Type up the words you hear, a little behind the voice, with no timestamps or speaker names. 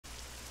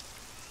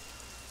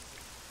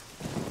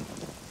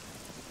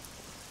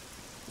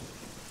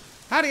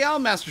Howdy, all,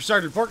 Master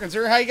Sergeant Porkins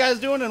here. How you guys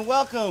doing? And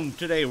welcome.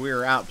 Today we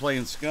are out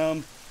playing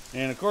SCUM,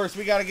 and of course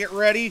we got to get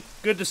ready.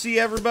 Good to see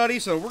everybody.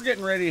 So we're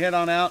getting ready to head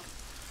on out.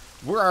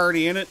 We're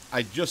already in it.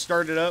 I just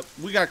started up.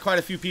 We got quite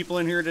a few people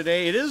in here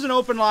today. It is an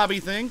open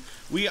lobby thing.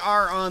 We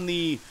are on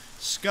the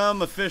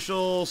SCUM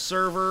official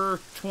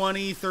server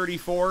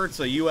 2034. It's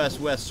a US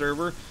West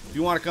server. If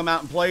you want to come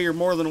out and play, you're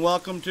more than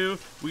welcome to.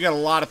 We got a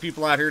lot of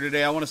people out here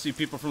today. I want to see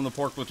people from the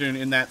Pork Platoon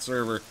in that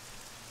server.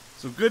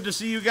 So good to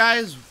see you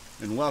guys.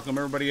 And welcome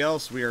everybody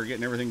else. We are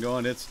getting everything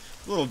going. It's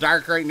a little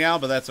dark right now,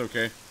 but that's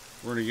okay.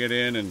 We're going to get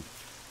in, and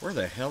where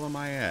the hell am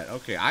I at?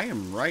 Okay, I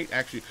am right,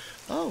 actually.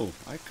 Oh,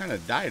 I kind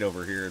of died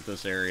over here at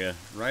this area.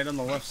 Right on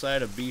the left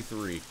side of B3.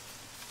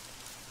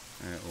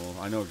 All right, well,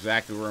 I know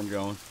exactly where I'm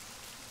going.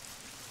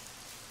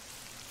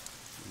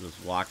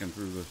 Just walking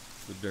through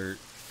the dirt.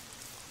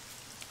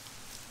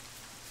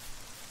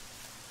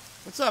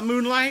 What's up,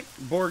 Moonlight?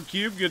 Board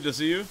Cube, good to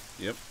see you.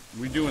 Yep,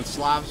 we doing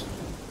Slavs.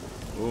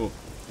 Oh.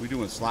 We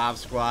doing Slav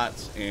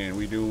squats, and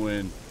we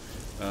doing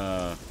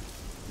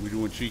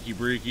Cheeki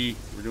Breeki.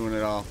 We're doing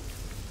it all.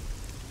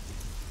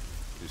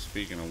 Just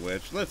speaking of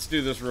which, let's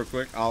do this real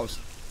quick. I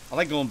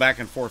like going back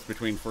and forth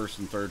between first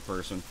and third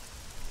person.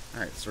 All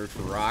right, search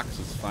for rocks.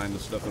 Let's find the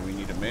stuff that we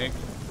need to make.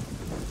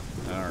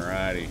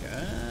 Alrighty,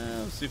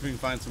 let's see if we can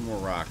find some more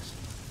rocks.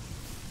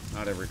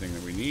 Not everything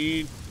that we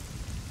need,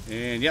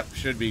 and yep,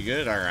 should be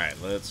good. All right,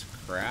 let's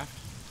craft.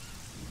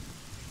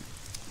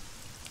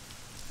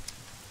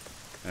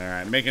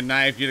 Alright, make a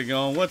knife, get it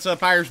going. What's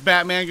up, Irish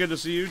Batman? Good to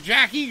see you.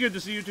 Jackie, good to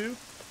see you too.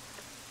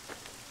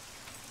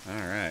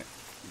 Alright,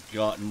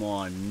 got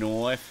my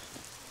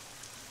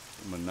knife.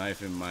 Put my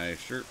knife in my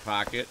shirt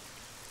pocket,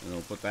 and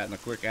we'll put that in a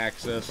quick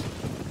access.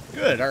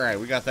 Good, alright,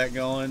 we got that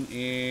going.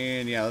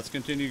 And yeah, let's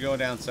continue going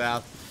down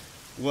south.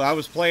 Well, I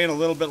was playing a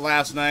little bit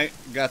last night.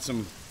 Found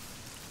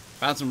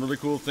some really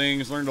cool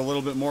things. Learned a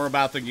little bit more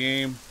about the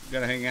game.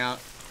 Gotta hang out.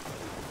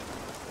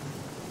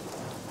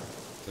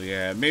 So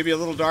yeah, maybe a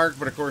little dark,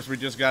 but of course we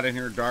just got in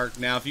here dark.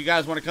 Now, if you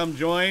guys want to come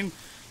join,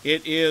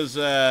 it is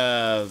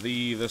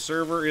the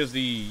server is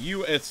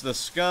it's the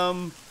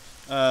SCUM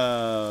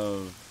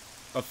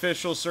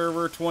official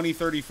server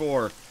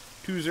 2034.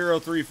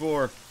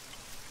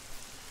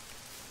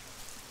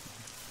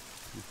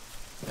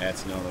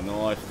 That's not a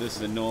knife. This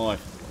is a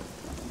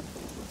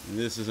knife. And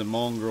this is a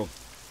mongrel.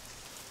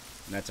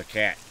 And that's a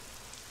cat.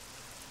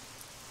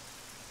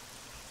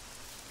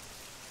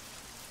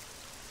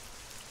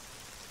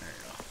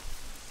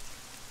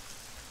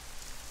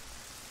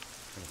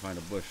 Find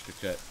a bush to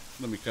cut.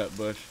 Let me cut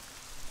bush.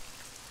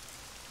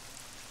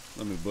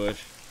 Let me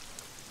bush.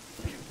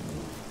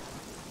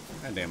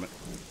 God damn it.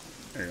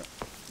 There you go.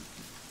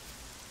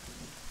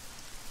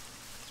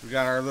 So we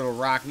got our little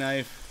rock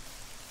knife.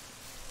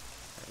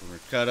 We're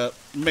gonna cut up,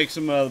 make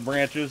some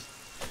branches.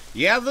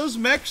 Yeah, those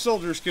mech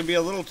soldiers can be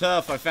a little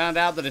tough. I found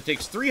out that it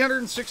takes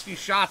 360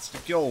 shots to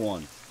kill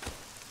one.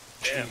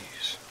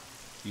 Jeez.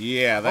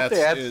 Yeah, that's.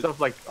 They add stuff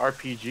like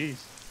RPGs.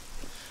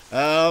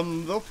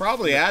 They'll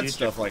probably add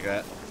stuff like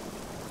that.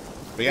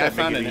 But yeah, I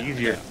found it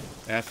easier.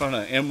 Yeah, I found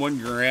an M1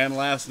 Garand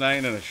last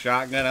night and a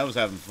shotgun. I was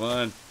having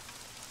fun.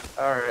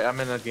 Alright, I'm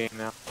in the game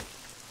now.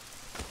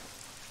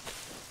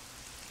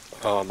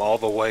 All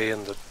the way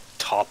in the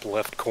top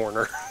left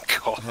corner.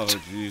 God. Oh,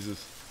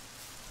 Jesus.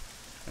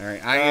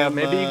 Alright, I am...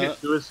 maybe you get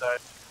suicide.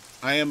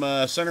 I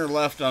am center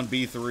left on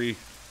B3.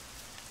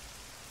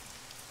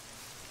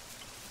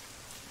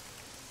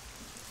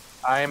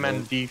 I am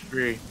in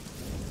D3.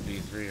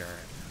 D3,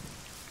 alright.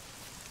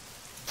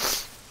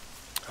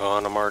 Oh,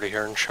 and I'm already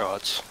hearing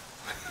shots.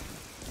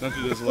 Don't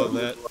you just love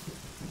that?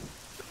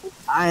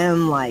 I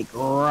am like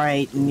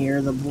right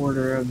near the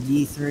border of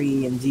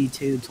D3 and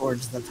D2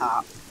 towards the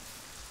top.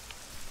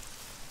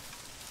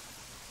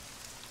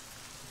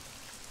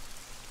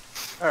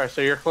 Alright,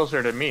 so you're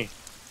closer to me.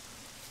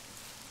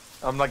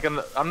 I'm like in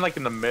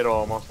the middle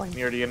almost, like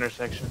near the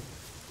intersection.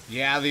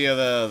 Yeah,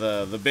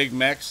 the big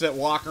mechs that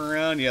walk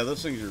around, yeah,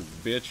 those things are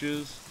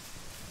bitches.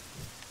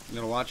 You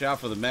gotta watch out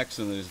for the mechs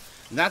in these.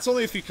 And that's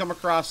only if you come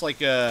across,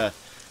 like,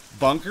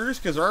 bunkers,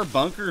 because there are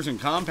bunkers and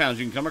compounds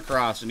you can come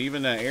across, and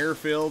even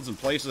airfields and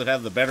places that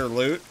have the better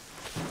loot.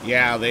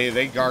 Yeah,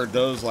 they guard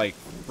those like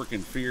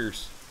freaking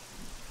fierce.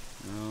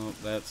 No,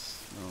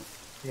 that's... No.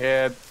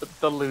 Yeah,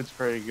 the loot's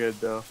pretty good,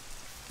 though.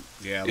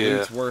 Yeah,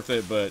 loot's worth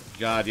it, but,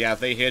 God, yeah, if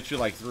they hit you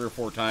like 3 or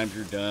 4 times,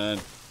 you're done.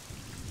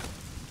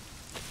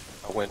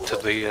 I went to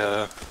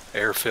the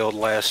airfield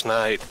last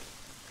night.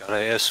 Got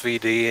a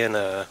SVD and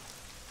a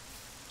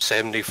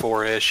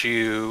 74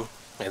 SU.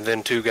 And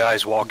then 2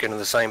 guys walk into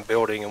the same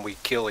building and we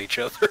kill each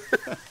other.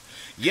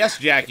 Yes,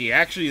 Jackie.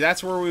 Actually,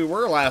 that's where we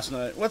were last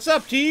night. What's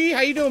up, T? How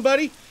you doing,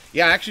 buddy?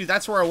 Yeah, actually,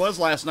 that's where I was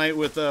last night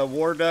with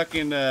War Duck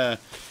and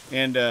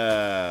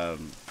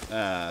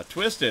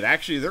Twisted.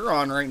 Actually, they're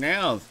on right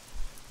now.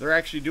 They're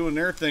actually doing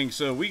their thing.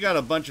 So we got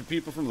a bunch of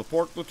people from the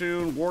Pork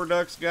Platoon, War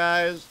Ducks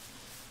guys.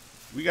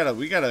 We got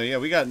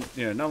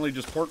not only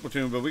just Pork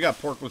Platoon, but we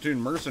got Pork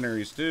Platoon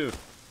mercenaries too.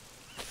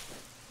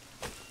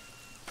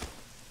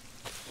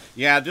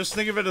 Yeah, just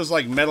think of it as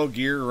like Metal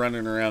Gear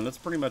running around. That's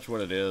pretty much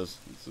what it is.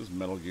 This is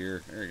Metal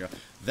Gear. There you go.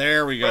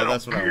 There we go.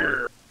 That's what I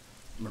want.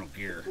 Metal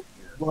Gear.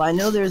 Well, I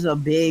know there's a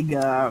big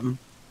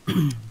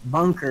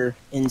bunker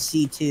in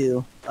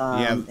C2,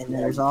 and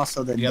there's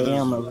also the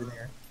dam over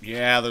there.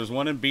 Yeah, there's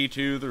one in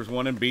B2. There's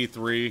one in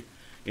B3.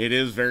 It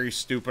is very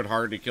stupid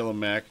hard to kill a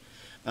mech.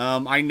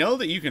 I know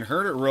that you can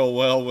hurt it real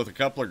well with a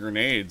couple of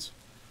grenades.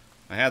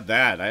 I had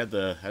that. I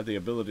had the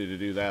ability to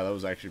do that. That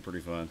was actually pretty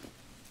fun.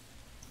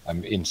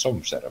 I'm in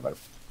some server.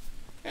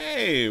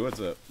 Hey,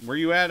 what's up? Where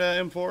you at,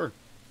 M4?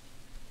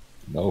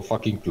 No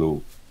fucking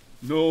clue.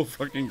 No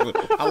fucking clue.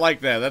 I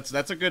like that.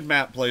 That's a good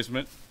map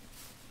placement.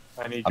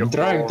 I'm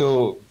trying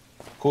to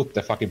cut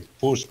the fucking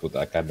push, but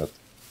I cannot.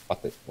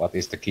 What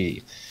is the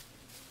key?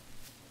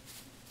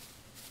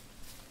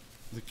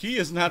 The key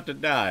is not to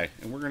die,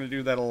 and we're going to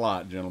do that a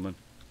lot, gentlemen.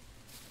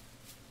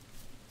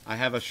 I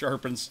have a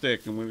sharpened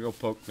stick, and we're going to go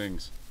poke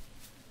things.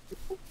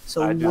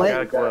 So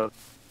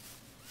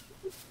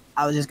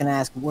I was just going to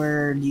ask,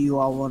 where do you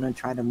all want to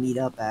try to meet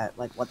up at?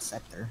 Like, what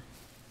sector?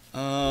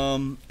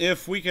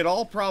 If we could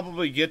all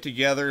probably get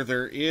together,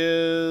 there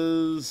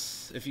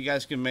is, if you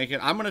guys can make it,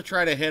 I'm going to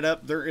try to head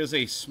up. There's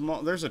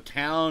a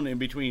town in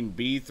between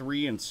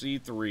B3 and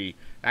C3.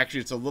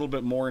 Actually, it's a little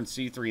bit more in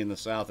C3 in the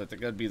south. I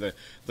think that'd be the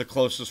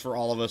closest for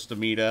all of us to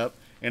meet up.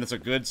 And it's a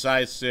good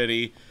sized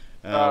city.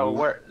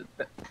 Where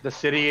the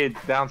city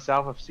down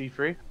south of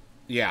C3?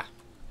 Yeah.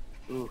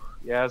 Ooh,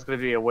 yeah, it's going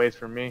to be a ways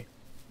for me.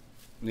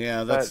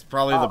 Yeah, that's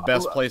probably the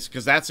best place,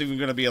 because that's even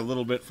going to be a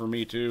little bit for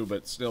me too,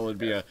 but still it'd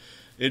be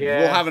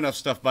we'll have enough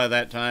stuff by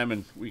that time,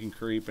 and we can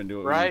creep and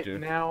do what we need to.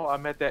 Right now,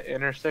 I'm at that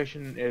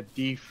intersection at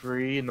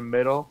D3 in the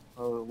middle,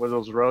 where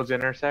those roads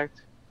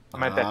intersect.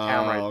 I'm at that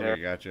town right there.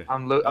 Gotcha.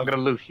 I'm gonna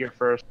loot here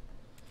first.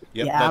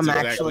 Yep, yeah, I'm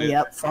actually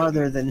up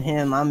farther than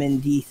him. I'm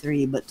in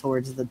D3, but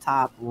towards the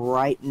top,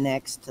 right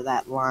next to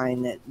that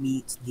line that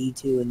meets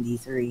D2 and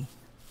D3.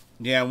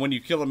 Yeah, when you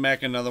kill a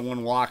mech, another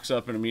one walks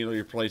up and immediately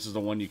replaces the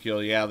one you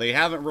kill. Yeah, they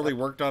haven't really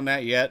worked on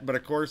that yet, but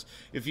of course,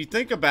 if you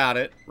think about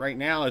it, right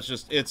now,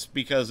 it's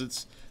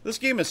because this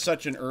game is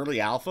such an early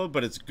alpha,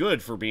 but it's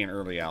good for being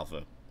early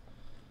alpha.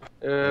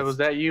 Was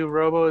that you,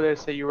 Robo, that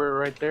said you were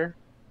right there?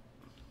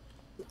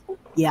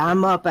 Yeah,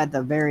 I'm up at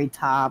the very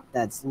top.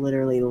 That's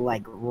literally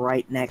like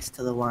right next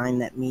to the line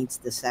that meets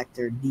the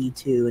sector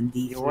D2 and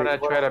D3. You want to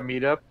try to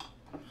meet up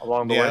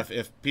along the way?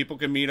 If people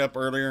can meet up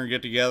earlier and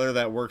get together,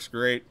 that works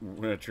great.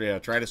 We're gonna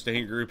try to stay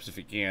in groups if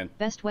you can.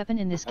 Best weapon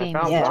in this game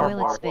is the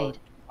toilet spade.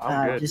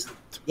 Just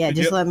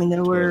let me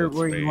know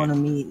where you want to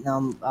meet,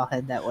 and I'll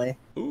head that way.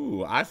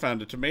 Ooh, I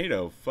found a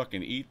tomato.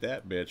 Fucking eat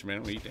that bitch,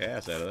 man. We'll eat the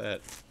ass out of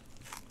that.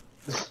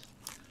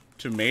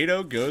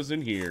 Tomato goes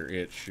in here.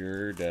 It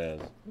sure does.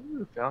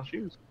 Ooh, found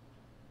shoes.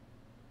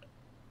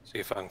 See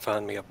if I can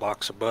find me a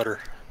box of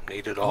butter.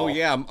 Need it all. Oh,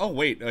 yeah. Oh,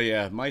 wait. Oh,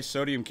 yeah. My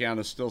sodium count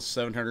is still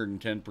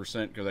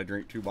 710% because I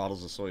drank 2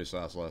 bottles of soy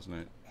sauce last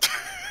night.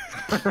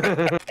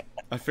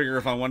 I figure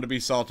if I wanted to be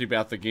salty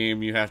about the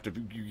game, you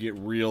get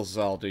real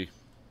salty.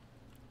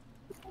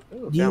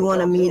 Do you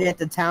want to meet at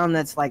the town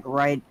that's like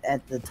right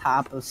at the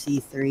top of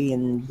C3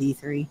 and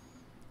D3?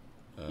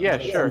 Yeah,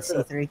 sure.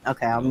 C3?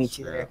 Okay, I'll meet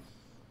you there.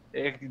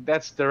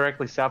 That's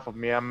directly south of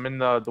me. I'm in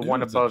the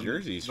one above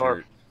Jersey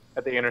north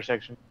at the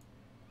intersection.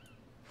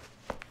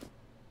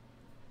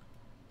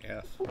 Yeah.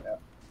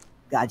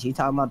 Gotcha. You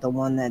talking about the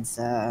one that's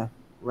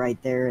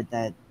right there at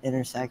that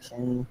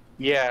intersection?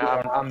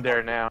 Yeah, I'm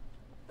there now.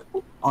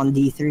 On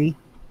D3?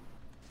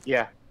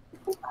 Yeah.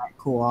 Alright,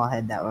 cool. I'll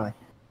head that way.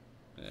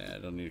 Yeah, I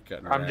don't need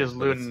to cut. I'm just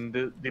looting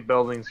the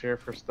buildings here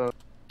for stuff.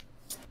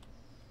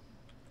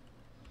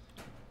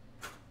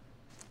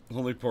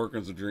 Only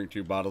Porkins will drink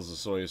 2 bottles of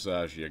soy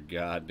sauce. You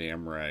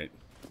goddamn right.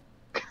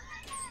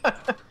 I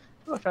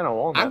kind of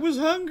want that. I was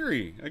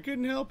hungry. I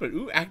couldn't help it.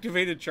 Ooh,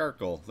 activated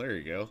charcoal. There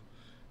you go.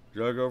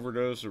 Drug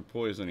overdose or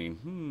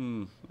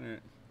poisoning. All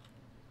right.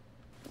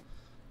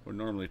 Would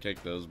normally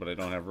take those, but I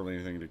don't have really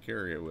anything to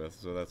carry it with,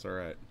 so that's all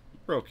right.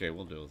 We're okay.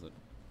 We'll deal with it.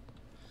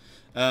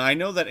 I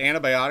know that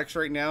antibiotics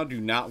right now do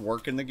not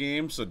work in the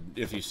game, so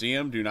if you see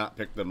them, do not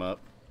pick them up.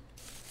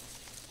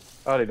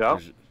 Oh, they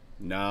don't?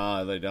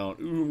 Nah, they don't.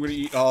 Ooh, I'm going to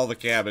eat all the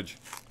cabbage.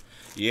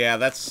 Yeah,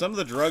 that's some of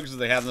the drugs that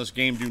they have in this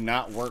game do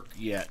not work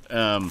yet.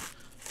 I'll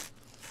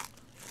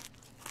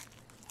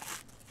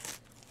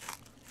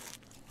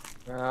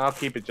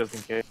keep it just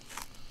in case.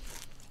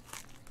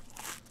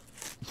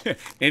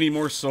 Any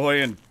more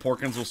soy and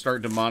Porkins will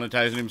start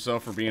demonetizing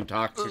himself for being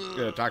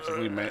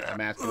toxically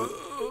masculine.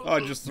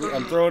 Oh,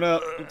 I'm throwing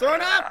up. I'm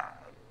throwing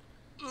up!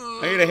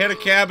 I ate a head of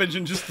cabbage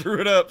and just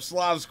threw it up.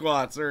 Slav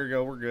squats. There you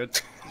go. We're good.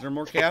 Is there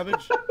more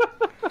cabbage?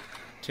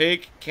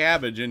 Take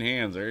cabbage in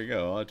hands. There you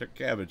go. I took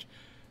cabbage.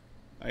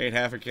 I ate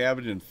half a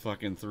cabbage and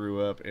fucking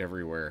threw up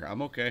everywhere.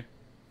 I'm okay.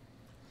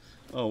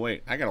 Oh,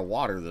 wait. I gotta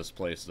water this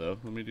place, though.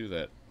 Let me do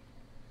that.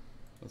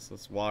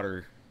 Let's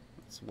water.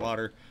 Let's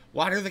water.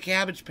 Water the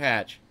cabbage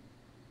patch.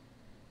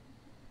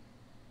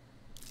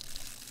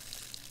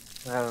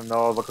 I don't know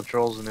all the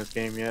controls in this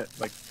game yet,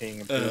 like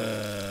ping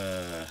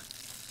and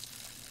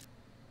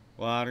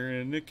Water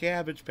in the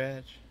cabbage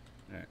patch.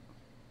 Alright.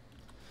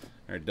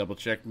 Alright, double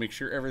check, make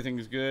sure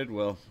everything's good.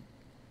 Well,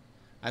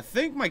 I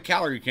think my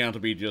calorie count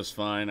will be just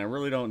fine. I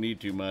really don't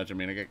need too much. I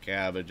mean, I got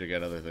cabbage, I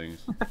got other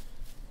things.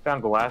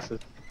 Found glasses.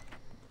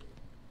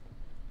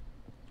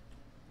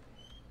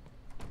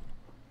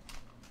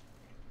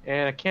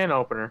 And a can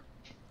opener.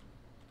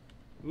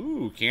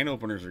 Ooh, can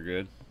openers are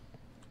good.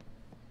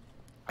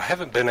 I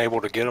haven't been able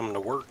to get them to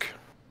work.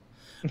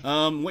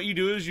 What you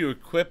do is you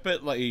equip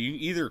it, like you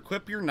either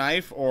equip your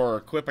knife or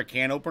equip a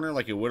can opener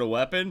like you would a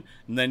weapon,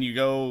 and then you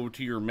go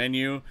to your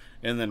menu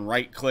and then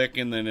right click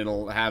and then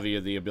it'll have you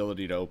the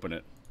ability to open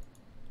it.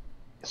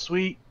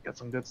 Sweet, got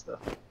some good stuff.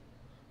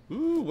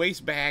 Ooh,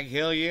 waist bag,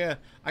 hell yeah.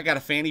 I got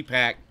a fanny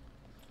pack.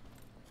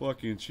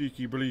 Fucking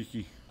Cheeki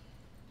Breeki.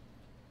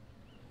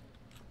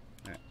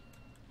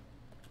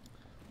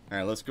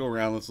 Alright, let's go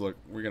around, let's look.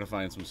 We're gonna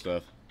find some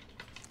stuff.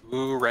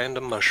 Ooh,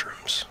 random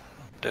mushrooms.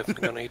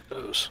 Definitely gonna eat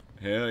those.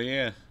 Hell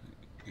yeah.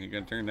 You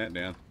gotta turn that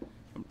down.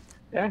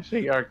 They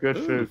actually are good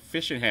Ooh, food.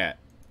 fishing hat.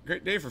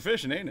 Great day for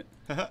fishing, ain't it?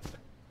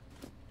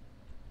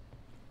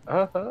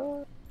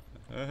 Uh-huh.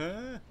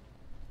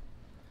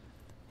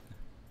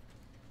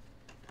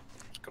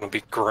 It's gonna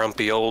be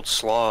grumpy old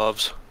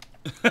Slavs.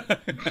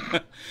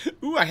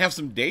 Ooh, I have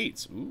some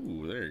dates.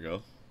 Ooh, there you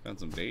go. Found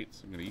some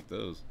dates. I'm gonna eat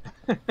those.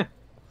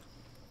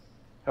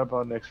 How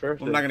about next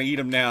Thursday? Well, I'm not gonna eat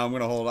them now. I'm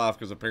gonna hold off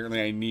because apparently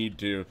I need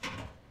to.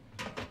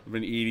 I've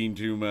been eating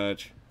too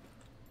much.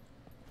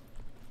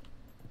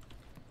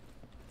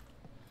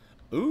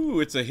 Ooh,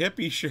 it's a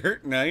hippie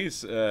shirt.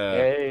 Nice.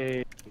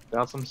 Hey,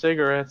 found some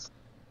cigarettes.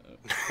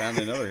 Found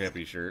another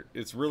hippie shirt.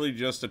 It's really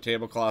just a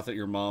tablecloth that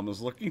your mom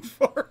is looking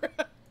for.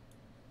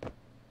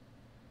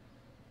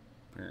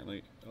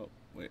 Apparently. Oh,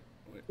 wait.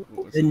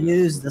 Good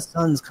news, the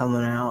sun's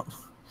coming out.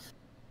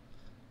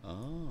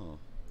 Oh.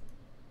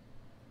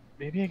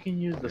 Maybe I can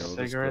use the Yeah, we'll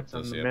just cigarettes put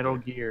on this the up Metal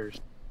here.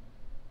 Gears.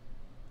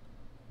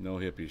 No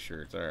hippie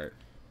shirts. Alright.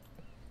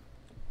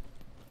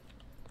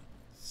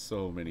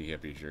 So many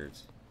hippie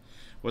shirts.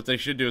 What they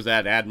should do is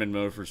add admin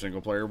mode for single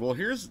player. Well,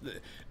 here's the,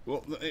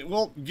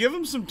 well, give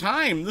them some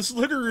time. This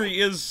literally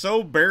is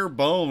so bare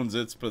bones.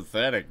 It's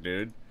pathetic,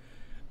 dude.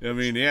 I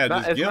mean, yeah,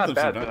 just give them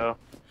some time. Though.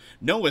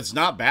 No, it's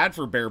not bad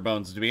for bare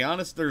bones. To be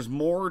honest, there's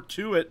more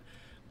to it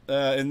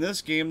in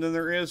this game than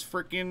there is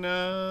freaking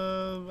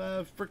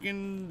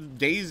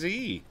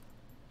DayZ.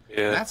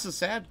 Yeah. That's the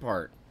sad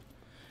part.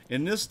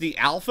 In this, the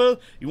alpha,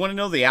 you want to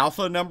know the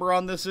alpha number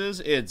on this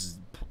is? It's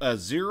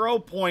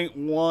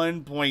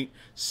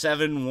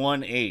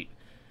 0.1.718.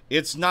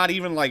 It's not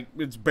even like,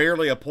 it's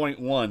barely a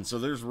 0.1, so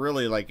there's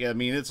really like, I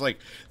mean, it's like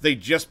they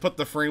just put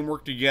the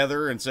framework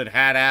together and said,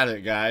 had at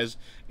it, guys,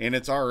 and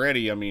it's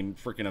already, I mean,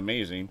 freaking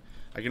amazing.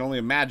 I can only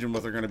imagine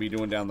what they're going to be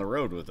doing down the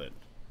road with it.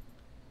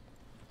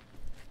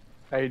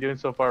 How you doing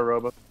so far,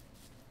 Robo?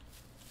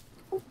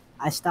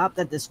 I stopped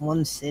at this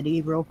one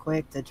city real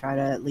quick to try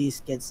to at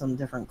least get some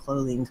different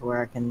clothing to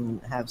where I can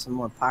have some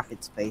more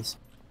pocket space.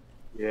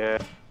 Yeah.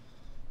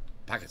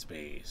 Pocket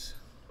space.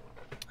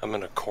 I'm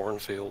in a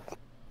cornfield.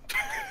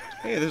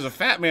 Hey, there's a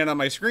fat man on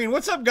my screen.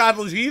 What's up,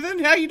 Godless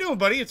Heathen? How you doing,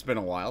 buddy? It's been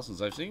a while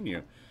since I've seen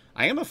you.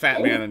 I am a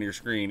fat man on your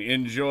screen.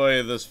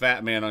 Enjoy this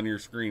fat man on your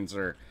screen,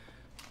 sir.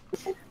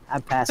 I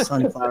passed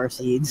sunflower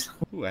seeds.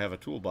 Ooh, I have a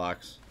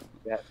toolbox.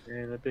 Yeah,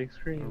 and a big I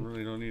screen.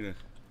 really don't need a...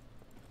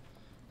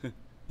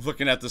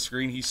 Looking at the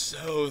screen, he's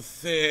so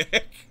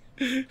thick.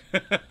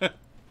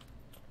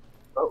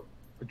 Oh,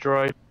 a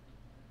droid.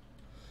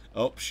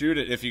 Oh, shoot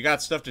it. If you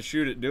got stuff to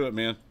shoot it, do it,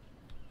 man.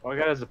 All I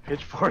got is a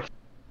pitchfork.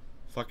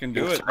 Fucking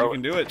do it. You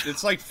can do it.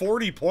 It's like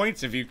 40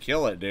 points if you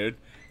kill it, dude.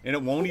 And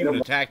it won't even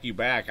attack you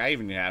back. I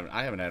haven't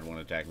had one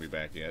attack me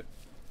back yet.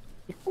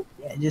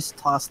 Yeah, just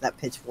toss that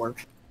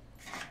pitchfork.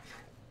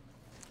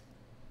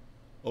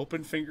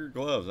 Open finger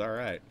gloves. All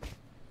right.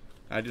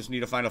 I just need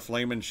to find a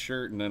flaming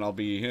shirt, and then I'll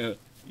be...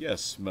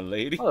 yes,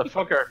 milady.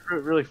 Motherfucker, I threw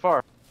it really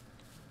far.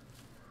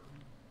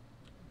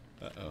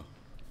 Uh-oh.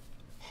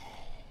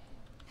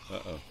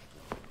 Uh-oh.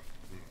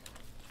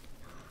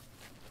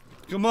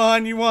 Come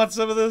on, you want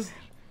some of this?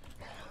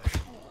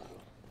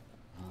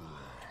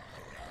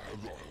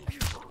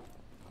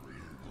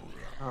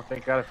 Oh,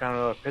 thank God I found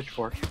another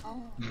pitchfork.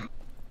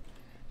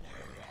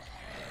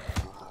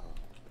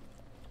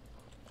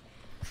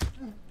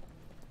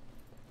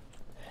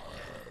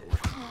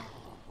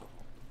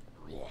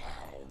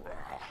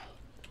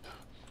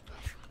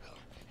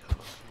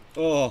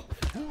 Oh.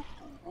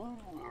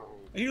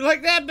 You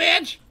like that,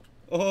 bitch?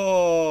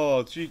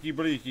 Oh, Cheeki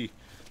Breeki.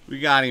 We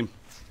got him.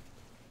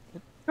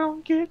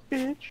 Don't get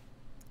bitch.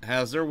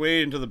 Has their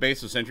way into the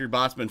base of Sentry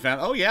Bots been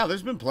found? Oh, yeah,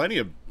 there's been plenty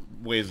of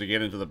ways to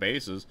get into the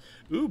bases.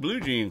 Ooh, blue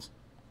jeans.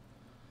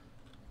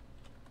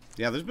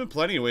 Yeah, there's been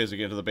plenty of ways to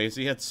get into the base.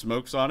 He had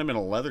smokes on him and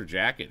a leather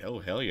jacket. Oh,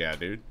 hell yeah,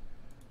 dude.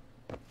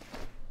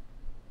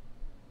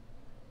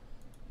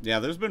 Yeah,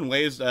 there's been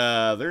ways,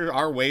 there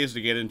are ways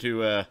to get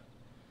into,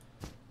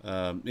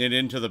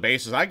 into the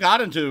bases. I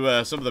got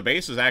into some of the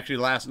bases actually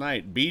last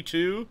night.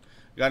 B2,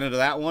 got into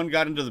that one.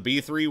 Got into the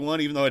B3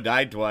 one, even though I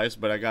died twice,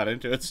 but I got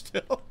into it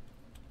still.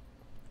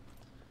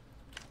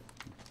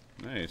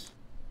 Nice.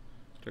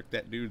 Took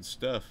that dude's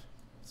stuff.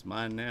 It's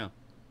mine now.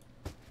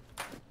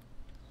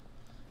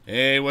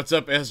 Hey, what's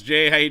up,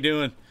 SJ? How you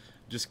doing?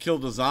 Just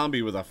killed a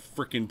zombie with a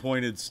freaking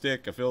pointed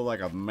stick. I feel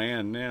like a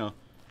man now.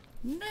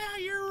 Now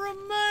you're a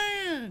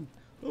man!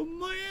 A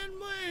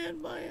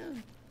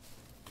man.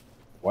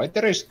 Why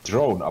there is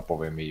drone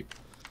above me?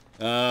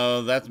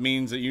 That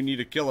means that you need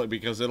to kill it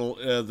because it'll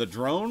the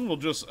drone will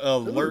just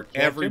alert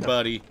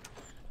everybody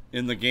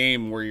in the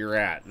game where you're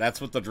at.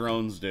 That's what the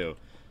drones do.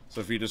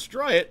 So if you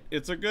destroy it,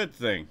 it's a good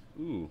thing.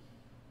 Ooh.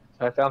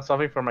 So I found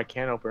something for my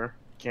can opener.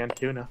 Canned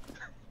tuna.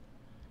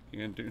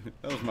 That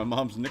was my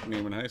mom's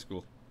nickname in high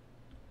school.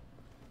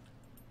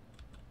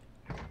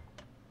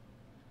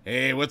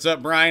 Hey, what's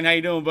up, Brian? How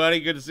you doing, buddy?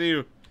 Good to see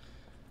you.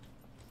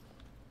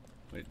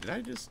 Wait, did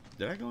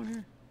I go in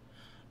here?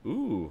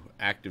 Ooh,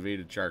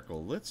 activated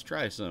charcoal. Let's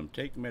try some.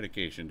 Take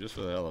medication just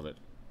for the hell of it.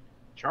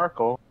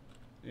 Charcoal?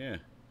 Yeah,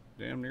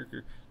 damn near.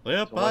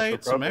 Yep, I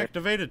ate some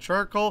activated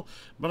charcoal,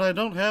 but I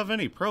don't have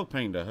any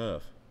propane to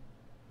huff.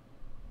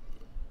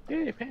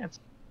 Yay, pants.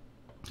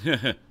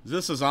 Is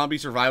this a zombie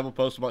survival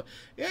post about?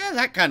 Yeah,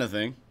 that kind of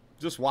thing.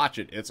 Just watch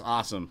it. It's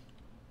awesome.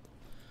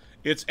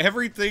 It's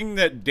everything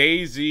that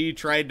DayZ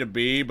tried to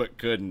be but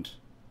couldn't.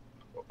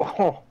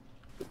 Oh.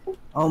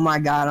 Oh my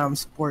god, I'm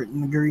sporting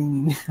the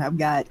green. I've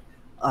got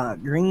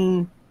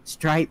green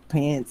striped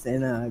pants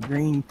and a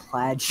green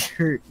plaid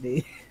shirt,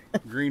 dude.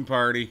 Green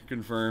party,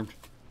 confirmed.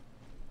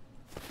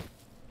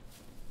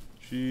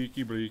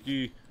 Cheeki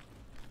Breeki.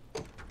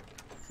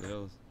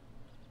 Can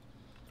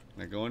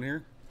I go in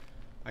here?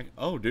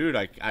 Oh, dude,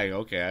 I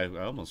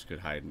almost could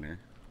hide in there.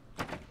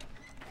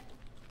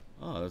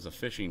 Oh, there's a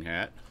fishing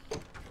hat.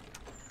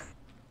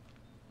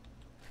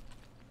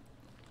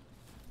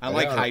 I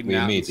like hiding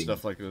out and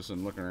stuff like this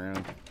and looking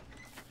around.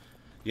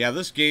 Yeah,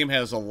 this game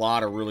has a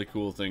lot of really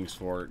cool things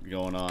for it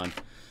going on.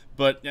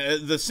 But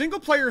the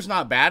single player is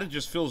not bad. It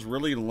just feels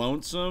really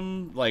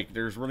lonesome. Like,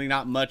 there's really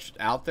not much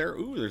out there.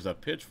 Ooh, there's a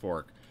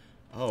pitchfork.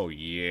 Oh,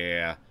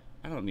 yeah.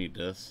 I don't need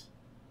this.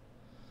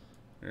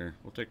 Here,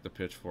 we'll take the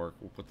pitchfork.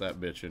 We'll put that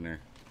bitch in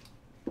there.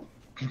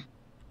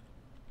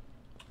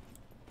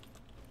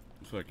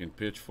 Fucking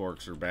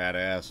pitchforks are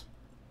badass.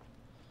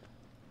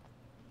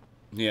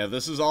 Yeah,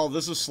 this is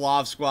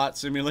Slav Squat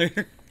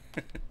Simulator.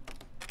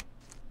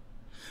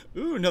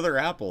 Ooh, another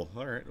apple.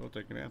 Alright, we'll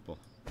take an apple.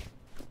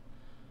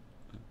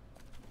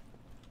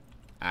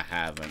 I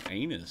have an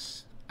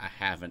anus. I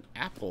have an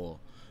apple.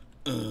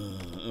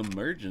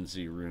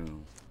 Emergency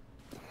room.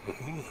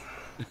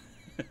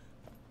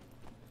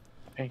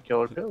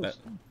 Painkiller pills.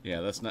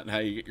 Yeah, that's not how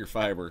you get your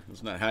fiber.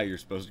 That's not how you're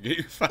supposed to get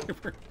your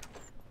fiber.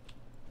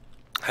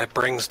 That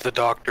brings the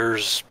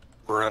doctors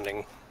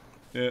running.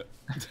 Yeah,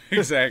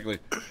 exactly.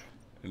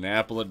 An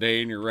apple a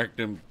day in your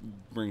rectum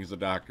brings the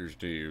doctors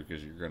to you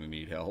because you're going to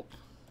need help.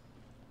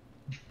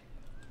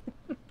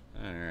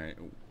 Alright.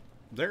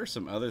 There's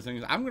some other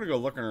things. I'm going to go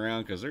looking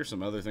around because there's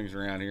some other things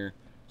around here.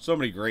 So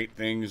many great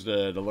things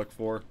to look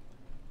for.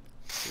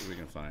 Let's see what we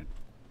can find.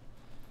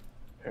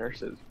 Pair of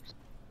scissors.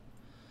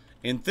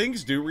 And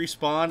things do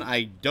respawn.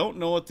 I don't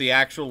know what the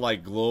actual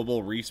like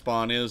global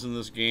respawn is in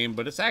this game,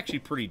 but it's actually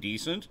pretty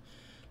decent.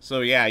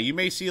 So yeah, you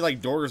may see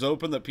like doors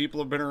open that people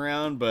have been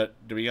around, but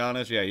to be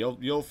honest, yeah,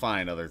 you'll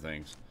find other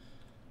things.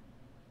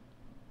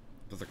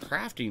 But the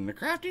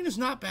crafting is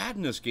not bad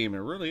in this game. It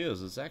really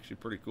is. It's actually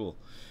pretty cool.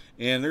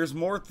 And there's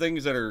more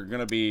things that are going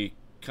to be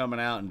coming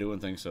out and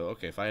doing things. So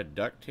okay, if I had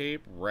duct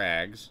tape,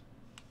 rags.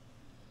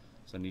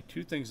 So I need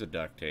 2 things of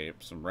duct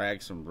tape, some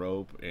rags, some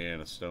rope,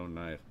 and a stone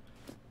knife.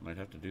 Might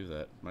have to do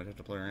that. Might have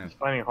to play around. Just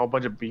finding a whole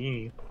bunch of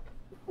beanies.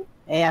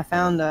 Hey, I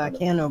found a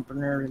can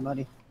opener,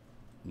 everybody.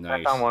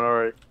 Nice. I found one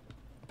already.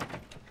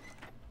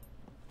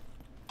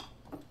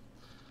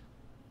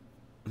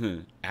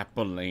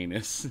 Apple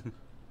anus.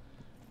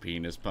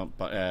 Penis pump,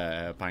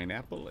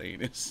 pineapple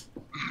anus.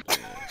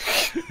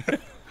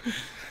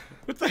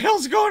 What the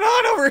hell's going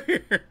on over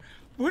here?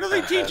 What are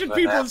they teaching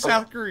people in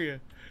South Korea?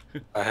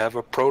 I have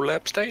a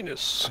prolapsed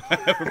anus.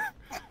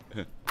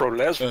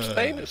 Prolapsed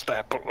anus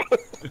apple.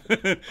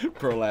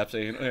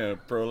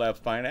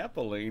 Prolapse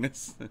pineapple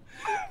anus.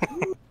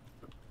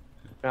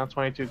 Found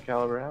 22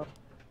 caliber out.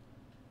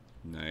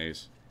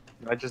 Nice.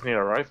 I just need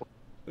a rifle.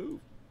 Ooh,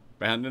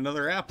 found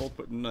another apple.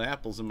 Putting the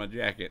apples in my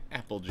jacket.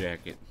 Apple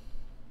jacket.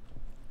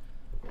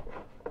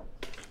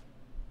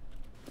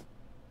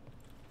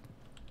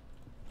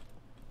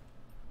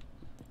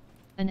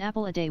 An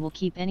apple a day will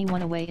keep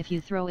anyone away if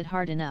you throw it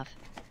hard enough.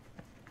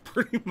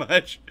 Pretty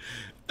much.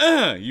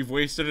 You've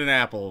wasted an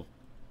apple,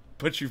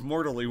 but you've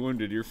mortally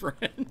wounded your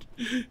friend.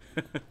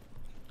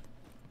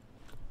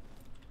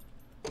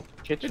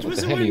 Kitchen. What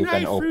the hell you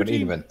can open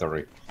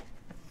inventory?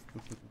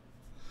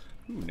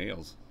 Ooh,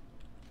 nails.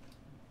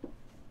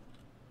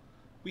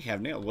 We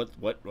have nails.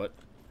 What?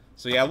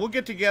 So yeah, we'll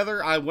get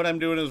together. What I'm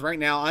doing is right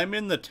now I'm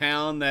in the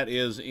town that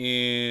is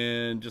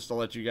in, just to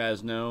let you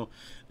guys know,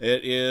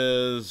 it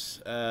is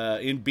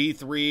in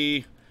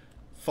B3,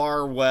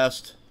 far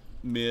west,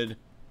 mid.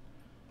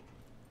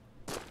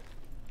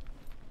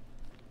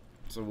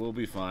 So we'll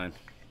be fine.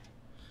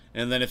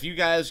 And then if you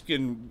guys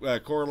can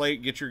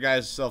correlate, get your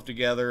guys' self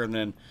together, and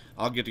then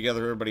I'll get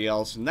together with everybody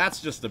else. And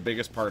that's just the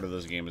biggest part of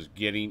this game, is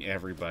getting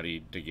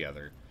everybody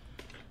together.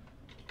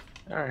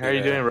 Alright, how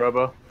you doing,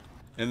 Robo?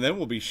 And then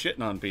we'll be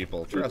shitting on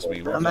people. Trust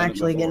me. I'm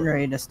actually getting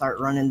ready to start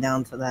running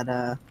down to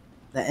that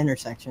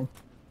intersection.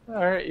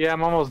 Alright, yeah,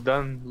 I'm almost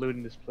done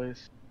looting this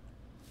place.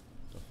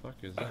 The fuck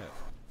is that?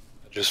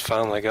 I just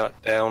finally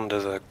got down to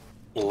the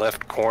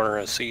left corner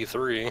of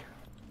C3.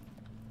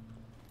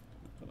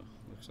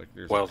 Looks like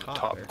there's Well, a the top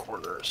top there.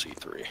 corner of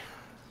C3.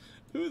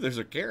 Ooh, there's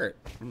a carrot.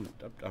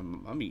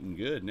 I'm eating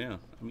good now.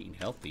 I'm eating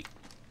healthy.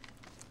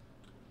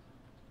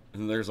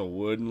 And there's a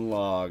wooden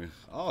log.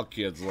 All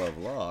kids love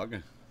log.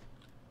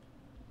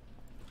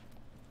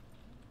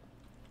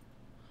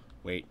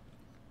 Wait.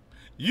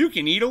 You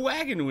can eat a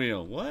wagon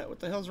wheel. What? What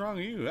the hell's wrong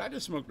with you? I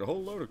just smoked a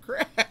whole load of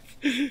crack.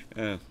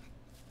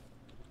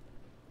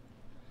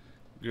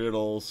 Good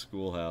old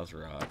Schoolhouse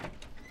Rock.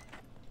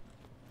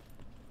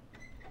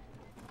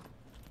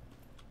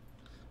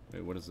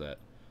 Wait, what is that?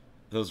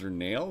 Those are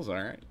nails?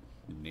 Alright.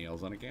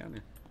 Nails on a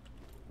counter.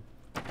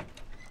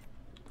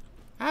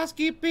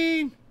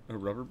 Housekeeping! A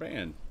rubber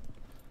band.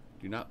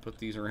 Do not put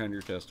these around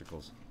your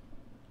testicles.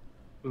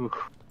 Ooh.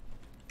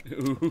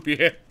 Ooh,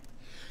 yeah.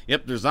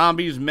 Yep, they're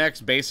zombies, mechs,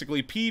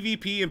 basically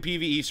PvP and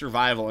PvE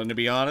survival. And to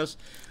be honest,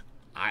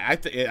 I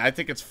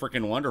think it's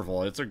freaking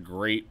wonderful. It's a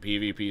great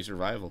PvP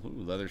survival.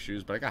 Ooh, leather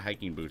shoes, but I got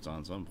hiking boots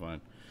on, so I'm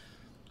fine.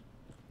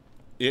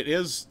 It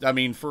is, I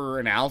mean, for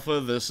an alpha,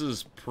 this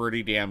is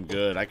pretty damn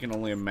good. I can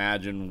only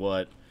imagine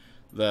what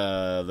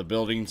the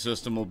building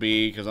system will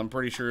be, because I'm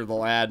pretty sure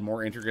they'll add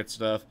more intricate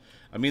stuff.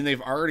 I mean,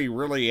 they've already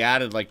really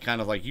added, like,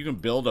 kind of like, you can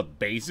build a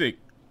basic,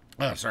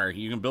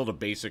 you can build a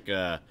basic,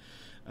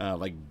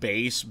 like,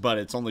 base, but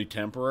it's only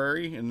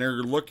temporary, and they're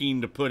looking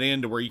to put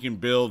into where you can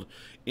build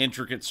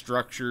intricate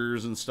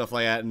structures and stuff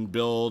like that, and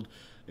build,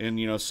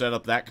 and, you know, set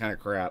up that kind of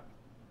crap.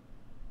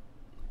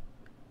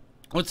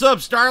 What's up,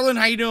 Starlin?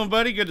 How you doing,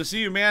 buddy? Good to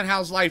see you, man.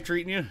 How's life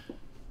treating you?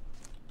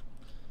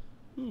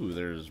 Ooh,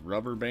 there's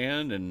rubber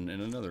band and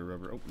another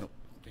rubber. Oh, no.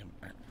 Damn.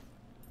 All right.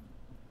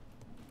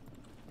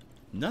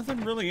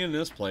 Nothing really in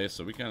this place,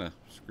 so we kind of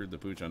screwed the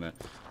pooch on that.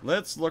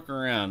 Let's look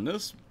around.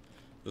 This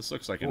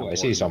looks like an I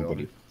see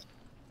somebody.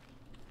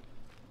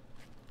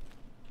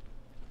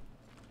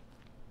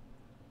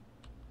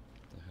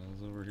 What the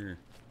hell's over here?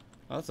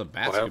 Oh, that's a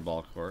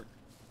basketball court.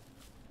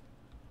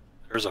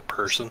 There's a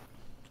person.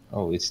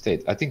 Oh, it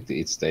stayed. I think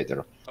it stayed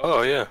there.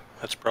 Oh, yeah.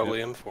 That's probably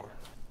M4.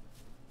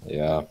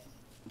 Yeah.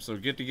 So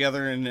get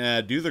together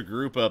and do the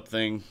group up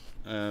thing.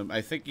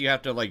 I think you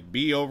have to, like,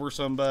 be over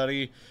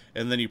somebody,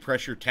 and then you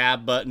press your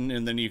tab button,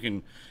 and then you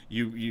can,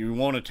 you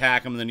won't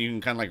attack them, and then you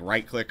can kind of like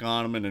right click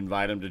on them and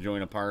invite them to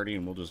join a party,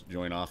 and we'll just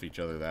join off each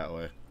other that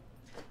way.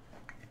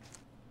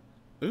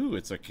 Ooh,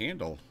 it's a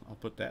candle. I'll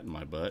put that in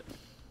my butt.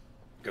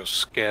 Go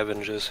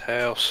scavenge his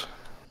house.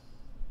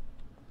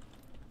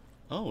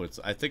 Oh,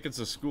 I think it's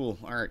a school.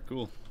 All right,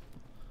 cool.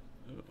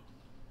 Ooh.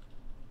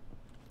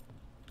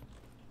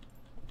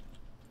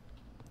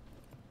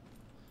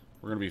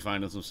 We're gonna be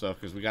finding some stuff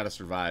because we gotta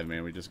survive,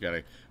 man. We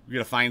gotta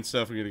find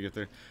stuff. We gotta get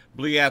there.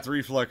 Bleath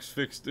reflux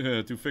fixed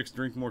to fix.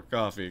 Drink more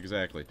coffee.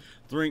 Exactly.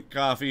 Drink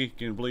coffee.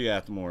 Can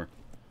bleath more.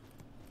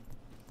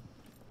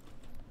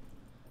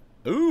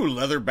 Ooh,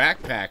 leather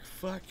backpack.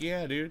 Fuck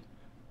yeah, dude.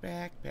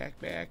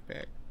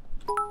 Backpack.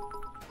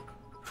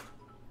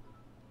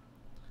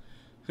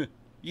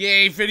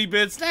 Yay, 50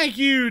 bits. Thank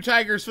you,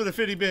 Tigers, for the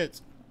 50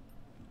 bits.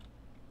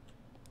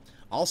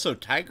 Also,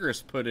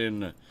 Tigress put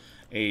in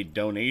a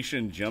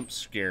donation jump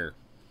scare.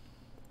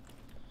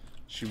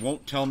 She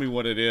won't tell me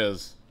what it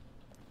is,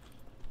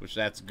 which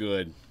that's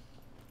good.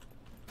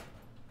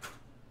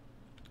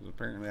 Because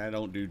apparently I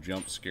don't do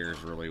jump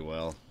scares really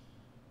well.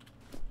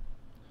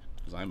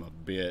 Because I'm a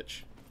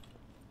bitch.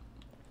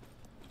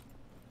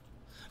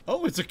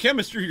 Oh, it's a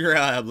chemistry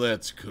lab.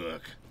 Let's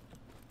cook.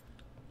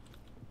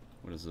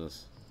 What is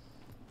this?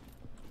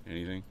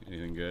 Anything?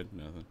 Anything good?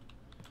 Nothing.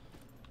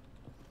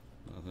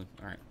 Nothing?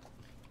 Alright.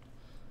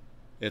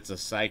 It's a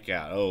psych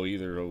out. Oh,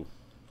 either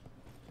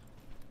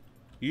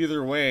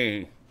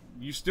way,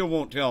 you still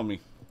won't tell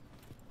me.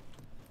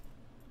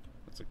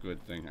 That's a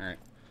good thing. Alright.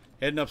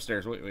 Heading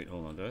upstairs. Wait,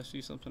 hold on. Did I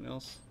see something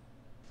else?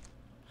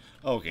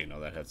 Okay,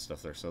 no, that had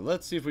stuff there. So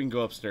let's see if we can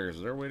go upstairs.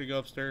 Is there a way to go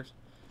upstairs?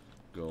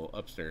 Go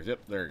upstairs. Yep,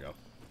 there you go.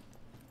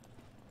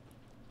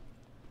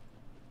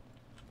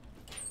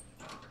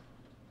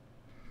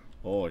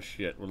 Oh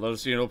shit! We'd love to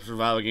see an open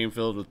survival game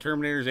filled with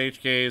Terminators,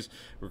 HKs.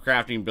 We're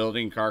crafting,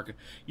 building,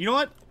 You know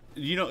what?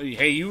 You know,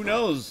 hey, who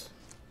knows?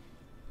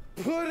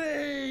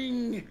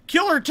 Pudding!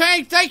 Killer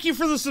Tank, thank you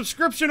for the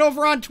subscription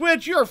over on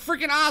Twitch. You're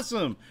freaking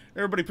awesome.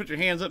 Everybody put your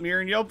hands up in the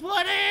air and yell,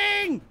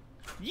 Pudding!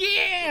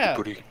 Yeah!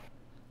 Putty.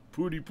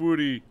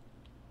 Putty.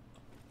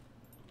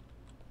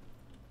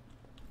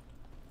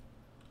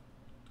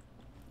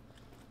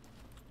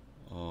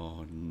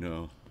 Oh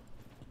no.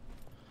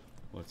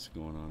 What's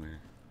going on here?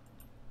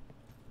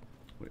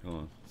 Wait, hold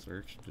on.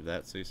 Search? Did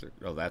that say search?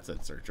 Oh, that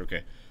said search.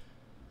 Okay.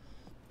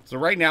 So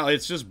right now,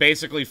 it's just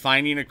basically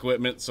finding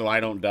equipment so I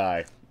don't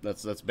die.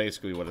 That's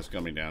basically what it's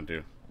coming down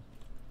to.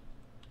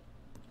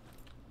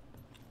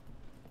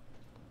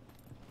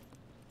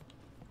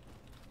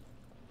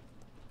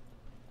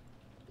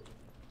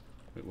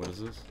 Wait, what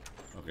is this?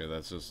 Okay,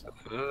 that's just...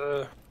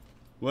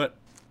 What?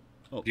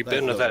 Oh, you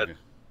been to that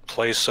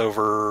place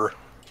over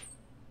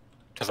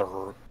to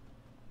the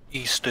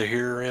east of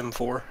here,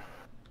 M4?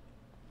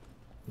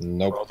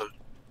 Nope.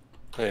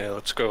 Yeah,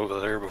 let's go over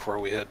there before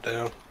we head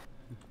down.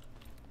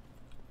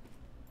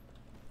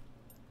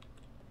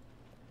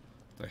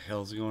 What the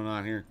hell's going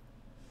on here?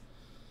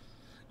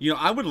 You know,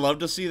 I would love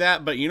to see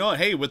that, but you know what?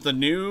 Hey, with the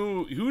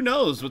new... Who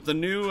knows? With the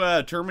new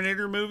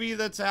Terminator movie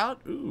that's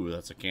out... Ooh,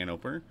 that's a can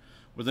opener.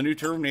 With the new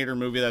Terminator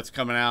movie that's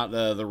coming out,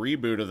 the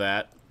reboot of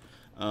that...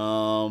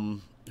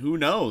 who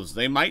knows?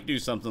 They might do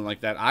something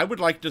like that. I would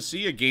like to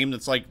see a game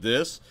that's like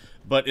this,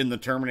 but in the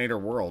Terminator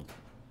world.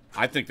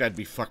 I think that'd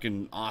be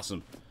fucking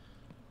awesome.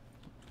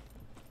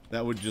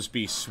 That would just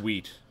be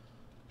sweet.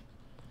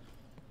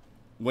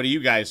 What do you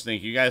guys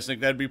think? You guys think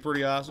that'd be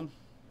pretty awesome?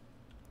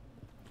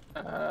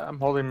 I'm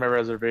holding my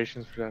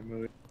reservations for that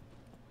movie.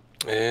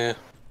 Yeah.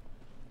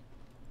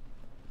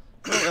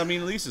 Well, I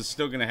mean, at least it's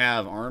still going to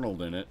have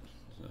Arnold in it.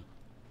 So.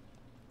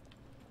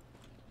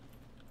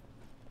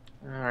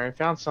 Alright,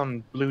 found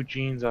some blue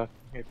jeans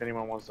if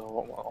anyone wants to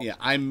hold one. Yeah,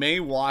 I may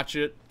watch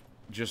it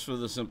just for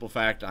the simple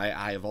fact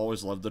I have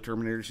always loved the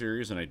Terminator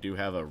series, and I do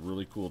have a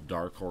really cool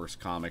Dark Horse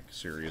comic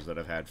series that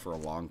I've had for a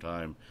long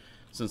time,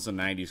 since the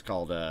 90s,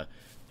 called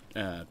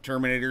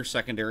Terminator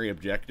Secondary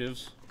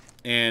Objectives.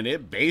 And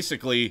it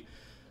basically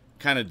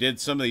kind of did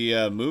some of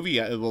the movie...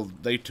 well,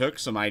 they took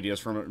some ideas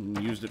from it and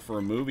used it for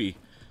a movie.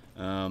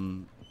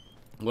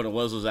 What it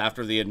was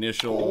after the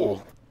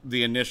initial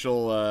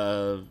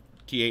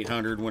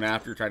T-800 went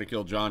after, tried to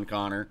kill John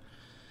Connor.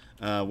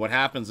 What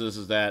happens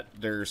is that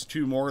there's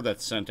two more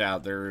that's sent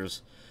out.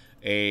 There's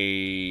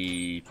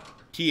a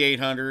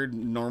T-800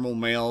 normal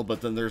male, but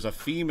then there's a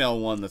female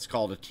one that's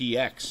called a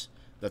TX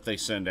that they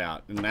send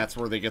out, and that's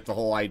where they get the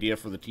whole idea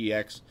for the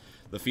TX,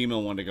 the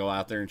female one, to go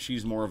out there, and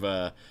she's more of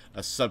a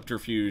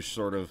subterfuge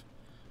sort of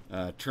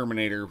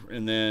Terminator.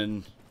 And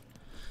then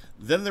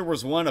there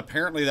was one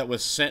apparently that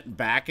was sent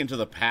back into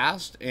the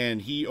past,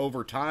 and he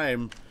over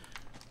time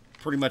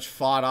pretty much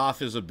fought off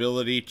his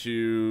ability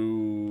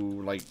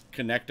to like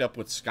connect up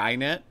with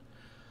Skynet,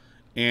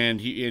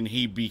 and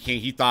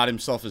he thought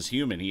himself as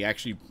human. He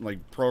actually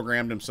like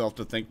programmed himself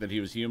to think that he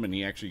was human.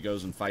 He actually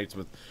goes and fights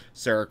with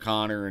Sarah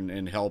Connor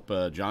and help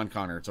John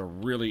Connor. It's a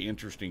really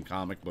interesting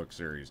comic book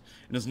series,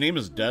 and his name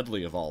is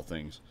Dudley, of all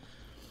things.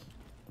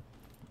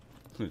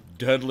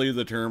 Dudley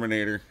the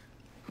Terminator.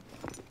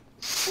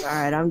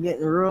 Alright, I'm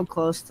getting real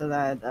close to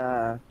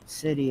that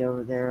city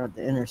over there at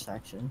the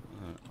intersection.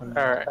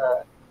 Alright.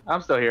 I'm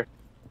still here.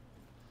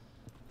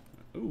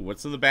 Ooh,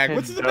 what's in the bag?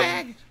 What's in the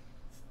bag?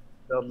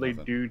 Dudley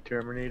Dude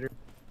Terminator.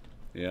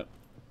 Yep.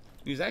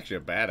 He's actually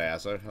a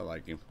badass. I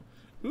like him.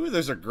 Ooh,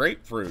 there's a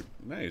grapefruit.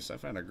 Nice. I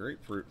found a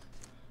grapefruit.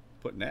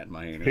 Putting that in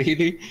my hand.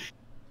 Really?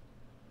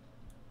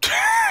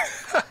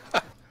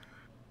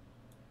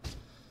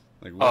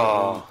 Like,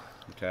 what?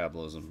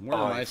 Metabolism. Where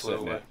am I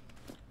sitting at?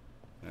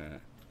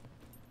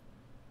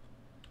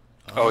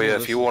 Oh, yeah,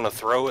 if you want to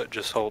throw it,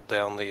 just hold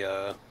down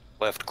the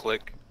left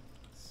click.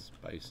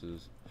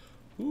 Spices.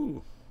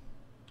 Ooh.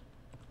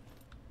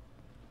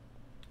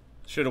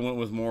 Should have went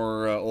with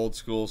more old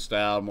school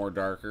style, more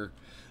darker.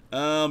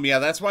 Yeah,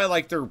 that's why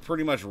like they're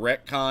pretty much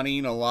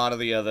retconning a lot of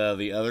the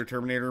other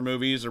Terminator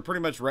movies. They're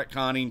pretty much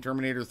retconning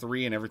Terminator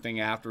 3 and everything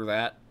after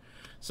that.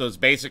 So it's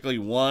basically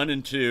 1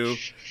 and 2,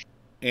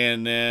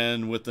 and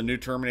then with the new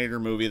Terminator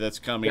movie that's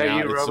coming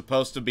out, it's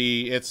supposed to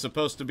be a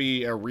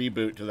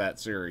reboot to that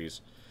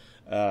series,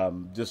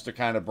 just to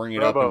kind of bring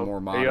it up and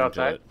more modern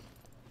to it.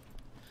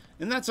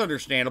 And that's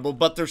understandable,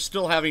 but they're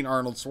still having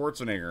Arnold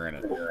Schwarzenegger in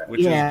it,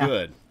 which is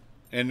good.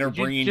 And they're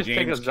bringing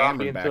James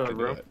Cameron back to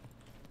do it.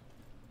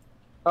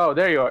 Oh,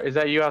 there you are. Is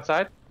that you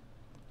outside?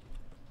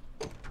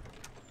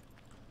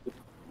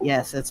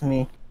 Yes, that's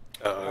me.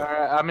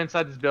 Alright, I'm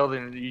inside this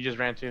building that you just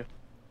ran to.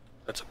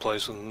 That's a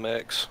place with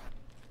mechs.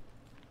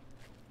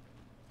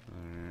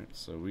 Alright,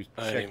 so we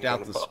checked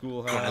out the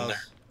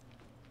schoolhouse.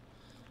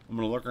 I'm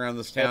going to look around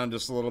this town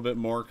just a little bit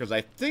more, because I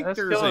think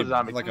there's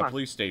a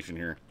police station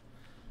here.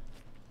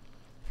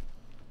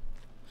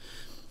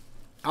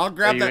 I'll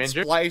grab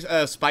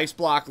that spice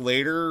block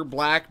later,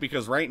 Black,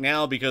 because right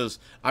now, because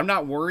I'm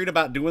not worried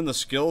about doing the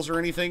skills or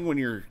anything when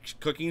your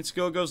cooking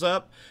skill goes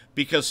up,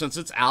 because since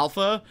it's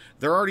alpha,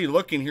 they're already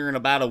looking here in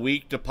about a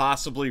week to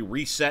possibly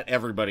reset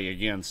everybody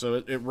again, so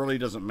it really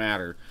doesn't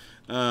matter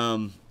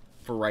for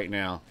right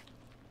now.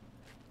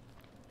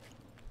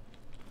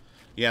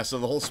 Yeah, so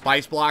the whole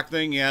spice block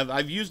thing, yeah,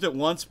 I've used it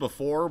once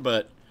before,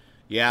 but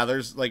yeah,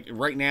 there's, like,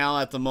 right now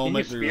at the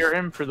moment... Can you spear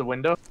him for the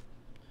window?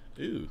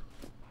 Ooh.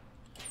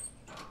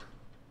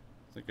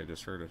 I think I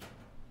just heard it.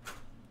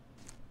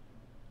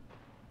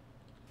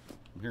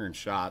 I'm hearing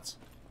shots.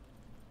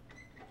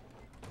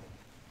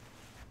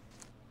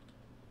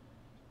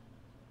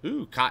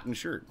 Ooh, cotton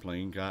shirt.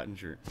 Plain cotton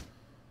shirt.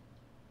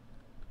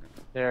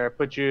 There, I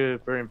put you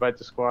for invite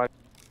the squad.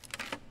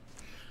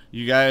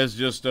 You guys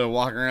just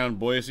walking around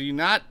Boise?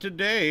 Not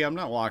today. I'm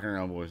not walking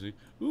around Boise.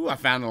 Ooh, I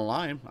found a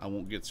lime. I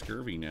won't get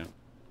scurvy now.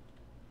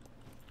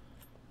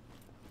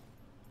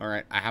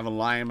 Alright, I have a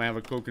lime. I have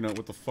a coconut.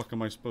 What the fuck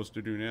am I supposed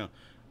to do now?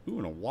 Ooh,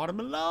 and a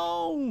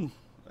watermelon.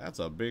 That's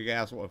a big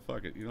ass one.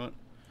 Fuck it. You know what?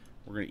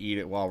 We're going to eat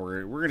it while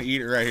we're going to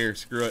eat it right here.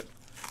 Screw it.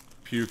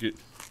 Puke it.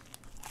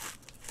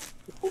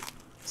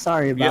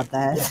 Sorry about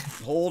that.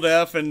 Hold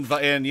F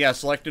and yeah,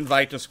 select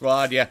invite to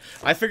squad. Yeah,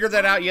 I figured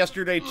that out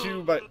yesterday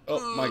too, but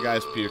oh, my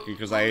guy's puking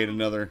because I ate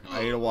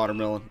a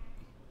watermelon.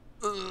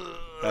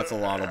 That's a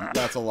lot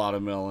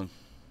of melon.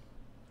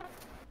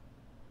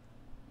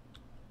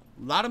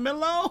 Lot of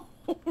melon.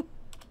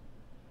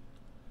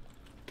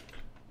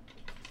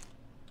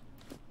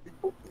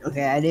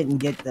 Okay, I didn't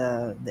get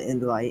the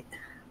invite.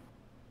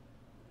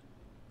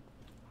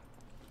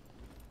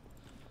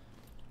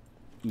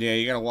 Yeah,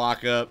 you gotta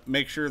walk up.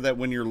 Make sure that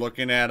when you're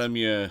looking at them,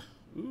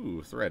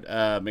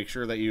 thread. Make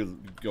sure that you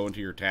go into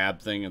your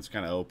tab thing. It's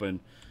kind of open.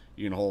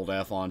 You can hold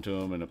F onto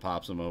them and it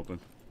pops them open.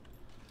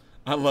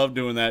 I love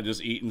doing that,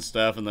 just eating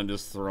stuff and then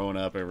just throwing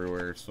up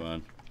everywhere. It's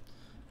fun.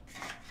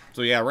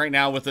 So yeah, right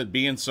now with it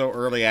being so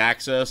early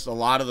access, a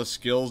lot of the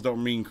skills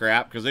don't mean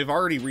crap because they've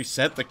already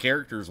reset the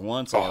characters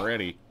once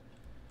already.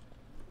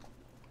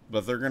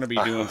 But they're going to be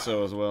doing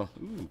so as well.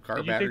 Ooh, car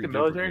Did you battery. take the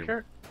military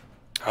chart?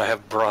 I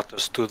have brought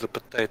us to the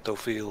potato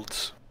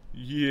fields.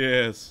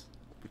 Yes.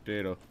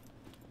 Potato.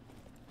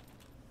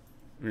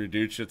 Your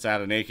dude shits out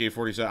an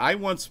AK-47. I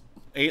once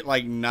ate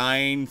like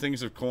 9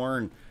 things of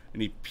corn,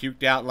 and he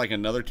puked out like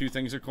another 2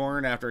 things of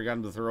corn after I got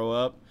him to throw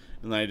up,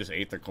 and then I just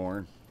ate the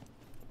corn.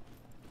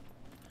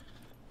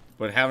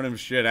 But having him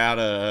shit out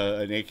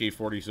an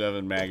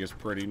AK-47 mag is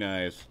pretty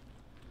nice.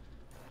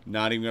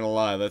 Not even gonna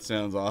lie, that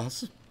sounds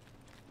awesome.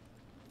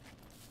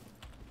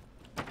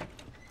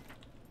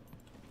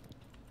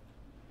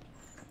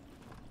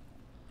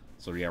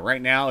 So yeah,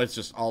 right now it's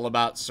just all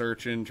about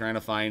searching, trying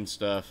to find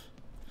stuff.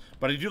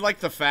 But I do like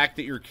the fact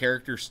that your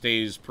character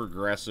stays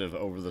progressive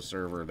over the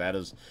server. That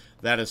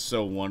is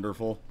so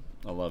wonderful.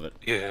 I love it.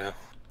 Yeah.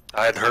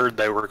 I had heard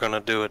they were going to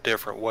do a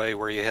different way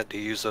where you had to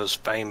use those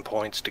fame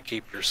points to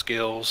keep your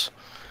skills.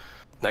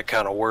 That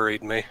kind of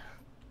worried me.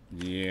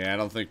 Yeah, I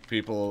don't think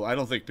people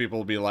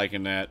will be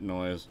liking that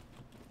noise.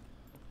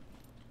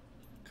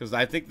 Cuz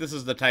I think this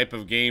is the type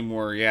of game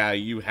where yeah,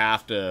 you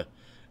have to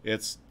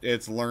it's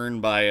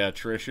learned by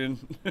attrition.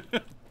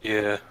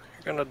 Yeah, you're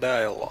gonna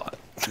die a lot.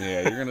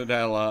 Yeah, you're gonna die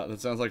a lot. That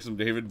sounds like some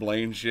David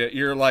Blaine shit.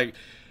 You're like,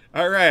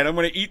 alright, I'm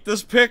gonna eat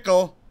this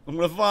pickle, I'm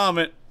gonna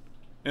vomit,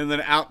 and then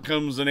out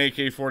comes an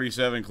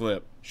AK-47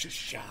 clip.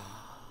 Shh-sha.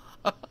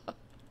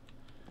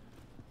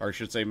 Or I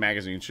should say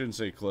magazine, shouldn't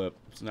say clip.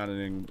 It's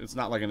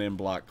not like an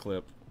in-block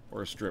clip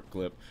or a strip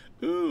clip.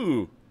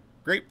 Ooh,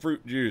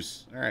 grapefruit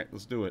juice. Alright,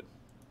 let's do it.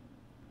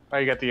 Oh,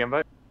 you got the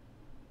invite?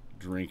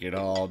 Drink it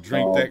all.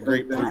 Drink that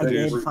grapefruit I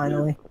juice. did,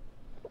 finally.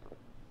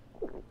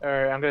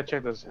 Alright, I'm gonna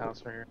check this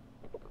house right here.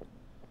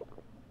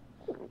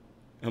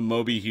 A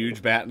Moby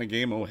huge bat in the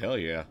game? Oh, hell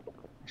yeah.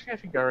 Actually, I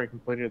think I already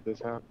completed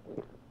this house.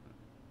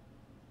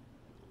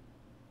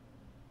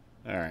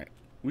 Alright.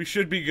 We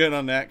should be good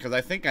on that, because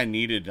I think I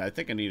needed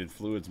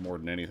fluids more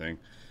than anything.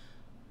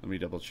 Let me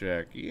double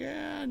check.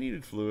 Yeah, I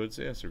needed fluids.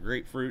 Yeah, so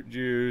grapefruit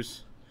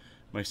juice.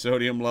 My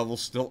sodium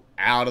level's still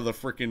out of the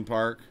frickin'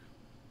 park.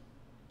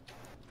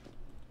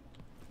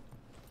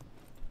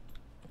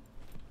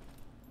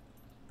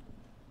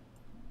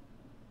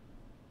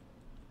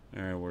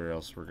 Alright, where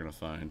else we're gonna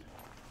find?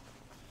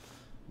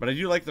 But I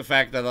do like the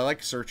fact that I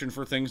like searching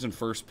for things in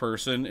first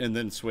person and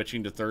then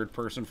switching to third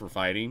person for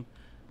fighting.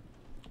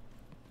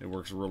 It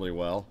works really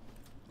well.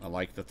 I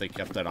like that they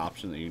kept that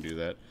option that you can do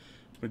that.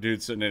 My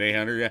dude's sitting at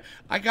 800. Yeah,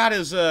 I got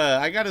his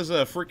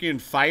freaking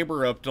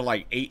fiber up to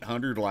like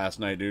 800 last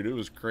night, dude. It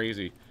was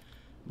crazy.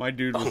 My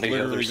dude was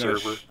literally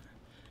gonna.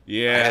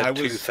 Yeah, I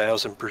was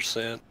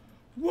 2,000%.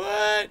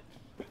 What?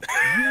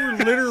 You were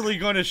literally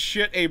gonna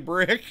shit a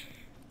brick.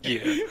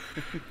 Yeah.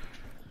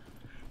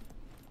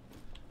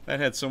 That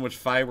had so much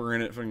fiber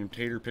in it, fucking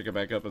Tater pick it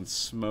back up and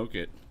smoke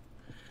it.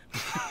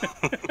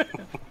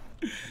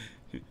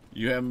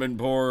 You haven't been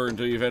poor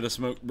until you've had to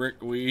smoke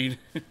brick weed.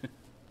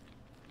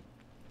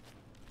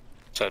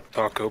 It's a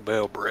Taco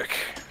Bell brick.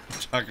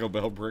 Taco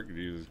Bell brick,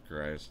 Jesus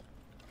Christ.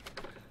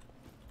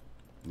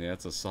 Yeah,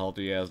 it's a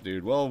salty ass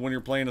dude. Well, when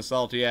you're playing a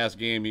salty ass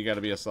game, you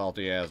gotta be a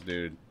salty ass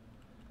dude.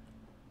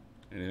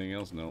 Anything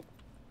else? Nope.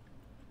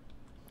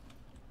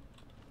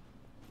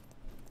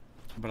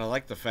 But I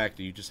like the fact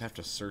that you just have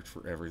to search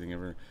for everything.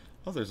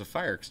 Oh, there's a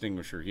fire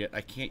extinguisher, yet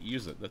I can't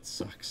use it. That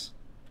sucks.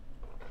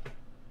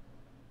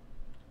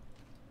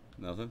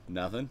 Nothing,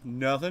 nothing,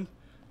 nothing.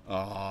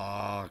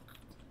 Ah.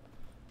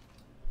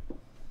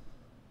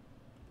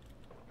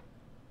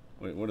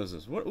 Wait, what is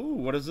this? What? Ooh,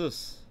 what is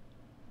this?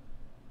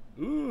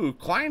 Ooh,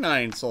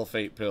 quinine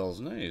sulfate pills.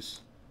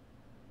 Nice.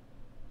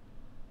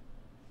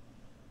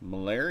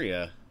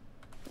 Malaria.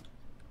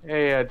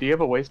 Hey, do you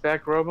have a waste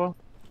bag, Robo?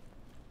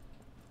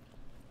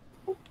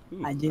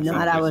 Ooh, I do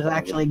not. I was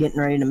actually getting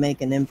ready to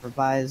make an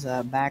improvised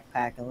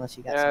backpack unless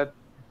you got some.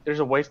 There's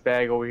a waste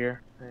bag over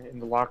here in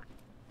the locker.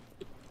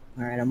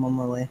 Alright, I'm on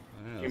my way.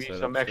 Yeah, Give you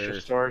let's some head extra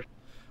upstairs. storage.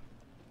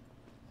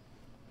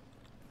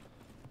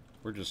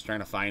 We're just trying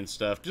to find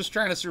stuff. Just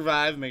trying to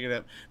survive, make it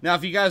up. Now,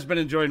 if you guys have been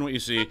enjoying what you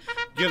see,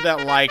 give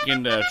that like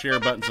and share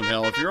button some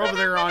hell. If you're over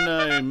there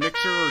on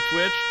Mixer or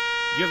Twitch,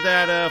 give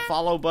that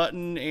follow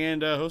button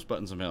and host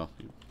button some hell.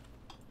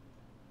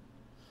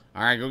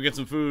 All right, go get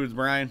some foods,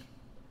 Brian.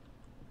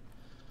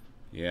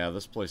 Yeah,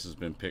 this place has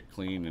been picked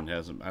clean and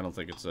hasn't. I don't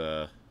think it's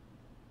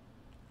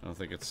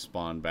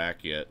spawned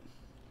back yet.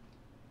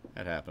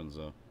 That happens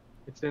though.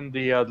 It's in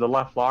the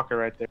left locker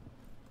right there.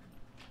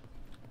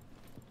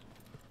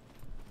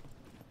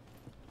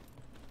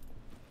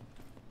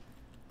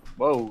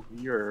 Whoa,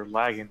 you're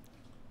lagging.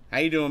 How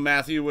you doing,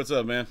 Matthew? What's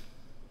up, man?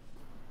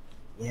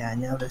 Yeah, I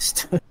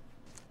noticed.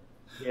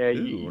 Yeah,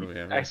 Ooh, what do we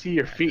have I here? see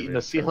your feet in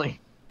the ceiling.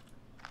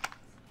 I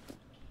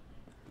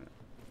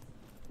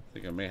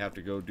think I may have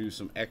to go do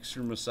some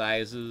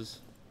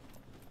exercises.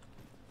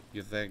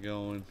 Get that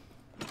going.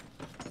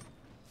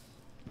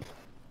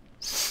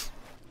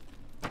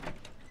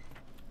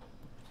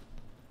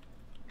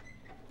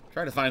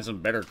 Try to find some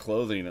better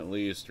clothing at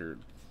least, or...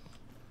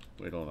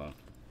 Wait, hold on.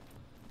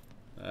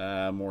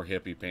 More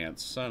hippie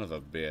pants. Son of a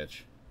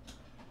bitch.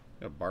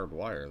 Got barbed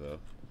wire, though.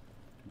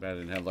 Too bad I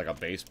didn't have, like, a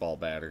baseball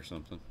bat or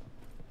something.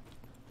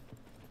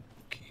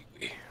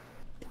 Kiwi.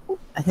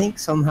 I think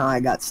somehow I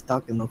got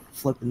stuck in the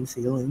flipping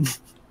ceiling.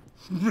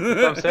 That's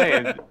what I'm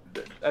saying.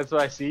 That's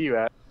what I see you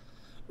at.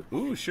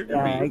 Ooh, sugar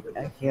Yeah, beet.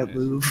 I can't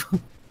move.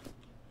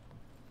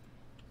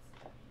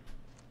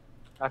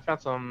 I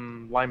found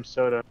some lime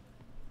soda.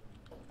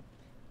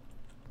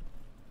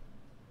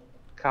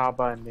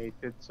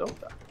 Carbonated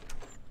soda.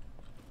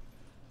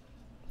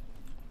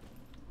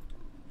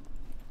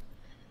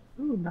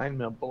 Ooh,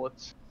 9mm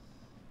bullets.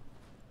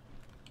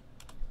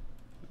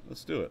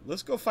 Let's do it.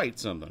 Let's go fight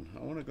something. I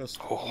want to go.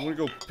 I want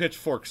to go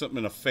pitchfork something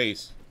in the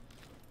face.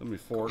 Let me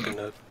fork.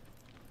 Coconut.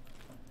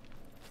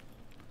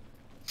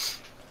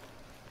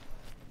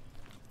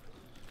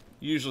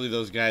 Usually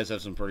those guys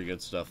have some pretty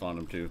good stuff on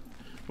them too.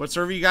 What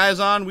server you guys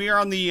on? We are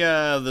on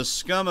the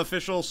SCUM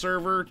official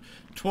server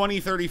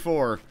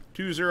 2034.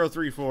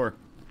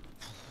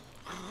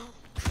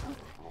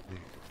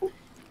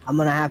 I'm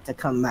gonna have to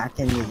come back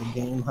into the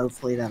game.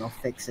 Hopefully that'll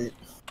fix it.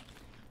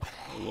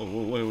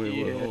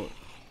 Whoa.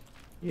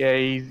 Yeah,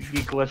 he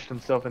glitched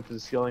himself into the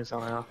ceiling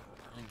somehow.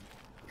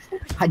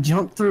 I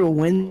jumped through a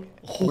window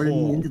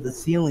into the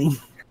ceiling.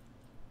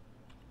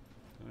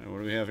 All right, what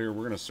do we have here?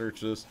 We're gonna search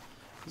this.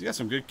 He's got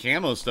some good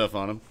camo stuff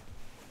on him.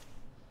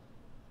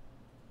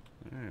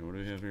 Alright, what do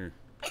we have here?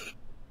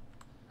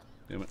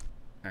 Damn it.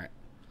 Alright.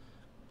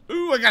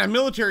 Ooh, I got a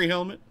military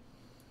helmet.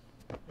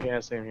 Yeah,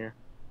 same here.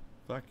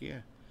 Fuck yeah.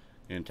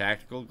 And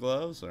tactical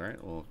gloves.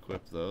 Alright, we'll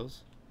equip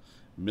those.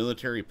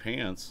 Military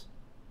pants.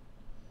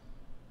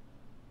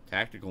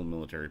 Tactical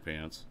military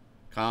pants.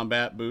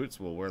 Combat boots.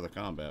 We'll wear the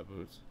combat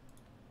boots.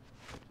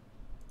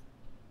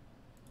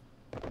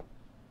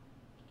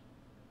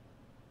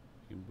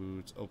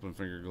 Boots, open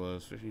finger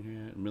gloves,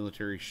 fishing hat,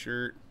 military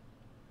shirt.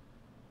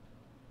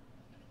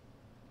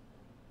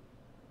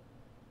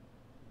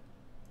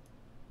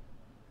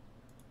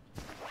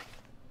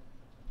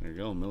 There you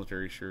go,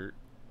 military shirt.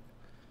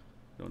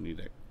 Don't need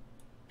that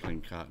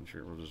plain cotton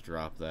shirt. We'll just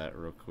drop that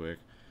real quick.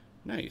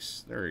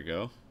 Nice. There we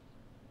go.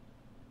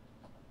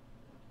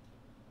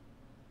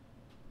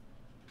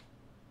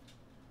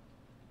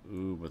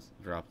 Ooh, but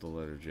drop the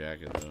leather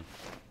jacket though.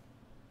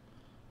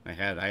 I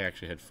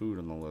actually had food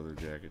in the leather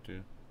jacket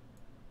too.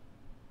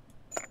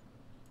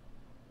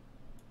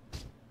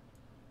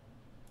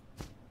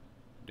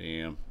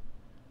 Damn.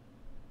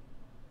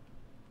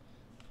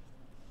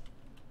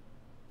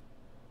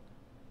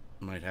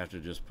 Might have to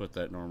just put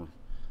that normal.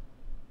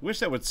 Wish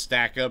that would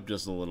stack up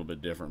just a little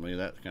bit differently.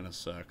 That kind of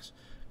sucks.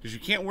 Because you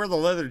can't wear the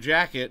leather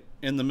jacket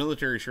and the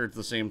military shirt at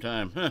the same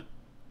time. Huh.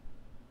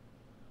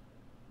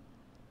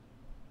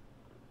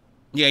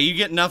 Yeah, you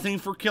get nothing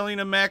for killing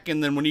a mech,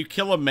 and then when you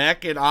kill a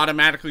mech, it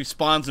automatically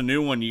spawns a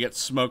new one. You get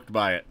smoked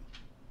by it.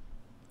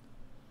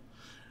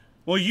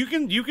 Well, you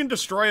can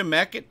destroy a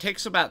mech. It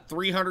takes about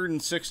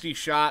 360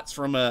 shots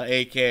from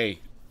a AK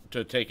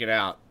to take it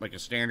out, like a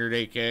standard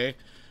AK,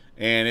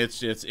 and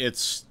it's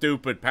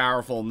stupid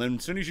powerful. And then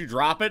as soon as you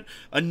drop it,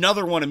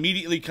 another one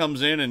immediately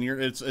comes in, and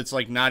it's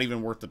like not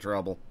even worth the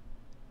trouble.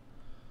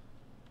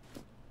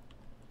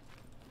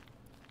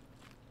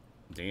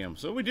 Damn.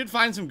 So we did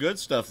find some good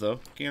stuff,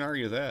 though. Can't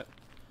argue that.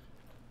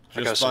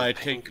 Just by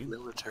taking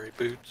military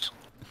boots.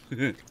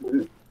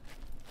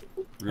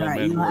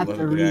 Alright, you'll have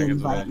to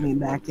re-invite me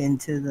back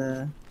into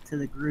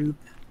the group.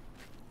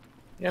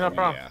 Yeah, no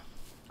problem. Yeah.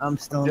 I'm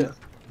still.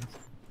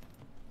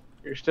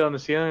 You're still in the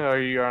ceiling, or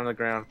you're on the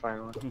ground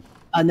finally?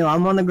 No,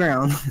 I'm on the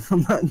ground.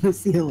 I'm not in the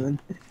ceiling.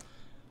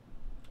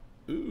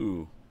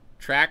 Ooh,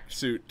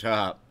 tracksuit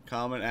top.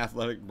 Common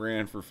athletic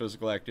brand for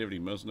physical activity,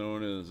 most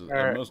known as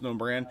most known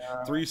brand.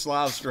 3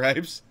 Slav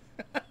stripes.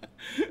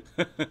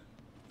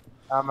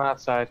 I'm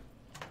outside,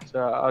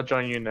 so I'll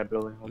join you in that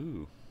building.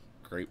 Ooh,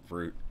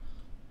 grapefruit.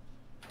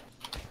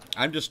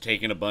 I'm just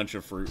taking a bunch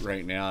of fruit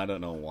right now. I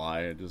don't know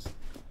why.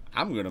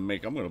 I'm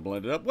gonna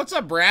blend it up. What's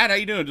up, Brad? How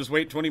you doing? Just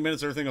wait 20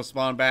 minutes, everything will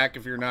spawn back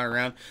if you're not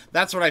around.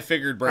 That's what I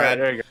figured, Brad.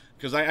 Right, there you go.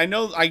 Because I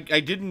know I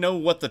didn't know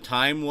what the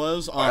time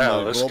was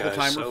on the global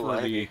timer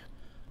for the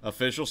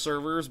official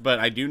servers, but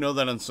I do know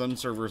that on some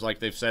servers, like,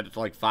 they've set it to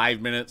like 5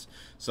 minutes.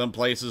 Some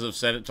places have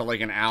set it to like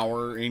an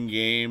hour in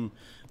game.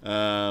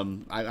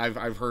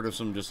 I've heard of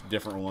some just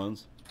different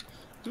ones.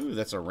 Ooh,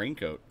 that's a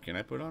raincoat. Can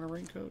I put on a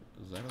raincoat?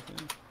 Is that a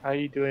thing? How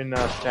you doing,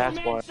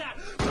 stats-wise?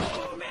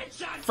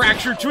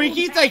 Fractured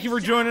Tweaky, thank you for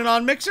joining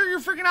on Mixer.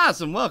 You're freaking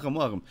awesome. Welcome,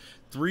 welcome.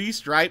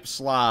 3-stripe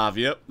Slav.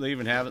 Yep, they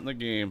even have it in the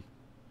game.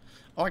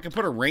 Oh, I can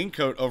put a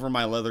raincoat over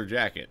my leather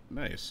jacket.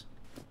 Nice.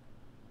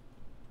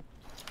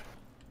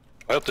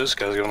 Well, this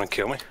guy's gonna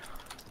kill me.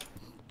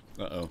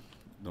 Uh-oh.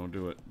 Don't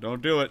do it.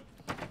 Don't do it.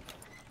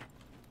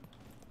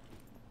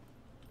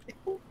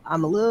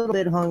 I'm a little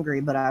bit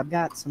hungry, but I've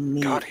got some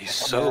meat. God, he's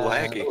so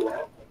laggy.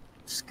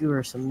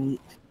 Skewer some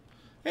meat.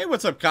 Hey,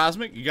 what's up,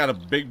 Cosmic? You got a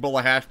big bowl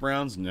of hash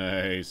browns?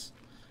 Nice.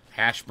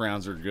 Hash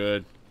browns are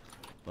good.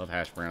 Love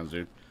hash browns,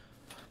 dude.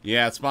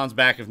 Yeah, it spawns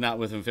back if not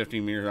within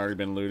 15 meters. Already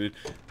been looted.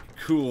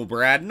 Cool,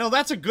 Brad. No,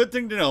 that's a good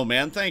thing to know,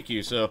 man. Thank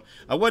you. So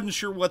I wasn't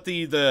sure what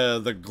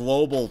the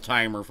global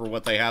timer for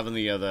what they have in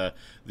the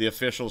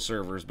official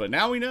servers, but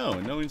now we know,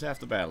 and no one's half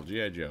the battle.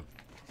 G.I. Joe.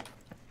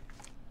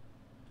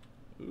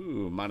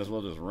 Ooh, might as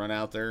well just run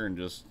out there and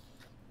just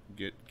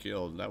get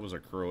killed. That was a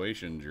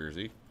Croatian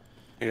jersey.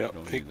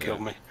 Yep, he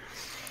killed me.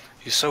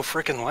 He's so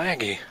freaking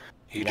laggy.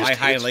 He Why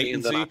high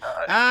latency?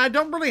 I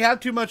don't really have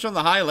too much on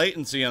the high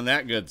latency on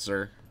that, good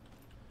sir.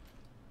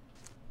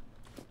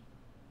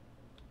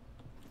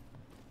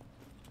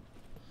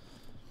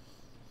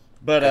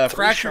 But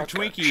Fractured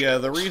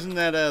Twinkie, the reason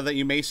that that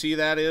you may see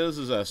that is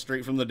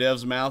straight from the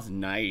dev's mouth.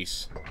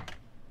 Nice.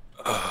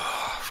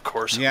 Of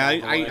course. Yeah,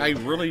 I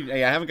really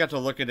haven't got to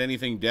look at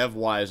anything dev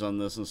wise on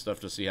this and stuff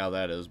to see how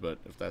that is. But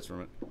if that's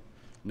from it,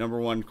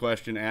 #1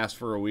 question asked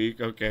for a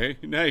week. Okay,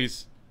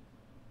 nice.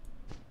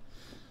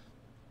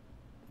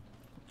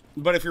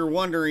 But if you're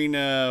wondering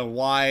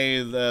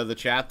why the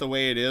chat the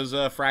way it is,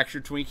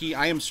 Fractured Twinkie,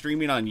 I am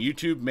streaming on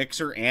YouTube,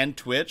 Mixer, and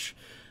Twitch.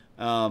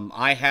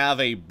 I have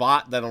a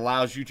bot that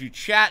allows you to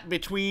chat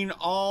between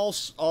all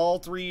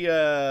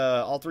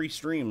three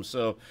streams.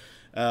 So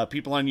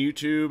people on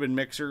YouTube and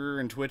Mixer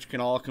and Twitch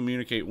can all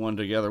communicate one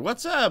together.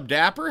 What's up,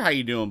 Dapper? How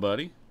you doing,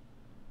 buddy?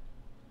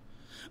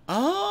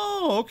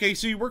 Oh, okay.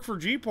 So you work for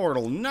G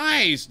Portal.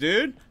 Nice,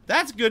 dude.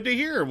 That's good to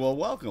hear. Well,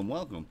 welcome,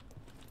 welcome.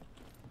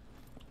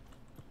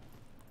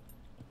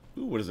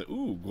 Ooh, what is it?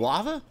 Ooh,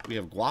 guava? We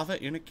have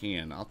guava in a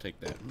can. I'll take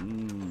that.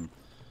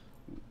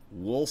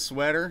 Wool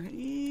sweater.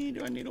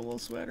 Do I need a wool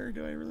sweater?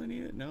 Do I really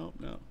need it? No,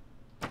 no.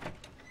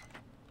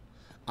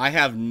 I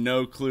have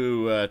no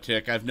clue,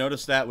 Tick. I've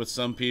noticed that with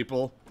some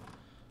people.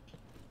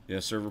 Yeah,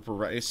 server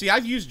provider. See,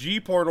 I've used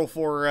G Portal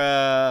for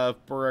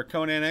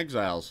Conan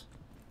Exiles.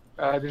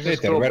 There's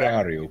this Peter, where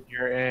are you?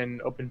 You're in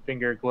open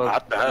finger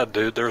gloves. I died,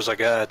 dude. There's a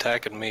guy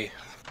attacking me,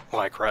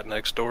 like right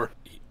next door.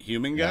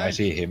 Human guy? Yeah, I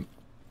see him.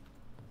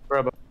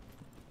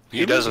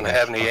 He doesn't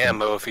have any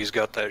ammo if he's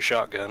got that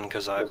shotgun,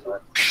 because I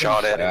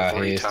shot at him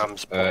 3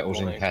 times.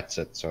 Using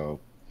headset, so...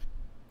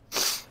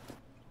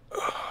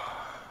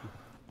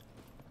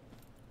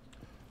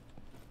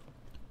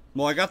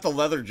 Well, I got the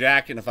leather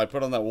jacket, and if I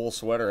put on that wool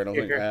sweater, I don't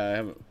think I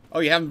haven't... Oh,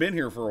 you haven't been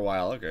here for a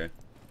while, okay.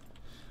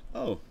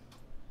 Oh.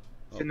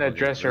 It's in that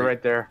dresser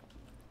right there.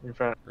 In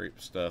front.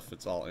 Great stuff,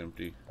 it's all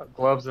empty.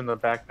 Gloves in the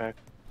backpack.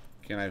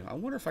 Can I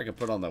wonder if I can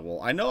put on that wool.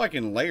 I know I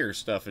can layer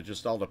stuff, it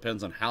just all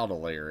depends on how to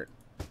layer it.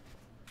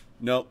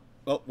 Nope.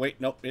 Oh, wait,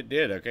 nope, it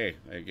did. Okay,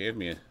 it gave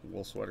me a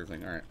wool sweater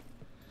thing. All right.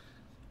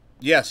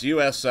 Yes,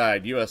 U.S.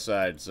 side,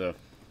 so.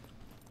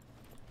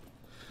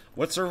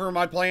 What server am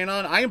I playing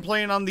on? I am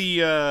playing on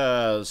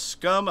the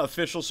SCUM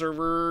official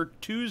server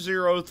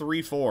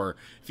 2034.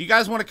 If you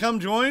guys want to come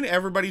join,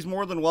 everybody's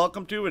more than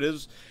welcome to. It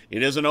is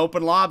an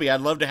open lobby.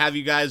 I'd love to have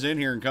you guys in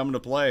here and come to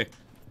play.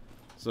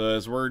 So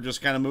as we're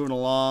just kind of moving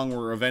along,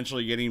 we're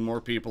eventually getting more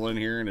people in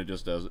here, and it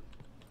just does it.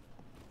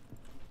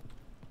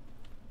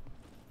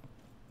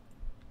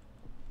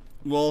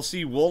 Well,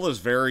 see, wool is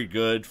very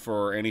good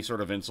for any sort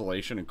of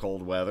insulation in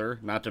cold weather.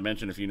 Not to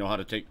mention, if you know how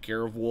to take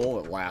care of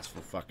wool, it lasts for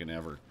fucking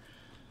ever.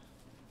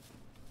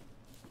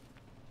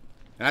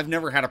 And I've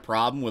never had a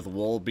problem with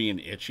wool being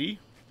itchy.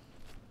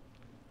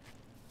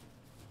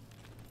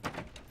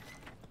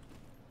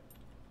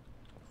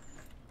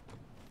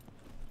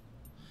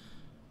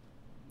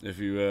 If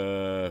you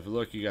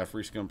look, you got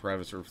free SCUM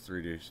private server for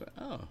 3 days.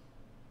 Oh.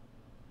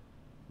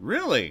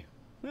 Really?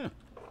 Yeah.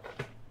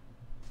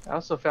 I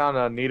also found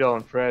a needle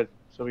and thread,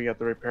 so we got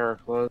to repair our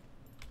clothes.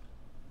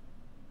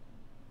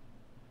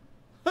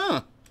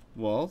 Huh.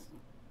 Well,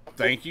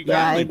 thank you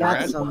kindly,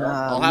 Brad.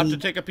 I'll have to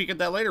take a peek at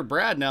that later.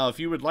 Brad, now, if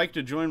you would like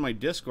to join my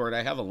Discord,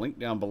 I have a link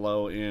down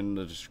below in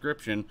the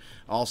description.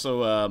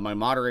 Also, my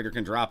moderator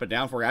can drop it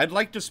down for you. I'd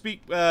like to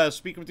speak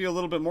with you a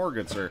little bit more,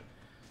 good sir.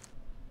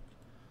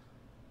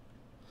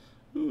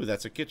 Ooh,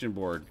 that's a kitchen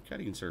board.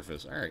 Cutting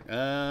surface. All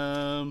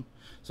right.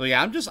 So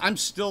yeah, I'm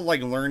still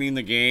like learning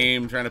the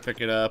game, trying to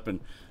pick it up, and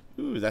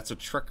Ooh, that's a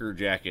trucker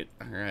jacket.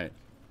 All right.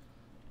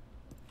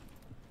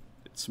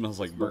 It smells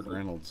like Burt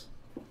Reynolds.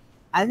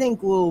 I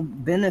think we'll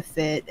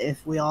benefit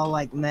if we all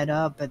like met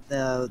up at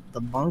the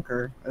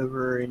bunker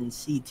over in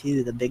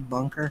C2, the big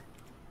bunker.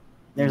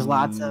 There's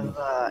lots of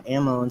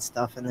ammo and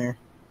stuff in there.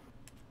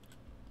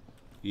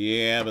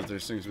 Yeah, but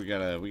there's things we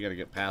gotta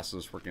get past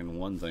those freaking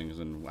one things,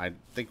 and I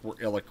think we're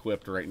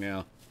ill-equipped right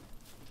now.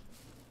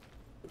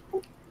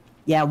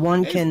 Yeah,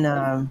 one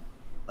can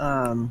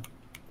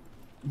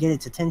get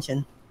its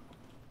attention.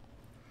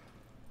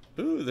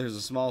 Ooh, there's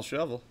a small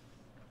shovel.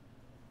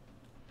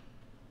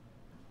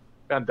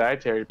 Got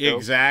dietary pills.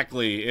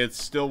 Exactly.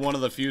 It's still one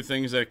of the few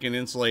things that can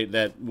insulate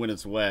that when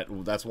it's wet.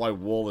 That's why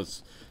wool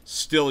is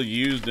still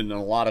used in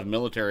a lot of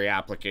military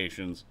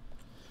applications.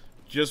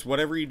 Just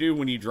whatever you do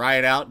when you dry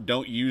it out,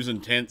 don't use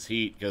intense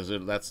heat because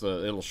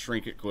it'll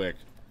shrink it quick.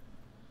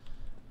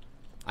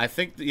 I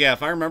think, yeah,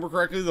 if I remember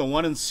correctly, the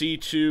one in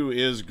C2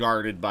 is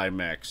guarded by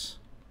mechs.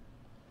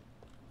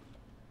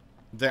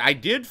 I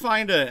did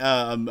find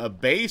a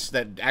base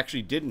that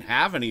actually didn't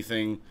have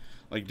anything,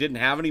 like didn't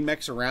have any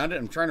mechs around it.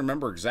 I'm trying to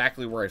remember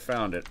exactly where I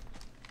found it.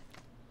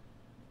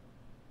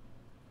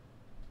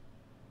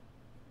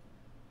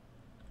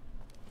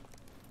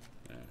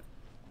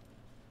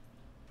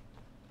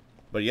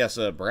 But yes,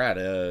 Brad,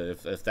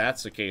 if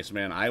that's the case,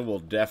 man, I will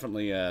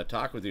definitely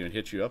talk with you and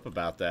hit you up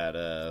about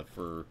that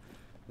for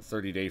the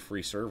 30-day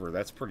free server.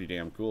 That's pretty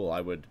damn cool.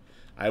 I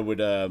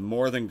would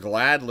more than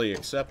gladly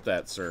accept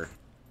that, sir.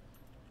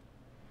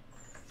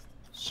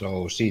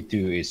 So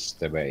C2 is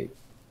the way.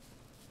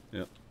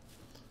 Yep.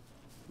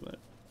 But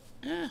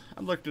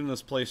I looked in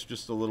this place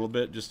just a little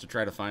bit just to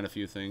try to find a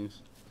few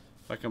things.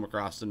 If I come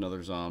across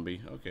another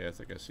zombie, okay, I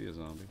think I see a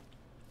zombie.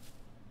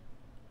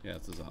 Yeah,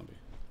 it's a zombie.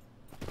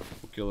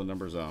 We'll kill the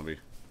number zombie.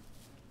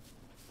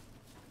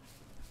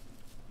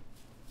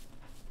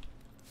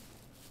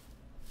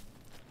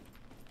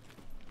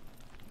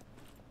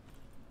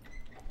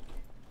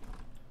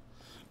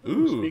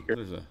 Ooh,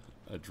 there's a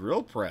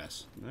drill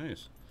press.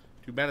 Nice.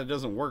 Too bad it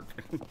doesn't work.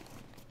 I've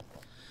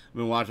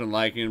been watching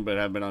liking, but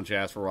I've been on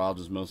chats for a while,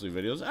 just mostly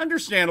videos.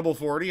 Understandable,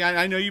 40.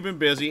 I know you've been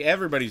busy.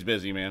 Everybody's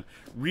busy, man.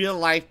 Real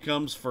life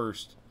comes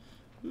first.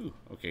 Ooh,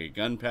 okay,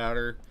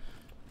 gunpowder.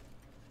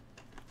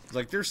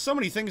 Like, there's so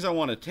many things I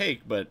want to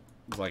take, but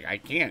like I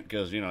can't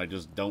because, you know, I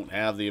just don't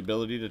have the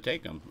ability to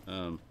take them.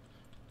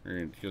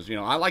 Because, you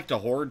know, I like to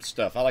hoard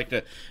stuff. I like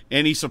to,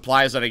 any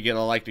supplies that I get, I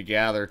like to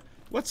gather.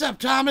 What's up,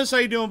 Thomas? How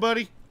you doing,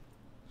 buddy?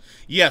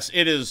 Yes,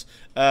 it is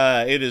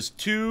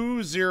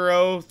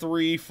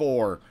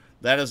 2034.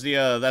 That is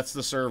that's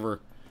the server.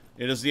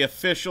 It is the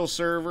official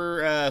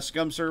server,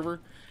 SCUM server,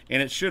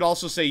 and it should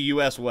also say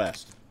US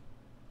West.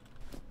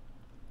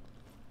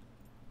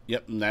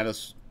 Yep, and that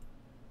is,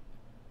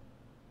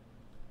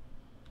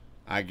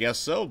 I guess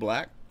so,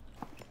 Black.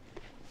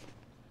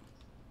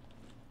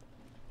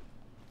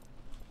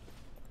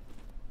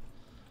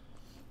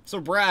 So,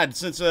 Brad,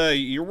 since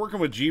you're working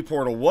with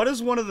G-Portal, what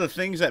is one of the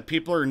things that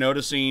people are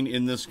noticing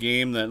in this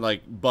game that,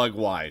 like,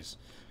 bug-wise?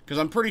 Because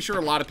I'm pretty sure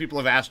a lot of people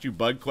have asked you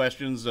bug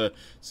questions to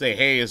say,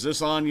 hey, is this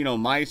on, you know,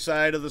 my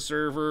side of the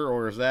server,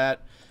 or is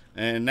that?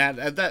 And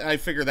that I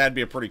figure that'd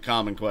be a pretty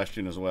common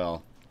question as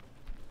well.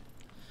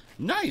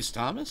 Nice,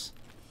 Thomas.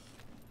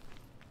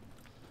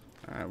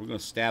 Alright, we're going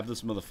to stab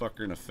this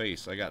motherfucker in the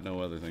face. I got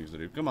no other things to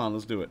do. Come on,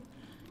 let's do it.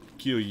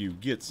 Kill you.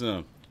 Get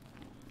some.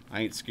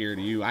 I ain't scared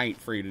of you. I ain't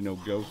afraid of no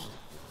ghosts.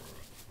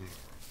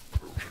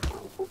 I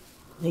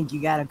think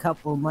you got a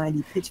couple of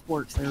mighty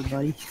pitchforks there,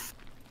 buddy.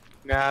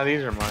 Nah,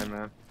 these are mine,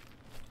 man.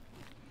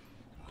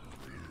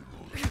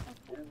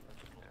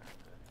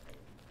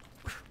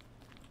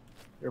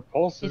 Your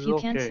pulse is If you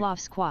okay. can't Slav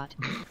squat,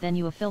 then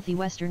you a filthy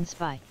Western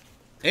spy.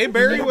 Hey,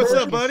 Barry, Make what's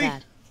up, Porkins buddy?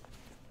 sad.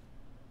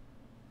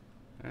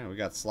 Alright, we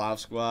got Slav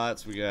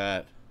squats. We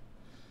got...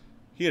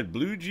 He had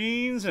blue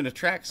jeans and a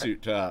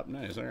tracksuit top.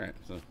 Nice, alright.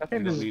 So I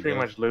think this is pretty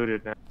much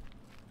looted now.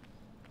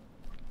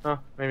 Huh,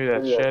 maybe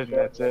that shed and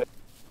that's it.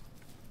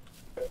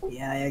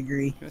 Yeah, I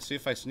agree. Can I see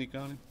if I sneak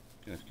on him?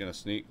 Can I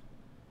sneak?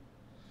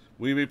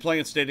 We'll be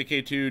playing State of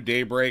K2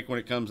 Daybreak when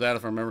it comes out,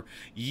 if I remember.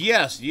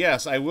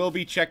 Yes, I will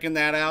be checking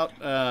that out.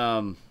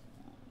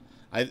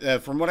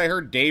 From what I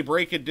heard,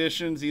 Daybreak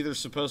Edition's either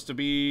supposed to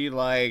be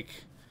like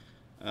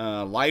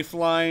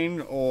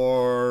Lifeline,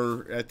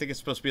 or I think it's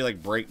supposed to be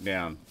like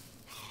Breakdown.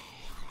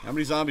 How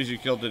many zombies you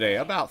killed today?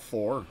 About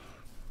 4.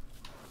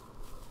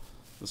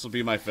 This will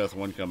be my 5th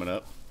one coming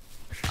up.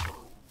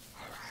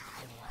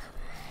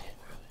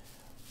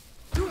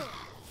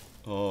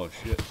 Oh,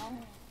 shit.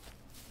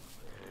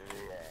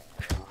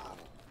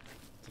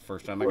 It's the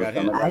first time I got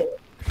hit.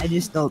 I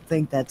just don't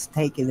think that's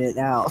taking it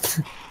out.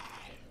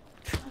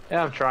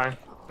 Yeah, I'm trying.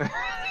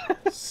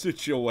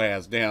 Sit your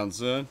ass down,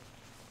 son.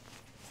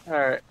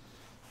 Alright.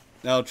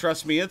 No,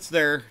 trust me, it's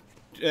there.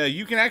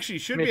 You can actually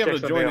should be able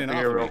to join in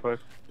off real of it. quick.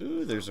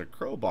 Ooh, there's a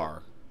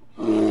crowbar.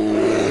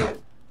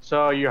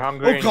 So you're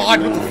hungry? Oh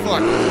God, what the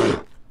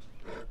fuck?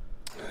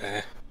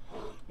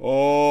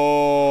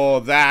 Oh,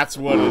 that's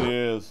what it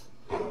is.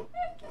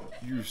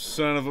 You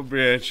son of a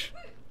bitch.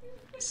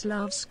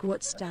 Slav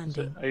squat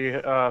standing. Are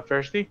you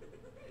thirsty?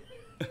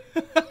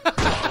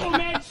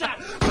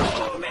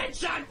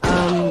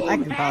 I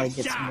can probably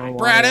get some more water.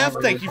 Brad F,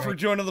 thank you for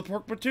joining the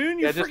Pork Platoon.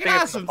 You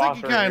freaking awesome.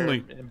 Thank you kindly.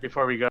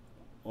 Before we go.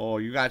 Oh,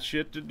 you got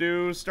shit to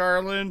do,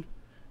 Starlin?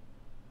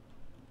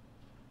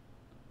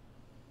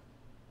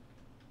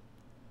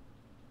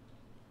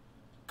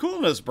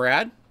 Coolness,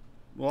 Brad.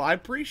 Well, I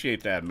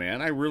appreciate that,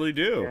 man. I really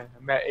do. Yeah,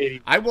 I'm at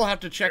 80. I will have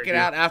to check it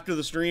out after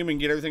the stream and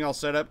get everything all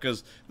set up,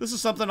 because this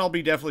is something I'll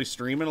be definitely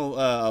streaming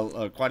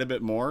quite a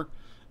bit more.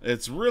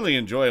 It's really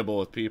enjoyable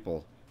with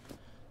people.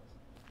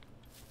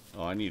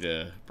 Oh,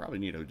 I probably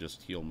need to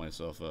just heal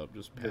myself up.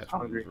 Just patch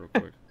wounds real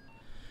quick.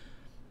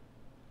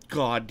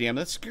 God damn,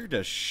 that scared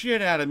the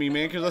shit out of me,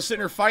 man, because I was sitting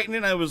there fighting it,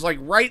 and I was like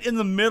right in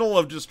the middle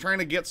of just trying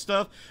to get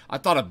stuff. I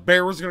thought a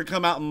bear was going to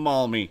come out and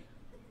maul me.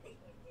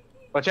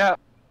 Watch out.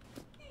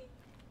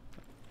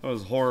 That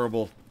was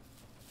horrible.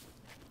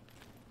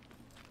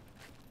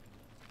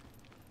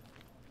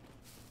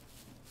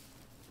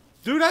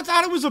 Dude, I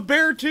thought it was a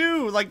bear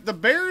too. Like the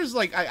bears,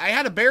 like I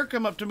had a bear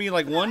come up to me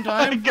like one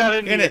time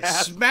and it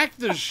smacked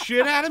the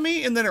shit out of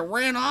me and then it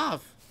ran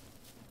off.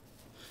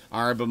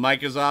 Alright, but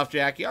Mike is off,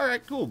 Jackie.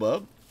 Alright, cool,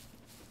 bub.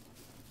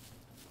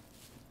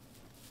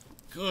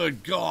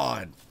 Good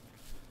God.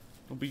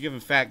 Don't be giving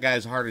fat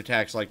guys heart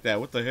attacks like that.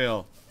 What the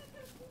hell?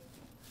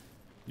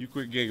 You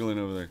quit giggling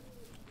over there.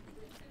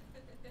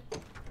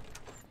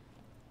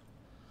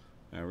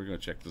 Alright, we're going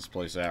to check this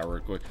place out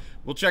real quick.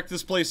 We'll check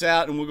this place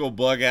out and we'll go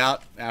bug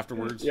out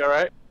afterwards. You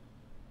alright?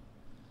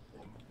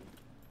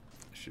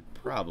 I should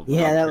probably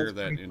clear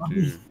that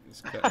into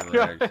this cut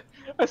rags.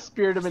 I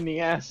speared him in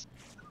the ass.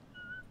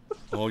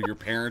 Oh, your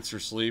parents are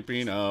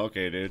sleeping? Oh,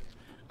 okay, dude.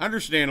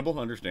 Understandable,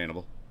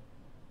 understandable.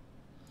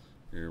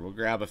 Here, we'll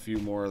grab a few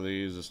more of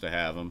these just to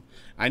have them.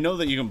 I know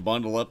that you can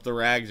bundle up the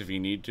rags if you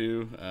need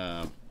to.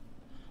 I'm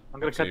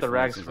going to cut the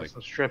rags for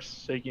some strips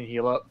so you can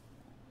heal up.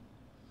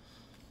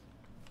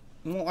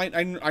 Well,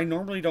 I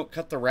normally don't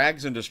cut the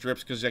rags into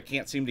strips because I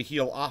can't seem to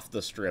heal off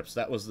the strips.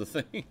 That was the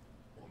thing.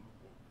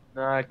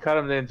 No, I cut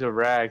them into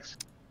rags.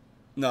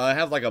 No, I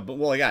have like a...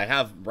 Well, yeah, I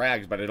have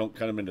rags, but I don't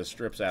cut them into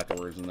strips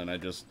afterwards, and then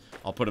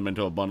I'll put them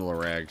into a bundle of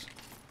rags.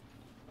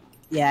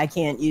 Yeah, I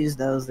can't use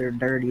those. They're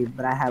dirty,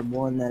 but I have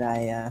one that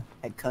I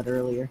had cut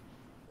earlier.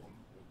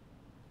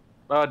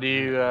 Oh, do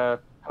you...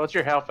 what's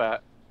your health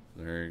at?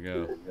 There you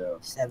go.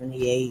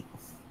 78.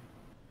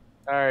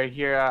 Alright,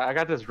 here, I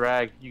got this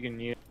rag you can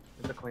use.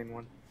 It's a clean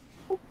one.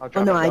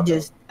 Oh no, I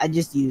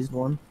just used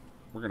one.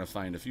 We're gonna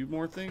find a few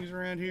more things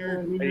around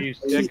here. Are you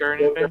sick or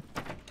anything?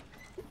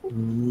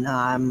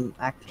 Nah, I'm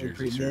actually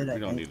pretty good. We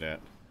don't need that.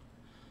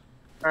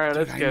 Alright,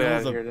 let's get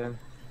out of here then.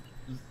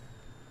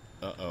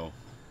 Uh-oh.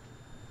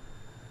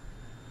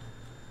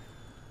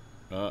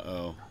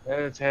 Uh-oh.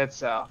 Let's head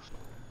south.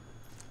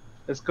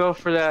 Let's go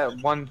for that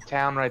one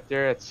town right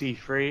there at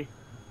C3.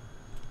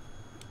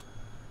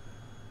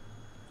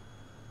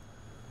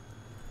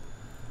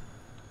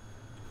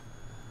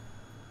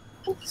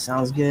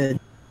 Sounds good.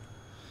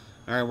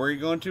 All right, where are you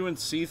going to in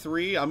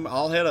C3?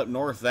 I'll head up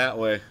north that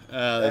way. It's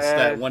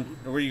that one.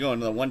 Where are you going?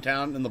 The one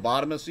town in the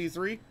bottom of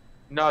C3?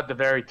 No, at the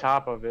very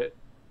top of it.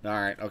 All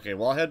right. Okay.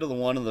 Well, I'll head to the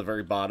one in the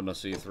very bottom of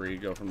C3.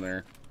 Go from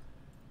there,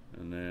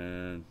 and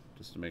then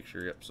just to make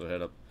sure. Yep. So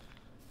head up.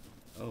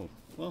 Oh,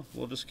 well,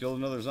 we'll just kill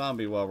another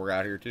zombie while we're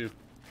out here too.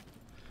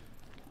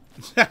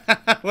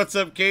 What's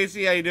up,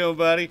 Casey? How you doing,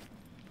 buddy?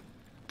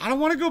 I don't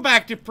want to go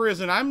back to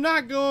prison. I'm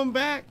not going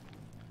back.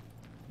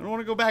 I don't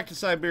want to go back to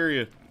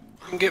Siberia.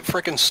 You can get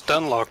freaking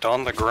stun locked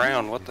on the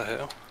ground. What the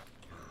hell?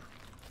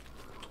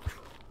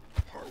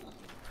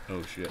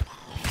 Oh shit.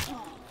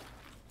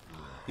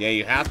 Yeah,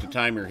 you have to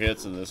time your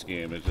hits in this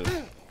game. It's just...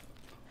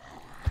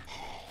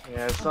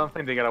 Yeah, it's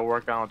something they gotta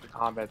work on with the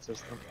combat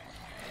system.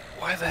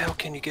 Why the hell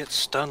can you get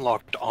stun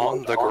locked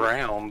on the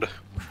ground?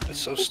 That's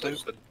so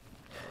stupid.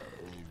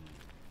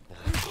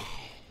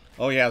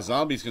 Oh yeah,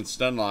 zombies can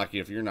stun lock you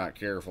if you're not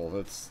careful.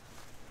 That's...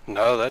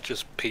 No, that's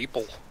just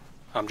people.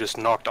 I'm just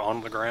knocked on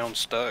the ground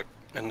stuck,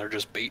 and they're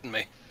just beating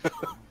me.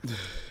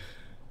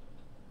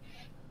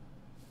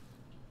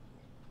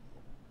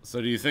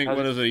 So do you think,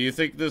 what is it? You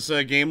think this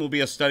game will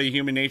be a study of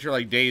human nature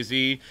like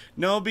DayZ?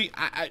 No,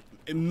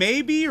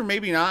 maybe or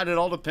maybe not. It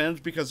all depends,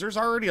 because there's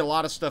already a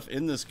lot of stuff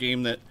in this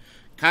game that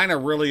kind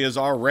of really is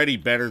already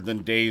better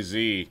than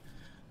DayZ.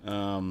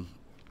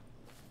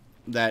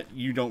 That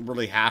you don't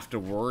really have to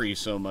worry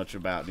so much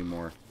about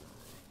anymore.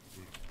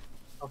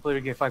 Hopefully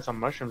we can find some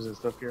mushrooms and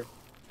stuff here.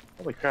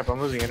 Holy crap, I'm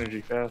losing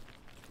energy fast.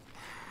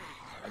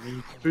 I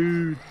need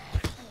food.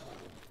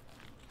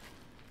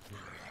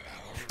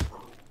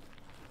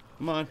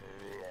 Come on.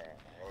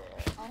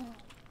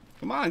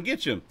 Come on,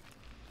 get him.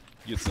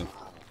 Get some.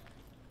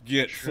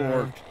 Get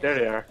forked. There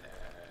they are.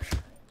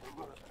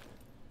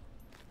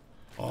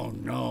 Oh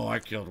no, I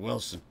killed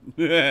Wilson.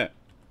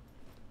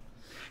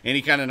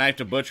 Any kind of knife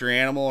to butcher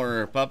animal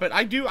or a puppet?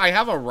 I do. I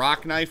have a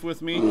rock knife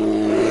with me.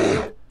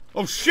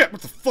 Oh shit,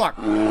 what the fuck?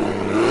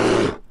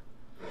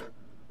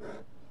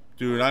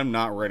 Dude, I'm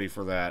not ready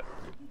for that.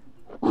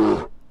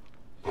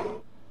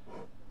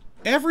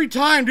 Every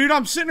time, dude,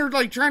 I'm sitting there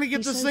like trying to get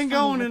He's this so thing funny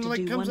going how and to like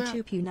do comes one out.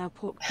 tube you now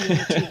pork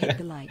purity, hit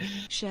the like,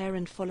 share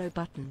and follow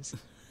buttons.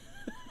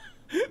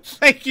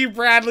 Thank you,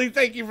 Bradley.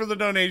 Thank you for the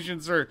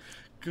donation, sir.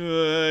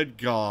 Good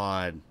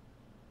God.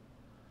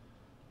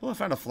 Oh, I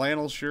found a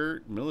flannel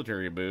shirt,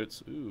 military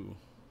boots. Ooh.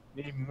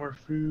 Need more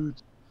food.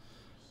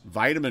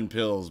 Vitamin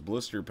pills,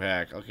 blister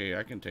pack. Okay,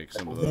 I can take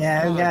some of those.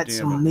 Yeah, I've God got damn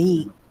some it.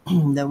 meat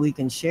that we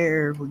can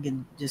share. We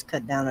can just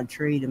cut down a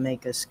tree to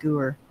make a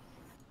skewer.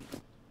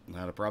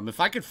 Not a problem. If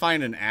I could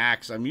find an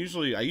axe, I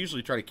usually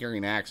try to carry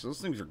an axe.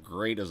 Those things are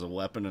great as a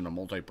weapon and a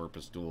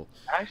multi-purpose tool.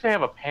 I actually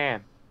have a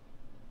pan.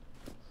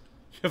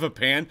 You have a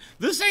pan?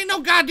 This ain't no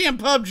goddamn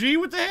PUBG.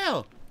 What the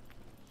hell?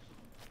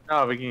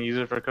 No, we can use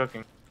it for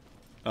cooking.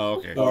 Oh,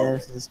 okay. Yeah,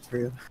 this is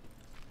true.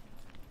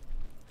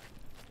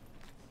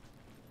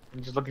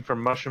 I'm just looking for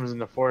mushrooms in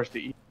the forest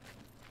to eat.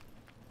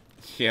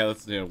 Yeah,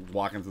 let's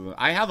walking through the.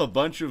 I have a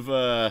bunch of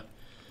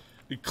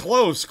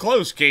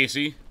close,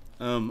 Casey.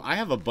 I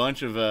have a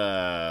bunch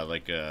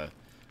of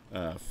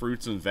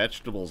fruits and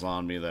vegetables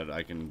on me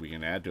that we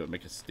can add to it,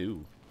 make a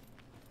stew.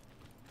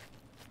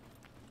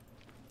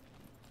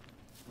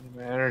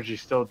 My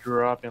energy's still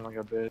dropping like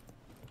a bit.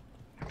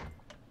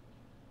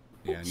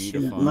 Yeah, I need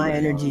to Shoot, find. my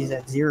energy's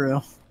at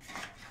 0.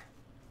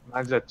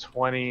 Mine's at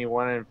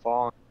 21 and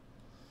falling.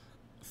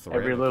 Thread.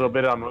 Every little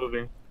bit I'm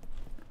moving.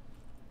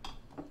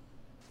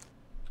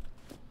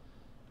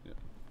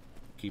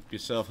 Keep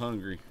yourself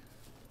hungry.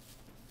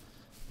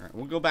 All right,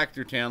 we'll go back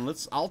through town.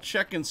 I'll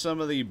check in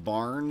some of the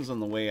barns on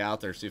the way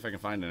out there, see if I can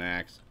find an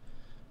axe.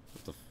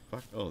 What the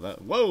fuck? Oh,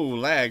 whoa,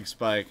 lag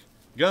spike.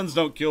 Guns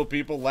don't kill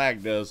people,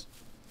 lag does.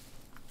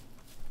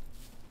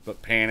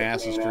 But pan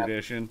ass is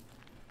tradition.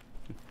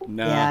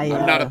 No, Yeah,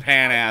 I'm not a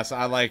pan ass.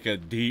 I like a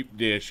deep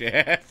dish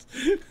ass.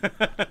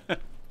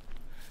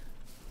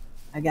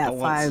 I got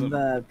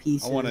 5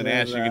 pieces. I want an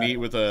ass you can eat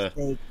with a.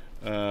 steak.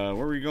 Where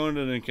are we going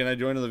to? Can I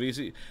join in the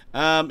VC?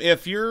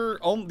 If you're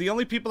the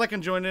only people that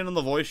can join in on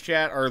the voice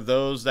chat are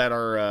those that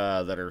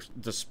are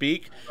to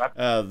speak.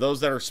 Those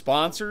that are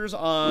sponsors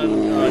on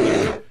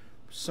YouTube.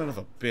 Son of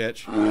a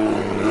bitch.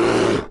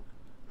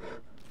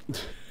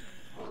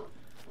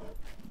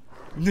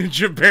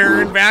 Ninja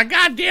Baron bound.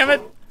 God damn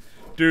it,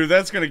 dude.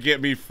 That's gonna get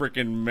me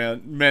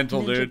freaking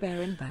mental, Ninja dude.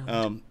 Baron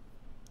bound.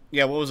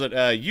 Yeah, what was it?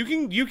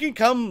 You can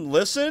come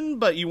listen,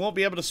 but you won't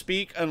be able to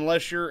speak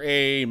unless you're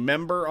a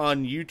member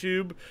on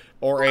YouTube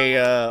or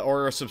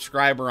a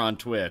subscriber on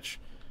Twitch.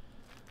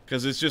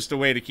 Because it's just a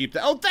way to keep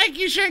that. Oh, thank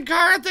you,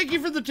 Shankara. Thank you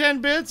for the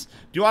 10 bits.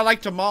 Do I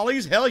like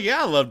tamales? Hell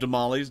yeah, I love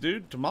tamales,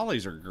 dude.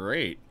 Tamales are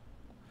great.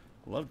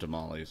 Love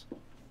tamales.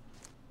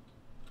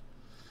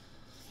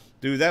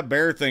 Dude, that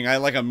bear thing, I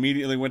like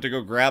immediately went to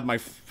go grab my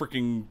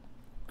freaking.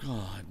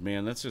 God,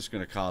 man, that's just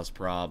gonna cause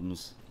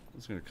problems.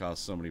 It's gonna cause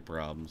so many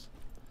problems.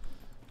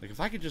 Like, if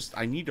I could just...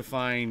 I need to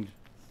find...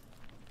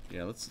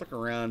 Yeah, let's look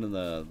around in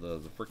the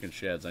frickin'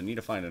 sheds. I need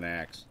to find an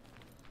axe.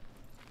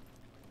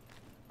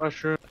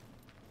 Mushroom.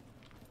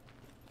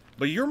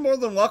 But you're more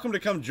than welcome to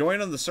come join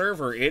on the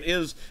server. It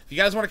is... If you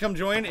guys want to come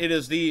join, it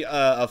is the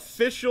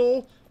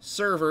official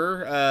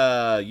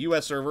server,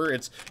 US server.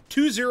 It's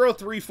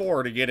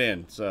 2034 to get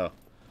in, so...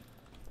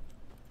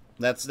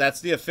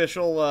 That's the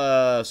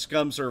official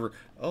SCUM server.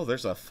 Oh,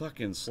 there's a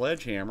fucking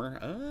sledgehammer.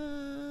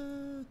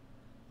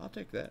 I'll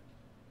take that.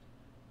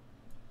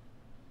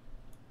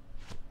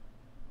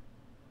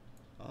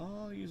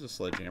 I'll use a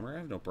sledgehammer. I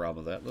have no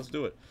problem with that. Let's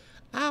do it.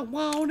 I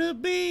wanna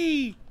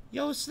be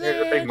your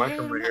sledgehammer. There's a big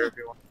mushroom right here if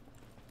you want.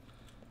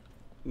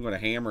 I'm gonna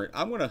hammer it.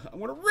 I'm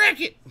gonna wreck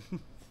it.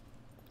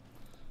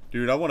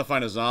 Dude, I want to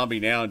find a zombie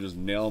now and just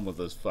nail him with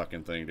this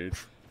fucking thing, dude.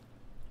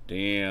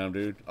 Damn,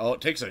 dude. Oh,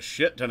 it takes a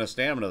shit ton of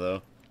stamina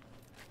though.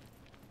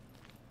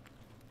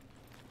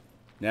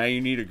 Now you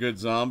need a good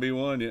zombie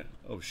one. Yeah.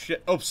 Oh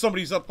shit. Oh,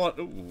 somebody's up on.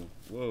 Ooh,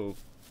 whoa.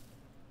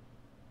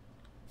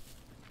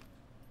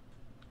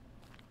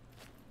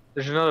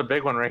 There's another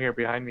big one right here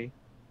behind me.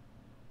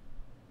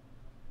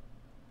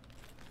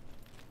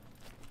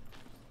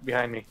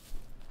 Behind me.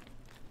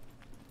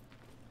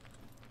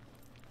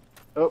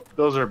 Oh,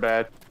 those are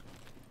bad.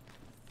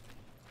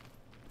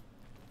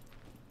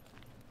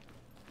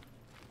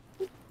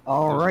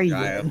 All right.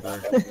 Guy up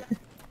there.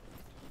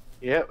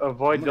 Yep,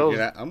 avoid those.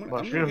 I'm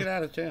gonna get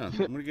out of town.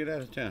 I'm gonna get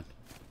out of town.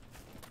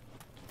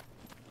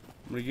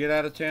 I'm gonna get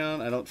out of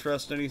town. I don't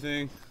trust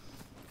anything.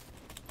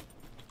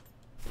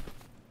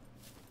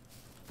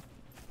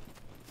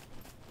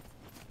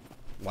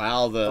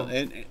 Wow,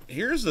 and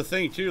here's the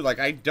thing too. Like,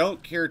 I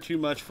don't care too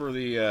much for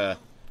the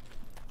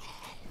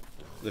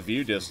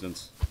view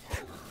distance.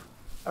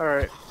 All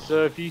right,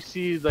 so if you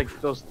see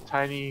like those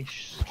tiny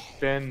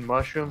spin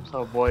mushrooms,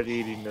 avoid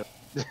eating them.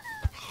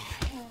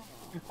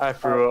 I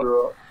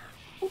threw up.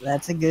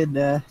 That's a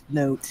good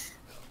note.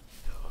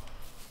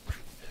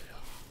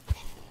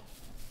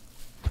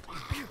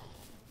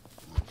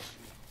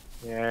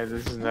 Yeah,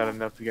 this is not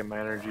enough to get my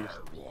energies.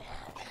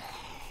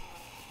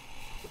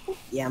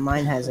 Yeah,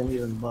 mine hasn't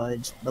even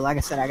budged. But like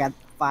I said, I got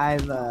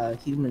 5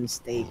 human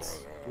steaks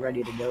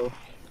ready to go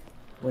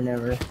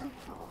whenever.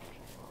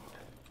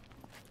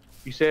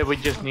 You said we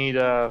just need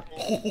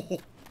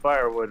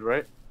firewood,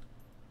 right?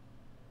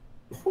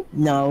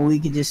 No, we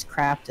could just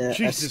craft a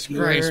Jesus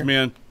skewer, Christ,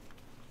 man.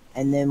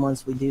 and then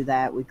once we do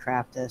that, we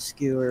craft a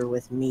skewer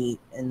with meat,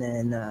 and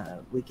then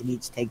we can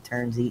each take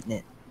turns eating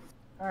it.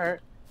 All right.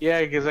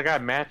 Yeah, because I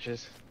got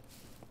matches.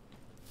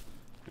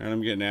 And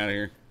I'm getting out of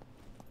here.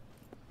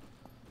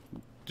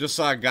 Just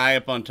saw a guy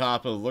up on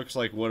top of, looks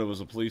like what it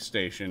was, a police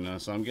station,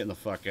 so I'm getting the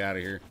fuck out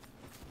of here.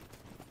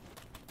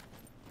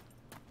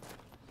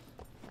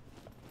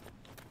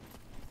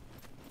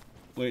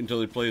 Wait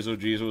until he plays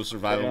OG's with a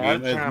survival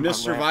game.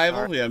 Miss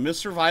Survival? Yeah, Miss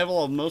Survival,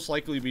 I'll most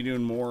likely be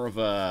doing more of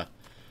a,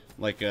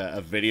 like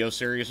a video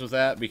series with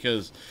that,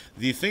 because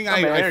the thing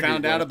I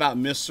found out about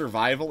Miss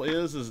Survival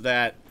is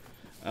that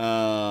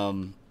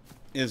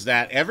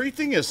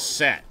everything is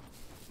set.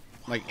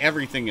 Like,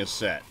 everything is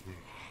set.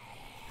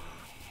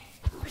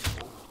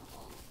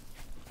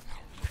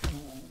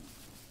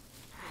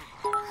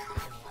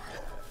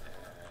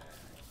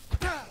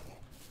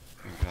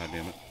 God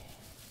damn it.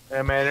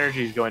 Yeah, my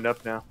energy's going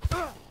up now.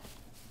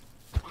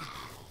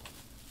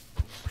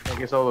 I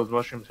guess all those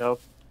mushrooms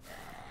help.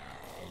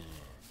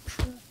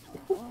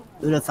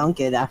 Who'd have thunk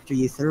it after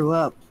you threw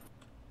up?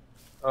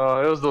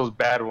 Oh, it was those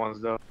bad ones,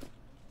 though.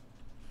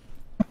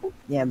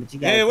 Yeah, but you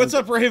got. Hey, what's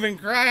up, Raven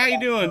Cry? How you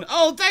doing?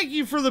 Oh, thank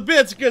you for the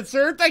bits, good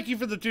sir. Thank you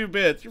for the 2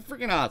 bits. You're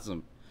freaking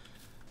awesome.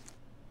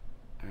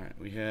 All right,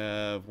 we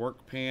have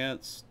work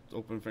pants,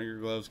 open finger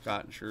gloves,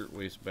 cotton shirt,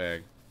 waist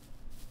bag.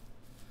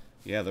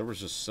 Yeah, there was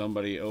just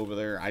somebody over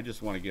there. I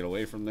just want to get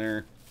away from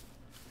there.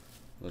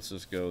 Let's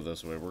just go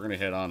this way. We're gonna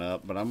head on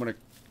up, but I'm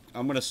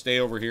gonna stay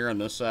over here on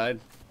this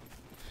side.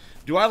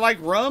 Do I like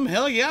rum?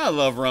 Hell yeah, I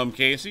love rum,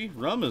 Casey.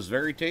 Rum is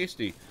very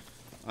tasty.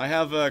 I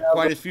have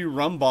quite a few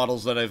rum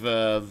bottles that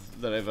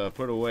I've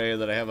put away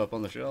that I have up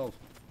on the shelf.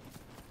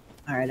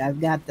 All right,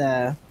 I've got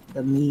the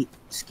meat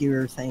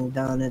skewer thing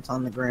done. It's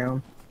on the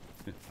ground.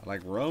 I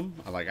like rum.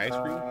 I like ice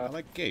cream. I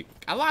like cake.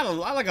 I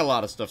like a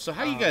lot of stuff. So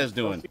how you guys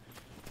doing?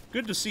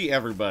 Good to see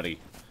everybody.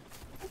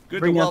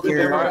 Good to welcome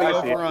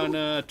everybody over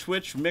on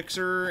Twitch,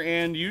 Mixer,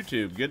 and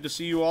YouTube. Good to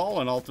see you all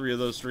on all 3 of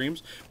those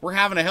streams. We're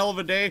having a hell of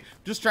a day.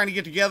 Just trying to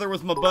get together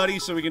with my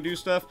buddies so we can do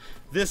stuff.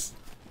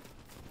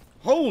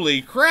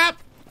 Holy crap!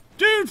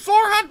 Dude,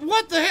 400,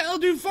 what the hell,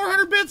 dude,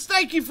 400 bits?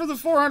 Thank you for the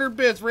 400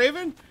 bits,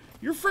 Raven.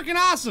 You're freaking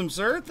awesome,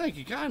 sir. Thank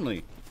you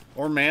kindly.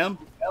 Or ma'am.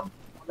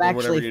 I've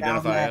actually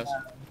found that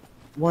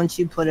once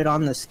you put it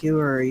on the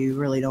skewer, you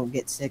really don't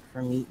get sick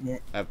from eating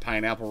it. I have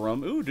pineapple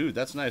rum. Ooh, dude,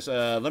 that's nice.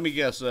 Let me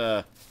guess, is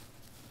it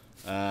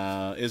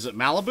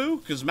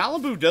Malibu? Because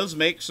Malibu does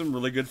make some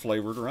really good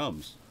flavored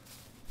rums.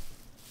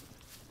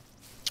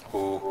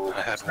 Ooh,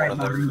 I had one of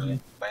their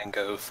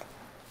mango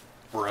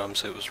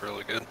rums. It was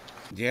really good.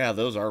 Yeah,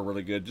 those are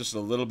really good. Just a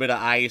little bit of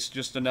ice,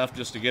 just enough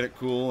just to get it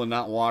cool and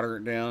not water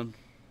it down.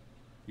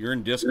 You're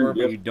in Discord,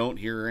 but you don't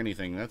hear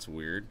anything. That's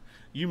weird.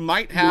 You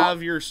might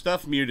have your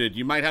stuff muted.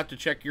 You might have to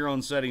check your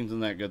own settings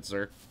in that, good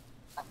sir.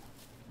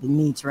 The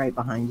meat's right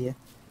behind you.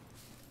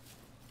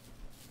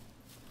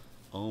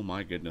 Oh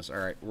my goodness. All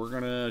right, we're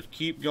going to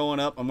keep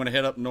going up. I'm going to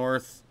head up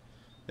north.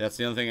 That's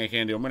the only thing I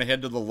can do. I'm going to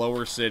head to the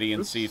lower city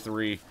in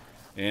C3,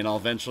 and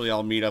eventually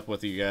I'll meet up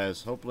with you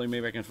guys. Hopefully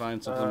maybe I can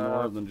find something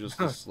more than just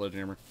a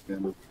sledgehammer.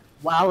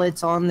 While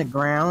it's on the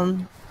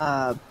ground,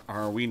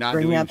 are we not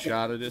doing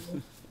shot at it?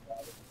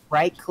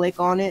 Right-click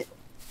on it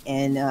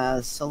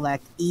and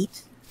select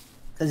Eat,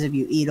 because if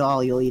you eat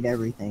all, you'll eat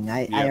everything.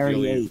 I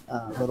already ate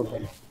a little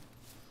bit.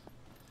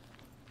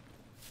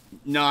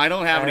 No, I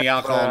don't have any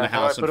alcohol in the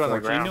house,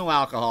 unfortunately. No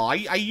alcohol.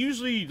 I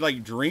usually,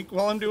 like, drink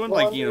while I'm doing,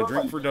 like, you know,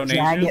 drink for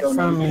donations.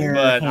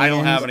 But I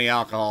don't have any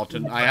alcohol.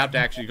 I have to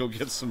actually go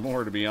get some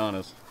more, to be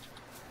honest.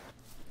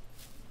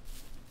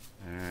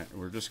 Alright,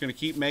 we're just going to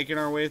keep making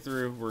our way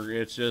through.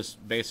 It's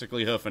just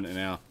basically hoofing it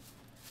now.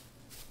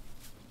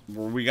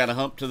 We got to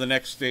hump to the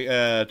next place.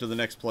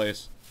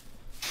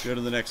 Go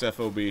to the next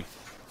FOB.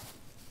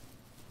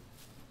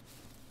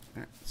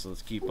 Alright, so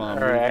let's keep on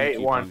moving,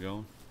 keep on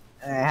going.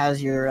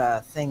 How's your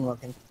thing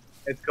looking?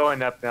 It's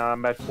going up now.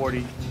 I'm at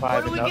 45.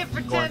 What do we get for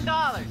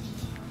 $10?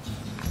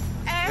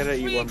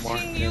 Everything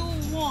you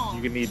want.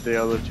 You can eat the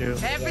other 2.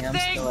 Everything. I'm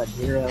still at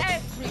 0.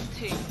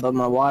 Everything. But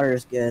my water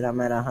is good. I'm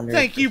at 100.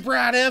 Thank you,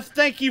 Brad F.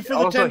 Thank you for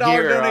the $10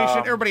 donation.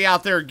 Everybody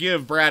out there,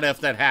 give Brad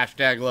F that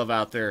hashtag love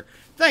out there.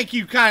 Thank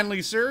you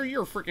kindly, sir.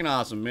 You're freaking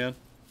awesome, man.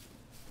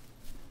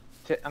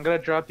 I'm gonna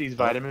drop these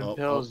vitamin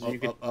pills. You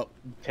can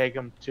take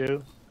them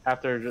too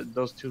after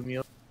those 2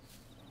 meals.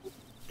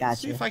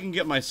 Gotcha. See if I can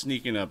get my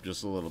sneaking up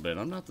just a little bit.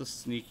 I'm not the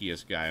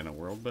sneakiest guy in the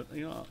world, but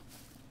you know.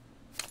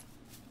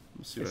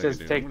 Let's see It what says I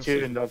can take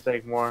 2 and don't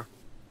take more.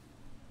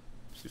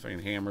 See if I can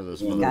hammer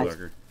this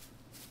motherfucker.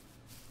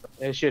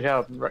 It should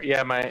help.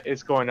 Yeah,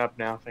 it's going up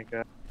now. Thank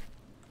God.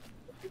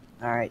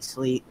 All right,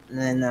 sweet. And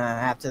then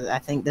after, I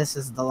think this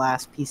is the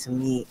last piece of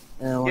meat.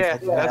 Yeah,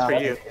 that's for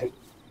you.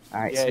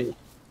 All right, yeah, sweet.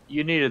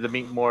 You needed the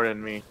meat more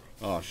than me.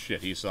 Oh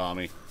shit, he saw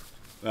me.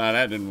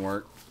 That didn't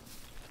work.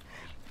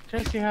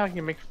 Trying to see how I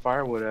can make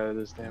firewood out of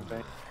this damn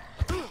thing.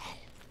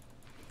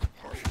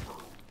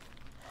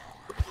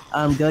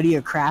 Go to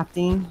your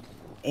crafting,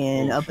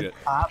 And Oh, up shit. at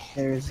the top,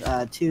 there's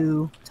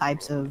 2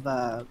 types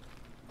of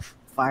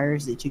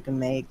fires that you can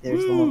make.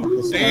 There's the one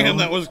with the Damn, stone.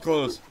 that was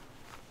close.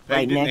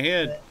 Right Pegged in the next to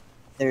head. it,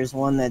 there's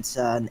one that's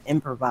an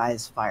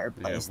improvised Yeah,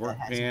 fireplace work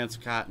that has. pants,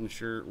 cotton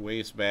shirt,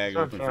 waist bag,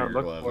 That's open what I'm finger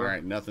looking glove. for. All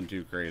right, nothing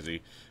too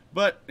crazy.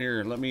 But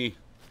here, let me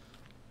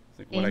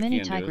think what A I mini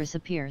can do. tigress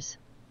appears.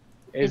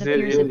 Is It it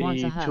appears in it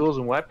wants a the hug. tools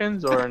and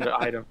weapons or in the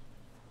item?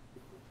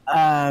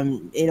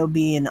 It'll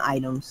be in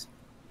items.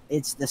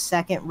 It's the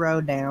second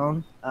row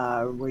down,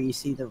 where you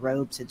see the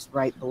ropes. It's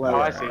right below. Oh,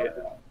 I Alright. see it.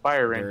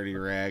 Fire ring. Dirty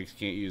rags.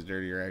 Can't use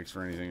dirty rags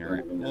for anything. All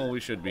right. Well, we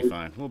should be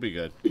fine. We'll be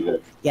good.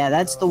 Yeah,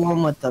 that's the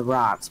one with the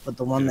rocks, but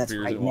the one It that's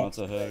appears right it next wants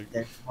a to hug. it,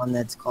 there's one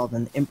that's called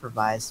an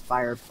improvised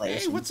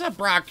fireplace. Hey, what's up,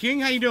 Brock King?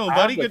 How you doing, I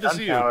buddy? have the Good to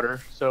see you.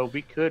 gunpowder, so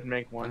we could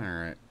make All one.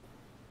 right.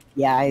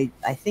 Yeah, I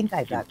think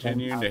I got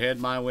Continuing to gunpowder. head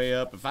my way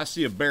up. If I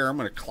see a bear, I'm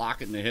gonna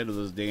clock it in the head of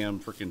this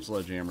damn freaking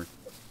sledgehammer.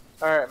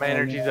 Alright, my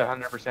energy's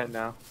 100%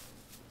 now.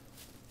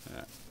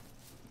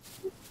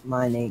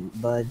 Mine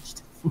ain't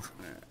budged.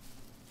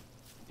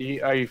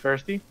 Are you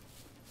thirsty?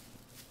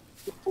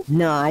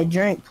 No, I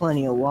drank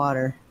plenty of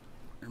water.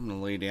 I'm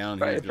gonna lay down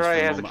here It just for probably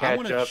a has a moment. I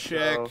want to catch-up,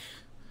 check so-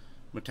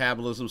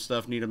 metabolism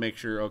stuff. Need to make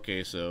sure.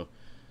 Okay, so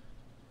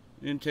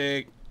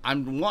intake.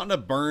 I'm wanting to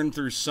burn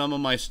through some of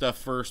my stuff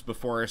first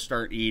before I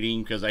start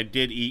eating because I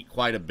did eat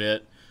quite a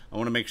bit. I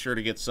want to make sure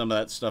to get some of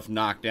that stuff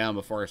knocked down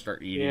before I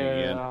start eating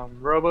again. Yeah,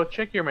 Robo,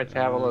 check your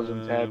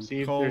metabolism tab.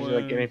 See if there's like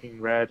colon. anything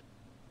red.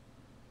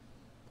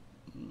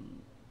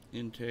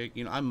 Intake.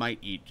 You know, I might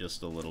eat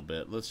just a little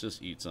bit. Let's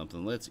just eat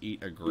something. Let's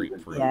eat a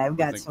grapefruit. Yeah, I've I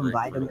got think some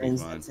grapefruit would be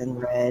vitamins fine. that's in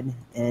red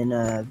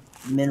and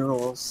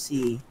mineral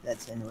C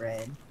that's in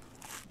red.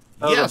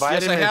 Oh, the Yes, I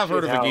vitamins have heard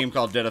should of a help. game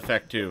called Dead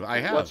Effect 2. I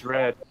have. What's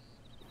red?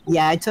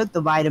 Yeah, I took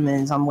the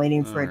vitamins. I'm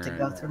waiting for it to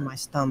go Alright. through my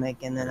stomach,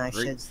 and then I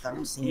Great should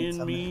start seeing In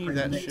some me,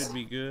 that improvements. should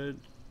be good.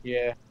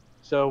 Yeah.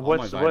 So All my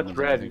what's vitamins,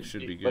 I red? think,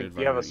 should be Like, good.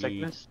 do you have a Vitamin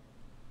E. sickness?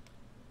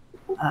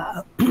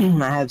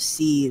 I have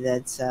C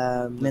that's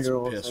Let's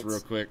minerals. piss real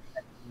That's quick.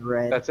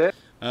 red. That's it?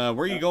 Where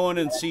are you going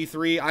in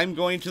C3? I'm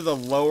going to the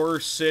lower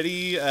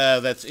city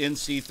that's in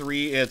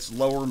C3. It's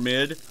lower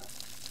mid.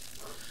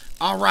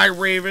 All right,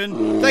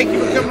 Raven. Thank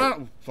you for coming on.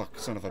 Oh, fuck,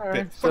 son of a bitch.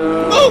 Alright, Fuck.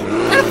 so- Move!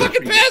 Gotta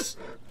fucking piss!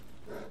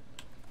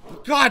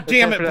 God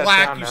damn it, for that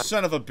Black, sound you now.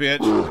 son of a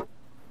bitch.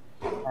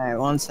 Alright,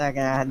 1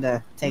 second. I had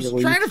to I take a was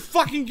leak. trying to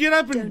fucking get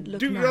up and Don't look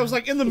do. now. I was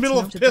like in the It's middle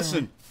of not a bear.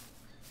 pissing.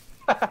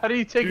 How do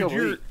you take Dude, a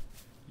you're. leak?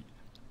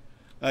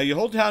 You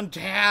hold down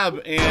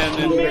tab and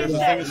then there's the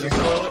thing that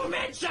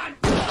says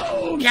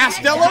toilet.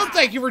 Castello,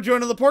 thank you for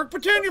joining the Pork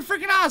Platoon. You're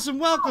freaking awesome.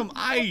 Welcome.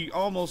 I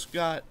almost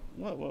got.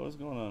 What was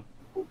going on?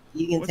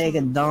 You can What's take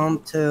a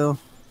dump too,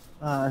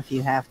 if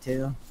you have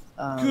to.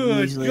 Good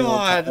Usually it'll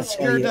God, tell that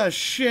scared you- the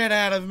shit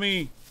out of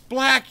me.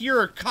 Black,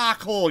 you're a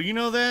cockhole. You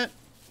know that?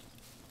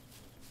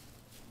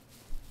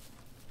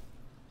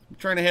 I'm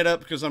trying to head up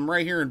because I'm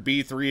right here in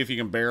B3. If you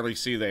can barely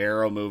see the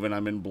arrow moving,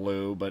 I'm in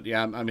blue. But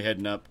yeah, I'm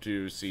heading up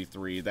to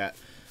C3. That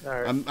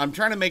Alright. I'm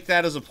trying to make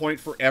that as a point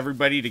for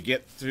everybody to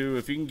get to.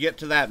 If you can get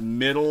to that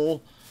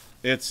middle,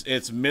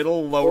 it's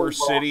middle lower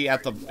city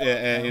at the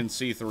in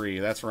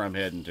C3. That's where I'm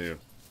heading to.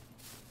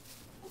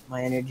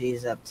 My energy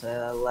is up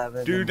to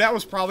 11. Dude, that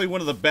was probably one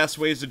of the best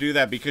ways to do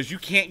that because you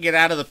can't get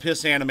out of the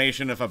piss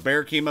animation. If a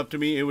bear came up to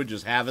me, it would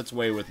just have its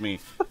way with me.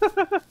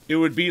 It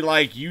would be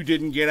like you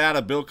didn't get out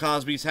of Bill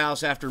Cosby's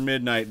house after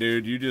midnight,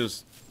 dude. You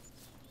just...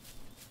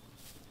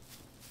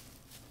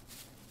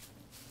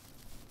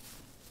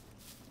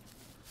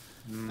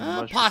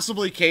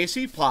 possibly,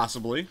 Casey.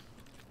 Possibly.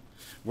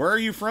 Where are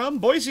you from?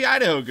 Boise,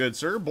 Idaho, good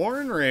sir. Born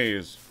and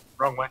raised.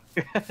 Wrong way.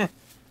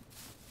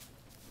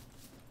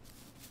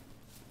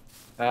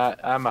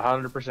 I'm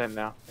 100%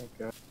 now. Thank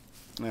God.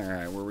 All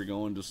right, where are we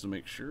going just to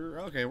make sure?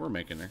 Okay, we're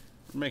making there.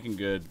 We're making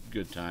good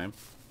time.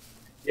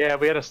 Yeah,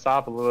 we had to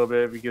stop a little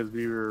bit because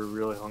we were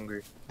really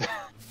hungry.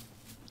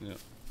 Yep.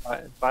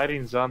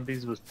 Fighting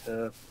zombies was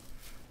tough.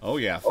 Oh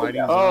yeah,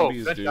 fighting Oh,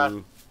 zombies good do. shot.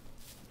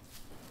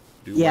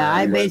 do Yeah,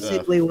 I weird stuff.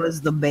 basically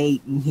was the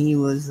bait, and he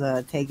was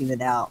taking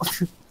it out.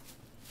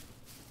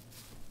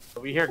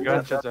 We hear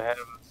gunshots ahead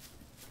of us.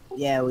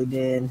 Yeah, we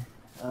did.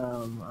 I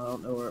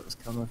don't know where it was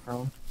coming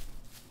from.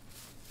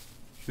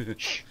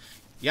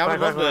 Yeah, I would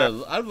Bye,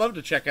 love to. I'd love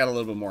to check out a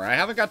little bit more. I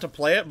haven't got to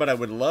play it, but I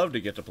would love to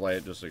get to play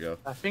it just to go.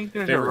 I think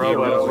there's a Favorite game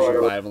robot of over here.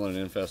 survival and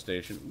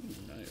infestation.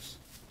 Ooh, nice.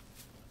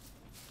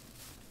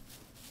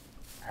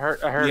 I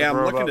heard Yeah, a I'm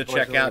robot looking to voice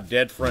check over out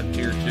Dead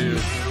Frontier 2.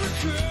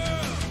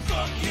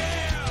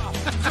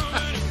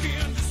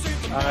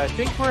 I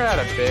think we're out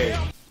of base.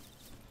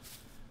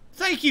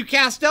 Thank you,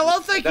 Castello.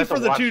 Thank That's you a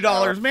for the $2,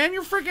 watchtower. man.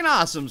 You're freaking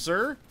awesome,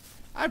 sir.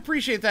 I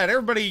appreciate that.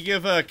 Everybody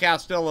give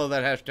Castello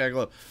that hashtag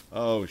love.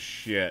 Oh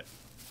shit.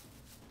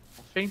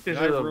 I think there's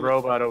I a really-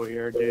 robot over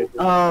here, dude.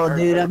 Oh,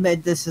 dude, I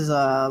bet this is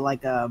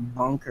like a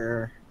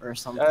bunker or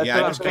something. That's Yeah,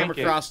 what I I'm just came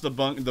thinking. across the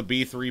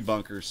B3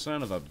 bunker.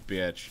 Son of a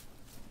bitch.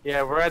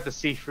 Yeah, we're at the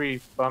C3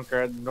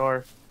 bunker at the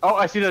north. Oh,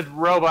 I see the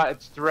robot.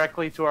 It's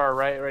directly to our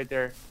right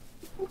there.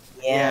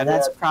 Yeah,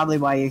 that's probably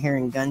why you're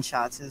hearing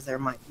gunshots, is there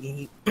might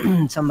be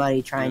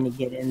somebody trying to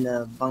get in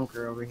the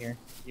bunker over here.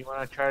 You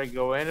want to try to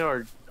go in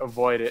or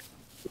avoid it?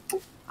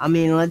 I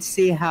mean, let's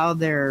see how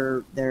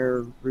their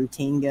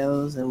routine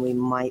goes, and we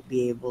might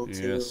be able to...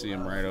 Yeah, see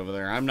him right over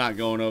there. I'm not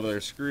going over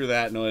there. Screw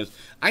that noise.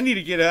 I need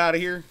to get out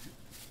of here.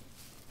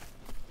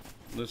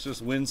 Let's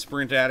just wind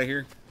sprint out of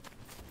here.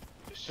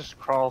 Let's just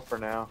crawl for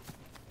now.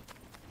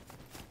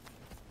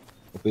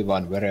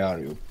 Obi-Wan, where are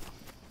you?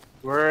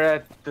 We're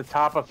at the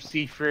top of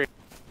C3.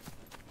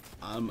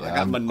 I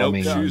got my nope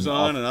shoes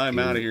on, and I'm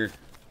out of here.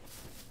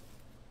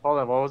 Hold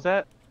on, what was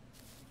that?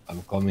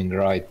 I'm coming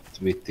right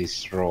with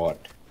this rod.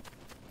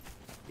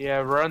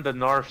 Yeah, we're on the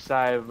north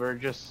side. We're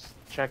just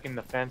checking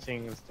the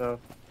fencing and stuff.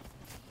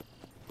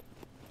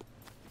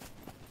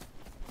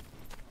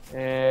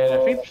 And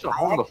I think there's a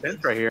hole in the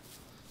fence right here.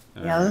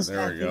 Yeah,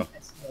 there we go.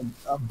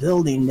 A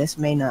building. This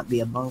may not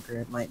be a bunker.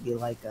 It might be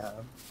like a...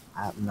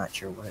 I'm not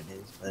sure what it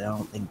is, but I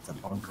don't think it's a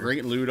bunker.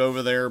 Great loot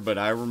over there, but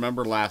I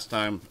remember last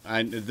time.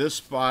 This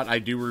spot I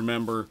do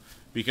remember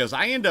because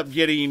I ended up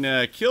getting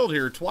killed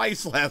here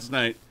twice last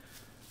night.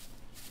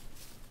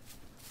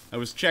 I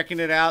was checking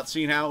it out,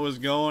 seeing how it was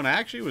going. I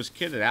actually was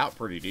kitted out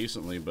pretty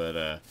decently,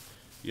 but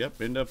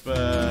yep, end up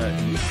getting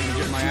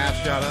my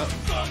ass shot up.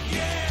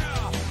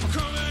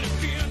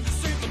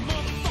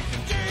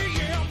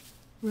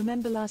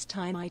 Remember last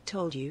time I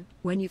told you,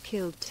 when you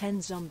killed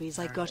 10 zombies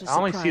I got a surprise I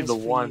only see the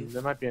for one. you.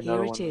 There might be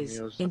another Here one. it is.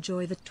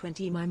 Enjoy the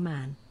 20, my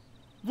man.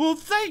 Well,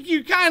 thank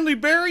you kindly,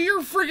 Barry.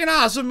 You're freaking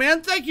awesome,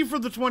 man. Thank you for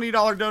the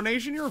 $20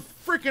 donation. You're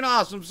freaking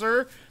awesome,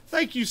 sir.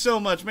 Thank you so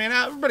much, man.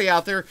 Everybody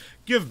out there,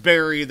 give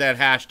Barry that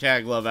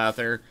hashtag love out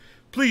there.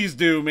 Please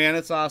do, man.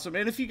 It's awesome.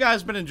 And if you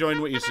guys been enjoying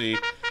what you see,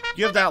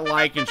 give that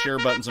like and share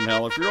button some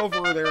hell. If you're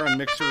over there on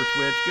Mixer or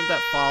Twitch, give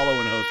that follow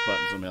and host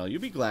button some hell. You'll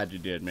be glad you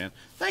did, man.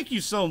 Thank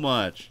you so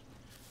much.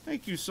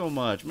 Thank you so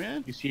much,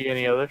 man. You see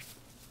any others?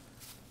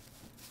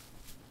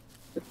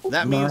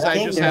 That means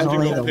I just have to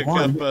go pick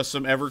up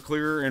some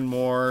Everclear and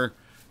more,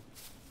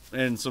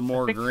 and some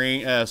more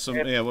green.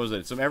 What was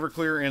it? Some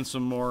Everclear and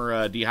some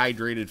more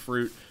dehydrated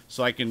fruit,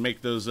 so I can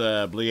make those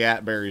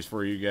bliat berries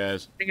for you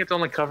guys. I think it's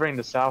only covering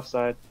the south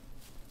side.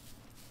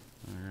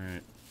 All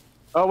right.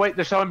 Oh wait,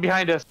 there's someone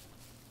behind us.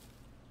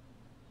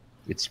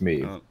 It's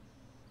me. Oh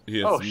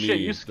shit,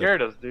 you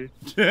scared us, dude.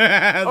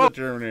 The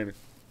Terminator.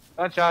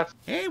 Gunshots.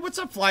 Hey, what's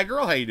up, Fly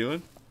Girl? How you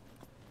doing?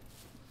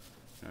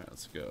 All right,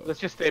 let's go. Let's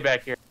just stay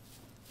back here.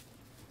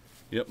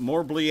 Yep,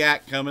 more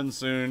bliat coming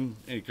soon,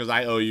 because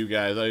I owe you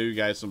guys. I owe you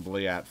guys some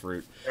bliat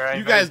fruit. Right,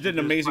 you guys did an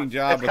amazing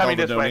job with all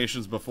the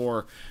donations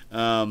before.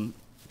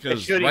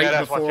 Because right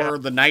before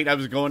the night I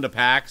was going to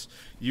PAX,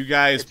 you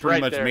guys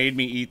pretty much made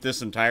me eat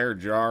this entire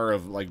jar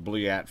of like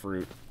bliat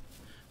fruit.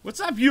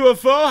 What's up,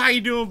 UFO? How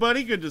you doing,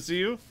 buddy? Good to see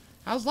you.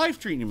 How's life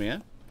treating you,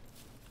 man?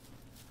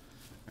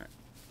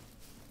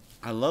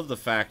 I love the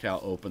fact how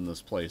open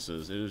this place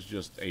is. It is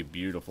just a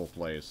beautiful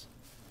place.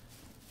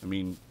 I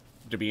mean,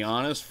 to be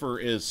honest,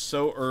 is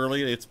so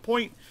early. It's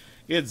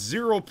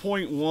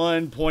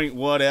 0.1 point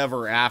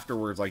whatever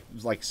afterwards, like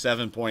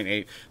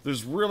 7.8.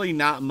 There's really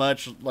not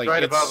much.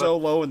 Like it's so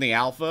low in the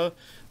alpha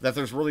that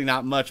there's really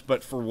not much.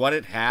 But for what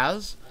it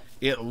has,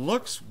 it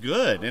looks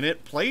good and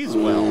it plays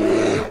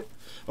well.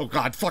 Oh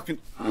God, fucking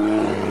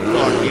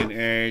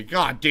A!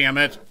 God damn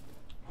it!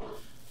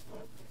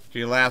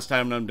 Okay, last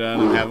time I'm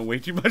done. I'm having way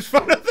too much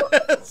fun with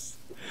this.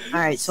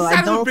 Alright, so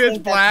I don't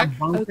think that's a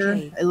bunker.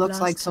 Okay, it looks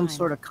like some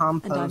sort of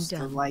compost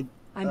or like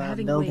I'm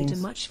having way too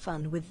much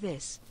fun with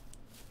this.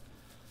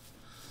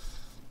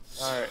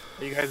 Alright,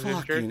 are you guys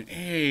fucking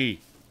A.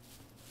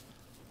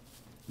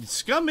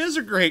 Scum is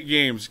a great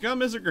game.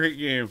 Scum is a great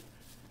game.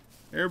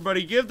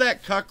 Everybody give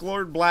that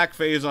cucklord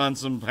Blackface on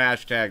some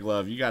hashtag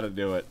love. You gotta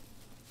do it.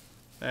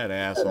 That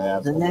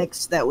asshole. The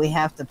next that we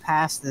have to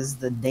pass is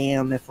the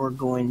dam if we're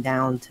going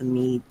down to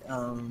meet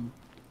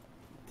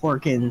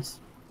Porkins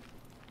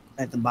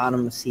at the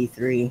bottom of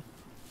C3.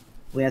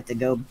 We have to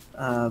go,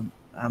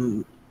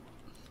 I'm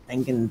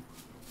thinking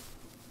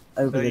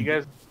over so you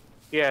guys,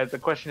 yeah, the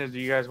question is, do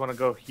you guys want to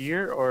go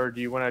here or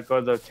do you want to go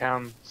to the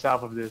town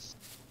south of this?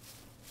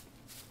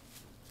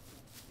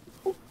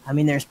 I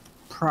mean, there's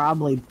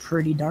probably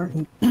pretty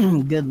darn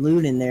good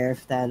loot in there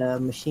if that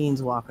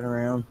machine's walking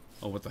around.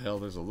 Oh, what the hell?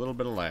 There's a little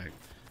bit of lag.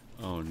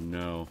 Oh,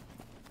 no.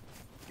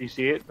 Do you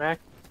see it, Mac?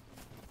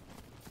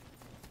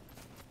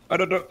 I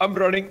don't know. I'm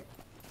running.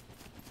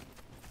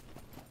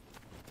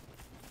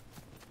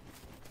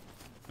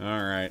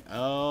 All right.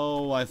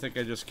 Oh, I think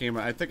I just came...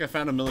 I think I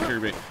found a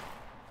military base.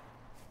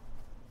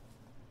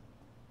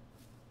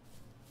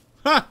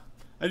 Ha!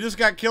 I just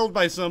got killed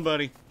by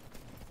somebody.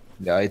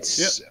 Yeah,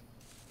 it's... Yep.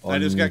 I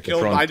just got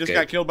killed. I just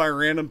got killed by a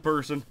random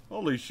person.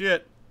 Holy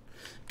shit.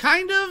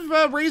 Kind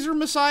of Razor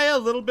Messiah, a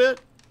little bit.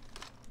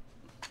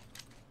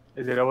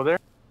 Is it over there?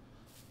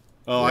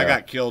 Oh, yeah. I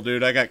got killed,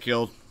 dude. I got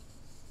killed.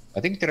 I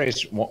think there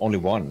is only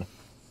one.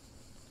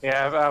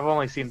 Yeah, I've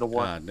only seen the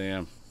one. God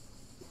damn.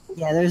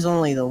 Yeah, there's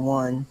only the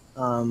one.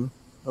 But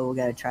we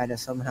gotta try to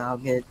somehow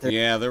get there.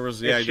 Yeah, there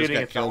was. Yeah, I just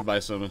got killed by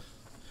some.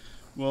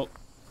 Well,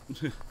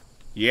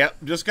 Yep,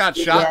 just got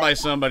shot by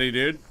somebody,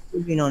 dude.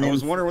 You I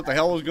was wondering what the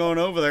hell was going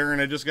over there,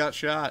 and I just got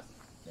shot.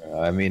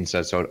 I mean,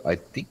 so I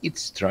think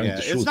it's trying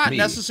to shoot me. It's not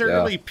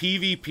necessarily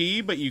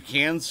PvP, but you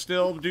can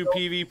still do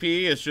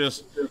PvP. It's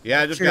just,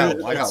 I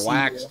got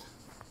waxed.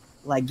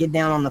 Like, get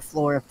down on the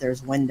floor if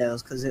there's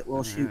windows, because it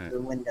will shoot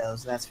through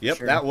windows, that's for sure.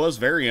 Yep, that was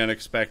very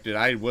unexpected.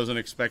 I wasn't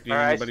expecting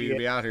anybody to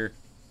be out here.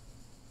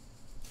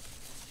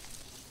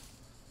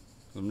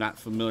 I'm not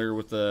familiar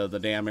with the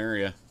damn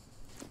area.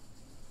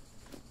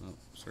 Oh,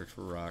 search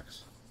for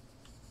rocks.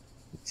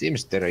 It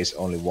seems there is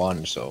only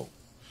one, so...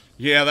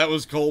 Yeah, that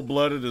was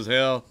cold-blooded as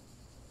hell.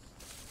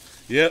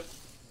 Yep.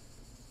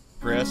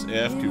 Press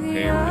F to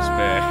pay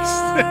respects.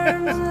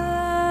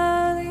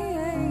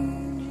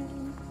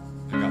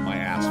 I got my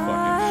ass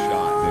fucking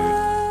shot,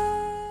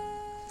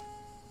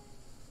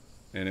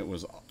 dude. And it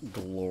was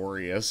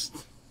glorious.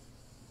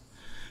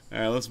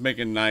 Alright, let's make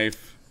a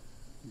knife.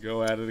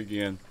 Go at it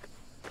again.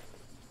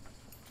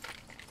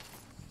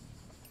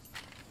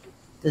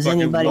 Does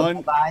anybody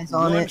have eyes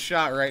on it? One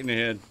shot right in the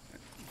head.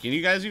 Can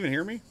you guys even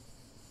hear me?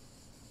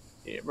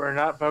 Yeah, we're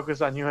not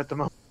focused on you at the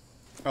moment.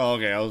 Oh,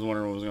 okay. I was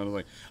wondering what was going to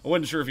like. I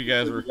wasn't sure if you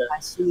guys were.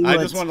 I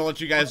just wanted to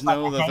let you guys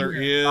know that there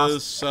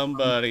is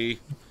somebody.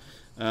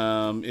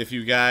 If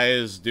you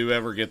guys do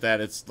ever get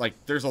that, it's like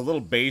there's a little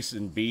base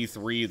in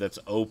B3 that's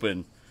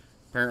open.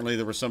 Apparently,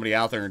 there was somebody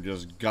out there and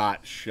just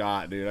got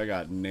shot, dude. I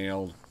got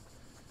nailed.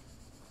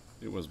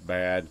 It was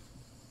bad.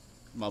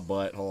 My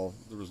butthole.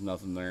 There was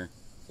nothing there.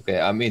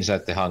 Okay, I'm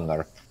inside the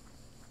hangar.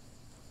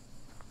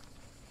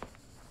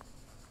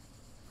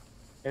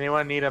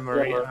 Anyone need a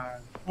marine?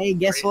 Hey,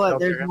 guess what?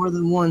 There's more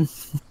than one.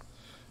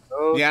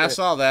 Oh, yeah, I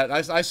saw that.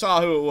 I saw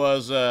who it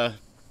was. I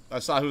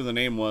saw who the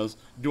name was.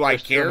 Do I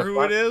care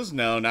who it is?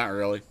 No, not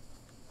really.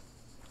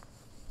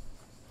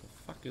 The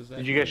fuck is that?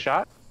 Did you get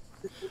shot?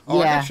 Oh,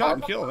 yeah. I got shot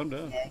and killed. I'm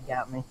done. Yeah, it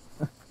got me.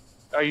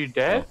 Are you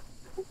dead?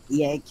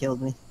 Yeah, it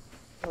killed me.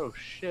 Oh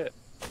shit!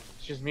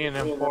 It's just me and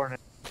M4 now.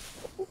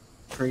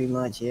 Pretty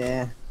much,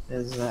 yeah.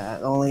 There's the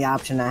only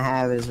option I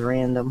have is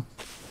random.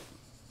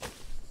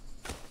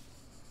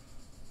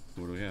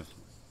 What do we have?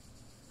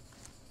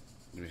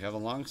 Do we have a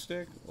long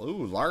stick?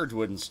 Ooh, large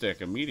wooden stick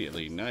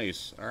immediately.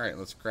 Nice. All right,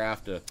 let's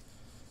craft a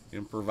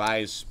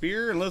improvised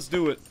spear and let's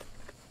do it.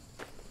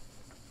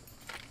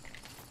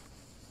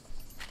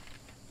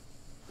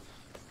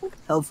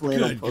 Hopefully,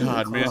 good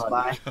God, man!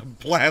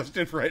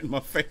 Blasted right in my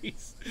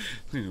face.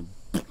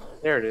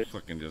 There it is.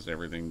 Fucking just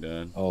everything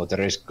done. Oh,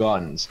 there is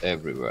guns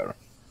everywhere.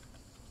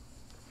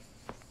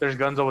 There's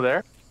guns over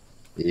there?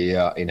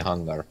 Yeah, in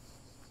hangar.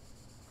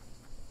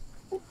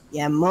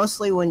 Yeah,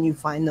 mostly when you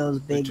find those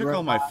big. They took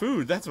all my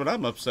food. That's what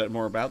I'm upset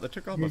more about. They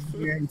took all my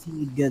food.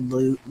 Guaranteed good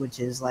loot, which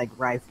is like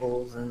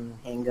rifles and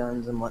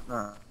handguns and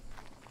whatnot.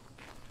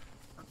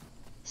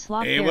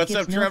 Slav hey, what's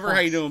up, Trevor? No, how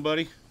you doing,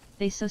 buddy?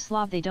 They so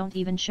Slav they don't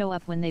even show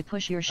up when they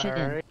push your shit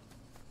in.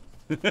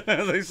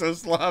 They so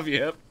Slav,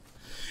 yep.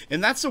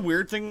 And that's a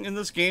weird thing in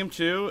this game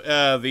too.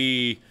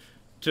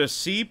 To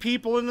see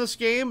people in this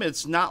game,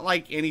 it's not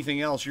like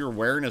anything else. Your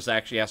awareness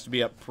actually has to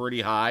be up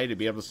pretty high to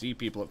be able to see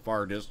people at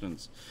far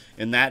distance,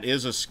 and that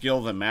is a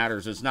skill that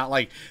matters. It's not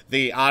like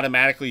they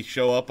automatically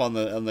show up on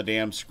the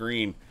damn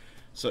screen.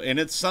 So, and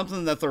it's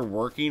something that they're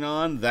working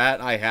on that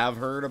I have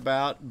heard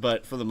about,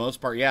 but for the most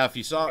part, yeah. If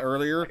you saw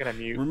earlier,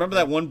 remember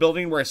that one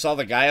building where I saw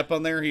the guy up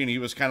on there, and he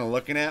was kind of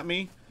looking at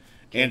me,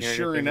 and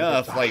sure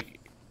enough, like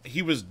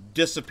he was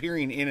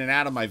disappearing in and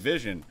out of my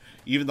vision,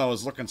 even though I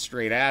was looking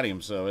straight at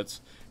him. So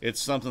it's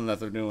something that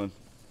they're doing.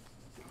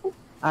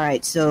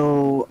 Alright,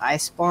 so I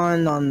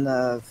spawned on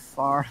the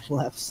far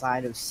left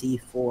side of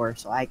C4,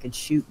 so I could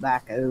shoot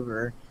back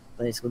over,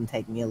 but it's going to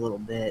take me a little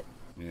bit.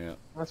 Yeah.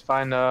 That's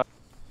fine.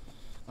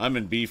 I'm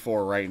in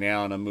B4 right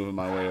now, and I'm moving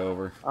my way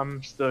over.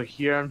 I'm still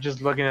here. I'm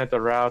just looking at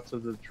the routes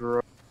of the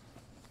drone.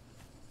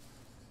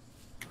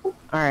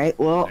 Alright,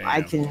 well,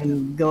 I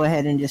can go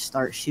ahead and just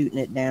start shooting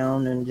it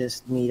down and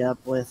just meet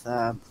up with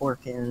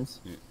Porkins.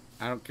 Yeah.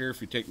 I don't care if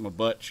you take my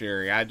butt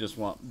cherry. I just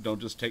don't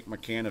just take my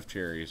can of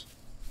cherries.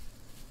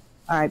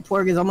 Alright,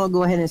 Porkins, I'm gonna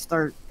go ahead and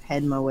start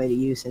heading my way to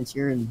you since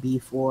you're in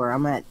B4.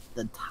 I'm at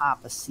the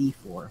top of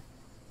C4.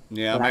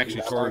 Yeah, I'm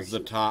actually towards the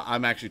top.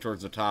 I'm actually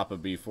towards the top of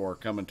B4,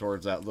 coming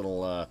towards that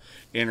little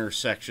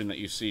intersection that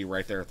you see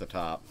right there at the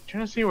top. I'm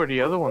trying to see where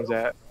the other one's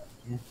at.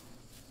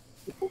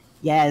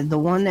 Yeah, the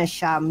one that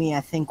shot me,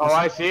 I think. Oh,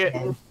 I see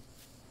it.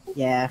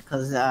 Yeah,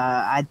 because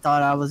I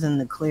thought I was in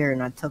the clear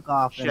and I took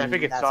off. Shit, I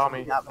think it saw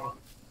me.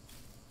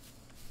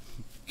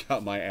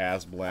 Got my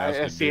ass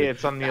blasted. I see it.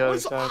 It's on the other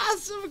side. That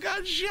was awesome.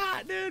 Got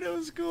shot, dude. It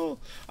was cool.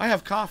 I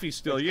have coffee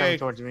still. It's Yay. coming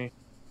towards me.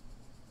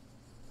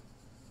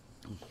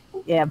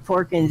 Yeah,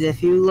 Porkins,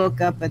 if you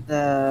look up at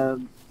the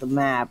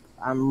map,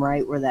 I'm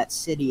right where that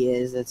city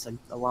is. It's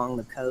along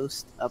the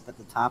coast, up at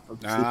the top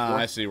of C4. Ah,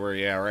 I see where.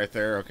 Yeah, right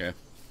there. Okay.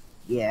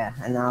 Yeah,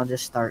 and I'll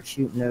just start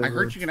shooting over. I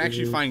heard you can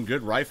actually find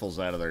good rifles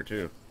out of there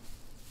too.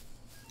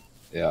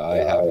 Yeah, I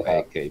have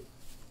AK.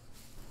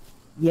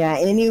 Yeah,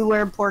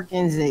 anywhere,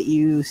 Porkins, that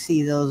you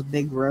see those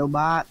big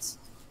robots,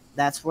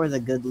 that's where the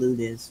good loot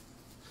is.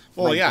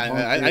 Well, like yeah,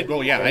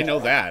 I know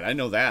that. I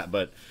know that,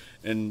 but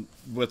And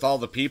with all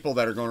the people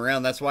that are going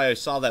around, that's why I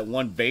saw that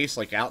one base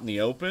like out in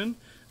the open.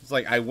 It's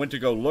like I went to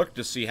go look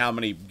to see how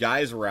many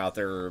guys were out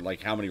there, or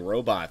like how many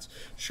robots.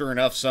 Sure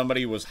enough,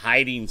 somebody was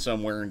hiding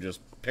somewhere and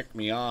just picked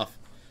me off.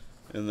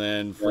 And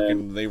then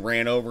freaking they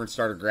ran over and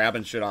started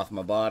grabbing shit off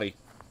my body.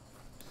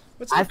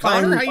 What's up,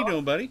 Connor? How you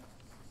doing, buddy?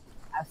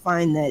 I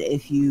find that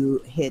if you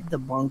hit the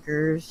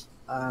bunkers,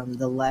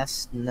 the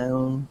less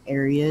known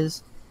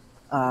areas,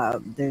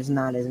 there's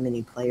not as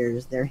many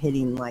players. They're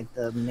hitting like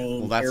the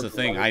main. Well, that's the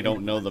thing. I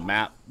don't know the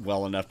map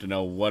well enough to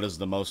know what is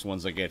the most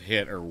ones that get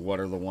hit, or what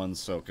are the ones.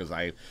 So, because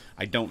I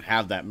don't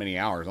have that many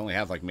hours. I only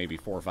have like maybe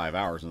 4 or 5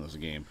 hours in this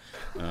game,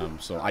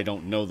 so I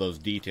don't know those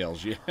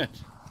details yet.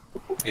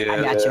 Yeah,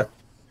 I got you.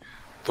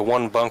 The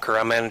one bunker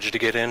I managed to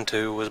get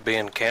into was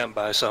being camped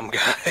by some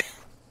guy.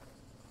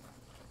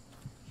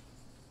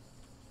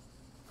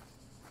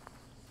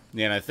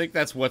 Yeah, and I think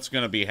that's what's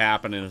going to be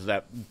happening is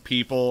that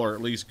people, or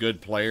at least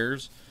good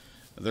players,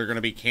 they're going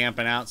to be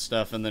camping out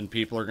stuff, and then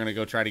people are going to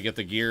go try to get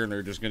the gear, and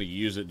they're just going to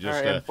use it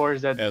just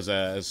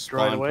as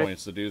spawn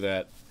points to do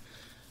that.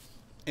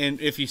 And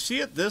if you see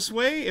it this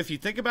way, if you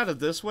think about it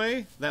this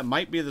way, that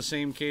might be the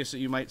same case that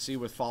you might see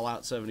with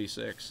Fallout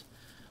 76.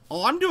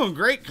 Oh, I'm doing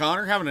great,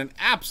 Connor. Having an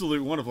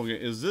absolute wonderful game.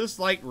 Is this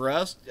like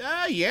Rust?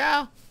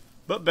 Yeah,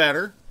 but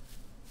better.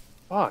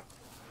 Fuck.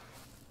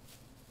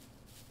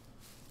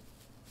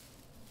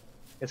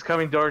 It's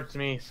coming towards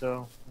me,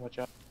 so watch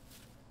out.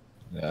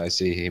 Yeah, I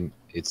see him.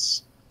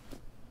 It's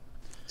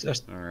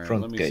just all right,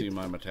 front let me gate. see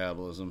my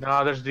metabolism.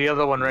 No, there's the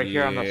other one right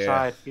here on the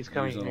side. He's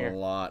coming using here. a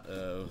lot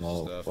of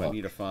stuff. Fuck. I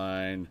need to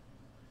find.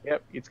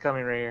 Yep, it's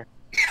coming right here.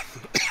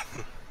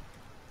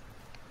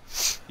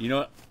 You know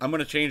what? I'm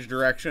going to change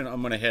direction.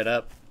 I'm going to head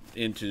up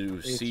into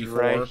It's C4.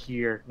 right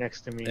here,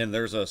 next to me. And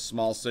there's a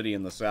small city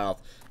in the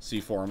south.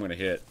 C4 I'm going to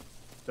hit.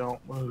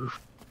 Don't move.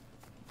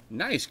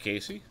 Nice,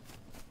 Casey.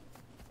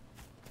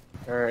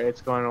 Alright,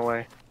 it's going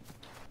away.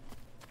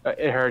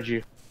 It heard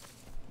you.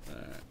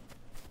 Alright.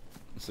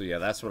 So yeah,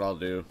 that's what I'll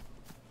do.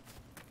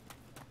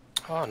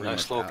 Oh,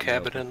 nice little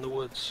cabin in the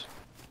woods.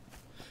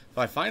 If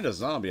I find a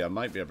zombie, I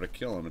might be able to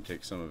kill him and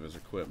take some of his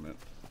equipment.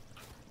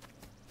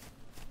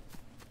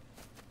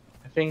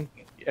 I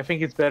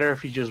think it's better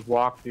if you just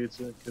walk, dude,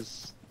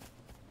 because...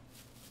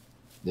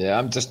 Yeah,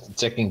 I'm just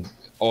checking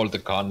all the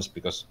guns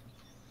because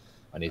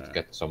I need to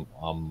get some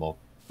ammo.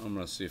 I'm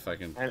going to see if I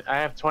can... And I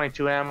have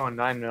 22 ammo and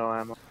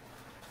 9mm ammo.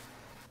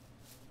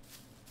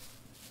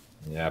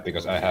 Yeah,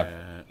 because I have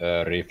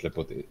a rifle,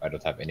 but I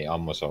don't have any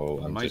ammo, so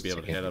I I'm might just be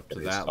able to checking head up if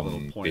to there is that little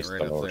some point right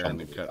pistol up or there and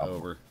then something cut with ammo.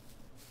 over.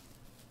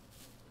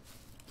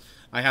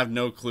 I have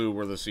no clue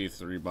where the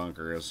C3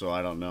 bunker is, so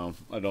I don't know.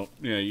 You know,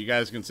 you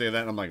guys can say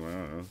that, and I'm like,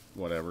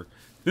 whatever.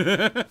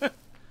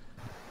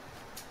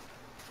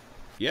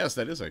 Yes,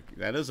 that is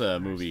a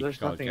movie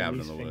called Cabin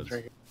in the Woods.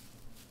 Right.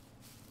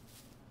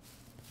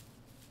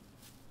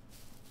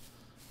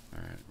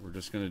 Alright, we're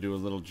just going to do a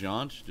little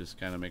jaunt, just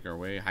kind of make our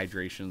way.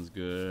 Hydration's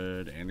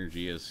good,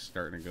 energy is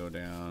starting to go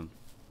down.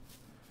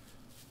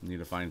 Need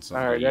to find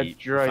something to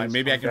eat.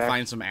 Maybe I can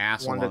find some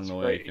ass along the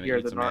way. Can I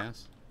eat some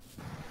ass?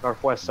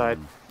 Northwest side.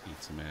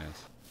 Eat some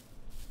ass.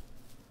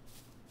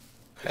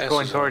 It's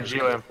going towards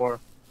you, M4.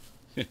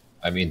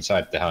 I'm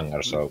inside the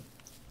hangar, so...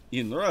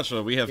 In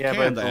Russia, we have yeah,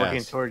 canned but it's looking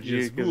ass. towards you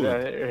It's because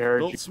good. it heard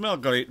Don't you. smell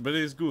great, but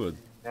it's good.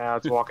 Now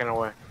it's walking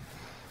away.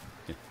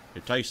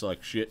 It tastes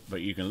like shit,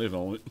 but you can live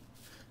on it.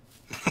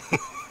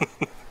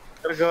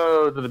 Gotta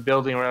go to the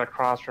building right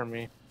across from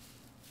me.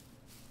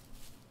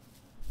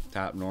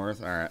 Top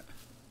north, alright.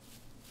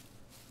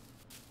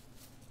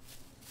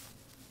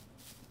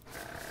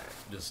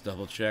 Just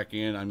double check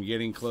in. I'm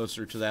getting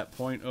closer to that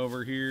point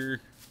over here.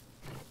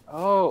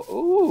 Oh,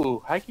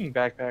 ooh, hiking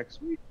backpack,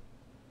 sweet.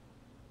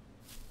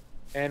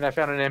 And I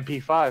found an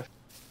MP5.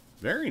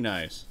 Very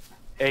nice.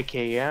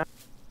 AKM,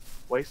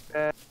 waist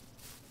pad,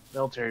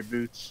 military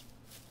boots.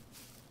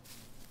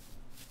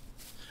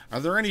 Are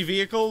there any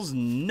vehicles?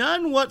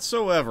 None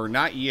whatsoever.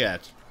 Not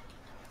yet.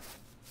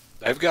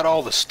 They've got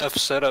all the stuff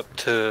set up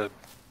to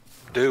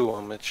do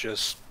them. It's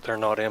just they're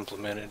not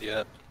implemented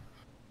yet.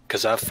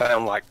 Because I've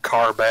found like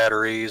car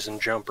batteries and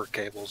jumper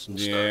cables and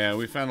stuff. Yeah,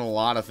 we found a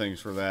lot of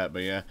things for that,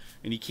 but yeah.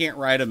 And you can't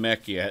ride a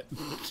mech yet.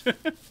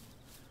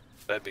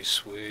 That'd be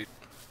sweet.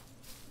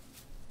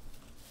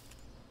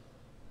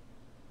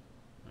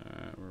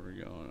 Alright, where are we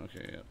going?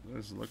 Okay, yep.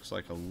 This looks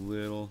like a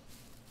little...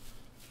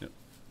 Yep.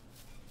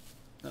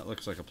 That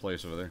looks like a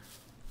place over there.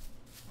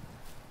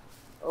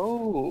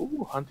 Oh,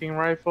 ooh, hunting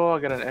rifle. I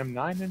got an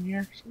M9 in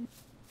here. Sweet.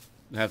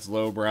 That's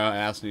lowbrow.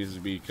 Ass needs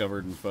to be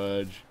covered in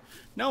fudge.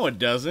 No, it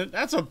doesn't.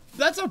 That's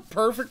a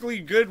perfectly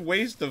good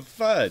waste of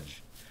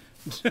fudge.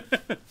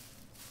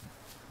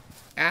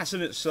 Ass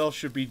in itself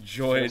should be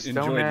enjoyed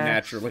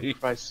naturally.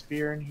 By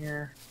spear in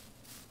here.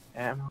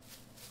 Ammo.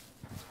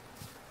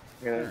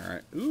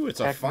 Alright. Ooh, it's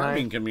a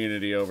farming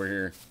community over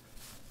here.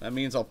 That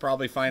means I'll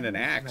probably find an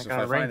axe. If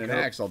I find an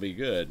axe, I'll be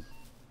good.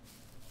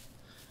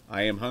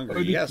 I am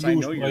hungry. Yes, I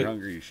know you're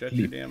hungry. Shut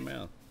your damn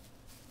mouth.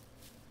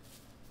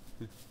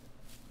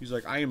 He's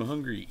like, I am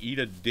hungry. Eat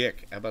a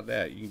dick. How about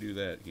that? You can do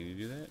that. Can you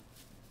do that?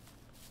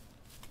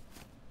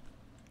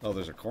 Oh,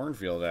 there's a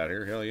cornfield out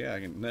here. Hell yeah.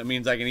 That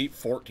means I can eat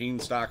 14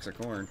 stalks of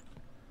corn.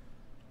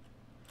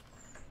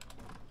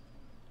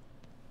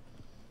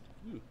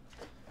 Ooh.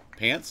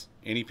 Pants?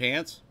 Any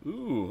pants?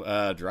 Ooh,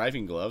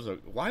 driving gloves.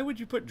 Why would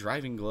you put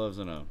driving gloves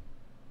in a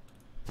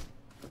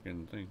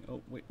fucking thing?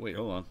 Oh, wait,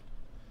 hold on.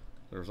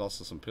 There's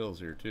also some pills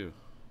here, too.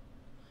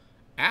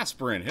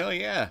 Aspirin. Hell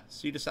yeah.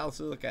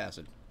 Acetylsalicylic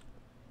acid.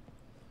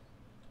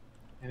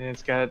 And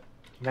it's got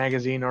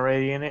magazine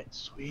already in it.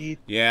 Sweet.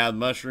 Yeah,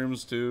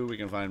 mushrooms too. We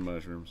can find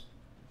mushrooms.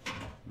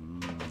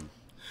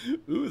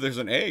 Ooh, there's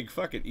an egg.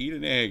 Fuck it. Eat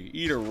an egg.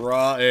 Eat a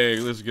raw egg.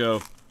 Let's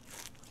go.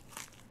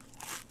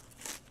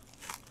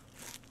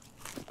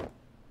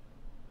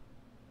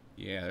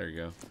 Yeah, there you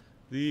go.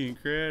 The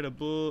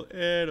incredible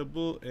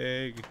edible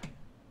egg.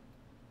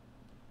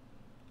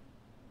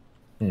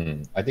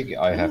 I think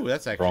I have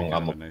that's actually wrong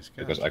kind of ammo a nice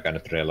gun. because I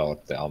cannot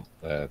reload the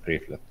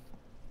rifle.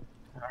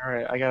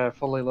 Alright, I got a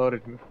fully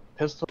loaded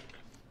pistol.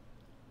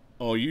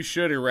 Oh, you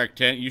should erect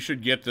tent. You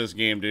should get this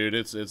game, dude.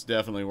 It's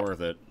definitely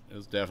worth it.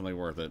 It's definitely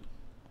worth it.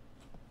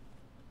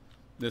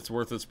 It's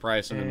worth its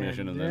price in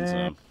admission and then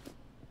some.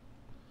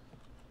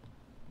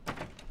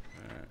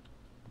 Alright.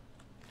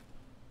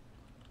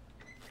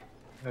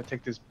 I'm gonna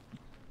take this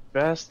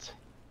vest.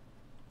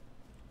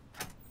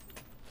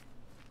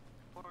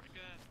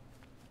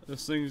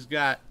 This thing's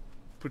got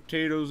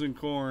potatoes and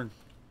corn,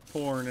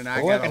 and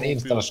I Oh, got I can a whole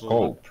install field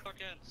full. scope.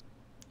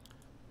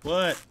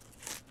 What?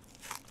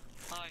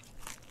 Hi.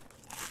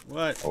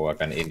 What? Oh, I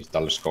can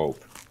install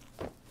scope.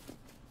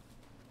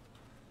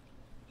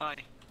 Hi.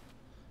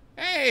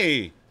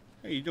 Hey!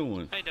 How you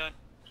doing? How you doing?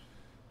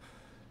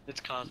 It's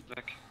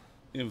Cosmic.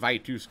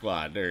 Invite to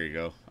squad. There you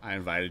go. I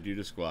invited you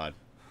to squad.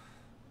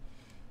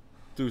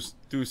 Do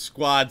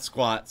squad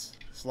squats.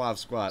 Slav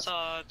squats.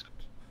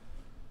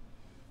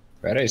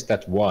 Where is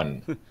that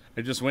one?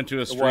 I just went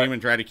to a stream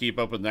and tried to keep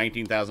up with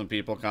 19,000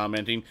 people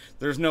commenting.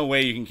 There's no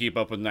way you can keep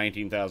up with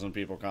 19,000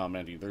 people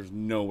commenting. There's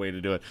no way to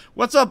do it.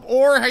 What's up,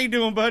 Or? How you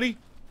doing, buddy?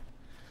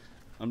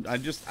 I'm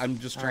just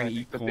trying to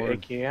eat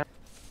corn.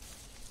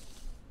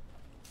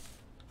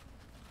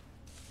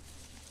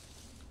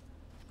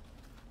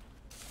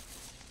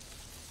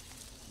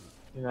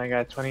 And I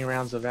got 20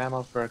 rounds of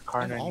ammo for a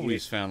car. I've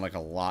always found like a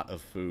lot of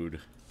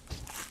food.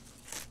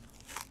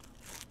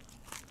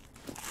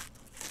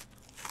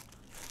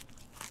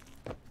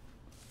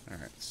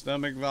 Alright,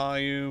 stomach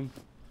volume.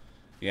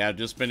 Yeah,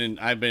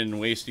 I've been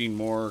wasting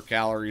more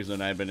calories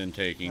than I've been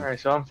intaking. Alright,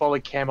 so I'm fully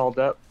cameled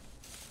up.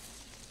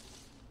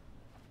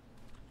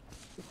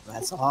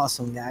 That's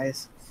awesome,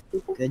 guys.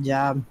 Good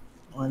job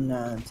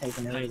on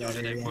taking over that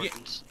area. Yeah.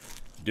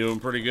 Doing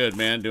pretty good,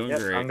 man. Doing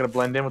great. I'm gonna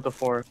blend in with the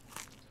forest.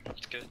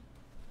 That's good.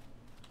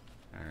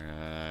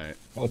 Alright.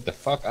 What the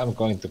fuck? I'm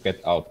going to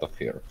get out of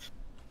here.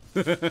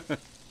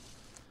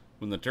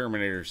 When the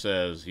Terminator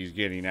says he's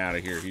getting out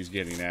of here, he's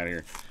getting out of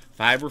here.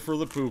 Fiber for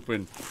the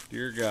pooping.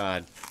 Dear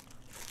God.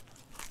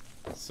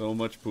 So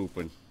much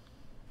pooping.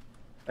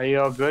 Are you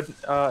all good,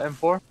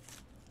 M4?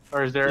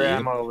 Or is there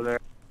ammo over there?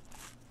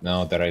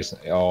 No, there is.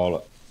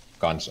 All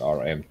guns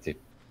are empty.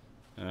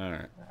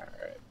 Alright.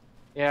 Alright.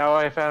 Yeah, all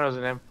I found was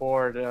an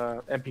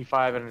M4,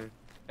 MP5, and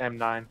an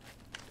M9.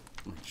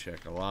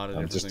 Check a lot of.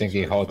 I'm just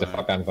thinking how the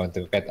fuck I'm going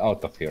to get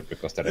out of here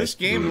because this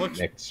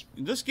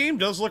game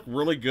does look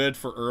really good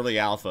for early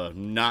alpha.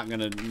 Not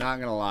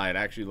gonna lie, it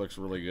actually looks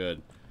really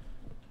good.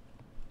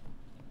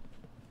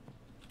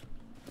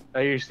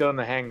 Oh, you're still in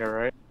the hangar,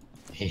 right?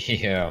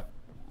 Yeah.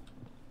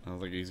 I don't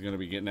think he's gonna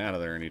be getting out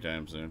of there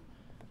anytime soon.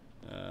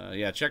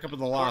 Yeah, check up in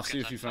the loft, see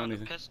if you found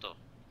anything. Pistol.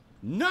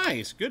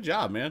 Nice, good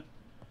job, man.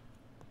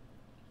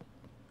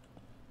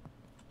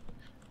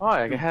 Oh,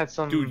 I had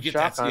some. Dude, get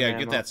that. Yeah, ammo.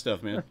 get that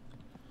stuff, man.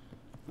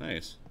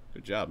 Nice,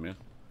 good job, man.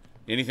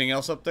 Anything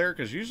else up there?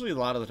 Because usually a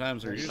lot of the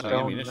times they're usually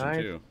ammunition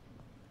knife. too.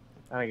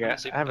 I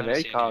have an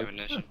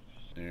ACOG.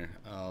 There,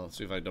 I'll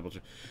see if I double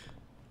check.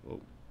 Whoa.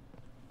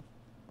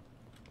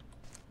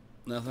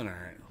 Nothing. All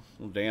right.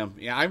 Well, damn.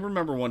 Yeah, I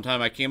remember one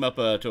time I came up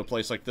to a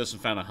place like this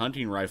and found a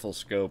hunting rifle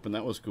scope, and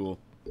that was cool.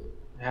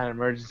 Had an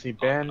emergency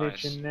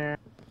bandage in there.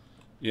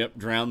 Yep,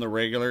 drown the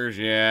regulars.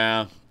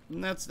 Yeah,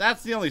 and that's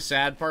the only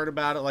sad part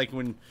about it. Like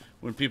when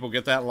people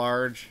get that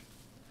large,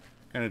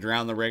 kind of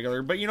drown the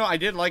regular. But you know, I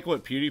did like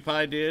what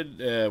PewDiePie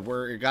did,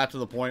 where it got to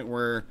the point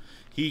where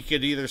he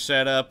could either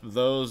set up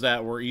those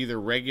that were either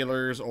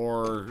regulars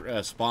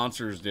or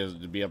sponsors to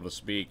be able to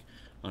speak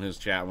on his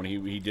chat when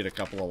he did a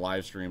couple of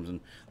live streams,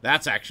 and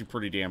that's actually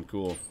pretty damn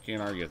cool.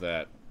 Can't argue with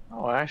that.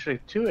 Oh, actually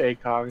 2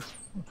 ACOGs.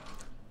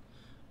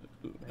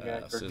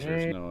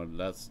 Scissors, no,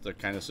 that's the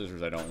kind of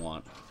scissors I don't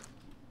want.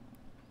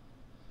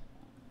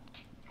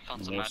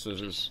 More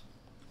scissors.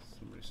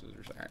 So many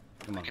scissors. All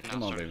right,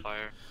 come on, baby.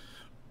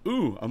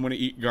 Ooh, I'm gonna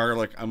eat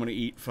garlic. I'm gonna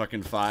eat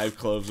fucking 5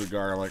 cloves of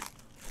garlic.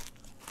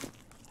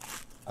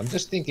 I'm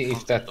just thinking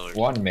if that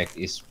one mech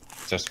is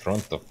just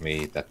front of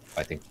me, that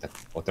I think that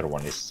other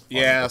one is.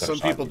 Yeah, some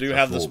people do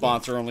have the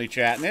sponsor-only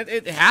chat, and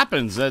it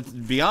happens. To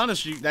be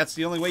honest, that's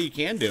the only way you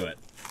can do it.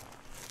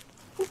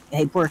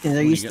 Hey, Porkins, are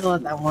What you do you still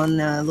at that one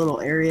little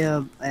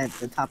area at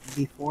the top of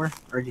B4,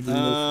 or did you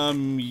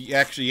move?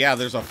 Actually, yeah,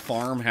 there's a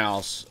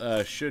farmhouse.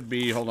 Should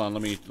be. Hold on,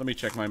 let me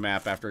check my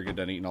map after I get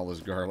done eating all this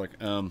garlic.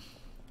 I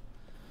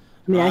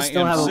mean, I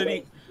still have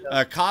sitting.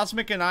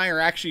 Cosmic and I are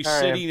actually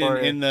sitting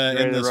in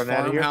this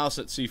farmhouse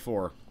at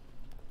C4.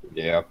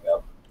 Yeah.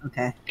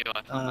 Okay. Yo,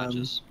 I found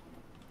matches.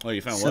 Oh,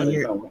 you found So what?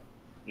 you're,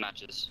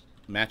 Matches.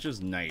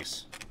 Matches,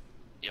 nice.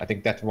 I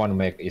think that one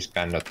mech is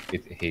cannot.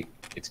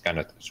 It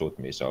cannot shoot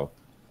me, so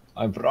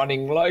I'm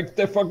running like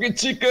the fucking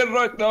chicken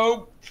right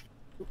now.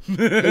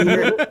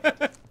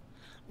 I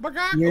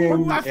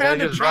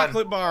found a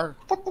chocolate bar.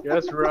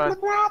 Just run.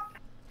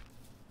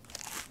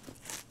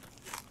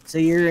 so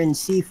you're in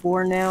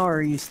C4 now, or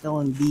are you still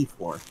in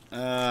B4?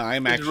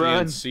 I'm actually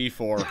in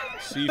C4.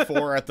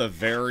 C4 at the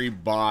very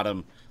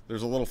bottom.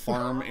 There's a little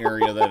farm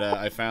area that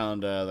I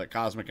found that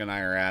Cosmic and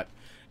I are at,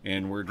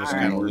 and we're just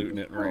kind of looting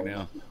it right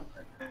now.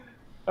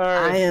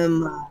 I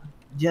am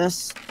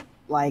just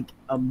like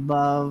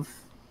above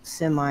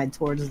semi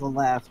towards the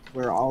left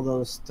where all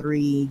those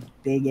 3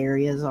 big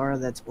areas are.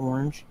 That's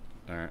orange.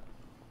 All right.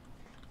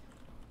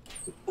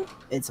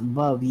 It's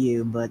above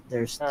you, but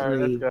there's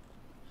 3.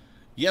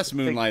 Yes,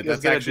 Moonlight.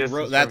 Let's That's get a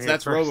actually distance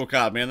that's from here first.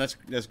 RoboCop, man. That's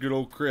good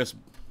old Chris.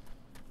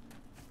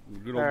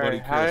 Good old buddy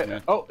Chris,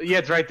 man. Oh, yeah,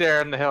 it's right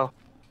there on the hill.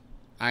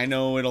 I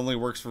know it only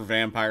works for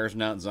vampires,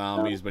 not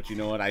zombies, but you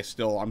know what? I'm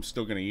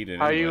still gonna eat it.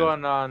 How are anyway. you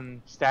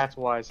on stats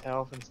wise,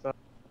 health and stuff?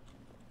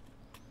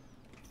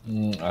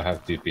 I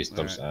have 2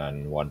 pistols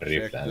and 1 Check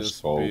rifle and this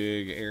scope.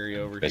 big area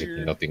over Basically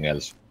here. nothing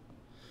else.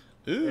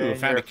 Ooh, And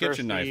found a your kitchen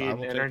first knife. I aid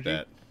will energy?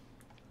 take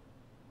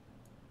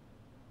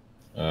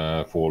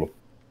that. Full.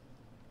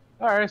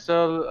 Alright,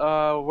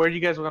 so where do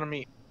you guys want to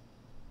meet?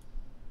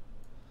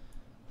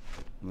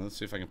 Let's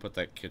see if I can put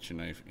that kitchen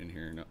knife in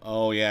here. No.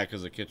 Oh, yeah,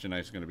 because the kitchen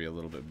knife's going to be a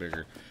little bit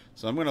bigger.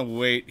 So I'm going to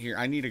wait here.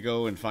 I need to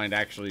go and find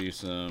actually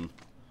some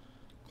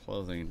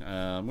clothing.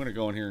 I'm going to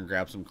go in here and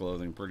grab some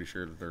clothing. Pretty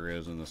sure that there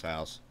is in this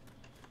house.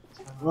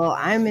 Well,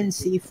 I'm in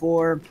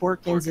C4.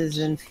 Porkins is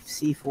in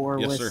C4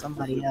 Yes, with sir.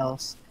 somebody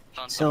else.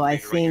 Found So I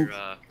something right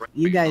think right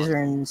you where guys spawned.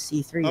 are in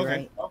C3, Okay.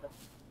 right?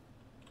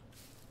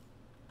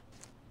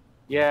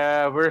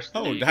 Yeah, we're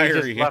Oh, we just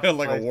diary. left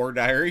Like a place. war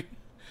diary.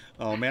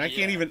 Oh, man, I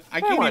can't even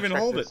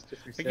hold it.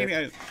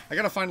 I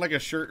got to find like a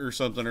shirt or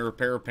something or a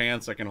pair of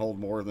pants that can hold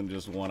more than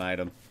just one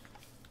item.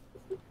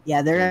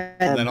 Yeah, they're at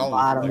And the then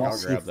bottom of I'll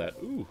grab C4. that.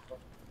 Ooh.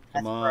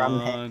 That's Come where I'm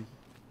on.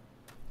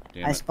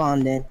 Damn I it.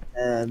 spawned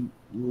in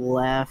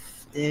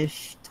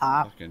left-ish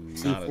top Fucking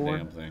not a C4.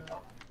 damn thing.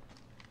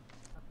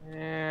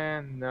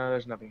 And no,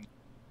 there's nothing.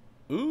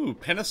 Ooh,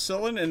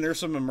 penicillin, and there's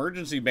some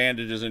emergency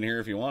bandages in here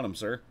if you want them,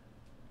 sir.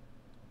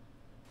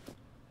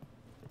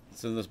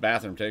 It's in this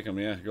bathroom. Take them,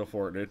 yeah. Go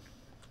for it, dude.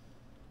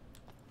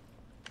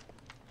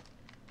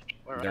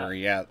 Where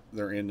at?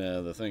 They're in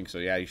the thing. So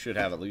yeah, you should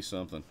have at least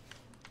something.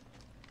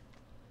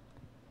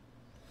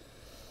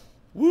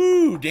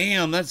 Woo,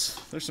 damn, there's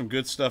some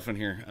good stuff in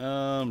here.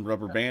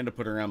 Rubber band to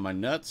put around my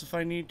nuts if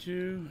I need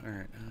to. All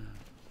right.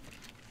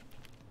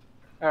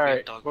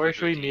 Alright, dog where food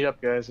should we routine. meet up,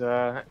 guys?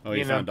 Oh, me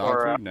you and found them dog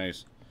are, food?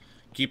 Nice.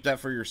 Keep that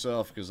for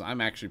yourself, because I'm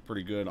actually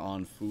pretty good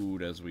on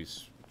food as we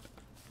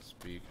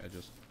speak. I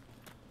just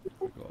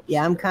go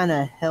Yeah, I'm upstairs. kind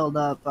of held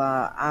up.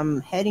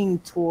 I'm heading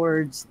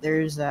towards,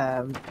 there's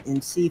in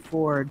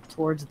C4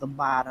 towards the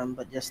bottom,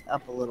 but just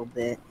up a little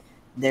bit.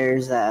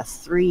 There's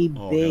 3 Oh,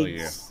 hell big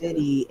yeah.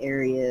 city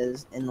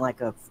areas in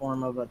like a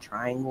form of a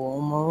triangle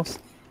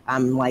almost.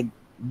 I'm like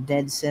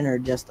dead center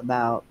just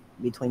about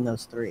between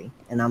those 3,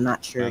 and I'm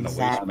not sure Found a waste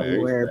exactly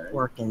bag. where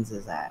Porkins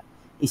is at.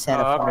 He said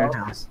Oh, a okay.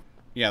 farmhouse.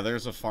 Yeah,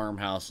 there's a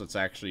farmhouse that's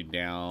actually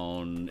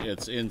down.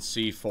 It's in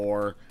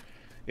C4.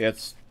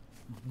 It's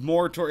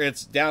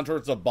it's down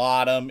towards the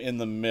bottom in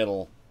the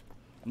middle.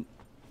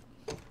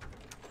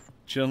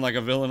 Chilling like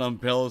a villain on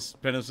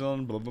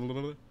penicillin. Blah, blah,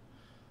 blah, blah.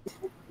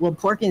 Well,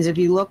 Porkins, if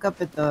you look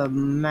up at the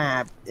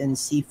map in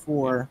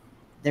C4,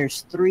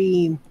 there's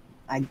 3,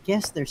 I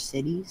guess they're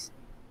cities.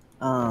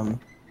 Yep,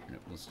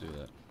 let's do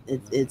that.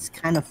 It's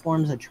kind of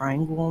forms a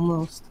triangle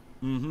almost.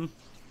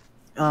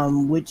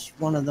 Mm-hmm. Which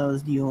one of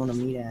those do you want to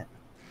meet at?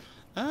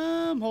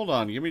 Hold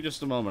on. Give me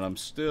just a moment. I'm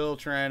still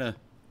trying to...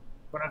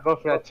 Wanna go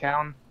for that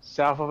town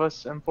south of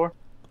us, M4?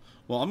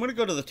 Well, I'm going to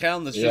go to the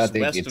town that's Yeah, I just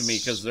think west of me,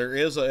 it's- because there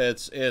is a...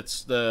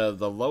 It's the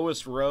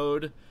lowest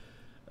road.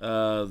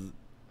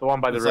 The one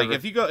by the It's river. like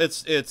if you go,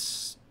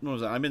 it's what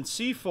was that? I'm in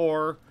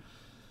C4,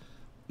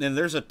 and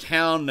there's a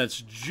town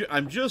that's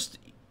I'm just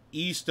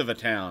east of a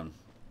town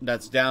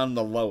that's down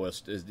the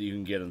lowest as you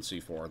can get in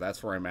C4.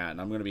 That's where I'm at, and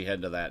I'm going to be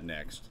heading to that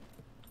next.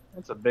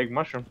 That's a big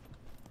mushroom.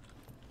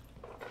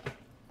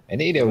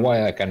 Any idea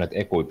why I cannot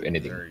equip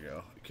anything? There you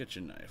go. A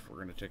kitchen knife. We're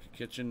going to take a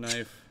kitchen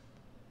knife.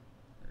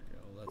 There you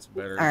go. That's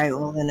better. All right,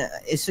 well then,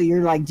 so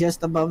you're like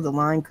just above the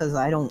line because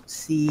I don't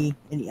see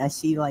any. I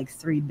see like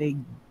 3 big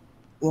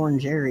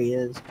orange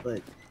areas,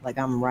 but like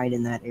I'm right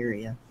in that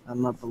area.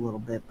 I'm up a little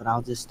bit, but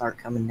I'll just start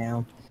coming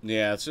down.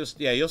 Yeah, it's just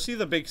you'll see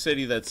the big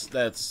city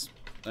that's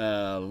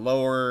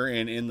lower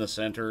and in the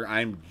center.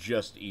 I'm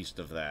just east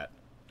of that.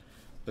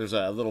 There's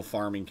a little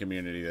farming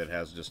community that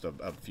has just a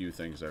few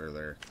things that are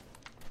there.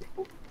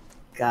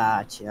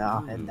 Gotcha.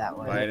 I'll head that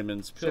way.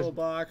 Vitamins pill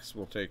box.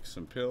 We'll take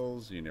some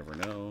pills. You never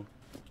know.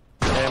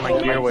 Yeah,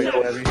 my gear weight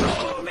heavy.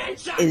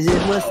 Is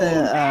it with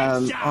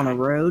a on a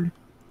road?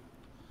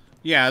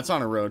 Yeah, it's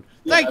on a road.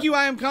 Thank you,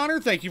 I am Connor.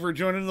 Thank you for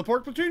joining the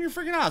Pork Platoon. You're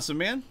freaking awesome,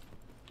 man.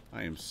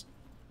 I am...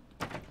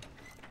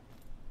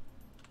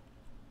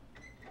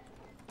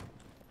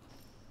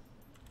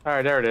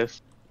 Alright, there it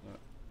is.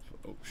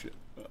 Oh, shit.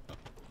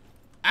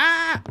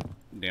 Ah!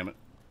 Damn it.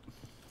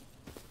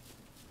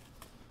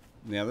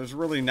 Yeah, there's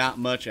really not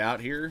much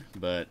out here,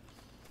 but...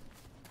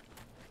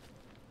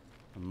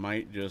 I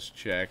might just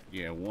check.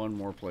 Yeah, one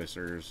more place.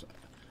 There's...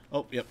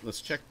 Oh, yep,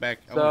 let's check back.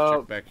 I want to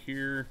check back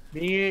here.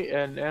 Me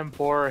and M4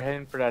 are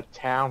heading for that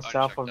town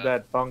south of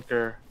that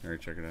bunker. Alright,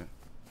 check it out.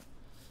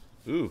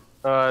 Ooh.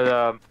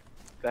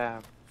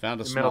 Damn. Found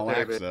a small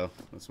axe, though.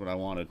 That's what I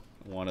wanted.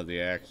 I wanted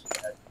the axe.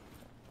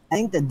 I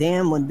think the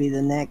dam would be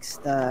the next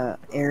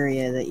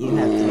area that you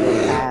have to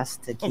go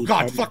past to keep Oh,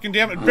 God, heading. fucking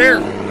damn it. Bear!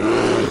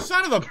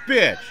 Son of a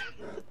bitch!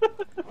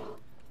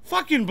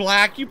 Fucking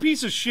Black, you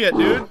piece of shit,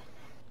 dude.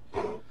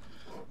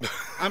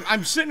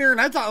 I'm sitting here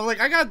and I thought, like,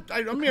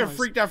 I may have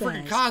freaked out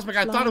freaking Cosmic.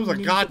 I thought it was a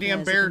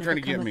goddamn bear trying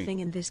to get me. Thing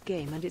in this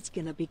game, and it's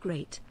gonna be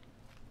great.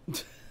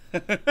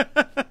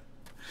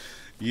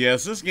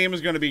 Yes, this game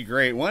is going to be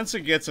great. Once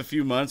it gets a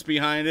few months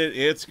behind it,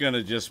 it's going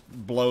to just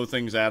blow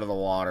things out of the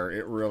water.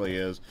 It really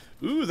is.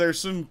 Ooh, there's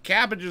some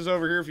cabbages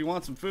over here if you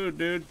want some food,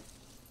 dude.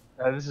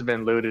 This has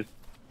been looted.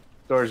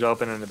 Doors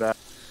open in the back.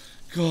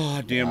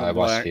 God damn it, I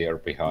was Black. here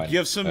behind.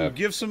 Give some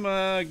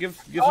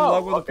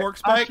love with a pork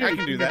spike. I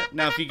can do that.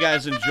 Now, if you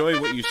guys enjoy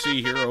what you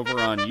see here over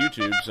on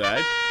YouTube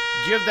side,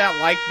 give that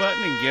like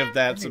button and give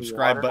that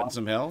subscribe button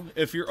some hell.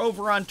 If you're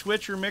over on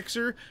Twitch or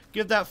Mixer,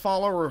 give that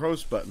follow or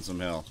host button some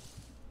hell.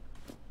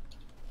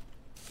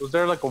 Was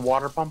there like a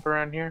water pump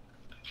around here?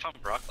 I found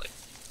broccoli.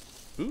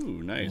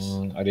 Ooh, nice.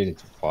 I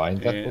didn't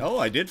find that. And, oh,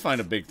 I did find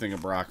a big thing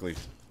of broccoli.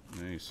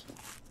 Nice.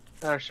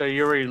 Actually,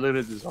 you already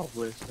looted this whole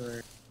place.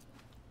 Sorry.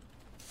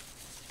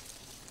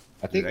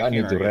 I think Dude, I need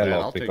to can't argue that.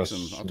 reload I'll because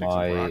take some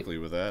my broccoli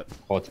with that.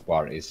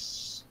 hotbar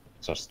is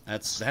just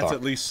That's stuck.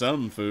 at least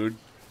some food.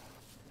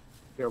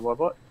 Here,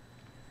 what?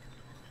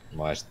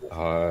 My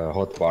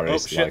hotbar Oh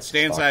is shit! like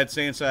Stay stuck. inside.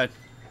 Stay inside.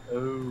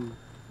 Oh.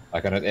 I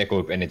cannot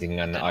equip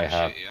anything, and I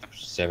have shit, yeah.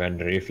 7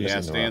 refills Yeah,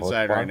 in stay my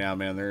inside hotbar. right now,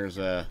 man. There's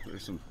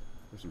some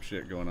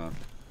shit going on.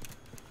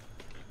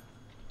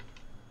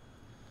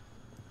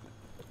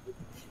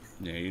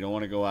 Yeah, you don't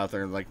want to go out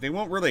there. Like, they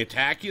won't really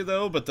attack you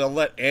though, but they'll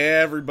let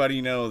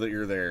everybody know that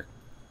you're there.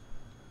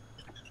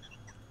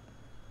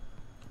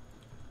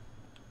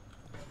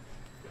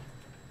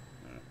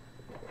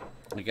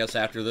 I guess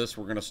after this,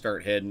 we're gonna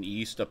start heading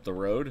east up the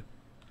road.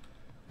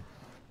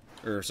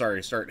 Or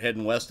sorry, start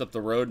heading west up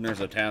the road, and there's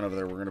a town over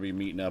there. We're gonna be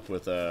meeting up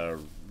with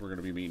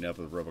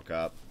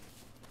RoboCop.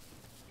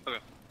 Okay.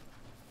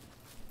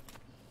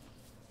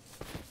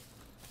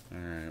 All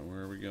right,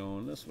 where are we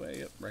going? This way.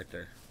 Yep, right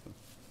there.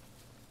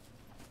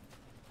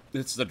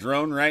 It's the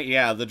drone, right?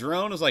 Yeah, the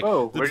drone is like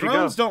Whoa, the where'd you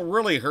drones go? don't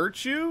really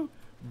hurt you,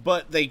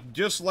 but they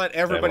just let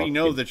everybody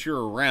know that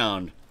you're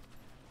around.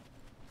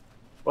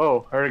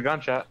 Whoa, heard a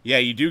gunshot. Yeah,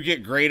 you do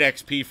get great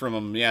XP from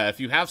them. Yeah, if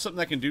you have something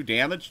that can do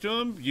damage to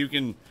them, you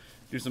can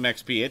do some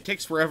XP. It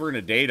takes forever and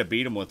a day to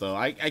beat them with, though.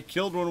 I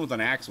killed one with an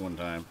axe one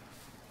time.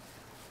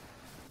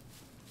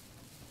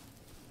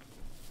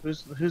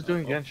 Who's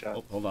doing gunshots?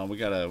 Oh, hold on, we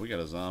got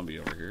a zombie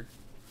over here.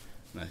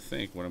 And I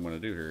think what I'm going to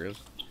do here is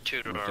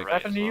Two to I'm our gonna What right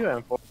happened as to you,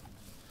 well. M4? we'll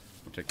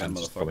take that I'm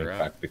just coming motherfucker out.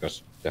 back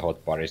because the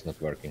hotbar is not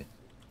working.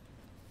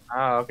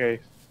 Ah, okay.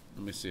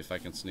 Let me see if I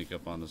can sneak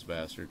up on this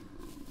bastard.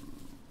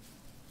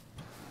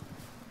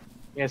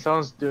 Yeah,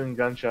 someone's doing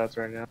gunshots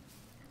right now.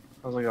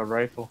 Sounds like a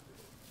rifle.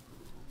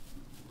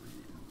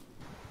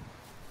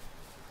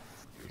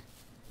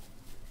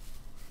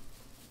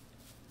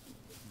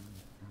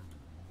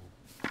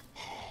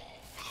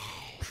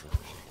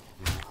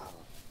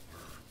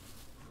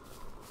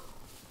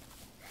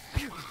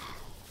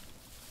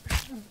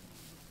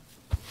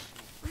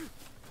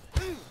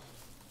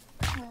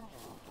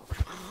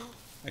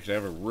 Actually, I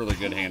have a really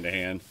good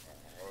hand-to-hand.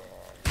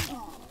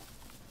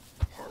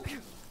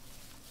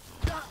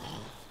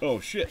 Oh,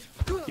 shit.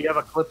 Do you have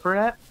a clip for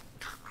that?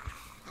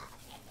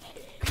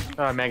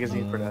 Oh, a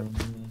magazine for that.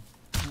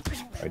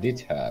 I did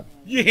have.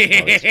 Yeah!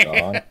 Now it's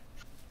gone.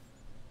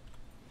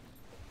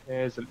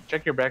 Yeah, so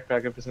check your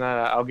backpack. If it's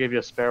not, I'll give you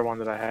a spare one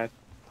that I had.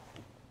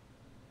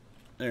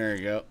 There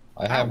you go.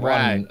 I have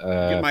Alright.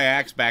 one. Get my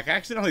axe back. I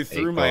accidentally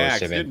threw my axe.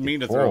 Didn't mean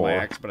to throw my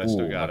axe, but I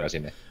still got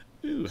it.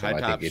 Ooh, So high I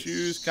top think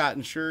shoes, it's-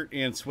 cotton shirt,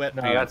 and No,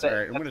 sweatpants. that's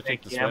Alright, I'm gonna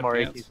take the AKM or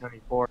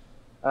sweatpants.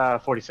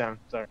 AK-74. 47,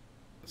 sorry.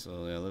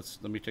 So yeah,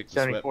 let me take the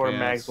 74 sweatpants.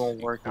 mags won't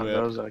work on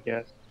equip, those, I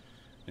guess.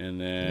 And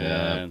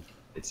then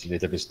It's a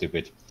little bit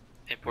stupid.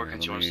 Hey,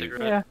 Porkins, you want a let me-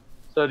 cigarette? Yeah.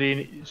 So do you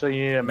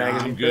need a Nah,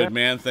 magazine I'm for good, that?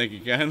 man. Thank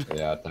you, Ken.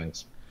 Yeah,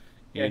 thanks.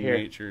 Yeah, here.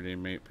 Inmate shirt,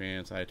 inmate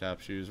pants, high top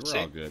shoes. We're See?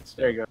 all good.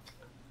 Still. There you go.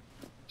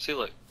 See,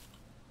 look.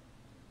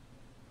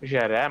 Wish you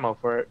had ammo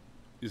for it.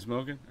 You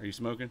smoking? Are you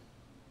smoking?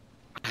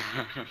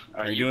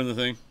 Are you doing the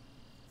thing?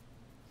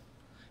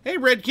 Hey,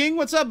 Red King,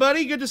 what's up,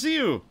 buddy? Good to see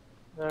you.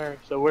 Alright,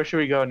 so where should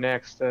we go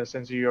next,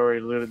 since you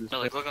already looted this? No,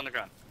 like look on the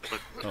ground.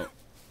 Look.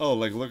 Oh,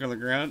 like look on the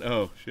ground?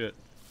 Oh, shit.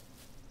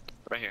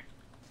 Right here.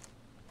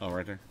 Oh,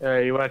 right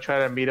there. You want to try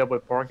to meet up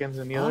with Porkins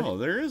and the others? Oh,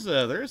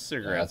 there's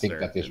cigarettes there.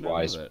 I think that is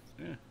wise. Yeah.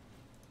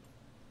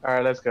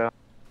 Alright, let's go.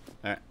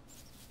 Alright.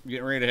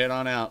 Getting ready to head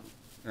on out.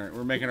 Alright,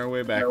 we're making our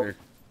way back there.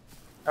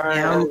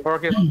 Alright,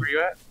 Porkins, where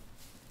you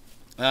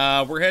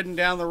at? We're heading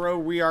down the road.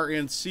 We are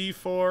in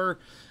C4.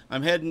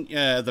 I'm heading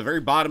at the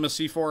very bottom of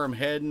C4. I'm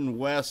heading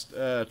west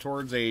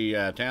towards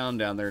a town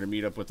down there to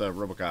meet up with a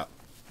Robocop.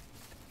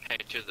 Hey,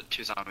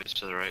 two zombies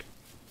to the right.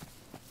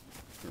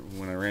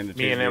 When I ran to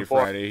Me and TJ M4.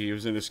 Friday, he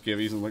was into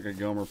skivvies and looked at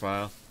Gomer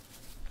pile.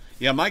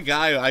 Yeah, my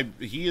guy,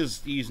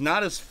 he's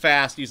not as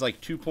fast. He's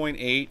like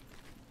 2.8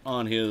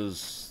 on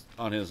his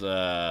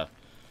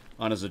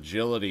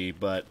agility,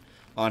 but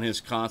on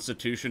his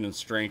constitution and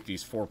strength,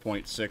 he's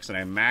 4.6. And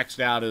I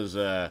maxed out his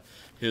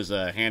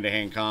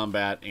hand-to-hand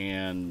combat,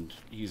 and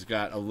he's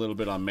got a little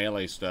bit on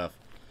melee stuff.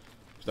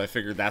 So I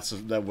figured that's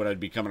what I'd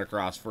be coming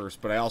across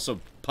first. But I also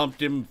pumped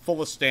him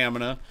full of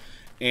stamina,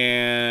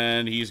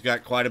 and he's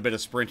got quite a bit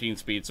of sprinting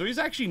speed. So he's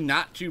actually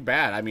not too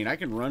bad. I mean, I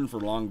can run for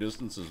long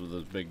distances with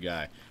this big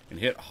guy and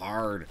hit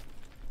hard.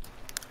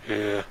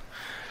 Yeah,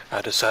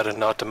 I decided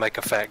not to make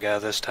a fat guy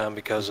this time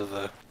because of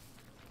the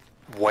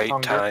wait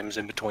times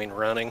in between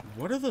running.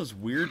 What are those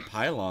weird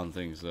pylon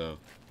things, though?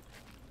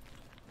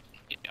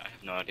 Yeah, I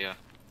have no idea.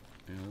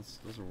 Yeah,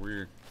 those are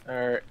weird.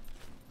 Alright,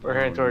 we're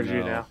heading towards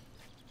you now.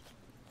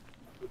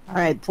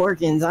 Alright,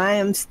 Porkins, I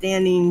am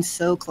standing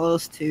so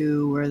close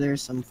to where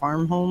there's some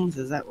farm homes.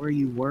 Is that where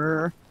you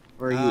were?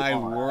 Or I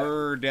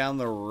were down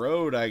the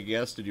road, I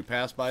guess. Did you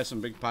pass by some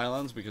big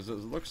pylons? Because it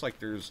looks like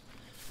there's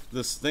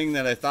this thing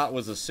that I thought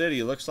was a city.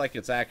 It looks like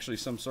it's actually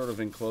some sort of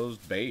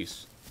enclosed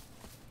base.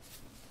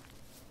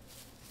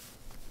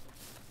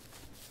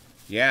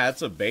 Yeah,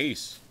 it's a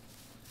base.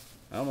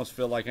 I almost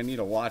feel like I need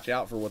to watch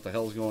out for what the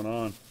hell's going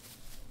on.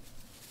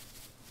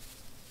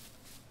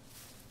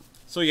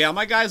 So yeah,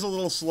 my guy's a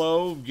little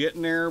slow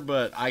getting there,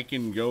 but I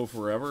can go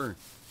forever.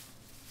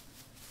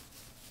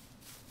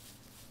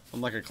 I'm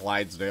like a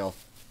Clydesdale.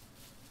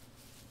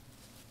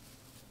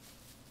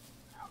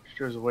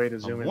 There's a way to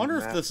zoom in. I wonder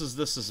if this is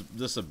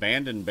this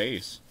abandoned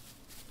base.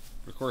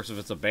 Of course, if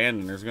it's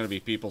abandoned, there's going to be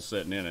people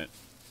sitting in it.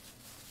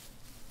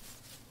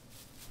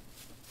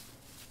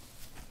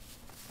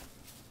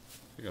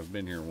 I think I've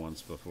been here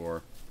once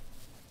before.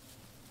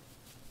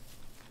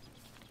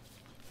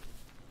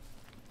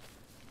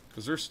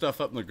 Because there's stuff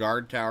up in the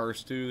guard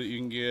towers, too, that you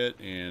can get,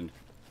 and...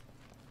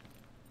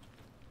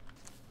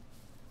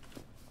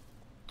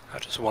 I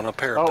just want a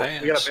pair of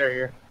pants. We got a bear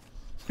here.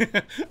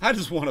 I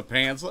just want a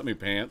pants. Let me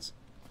pants.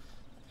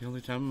 The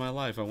only time in my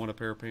life I want a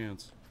pair of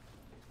pants.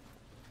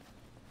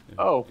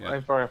 Oh, yeah.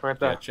 I forgot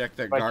that. Yeah, check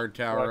that guard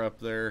tower up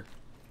there.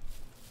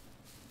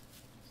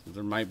 So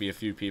there might be a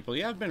few people.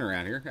 Yeah, I've been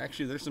around here.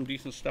 Actually, there's some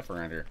decent stuff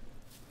around here.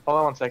 Hold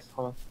on one second.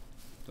 Hold on.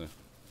 So,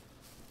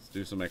 let's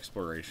do some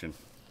exploration.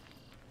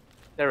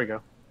 There we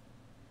go.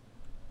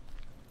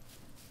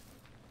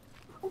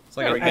 It's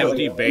like an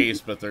empty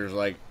base, but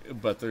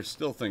there's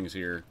still things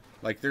here.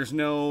 Like there's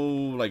no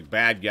like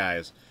bad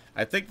guys.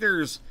 I think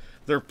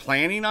they're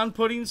planning on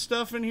putting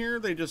stuff in here.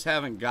 They just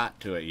haven't got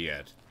to it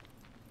yet.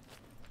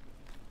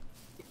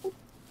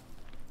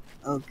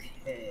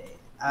 Okay.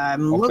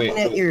 I'm looking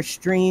at your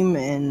stream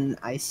and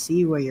I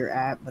see where you're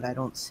at, but I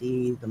don't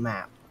see the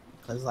map.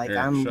 Because like Here,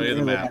 I'm show you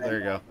the really map. There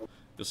you go.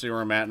 You'll see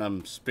where I'm at, and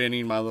I'm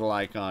spinning my little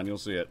icon. You'll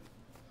see it.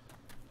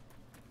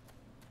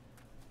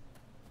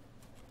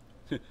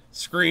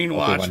 Screen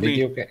watch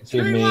me.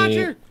 Screen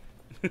watcher.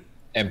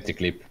 Empty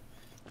clip.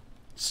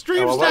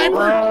 Stream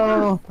sniper.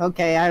 Oh,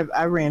 okay.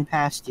 I ran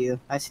past you.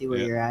 I see where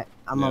you're at.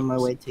 I'm on my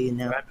way to you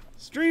now.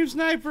 Stream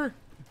sniper.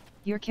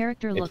 Your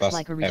character looks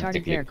like a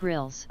retarded Bear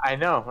Grylls. I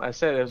know. I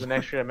said it was an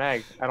extra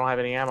mag. I don't have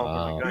any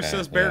ammo. Who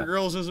says Bear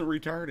Grylls isn't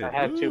retarded? I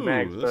had 2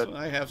 mags, but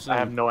I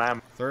have no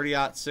ammo.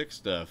 30-06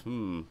 stuff.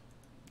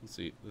 Let's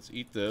see. Let's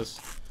eat this,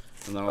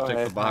 and then I'll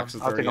take the box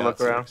of 30-06. I'll take a look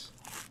around.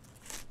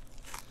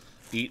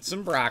 Eat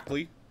some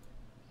broccoli.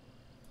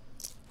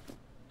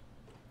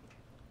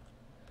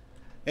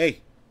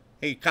 Hey,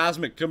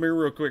 Cosmic, come here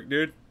real quick,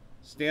 dude.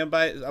 Stand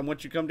by. I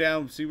want you to come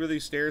down. See where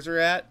these stairs are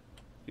at.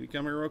 Can you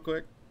come here real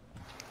quick?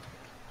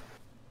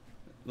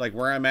 Like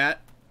where I'm at?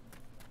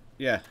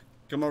 Yeah,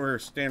 come over here.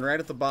 Stand right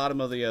at the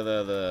bottom of the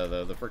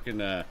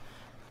freaking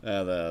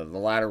the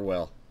ladder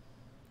well.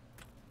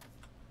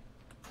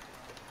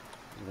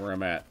 Where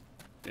I'm at.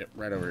 Yep,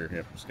 right over here.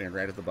 Yep, stand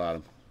right at the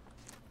bottom.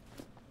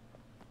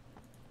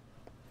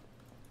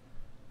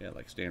 Yeah,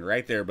 like stand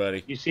right there,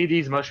 buddy. You see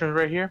these mushrooms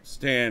right here?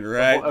 Stand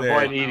right there.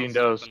 Avoid eating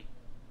those.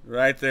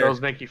 Right there.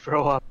 Those make you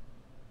throw up.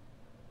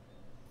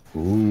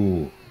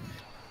 Ooh.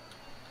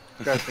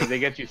 Trust me, they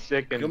get you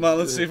sick. And come on,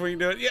 let's see if we can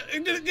do it. Yeah,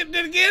 did it get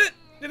it?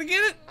 Did it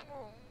get it?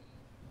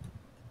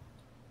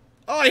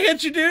 Oh, I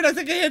hit you, dude. I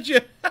think I hit you.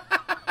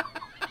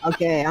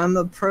 Okay, I'm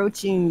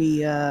approaching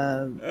the.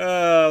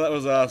 Oh, that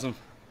was awesome.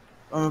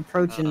 I'm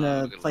approaching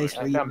the good place I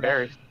where you found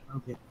berries.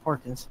 Okay,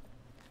 Porkins.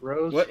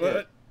 Rose.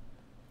 What?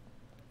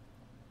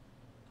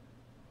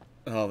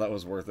 Oh, that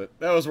was worth it.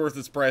 That was worth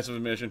its price of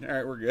admission. All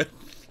right, we're good.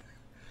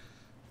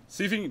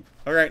 See if you can...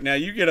 All right, now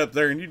you get up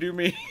there and you do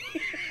me.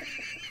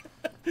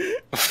 You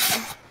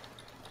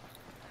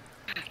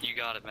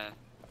got it, man.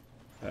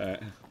 All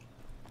right.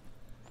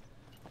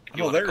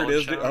 You Oh, want a there it cold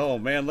is. shower? Oh,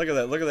 man, look at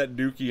that. Look at that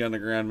dookie on the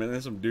ground, man.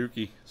 That's some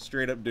dookie.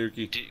 Straight up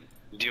dookie.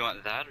 Do you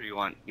want that, or you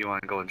want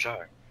to go and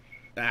shower?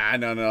 Ah,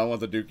 no. I want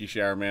the dookie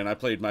shower, man. I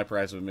played my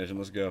price of admission.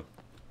 Let's go.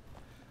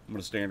 I'm going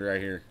to stand right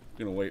here.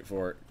 I'm going to wait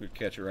for it. I'm going to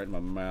catch it right in my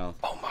mouth.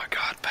 Oh my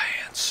god,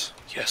 pants.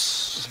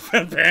 Yes.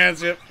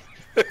 Pants, yep.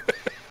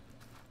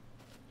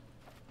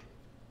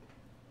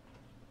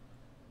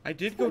 I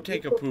did go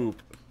take a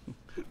poop.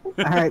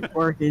 Alright,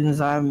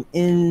 Porkins, I'm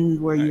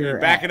in where you're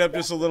Back at. it up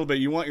just a little bit.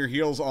 You want your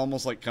heels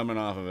almost like coming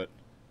off of it.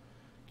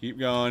 Keep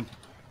going.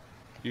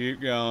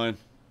 Keep going.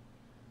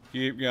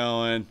 Keep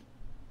going.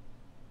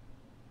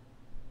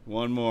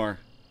 One more.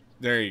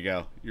 There you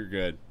go. You're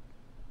good.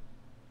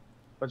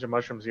 Bunch of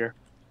mushrooms here.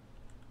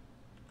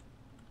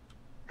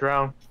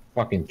 Drown.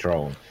 Fucking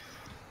drone.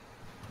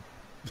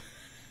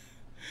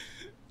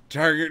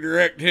 Target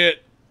direct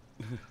hit.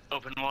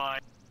 Open wide.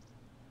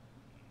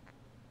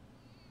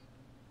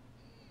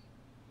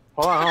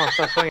 Hold on,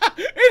 stop swinging.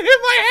 It hit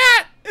my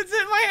hat! It's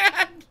in my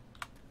hat!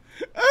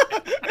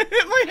 It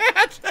hit my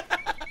hat!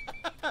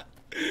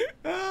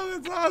 Oh,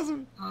 that's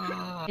awesome.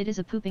 It is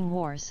a pooping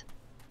wars.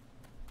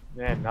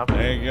 Man, nothing.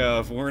 There you go.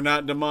 If we're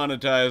not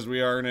demonetized, we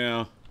are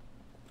now.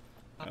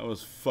 That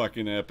was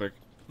fucking epic.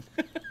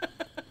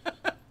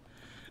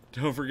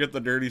 Don't forget the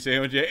dirty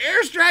sandwich. Yeah,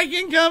 airstrike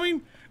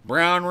incoming!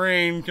 Brown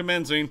rain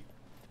commencing.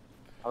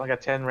 I only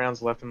got 10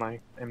 rounds left in my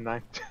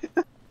M9.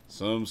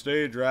 Some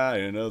stay dry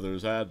and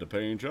others had to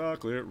paint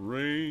chocolate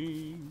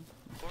rain.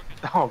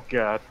 Oh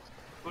god.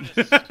 Who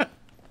just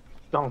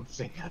Don't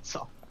sing that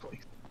song,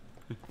 please.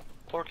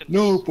 Porkins?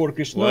 No,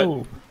 Porkins, What?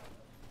 no.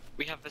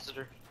 We have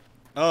visitor.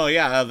 Oh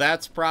yeah,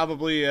 that's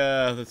probably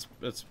RoboCop.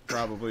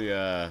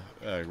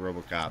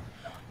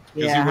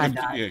 Yeah, I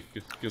died.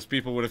 Because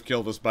people would have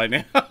killed us by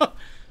now.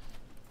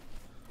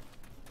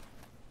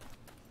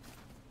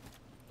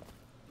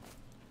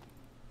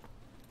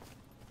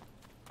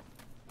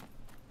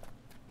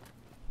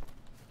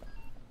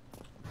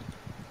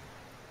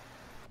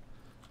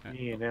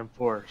 Me and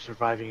M4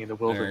 surviving in the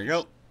wilderness. There you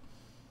go.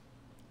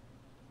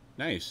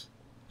 Nice.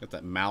 Got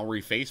that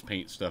Mallory face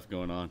paint stuff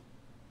going on.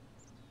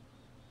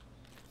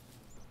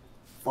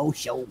 Faux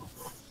show.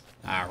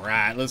 All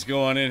right, let's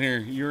go on in here.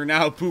 You're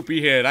now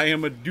poopy head. I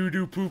am a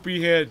doo-doo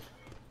poopy head.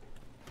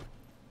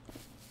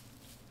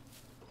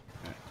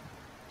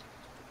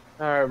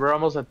 Alright, we're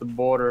almost at the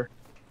border.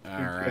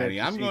 Alrighty,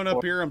 I'm going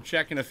up here. I'm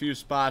checking a few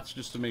spots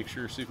just to make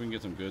sure, see if we can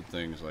get some good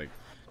things. Like,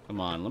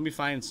 come on, let me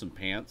find some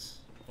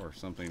pants or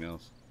something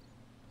else.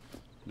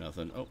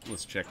 Nothing. Oh,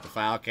 let's check the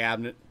file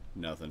cabinet.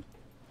 Nothing.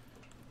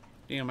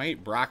 Damn, I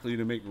ate broccoli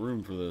to make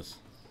room for this.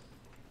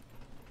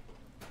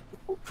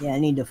 Yeah, I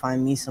need to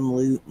find me some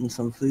loot and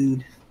some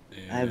food.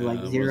 I have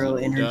like zero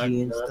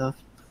energy and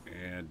stuff.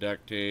 And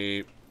duct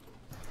tape.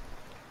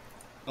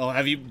 Oh,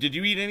 did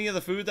you eat any of the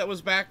food that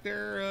was back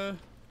there?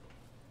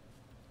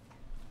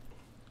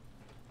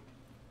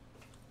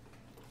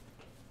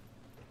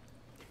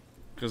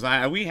 Because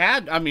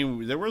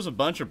there was a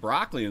bunch of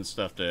broccoli and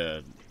stuff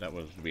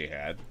we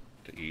had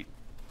to eat.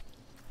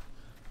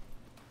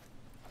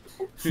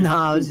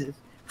 No,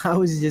 I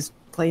was just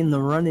playing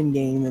the running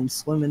game and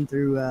swimming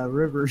through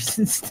rivers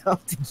and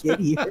stuff to get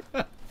here.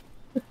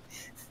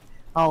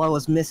 All I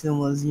was missing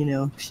was,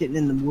 shitting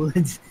in the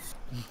woods.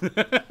 I'll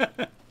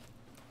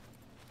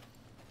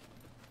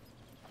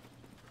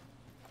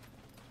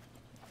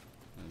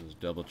just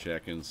double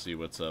check and see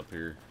what's up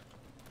here.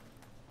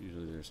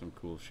 Usually there's some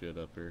cool shit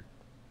up here.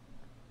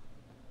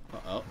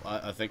 Oh,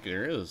 I think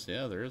there is.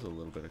 Yeah, there is a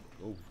little bit of...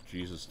 Oh,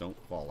 Jesus, don't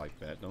fall like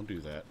that. Don't do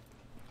that.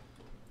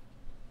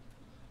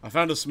 I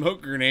found a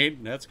smoke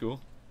grenade. That's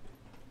cool.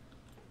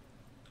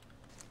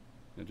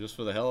 And just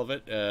for the hell of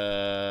it,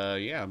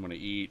 yeah, I'm going to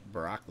eat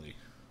broccoli.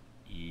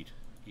 Eat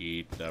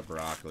the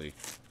broccoli.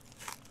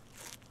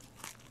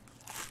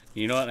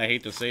 You know what? I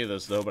hate to say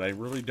this, though, but I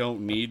really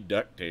don't need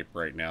duct tape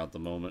right now at the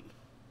moment.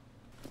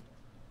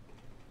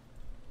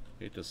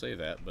 Hate to say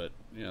that, but,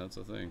 yeah, that's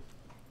a thing.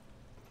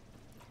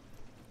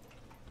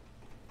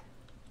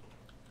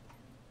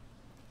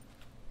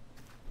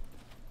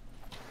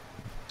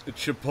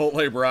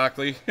 Chipotle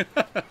broccoli.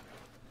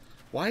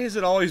 Why is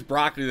it always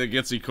broccoli that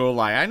gets E.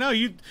 coli? I know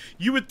you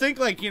would think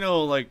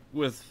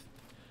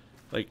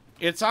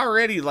it's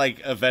already like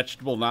a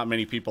vegetable not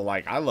many people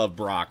like. I love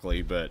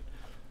broccoli, but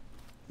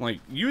like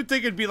you would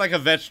think it'd be like a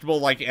vegetable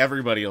like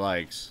everybody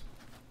likes.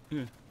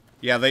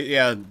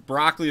 Yeah,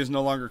 broccoli is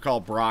no longer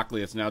called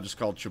broccoli. It's now just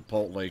called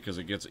Chipotle because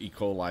it gets E.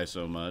 coli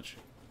so much.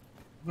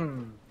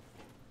 Hmm.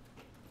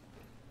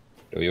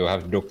 Do you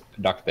have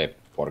duct tape,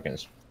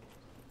 Porkins?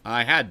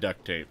 I had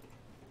duct tape.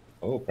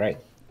 Oh, great.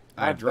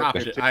 I dropped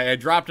it. I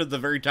dropped it at the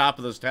very top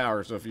of this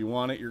tower, so if you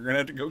want it, you're going to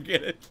have to go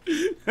get it.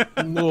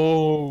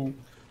 No.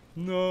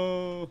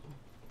 No.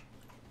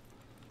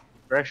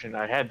 Correction,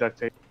 I had duct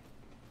tape.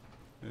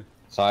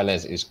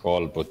 Silence is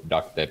gold, but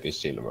duct tape is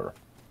silver.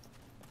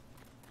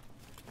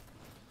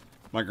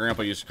 My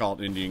grandpa used to call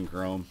it Indian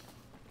Chrome.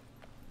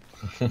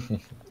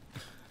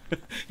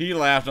 He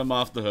laughed. I'm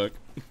off the hook.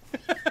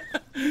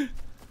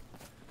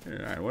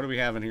 Alright, what do we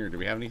have in here? Do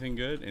we have anything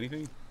good?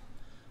 Anything?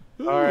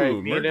 Ooh, Alright, me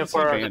and emergency Info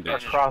are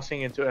bandage.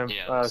 crossing into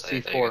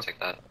C4. Take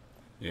that.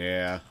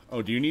 Yeah.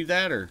 Oh, do you need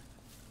that or?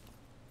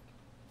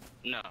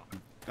 No.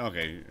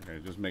 Okay,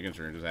 just making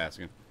sure, just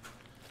asking.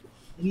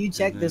 Have you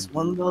checked this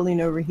one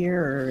building over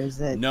here, or is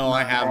it? No,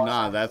 I have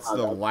not. That's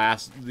the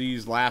last.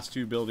 These last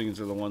two buildings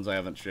are the ones I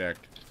haven't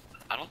checked.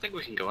 I don't think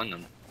we can go in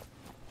them.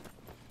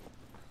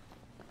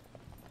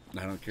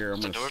 I don't care.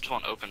 The doors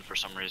won't open for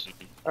some reason.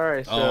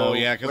 Alright, so Oh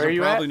yeah, because where they're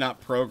you probably at? not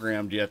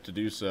programmed yet to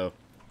do so.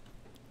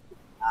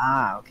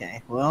 Ah,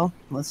 okay. Well,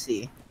 let's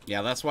see.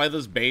 Yeah, that's why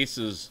this base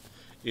is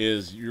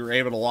you're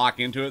able to lock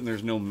into it, and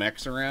there's no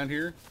mechs around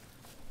here.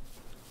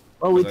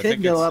 Well, we 'Cause I could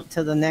think go it's- up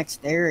to the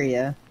next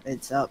area.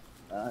 It's up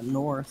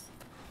north,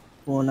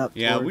 going up.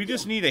 Yeah, towards- we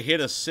just need to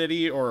hit a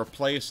city or a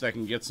place that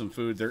can get some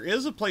food. There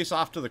is a place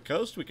off to the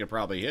coast we could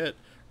probably hit,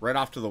 right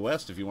off to the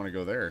west if you want to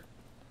go there.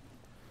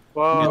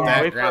 Well, Get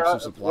that, wait, grab for, some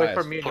supplies. wait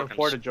for me and Porkins.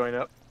 Info to join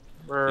up.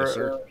 We're, Yes,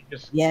 sir.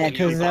 just, Yeah, Can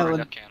you because that open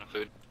would a can of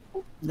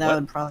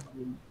food? probably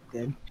be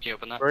good. Can you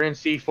open that? we're in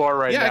C4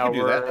 right yeah, now. I can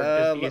do we're that.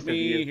 just Let east of me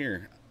you.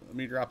 here. Let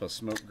me drop a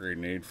smoke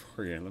grenade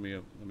for you. Let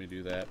me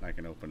do that, and I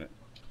can open it.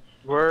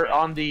 We're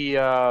on the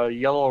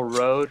yellow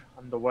road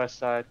on the west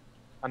side,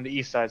 on the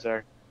east side,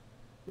 sorry.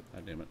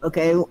 God damn it.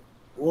 Okay.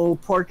 Well,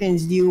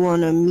 Porkins, do you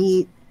want to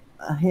meet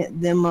hit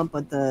them up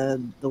at the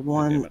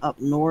one up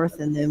north,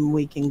 and then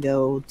we can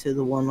go to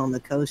the one on the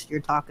coast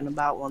you're talking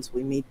about once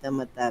we meet them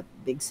at that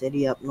big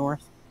city up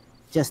north,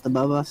 just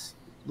above us,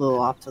 a little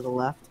off to the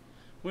left.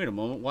 Wait a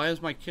moment. Why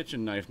is my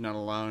kitchen knife not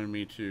allowing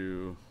me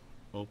to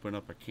open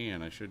up a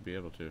can? I should be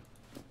able to.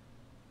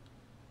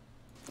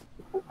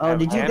 Oh,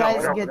 did you can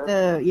guys opener. get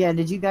the? Yeah,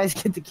 did you guys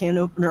get the can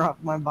opener off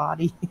my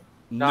body?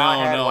 No, I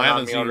had no, one I on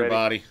haven't me seen your already.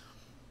 body.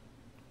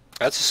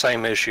 That's the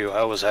same issue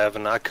I was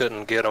having. I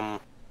couldn't get them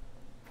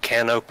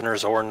can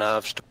openers or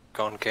knives to work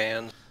on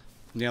cans.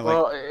 Yeah, like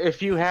Well,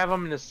 if you have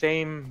them in the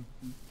same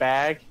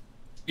bag,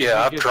 Yeah, You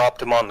I've just- dropped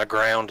them on the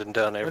ground and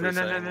done no,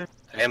 everything. no.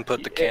 And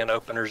put the Yeah. can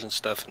openers and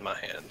stuff in my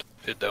hand.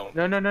 It don't.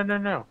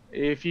 No.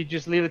 If you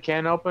just leave the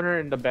can opener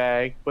in the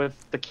bag with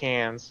the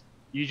cans,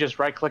 you just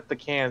right-click the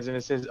cans and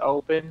it says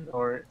open,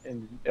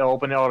 and it'll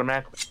open it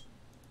automatically.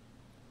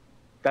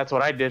 That's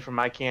what I did for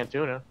my canned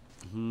tuna.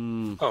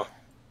 hmm.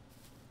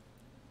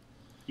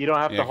 You don't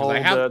have Yeah, to 'cause I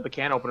hold have- the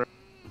can opener.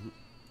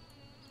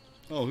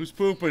 Oh, who's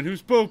pooping?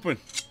 Who's pooping?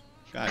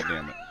 God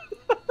damn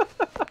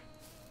it.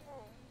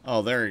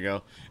 Oh, there you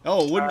go.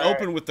 Oh, it wouldn't All right.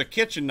 open with the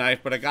kitchen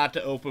knife, but I got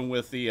to open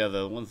with the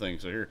one thing.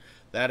 So here,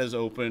 that is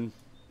open.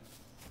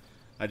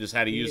 I just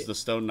had to use the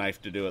stone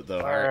knife to do it, though.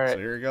 All right, so Alright.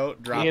 here we go.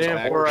 Drop Meet it him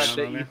back for down at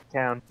the on there. east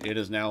town. It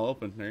is now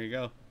open. There you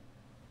go.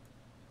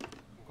 Yeah,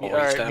 Always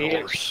alright, that meet it.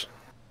 horse.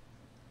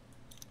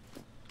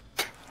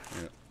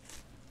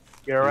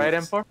 You alright,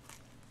 M4?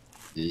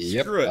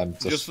 Yep, Screw it. I'm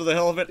Just for the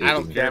hell of it, I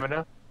don't eating care.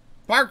 Stamina?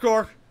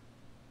 Parkour.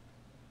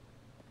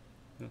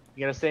 You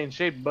gotta stay in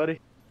shape, buddy.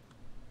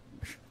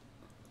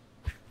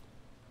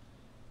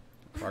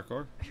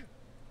 Parkour.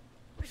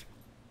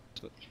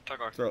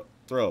 Targar.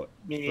 Throw it.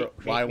 Me- Throw- me-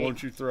 Why me.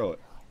 won't you throw it?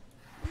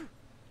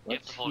 You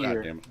have to hold God it.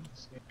 Here. damn it.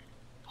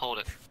 Hold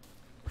it.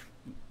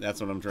 That's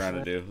what I'm trying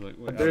to do. Like,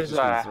 wait, I was There's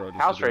just gonna a throw it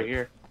just house to do right it.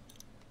 here.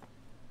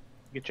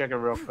 You can check it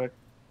real quick.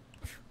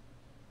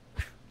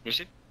 You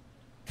see?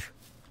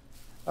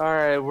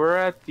 Alright, we're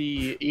at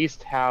the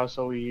east house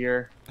over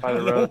here by I the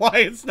don't know road. why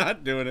it's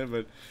not doing it,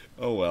 but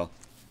oh well.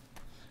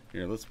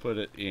 Here, let's put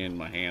it in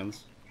my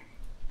hands.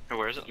 Or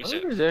where is it? I Let me don't see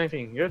think it. there's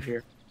anything good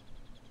here.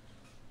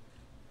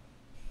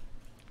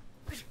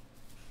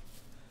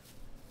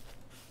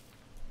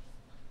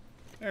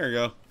 There we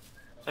go.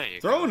 There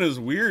you Throwing go. is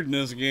weird in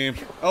this game.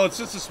 Oh, it's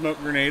just a smoke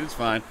grenade. It's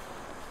fine.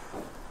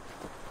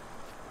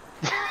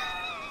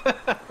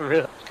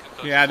 Really?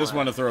 Yeah, I just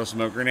want to throw a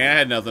smoke grenade. I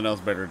had nothing else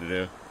better to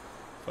do.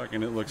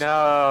 Fucking, it looks.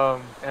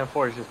 No,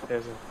 M4 is just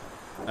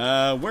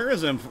pissing. Where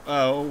is them?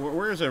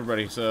 Where is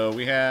everybody? So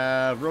we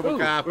have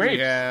RoboCop. We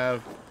grapes.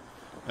 have.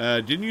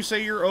 Didn't you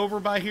say you're over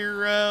by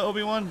here,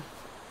 Obi-Wan?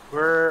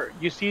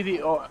 You see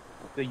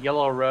the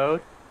yellow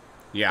road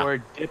Yeah. where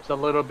it dips a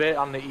little bit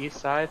on the east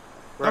side?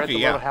 We're at Okay, the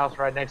yeah. little house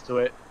right next to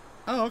it.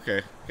 Oh,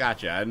 okay.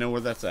 Gotcha. I know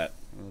where that's at.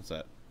 What's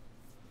that?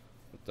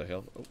 What the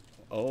hell?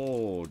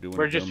 Oh, doing.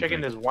 We're a just dumb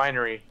checking thing. this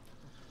winery.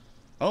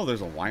 Oh,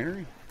 there's a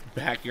winery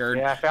backyard.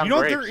 Yeah, I found You know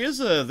what? grapes.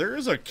 There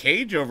is a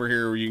cage over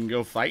here where you can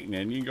go fighting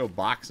in. You can go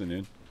boxing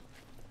in.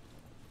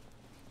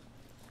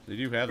 They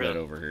do have that Really?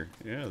 over here.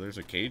 Yeah, there's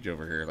a cage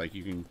over here. Like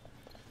you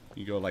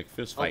go like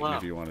fist Oh, fighting wow.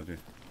 if you wanted to.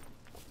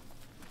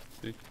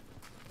 See?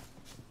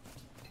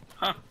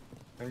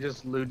 I'm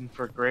just looting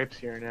for grapes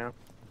here now.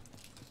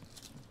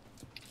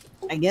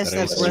 I guess That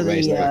that's is where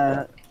waste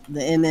the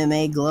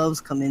MMA gloves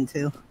come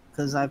into,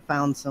 because I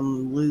found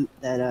some loot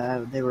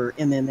that they were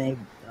MMA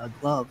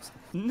gloves.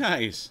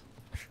 Nice.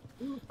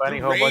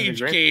 Finding The a whole bunch of rage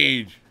grapes.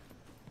 cage.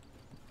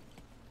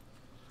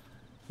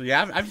 So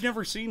yeah, I've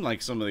never seen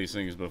like some of these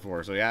things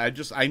before. So yeah,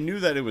 I knew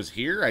that it was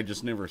here. I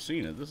just never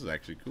seen it. This is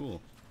actually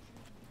cool.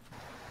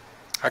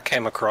 I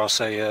came across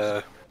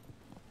a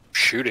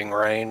shooting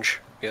range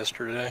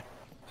yesterday.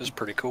 It was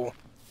pretty cool.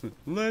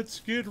 Let's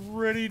get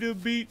ready to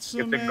beat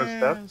some Get the good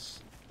stuff. ass.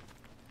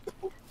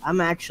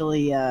 I'm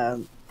actually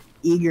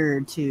eager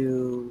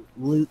to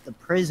loot the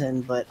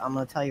prison, but I'm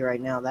gonna tell you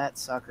right now that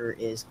sucker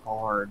is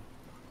hard.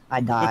 I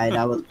died.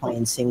 I was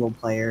playing single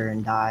player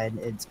and died.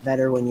 It's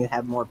better when you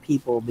have more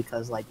people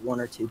because like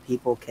 1 or 2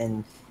 people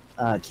can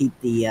keep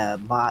the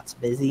bots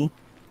busy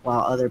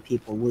while other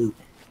people loot.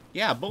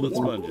 Yeah, bullet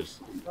sponges.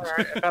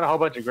 Alright, I found a whole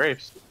bunch of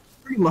grapes.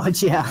 Pretty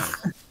much, yeah.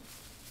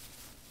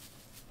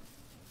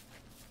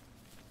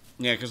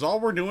 Yeah, because all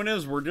we're doing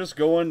is we're just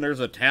going. There's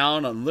a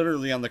town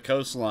literally on the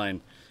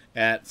coastline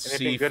at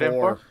Anything good C4,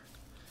 info?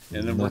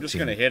 and then we're just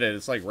gonna hit it.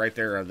 It's like right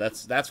there.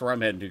 That's where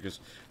I'm heading to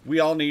because we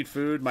all need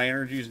food. My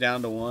energy's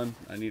down to 1.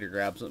 I need to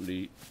grab something to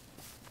eat.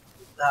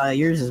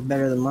 Yours is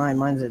better than mine.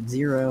 Mine's at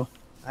 0.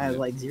 I have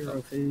like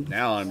 0 food.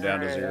 Now I'm down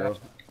to Alright, 0.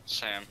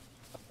 Sam.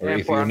 Or Yeah,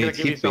 if Paul, you I'm gonna need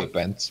give you hit some-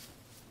 weapons.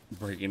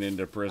 Breaking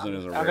into prison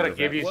is a I'm rare gonna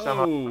give event. you some,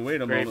 Whoa, wait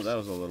a grapes. moment. That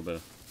was a little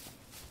bit.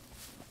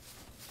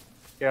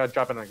 Yeah, I'll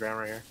drop it on the ground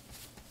right here.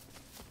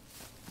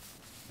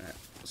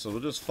 So we'll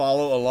just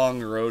follow along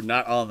the road,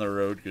 not on the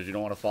road, because you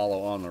don't want to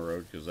follow on the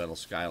road, because that'll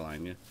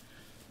skyline you.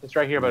 It's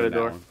right here by the That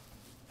door. one.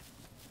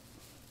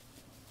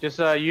 Just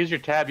use your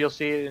tab. You'll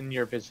see it in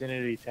your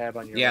vicinity tab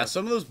on your Yeah, left.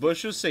 some of those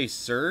bushes say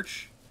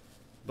search,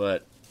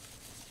 but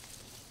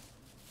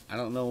I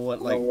don't know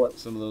what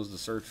some of those to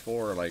search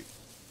for. Like,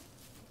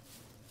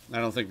 I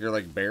don't think they're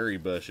like berry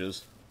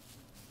bushes.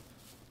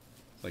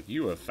 It's like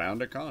you have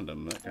found a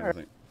condom, that kind of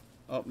thing.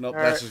 Oh nope,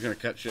 All that's right. just gonna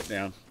cut shit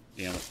down.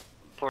 Damn it.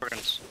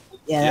 Porkins.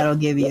 Yeah, that'll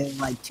give you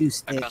like 2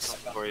 I got sticks.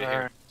 something for you Alright.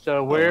 here.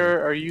 So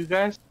where are you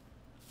guys?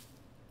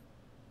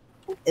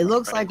 It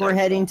looks Right like we're there.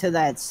 heading to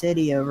that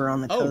city over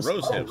on the Oh, coast.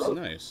 rose hips,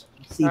 nice.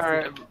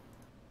 Alright.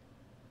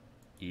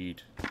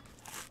 Eat.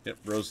 Yep,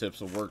 rose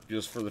hips will work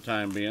just for the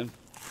time being.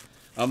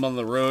 I'm on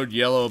the road,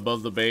 yellow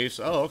above the base.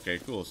 Oh, okay,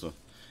 cool. So,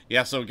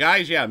 yeah, so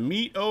guys, yeah,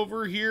 meet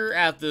over here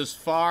at this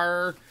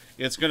far.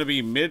 It's going to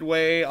be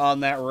midway on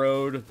that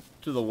road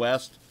to the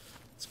west.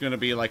 It's going to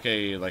be like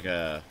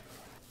a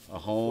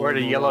home. Where the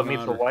or yellow whatnot,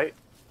 meets the or- white?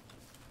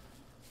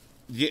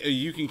 Yeah,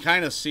 you can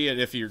kind of see it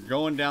if you're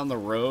going down the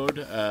road.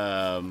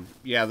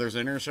 Yeah, there's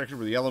an intersection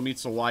where the yellow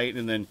meets the white,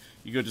 and then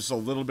you go just a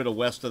little bit of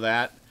west of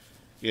that.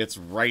 It's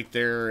right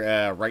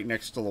there, right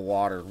next to the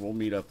water. We'll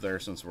meet up there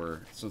since we're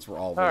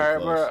all very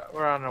Alright, close.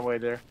 we're on our way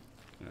there.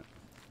 Yeah.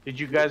 Did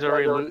you guys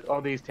already loot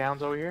all these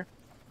towns over here?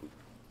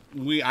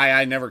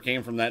 I never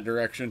came from that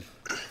direction.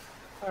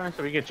 Alright,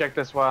 so we can check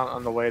this while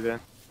on the way then.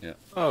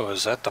 Oh,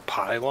 is that the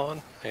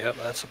pylon? Yep,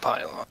 that's a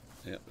pylon.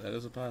 Yep, that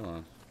is a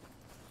pylon.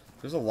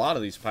 There's a lot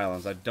of these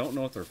pylons. I don't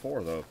know what they're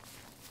for though.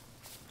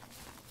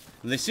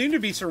 And they seem to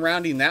be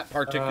surrounding that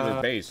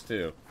particular base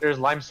too. There's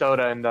lime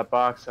soda in the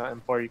box,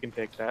 M4, you can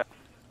take that.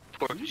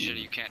 Porkins,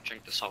 you can't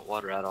drink the salt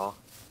water at all.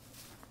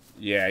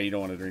 Yeah, you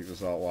don't want to drink the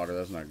salt water.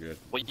 That's not good.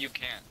 Well, you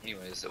can't,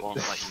 anyways. It won't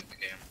let you in the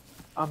game.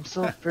 I'm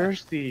so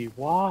thirsty,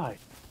 why?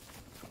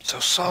 So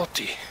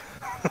salty.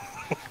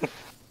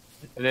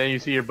 And then you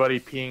see your buddy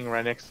peeing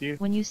right next to you.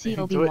 When you see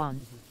Do it.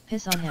 Obi-Wan,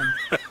 piss on him.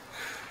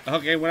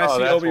 Okay, when I Oh,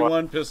 see that's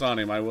Obi-Wan piss on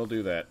him, I will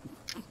do that.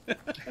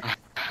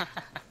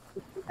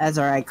 That's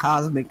alright.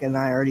 Cosmic and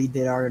I already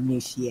did our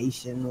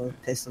initiation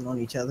with pissing on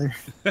each other.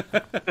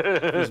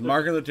 Just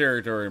marking the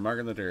territory,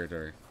 marking the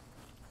territory.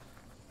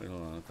 Wait,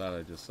 hold on, I thought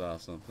I just saw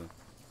something.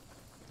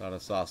 Thought I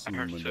saw some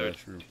heard food.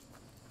 industrial.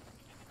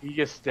 He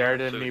just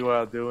stared at me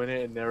while doing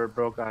it and never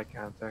broke eye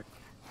contact.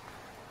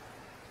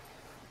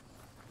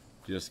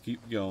 Just keep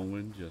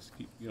going, just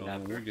keep going.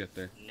 Never. We'll get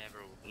there.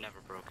 Never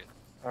broke it.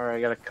 Alright,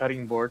 I got a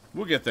cutting board.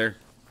 We'll get there.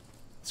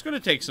 It's going to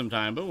take some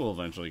time, but we'll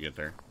eventually get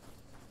there.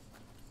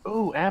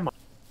 Ooh, ammo.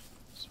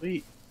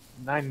 Sweet.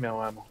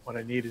 9mm ammo, what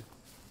I needed.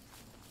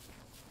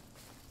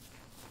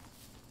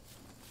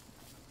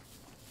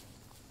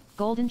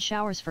 Golden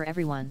showers for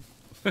everyone.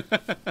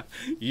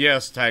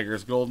 Yes,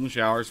 Tigers, golden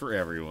showers for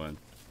everyone.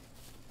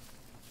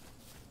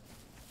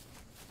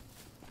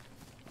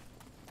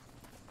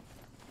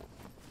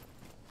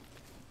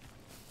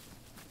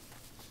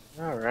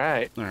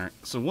 Alright. Alright,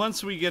 so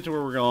once we get to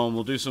where we're going,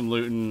 we'll do some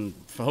looting,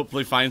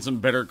 hopefully find some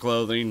better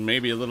clothing,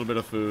 maybe a little bit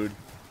of food.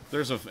 If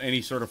there's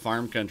any sort of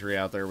farm country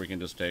out there, we can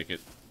just take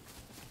it.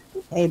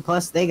 Hey,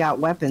 plus they got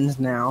weapons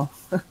now.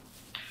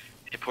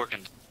 Hey,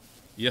 Porkins.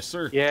 Yes,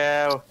 sir.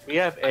 Yeah, we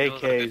have I know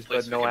of a good AKs, place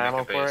but we no can make ammo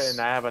a for it, base. and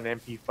I have an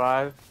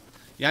MP5.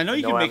 Yeah, I know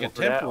you No can make a ammo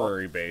for that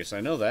temporary base.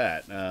 I know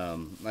that.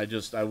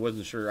 I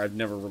wasn't sure. I've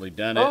never really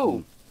done it.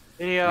 Oh,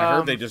 and Hey, I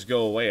heard they just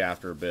go away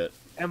after a bit.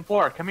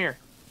 M4, come here.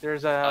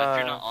 There's If you're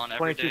a not on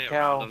every 22 day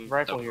cal around them,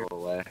 rifle they'll here. go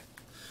away.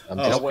 I'm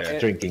Oh, just okay.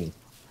 drinking.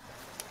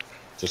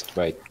 Just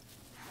wait.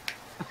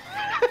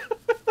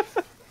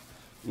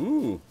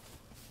 Ooh.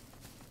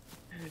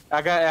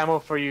 I got ammo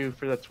for you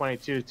for the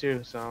 22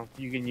 too, so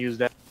you can use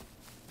that.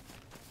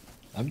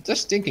 I'm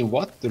just thinking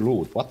what to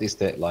loot. What is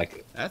the,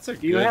 like... That's a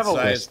You have a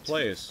good-sized waist.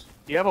 place.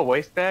 Do you have a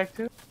waste bag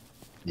too?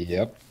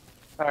 Yep.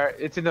 Alright,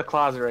 it's in the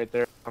closet right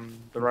there.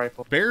 The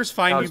rifle. Bears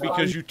find I'll you drop-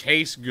 because you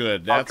taste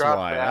good. I'll That's drop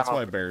why. it That's out.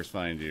 why bears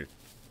find you.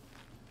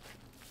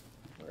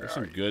 There's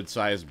some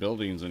good-sized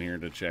buildings in here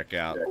to check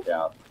out.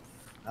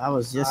 I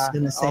was just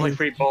gonna say. Only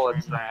 3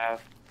 bullets I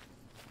have.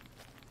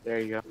 There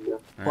you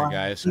go. All right,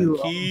 guys. So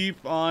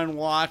keep on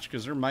watch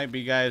because there might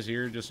be guys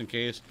here just in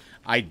case.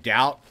 I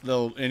doubt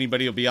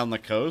anybody will be on the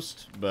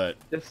coast, but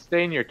Just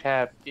stay in your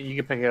tab. You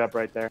can pick it up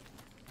right there.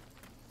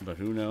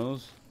 who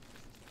knows?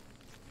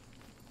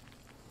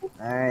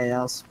 Alright,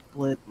 I'll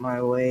split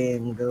my way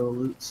and go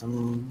loot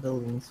some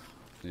buildings.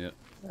 Yep.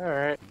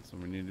 Alright. That's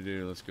what we need to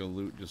do. Let's go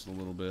loot just a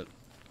little bit.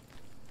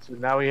 So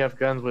now we have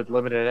guns with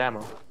limited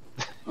ammo.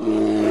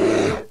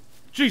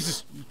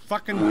 Jesus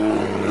fucking...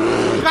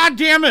 God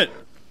damn it!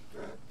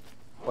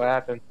 What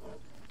happened?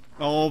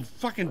 Oh,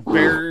 fucking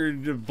bear...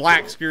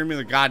 Black scared me,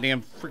 the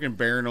goddamn freaking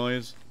bear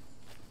noise.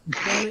 No,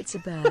 it's a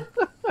bear.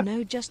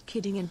 No, just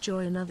kidding. Enjoy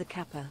another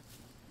kappa.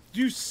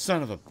 You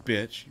son of a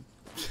bitch.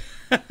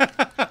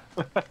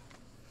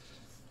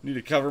 Need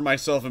to cover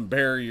myself in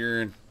bear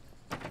urine.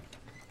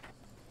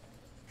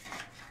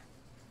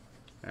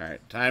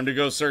 Alright, time to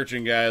go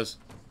searching, guys.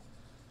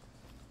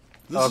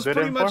 This is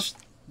pretty much...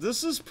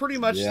 This is pretty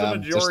much the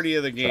majority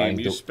of the game.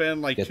 You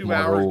spend like 2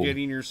 hours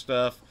getting your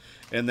stuff,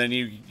 and then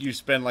you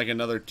spend like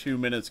another 2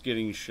 minutes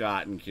getting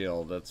shot and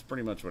killed. That's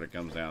pretty much what it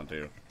comes down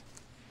to.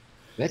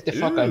 Where the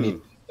fuck I need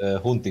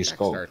hunting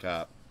scope? Our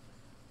top.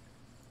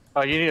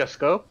 Oh, you need a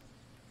scope?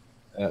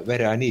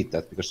 Where I need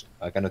that, because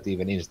I cannot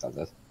even install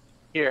that.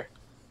 Here.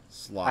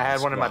 Slots, I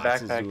had one in my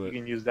slots, backpack. You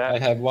can use that. I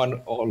have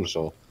one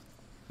also.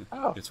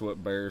 Oh. It's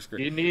what bears.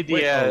 You need the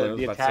Wait,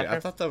 the I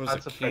attacker. thought that was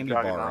That's a a candy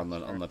dragon bar on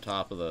officer. the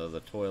top of the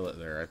toilet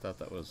there. I thought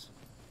that was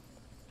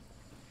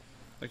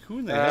like who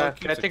in the hell?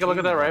 Can I take a look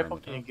at that rifle?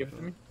 Can you give it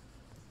to me?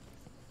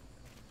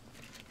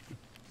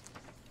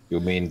 You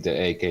mean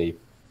the AK?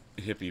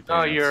 Hippie.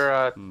 Oh,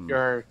 Pants.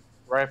 your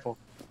rifle.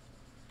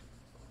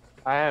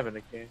 I have an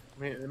AK.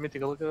 Let me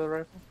take a look at that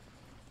rifle.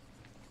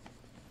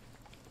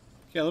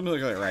 Yeah, let me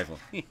look at that rifle.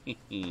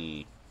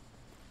 Did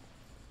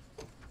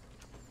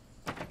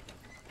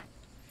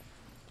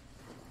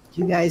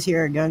you guys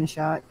hear a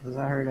gunshot? Because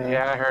I heard a...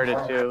 Yeah, I heard it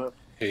too.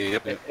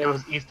 Yep. It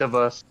was east of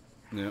us.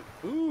 Yep.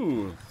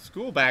 Ooh,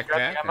 school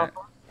backpack.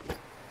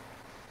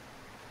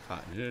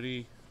 Cotton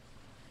hoodie.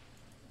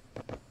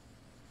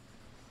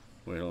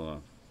 Wait,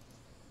 hold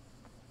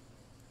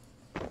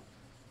on.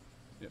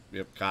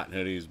 Yep, cotton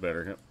hoodie is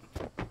better.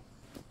 Yep.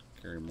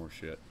 Carry more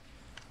shit.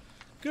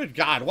 Good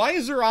God, why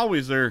is there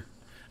always there?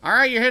 All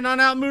right, you're heading on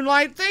out,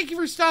 Moonlight. Thank you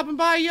for stopping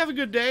by. You have a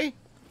good day.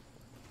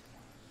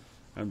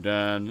 I'm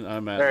done.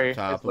 I'm at the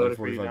top of the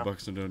 45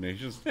 bucks in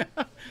donations.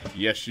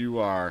 Yes, you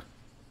are.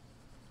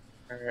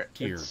 Right,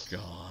 dear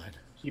God.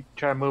 Keep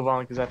trying to move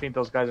on because I think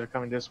those guys are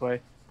coming this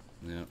way.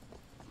 Yeah.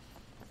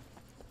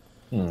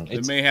 They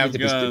may have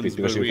guns, because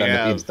but you we cannot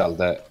have, install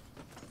the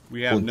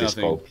we have nothing.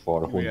 scope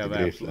for we have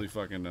hunting absolutely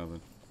fucking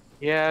nothing.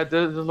 Yeah, it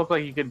doesn't look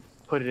like you could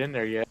put it in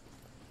there yet.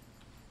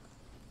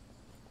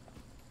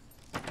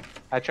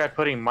 I tried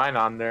putting mine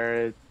on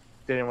there. It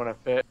didn't want to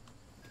fit.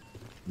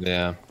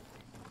 Yeah.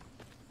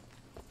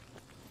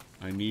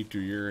 I need to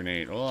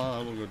urinate. Oh, I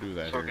will go do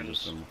that here.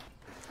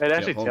 It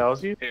actually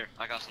tells you. Here,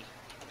 I got some.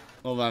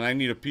 Hold on, I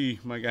need a pee.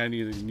 My guy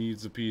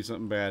needs to pee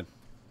something bad.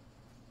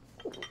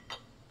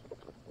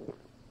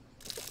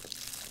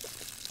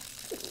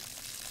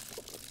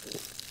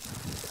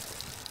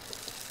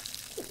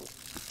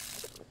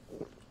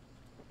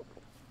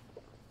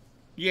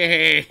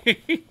 Yay!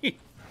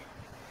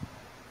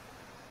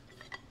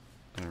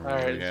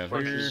 Alright,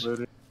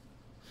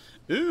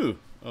 ooh!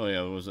 Oh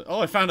yeah, what was it? Oh,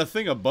 I found a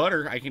thing of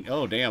butter. I can.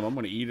 Oh damn, I'm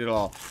gonna eat it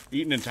all.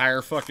 Eat an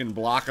entire fucking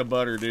block of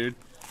butter, dude.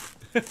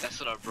 That's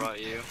what I brought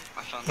you.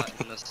 I found that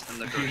in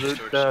the grocery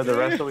store. The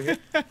rest over here.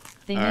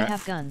 They may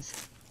have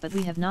guns, but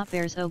we have not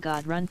bears. Oh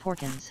God, run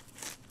Porkins.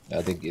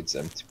 I think it's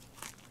empty.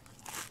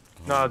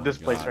 No, this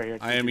place right here.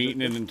 I am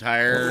eating an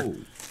entire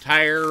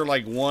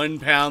like 1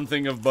 pound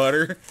thing of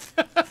butter.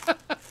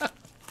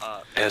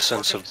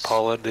 Essence of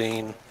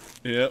Polydine.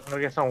 Yep. I'll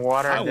get some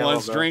water. I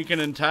once drank an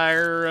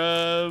entire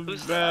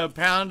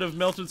pound of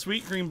melted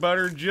sweet cream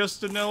butter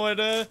just to know what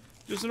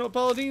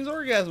Polydines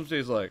orgasm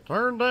tastes like.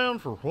 Turn down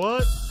for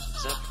what?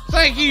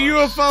 Thank you,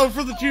 UFO,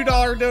 for the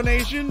 $2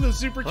 donation, the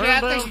super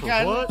chat. Thank you,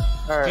 guys. What?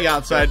 The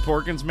outside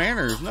Porkins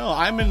manners. No,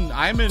 I'm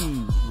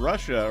in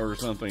Russia or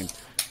something.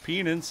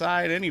 Peeing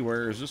inside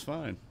anywhere is just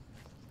fine.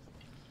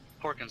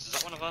 Porkins, is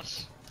that one of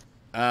us?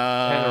 In the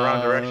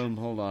wrong direction.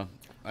 Hold on.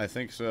 I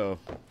think so.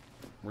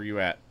 Where you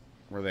at?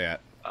 Where they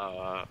at?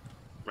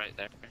 Right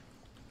there.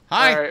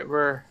 Hi. Alright,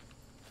 we're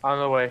on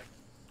the way.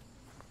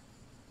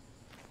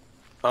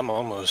 I'm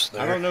almost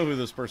there. I don't know who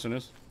this person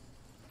is.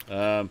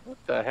 What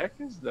the heck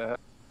is that?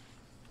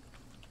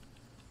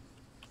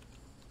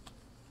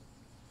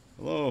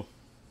 Hello.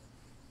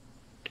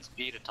 It's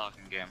Pete, a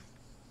talking game.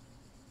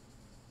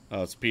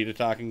 Oh, it's Pete, a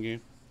talking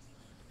game.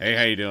 Hey,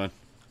 how you doing?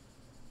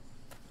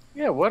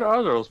 Yeah, what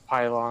are those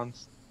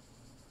pylons?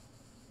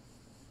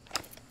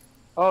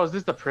 Oh, is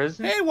this the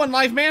prison? Hey, One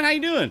Life Man, how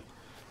you doing?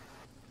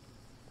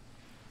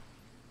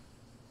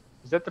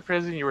 Is that the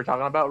prison you were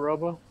talking about,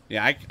 Robo?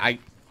 Yeah,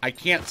 I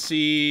can't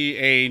see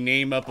a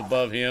name up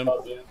above him.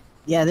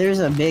 Yeah, there's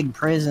a big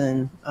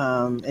prison.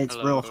 It's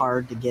Hello. real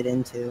hard to get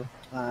into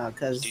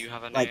because Do you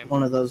have a like name?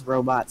 one of those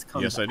robots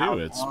comes. Yes, I do. out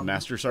It's on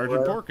Master the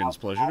Sergeant road, Porkins.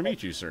 Pleasure to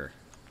meet you, sir.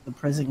 The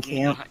prison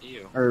camp, Not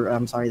you. or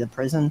I'm sorry, the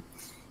prison,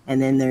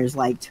 and then there's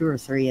like 2 or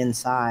 3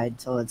 inside,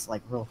 so it's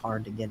like real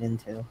hard to get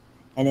into.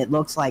 And it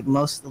looks like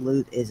most of the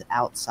loot is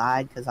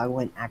outside because I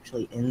went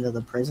actually into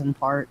the prison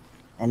part,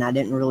 and I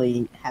didn't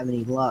really have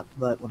any luck.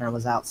 But when I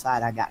was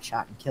outside, I got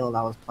shot and killed.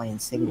 I was playing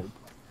single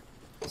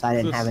player, so I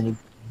didn't have any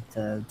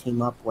to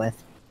team up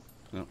with.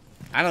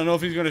 I don't know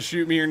if he's going to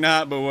shoot me or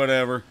not, but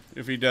whatever.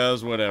 If he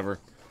does, whatever.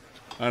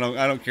 I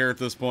don't care at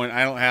this point.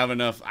 I don't have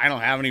enough. I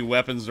don't have any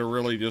weapons to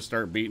really just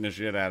start beating the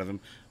shit out of him.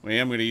 I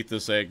am going to eat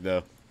this egg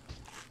though.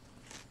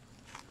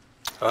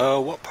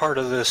 What part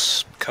of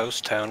this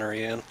coast town are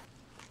you in?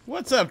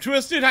 What's up,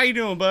 Twisted? How you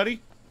doing,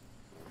 buddy?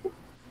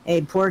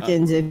 Hey,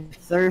 Porkins, if you're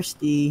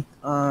thirsty,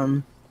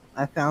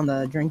 I found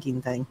a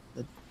drinking thing.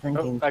 The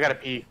drinking. Oh, I gotta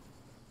pee.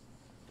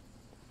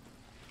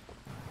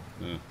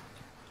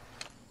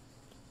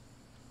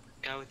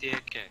 Guy with the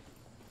AK.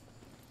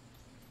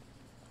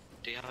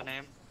 Do you have a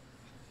name?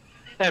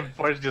 That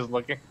boy's just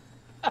looking.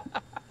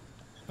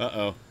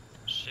 Uh-oh.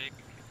 Shake.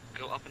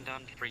 Go up and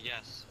down for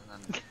yes,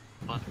 and then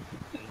left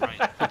and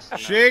right. That's the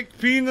no. Shake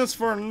penis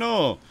for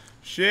no.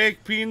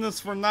 Shake penis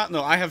for not.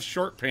 No, I have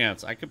short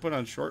pants. I could put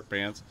on short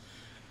pants.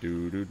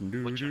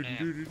 What's your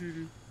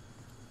name?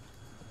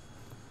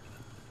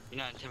 You're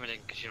not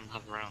intimidating because you don't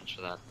have rounds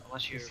for that.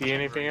 Unless you See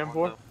anything in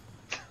for?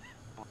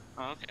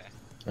 Oh,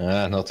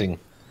 okay. Nothing.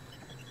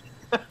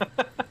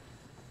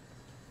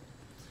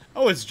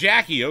 Oh, it's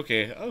Jackie.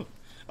 Okay.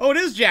 Oh, it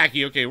is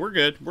Jackie. Okay, we're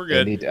good. We're I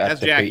good. need to add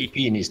That's the Jackie.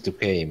 penis to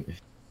pay him.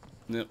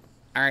 Yep.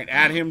 All right,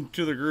 add him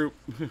to the group.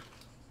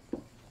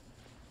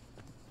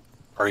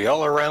 Are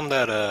y'all around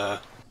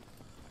that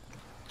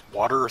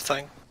water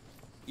thing?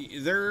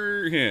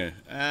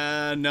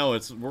 No,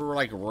 we're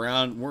like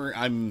around.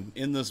 I'm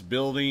in this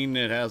building.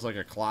 It has like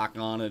a clock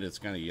on it. It's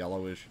kind of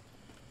yellowish.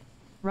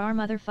 Rar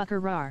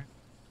motherfucker rar.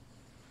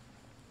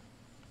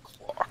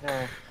 Clock.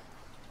 Yeah.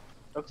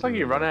 Looks like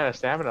you run out of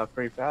stamina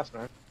pretty fast,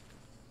 man.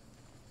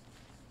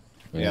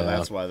 Yeah,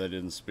 that's why they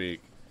didn't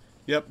speak.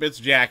 Yep, it's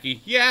Jackie.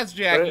 Yeah, it's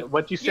Jackie.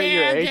 What'd you say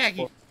your age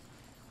Jackie. for?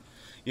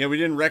 Yeah, we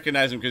didn't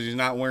recognize him because he's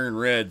not wearing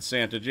red.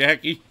 Santa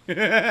Jackie.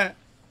 I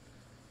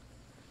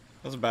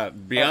was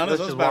about, be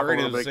honest, I was about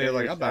ready to say,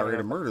 like, I'm about ready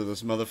to murder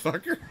this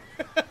motherfucker.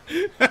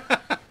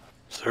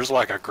 So there's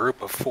like a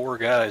group of 4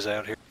 guys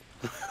out here.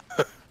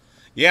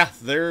 Yeah,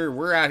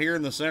 we're out here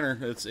in the center.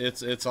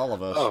 It's all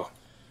of us. Oh.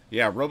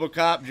 Yeah,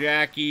 RoboCop,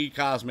 Jackie,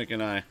 Cosmic,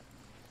 and I.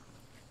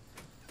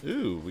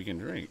 Ooh, we can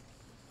drink.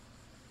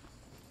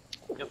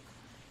 Yep.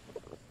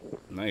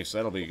 Nice,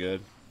 that'll be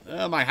good.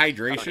 My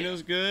hydration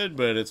is good,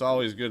 but it's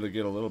always good to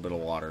get a little bit of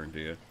water into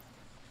you.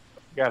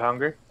 You got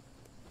hungry?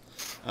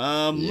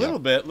 Little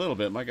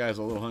bit. My guy's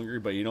a little hungry,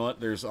 but you know what?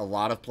 There's a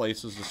lot of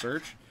places to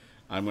search.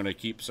 I'm going to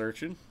keep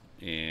searching,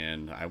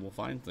 and I will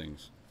find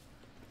things.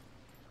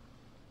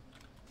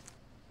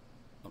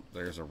 Oh,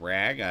 there's a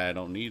rag. I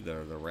don't need the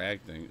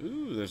rag thing.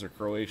 Ooh, there's a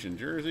Croatian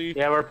jersey.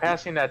 Yeah, we're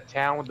passing that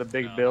town with the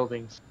big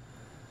buildings.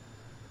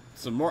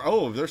 Some more.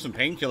 Oh, there's some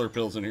painkiller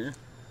pills in here.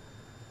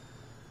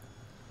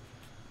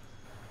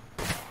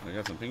 I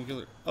got some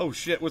painkiller. Oh,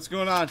 shit. What's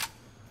going on?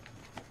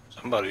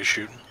 Somebody's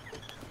shooting.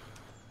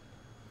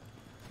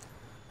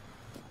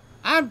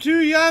 I'm too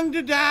young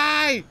to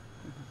die.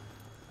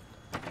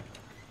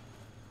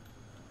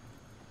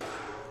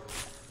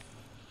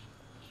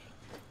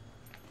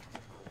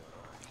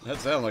 That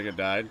sounded like it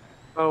died.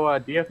 Oh,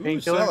 do you have Ooh,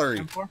 painkillers?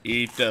 celery.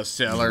 Eat the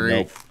celery.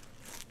 Nope.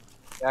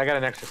 Yeah, I got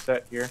an extra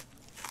set here.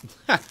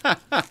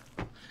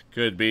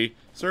 Could be.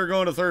 So we're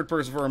going to third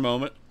person for a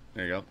moment.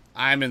 There you go.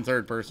 I'm in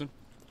third person.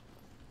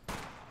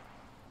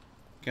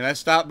 Can I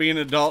stop being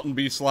an adult and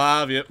be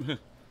Slav? Yep.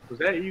 Was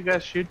that you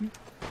guys shooting?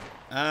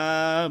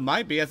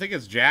 Might be. I think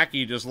it's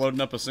Jackie just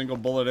loading up a single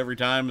bullet every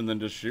time and then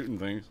just shooting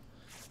things.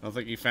 I don't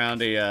think he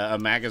found a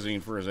magazine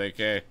for his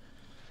AK.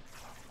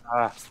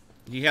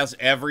 He has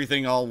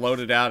everything all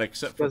loaded out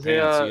except for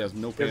pants. He has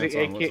no pants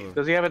on whatsoever.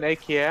 Does he have an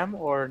AKM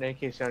or an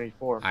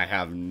AK-74? I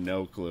have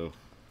no clue.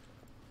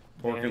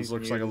 Porkins Yeah,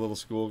 looks like a little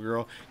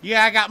schoolgirl.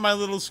 Yeah, I got my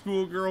little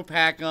schoolgirl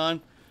pack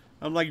on.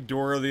 I'm like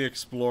Dora the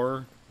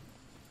Explorer.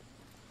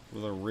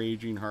 With a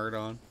raging heart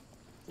on.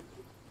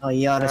 Oh,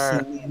 you ought to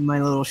see me in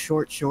my little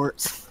short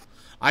shorts.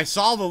 I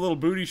saw the little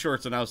booty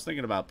shorts and I was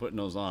thinking about putting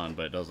those on,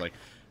 but I was like,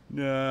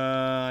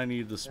 nah, I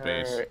need the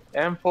space.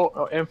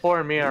 M4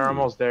 and me are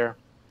almost there.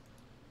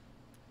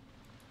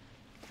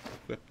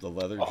 Whip the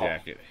leather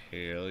jacket.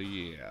 Hell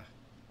yeah.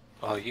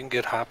 Oh, you can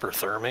get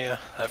hyperthermia?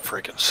 That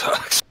freaking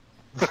sucks.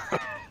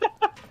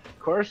 Of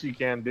course you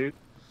can, dude.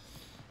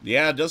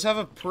 Yeah, it does have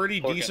a pretty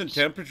decent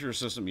temperature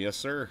system. Yes,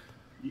 sir.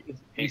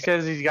 He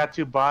says he's got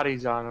 2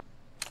 bodies on him.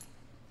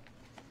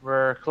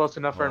 We're close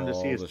enough for him to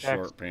see his the text.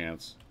 short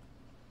pants.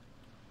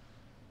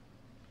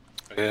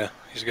 Yeah,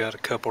 he's got a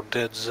couple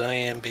dead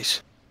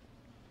zombies.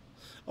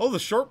 Oh, the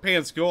short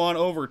pants go on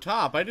over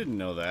top. I didn't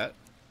know that.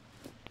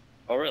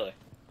 Oh, really?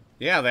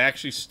 Yeah, they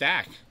actually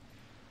stack.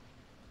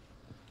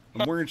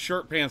 I'm wearing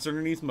short pants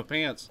underneath my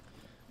pants.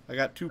 I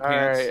got two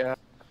pants. Alright,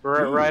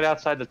 we're right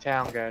outside the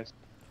town, guys.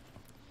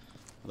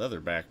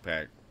 Leather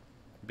backpack.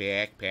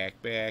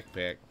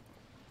 Backpack.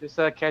 Just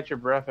catch your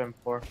breath in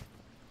for.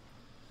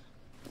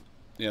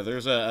 Yeah,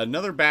 there's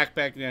another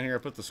backpack down here. I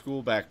put the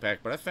school backpack,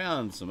 but I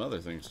found some other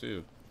things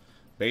too.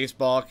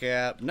 Baseball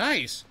cap.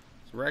 Nice!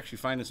 So we're actually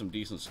finding some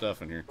decent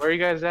stuff in here. Where are you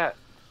guys at?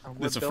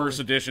 It's a first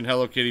edition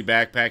Hello Kitty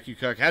backpack, you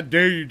cuck. How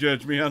dare you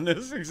judge me on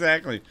this?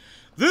 Exactly.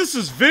 This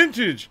is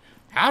vintage!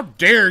 How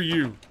dare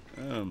you?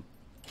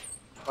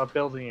 What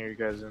building are you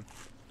guys in?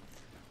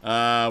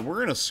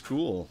 We're in a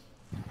school.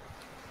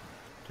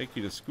 Take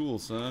you to school,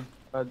 son.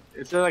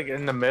 Is it like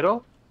in the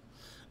middle?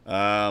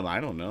 I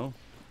don't know.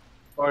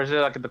 Or is it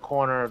like at the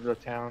corner of the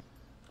town?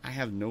 I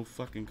have no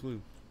fucking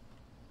clue.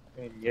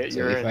 Yeah,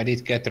 So if I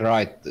did get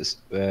right, this,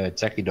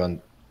 Cheeki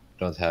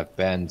don't have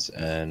pants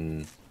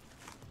and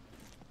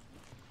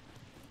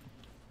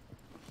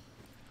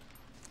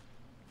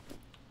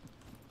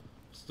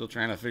Still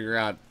trying to figure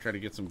out, try to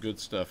get some good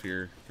stuff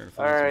here. Trying to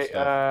find all some right,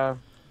 stuff.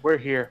 we're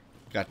here.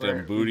 Got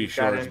them booty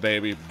shorts,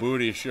 baby.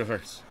 Booty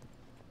shorts.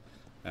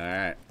 All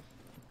right.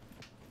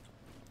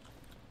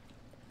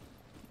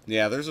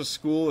 Yeah, there's a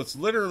school. It's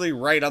literally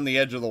right on the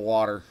edge of the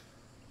water.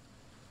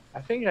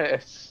 I think I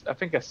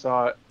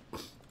saw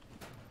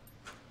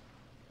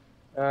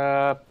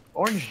it.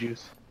 Orange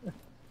juice.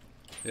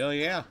 Hell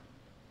yeah.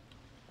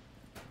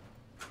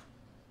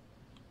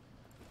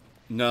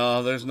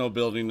 No, there's no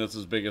building that's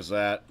as big as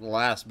that. The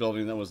last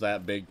building that was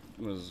that big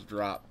was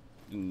dropped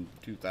in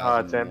 2001.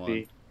 Oh, it's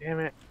empty. Damn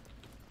it.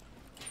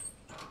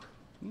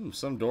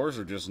 Some doors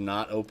are just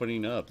not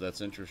opening up. That's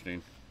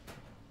interesting.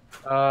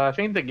 I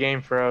think the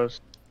game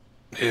froze.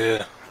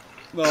 Yeah.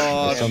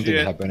 Oh, something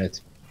shit. happened.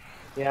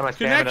 Yeah, my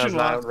stamina's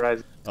not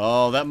rising.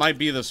 Oh, that might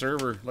be the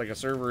server. Like a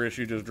server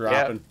issue just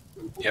dropping.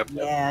 Yep.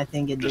 Yeah, I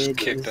think it Just did.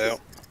 kicked out.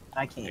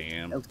 I can't.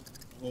 Damn. Nope.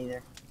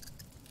 Neither.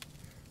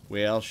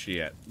 Well,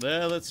 shit.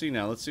 Let's see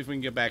now. Let's see if we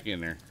can get back in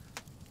there.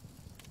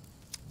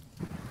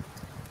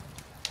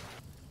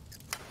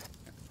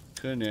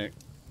 Connect.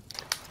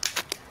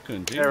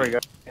 Continue. There we go.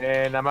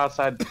 And I'm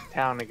outside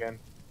town again.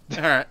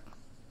 All right.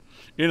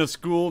 In a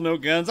school, no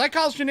guns. I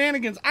call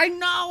shenanigans. I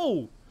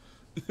know.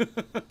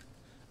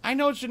 I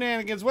know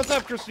shenanigans. What's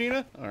up,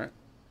 Christina? All right.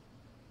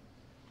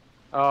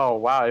 Oh,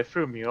 wow. It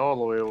threw me all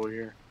the way over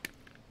here.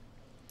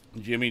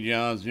 Jimmy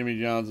John's. Jimmy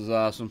John's is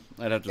awesome.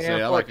 I'd have to say,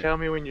 Yeah, I like it. tell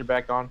me when you're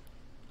back on.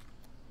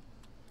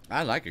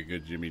 I like a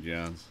good Jimmy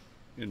John's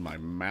in my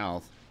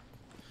mouth.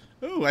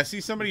 Ooh, I see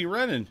somebody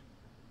running.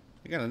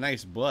 They got a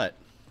nice butt.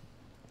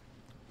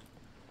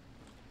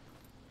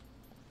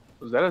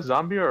 Was that a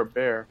zombie or a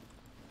bear?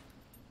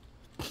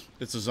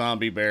 It's a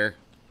zombie bear.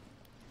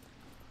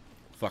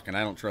 Fucking,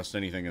 I don't trust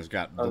anything that's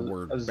got the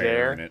word a bear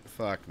zare? in it.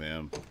 Fuck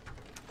them.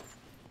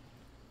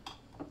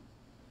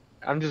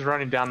 I'm just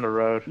running down the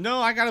road.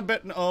 No, I got a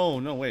bet. Oh,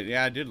 no, wait.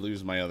 Yeah, I did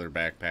lose my other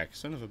backpack.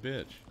 Son of a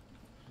bitch.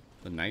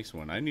 The nice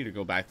one. I need to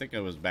go back. I think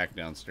I was back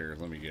downstairs.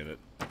 Let me get it.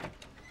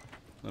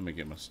 Let me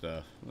get my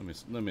stuff. Let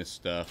me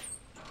stuff.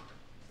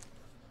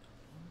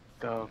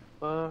 The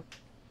fuck?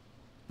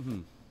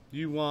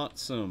 You want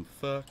some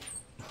fuck?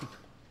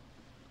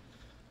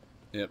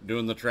 Yep,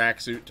 doing the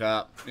tracksuit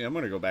top. Yeah, I'm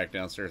gonna go back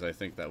downstairs. I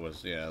think that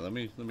was, yeah, let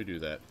me do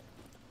that.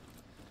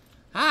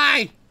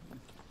 Hi!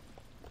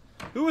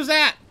 Who was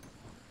that?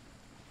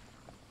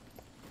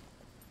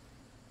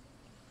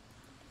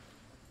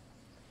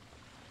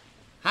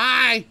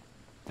 Hi!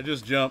 I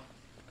just jumped.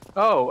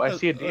 Oh, I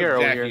see a deer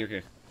over Jackie, here.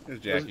 okay. There's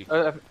Jackie.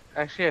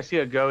 Actually, I see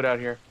a goat out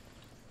here.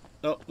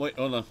 Oh, wait,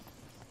 hold on.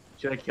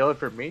 Should I kill it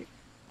for meat?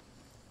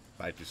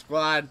 Fight your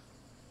squad.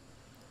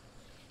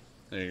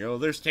 There you go.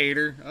 There's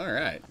Tater.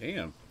 Alright,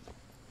 damn.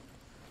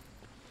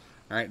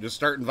 Alright, just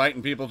start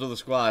inviting people to the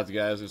squads,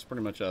 guys. It's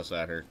pretty much us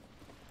out here.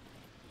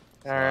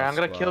 Alright, I'm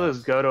gonna kill this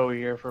goat over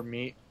here for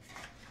meat.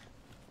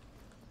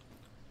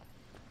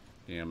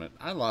 Damn it.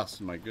 I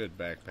lost my good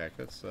backpack.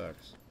 That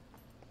sucks.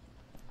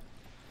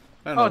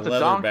 Oh, it's a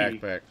donkey.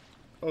 Backpack.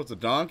 Oh, it's a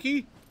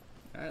donkey?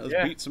 Alright,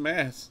 let's beat some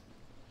ass.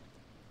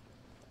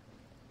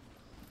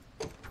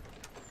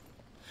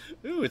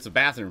 Ooh, it's a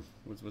bathroom.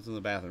 What's in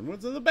the bathroom?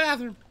 What's in the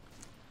bathroom?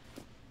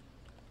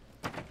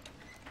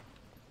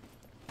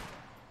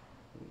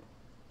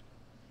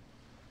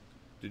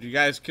 Did you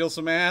guys kill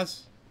some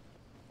ass?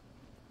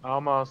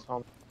 Almost.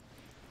 Alright.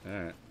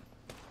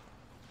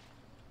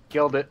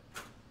 Killed it.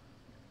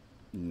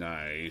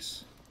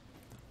 Nice.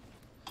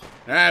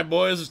 Alright,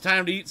 boys, it's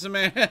time to eat some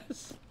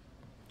ass.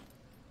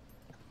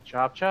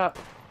 Chop, chop.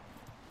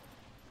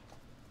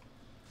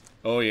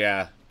 Oh,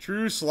 yeah.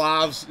 True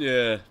Slavs,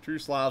 yeah. True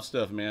Slav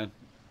stuff, man.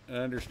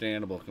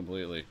 Understandable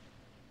completely.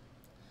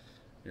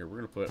 Here, we're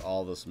going to put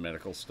all this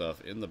medical stuff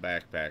in the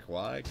backpack.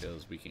 Why?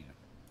 Because we can.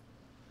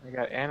 I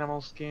got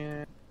animal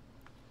skin.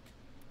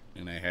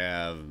 And I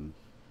have...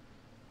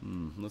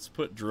 let's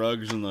put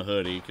drugs in the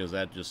hoodie, because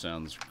that just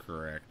sounds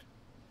correct.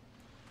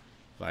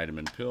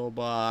 Vitamin pill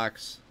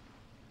box.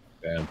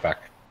 And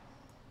back.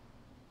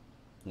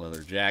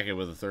 Leather jacket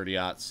with a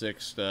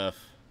 30-06 stuff.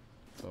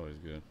 It's always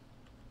good.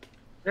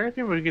 Is there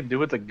anything we could do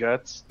with the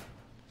guts?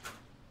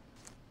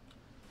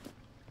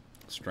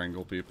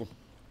 Strangle people.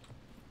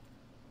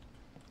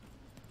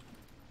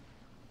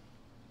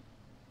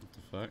 What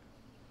the fuck?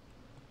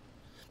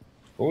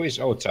 Who is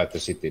outside the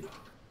city?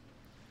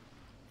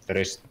 There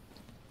is...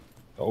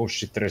 Oh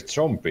shit, there is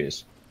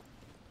zombies.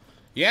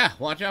 Yeah,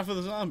 watch out for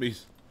the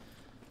zombies.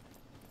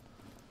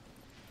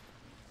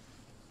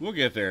 We'll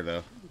get there,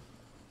 though.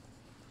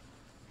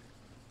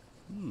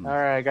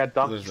 Alright, I got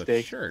donkey There's a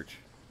steak. church.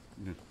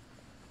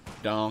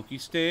 Donkey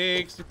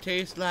steaks that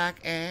taste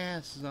like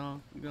ass.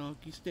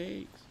 Donkey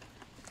steaks.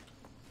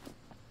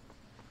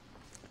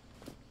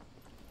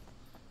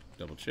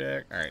 Double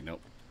check. Alright, nope.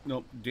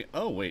 Nope.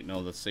 Oh, wait,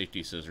 no, that's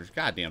safety scissors.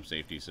 Goddamn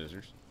safety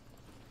scissors.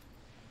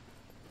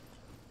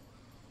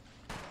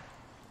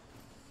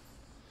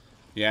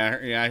 Yeah,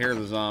 I hear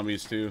the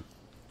zombies, too.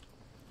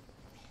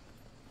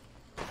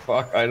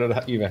 Fuck, I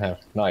don't even have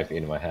a knife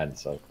in my hand,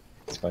 so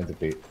it's going to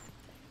be...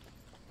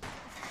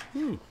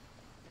 Whew. What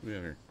do we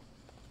have here?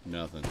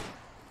 Nothing.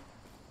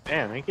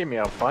 Damn, he gave me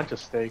a bunch of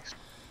steaks.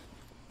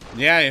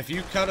 Yeah, if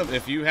you cut them,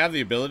 if you have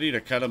the ability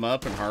to cut them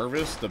up and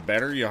harvest, the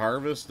better you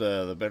harvest,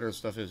 the better the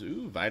stuff is.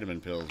 Ooh,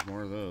 vitamin pills,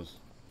 more of those.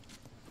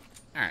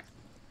 All right.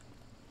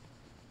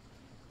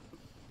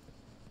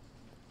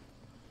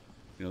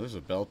 You know, there's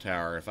a bell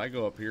tower. If I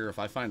go up here, if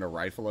I find a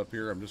rifle up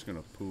here, I'm just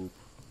gonna poop.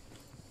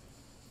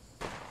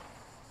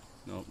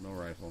 Nope, no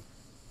rifle.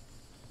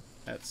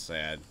 That's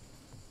sad.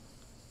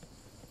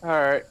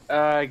 Alright,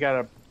 I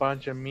got a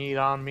bunch of meat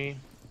on me.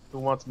 Who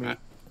wants meat?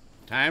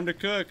 Time to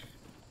cook.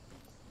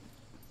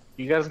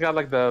 You guys got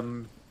like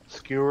the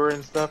skewer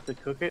and stuff to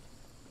cook it?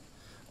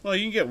 Well,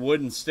 you can get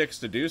wooden sticks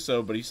to do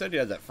so, but you said you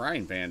had that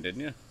frying pan,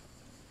 didn't you?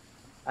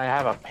 I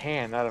have a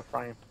pan, not a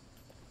frying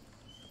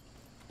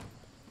pan.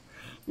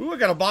 Ooh, I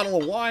got a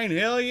bottle of wine.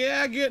 Hell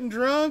yeah, getting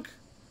drunk.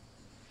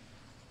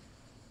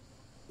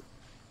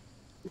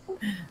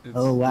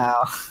 Oh,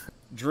 wow.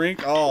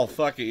 Drink all.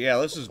 Fuck it. Yeah,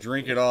 let's just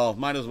drink it all.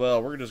 Might as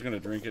well. We're just going to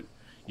drink it.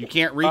 You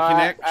can't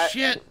reconnect.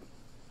 Shit.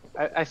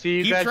 I see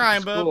you Keep guys trying,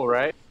 at school,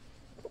 right?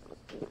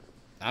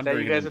 I'm That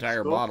you drinking an guys at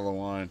entire school? bottle of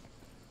wine.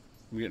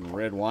 I'm getting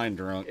red wine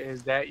drunk.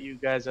 Is that you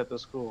guys at the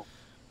school?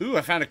 Ooh,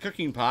 I found a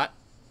cooking pot.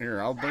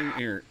 Here, I'll bring...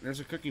 Here, there's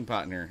a cooking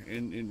pot in here.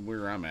 In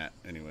where I'm at,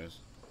 anyways.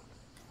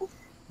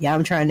 Yeah,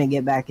 I'm trying to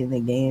get back in the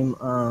game.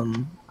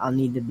 I'll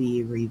need to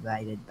be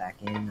reinvited back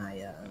in.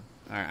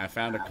 Alright, I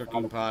found a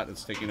cooking pot.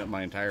 It's taking up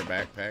my entire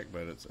backpack,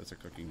 but it's a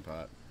cooking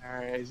pot.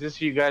 Alright, is this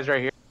you guys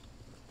right here?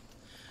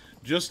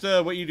 Just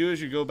what you do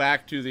is you go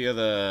back to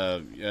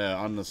the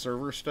on the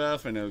server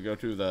stuff, and it'll go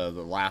to the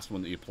last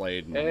one that you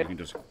played, and you can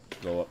just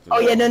go up. Oh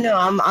yeah,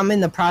 no, I'm in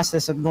the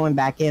process of going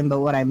back in, but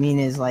what I mean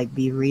is like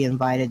be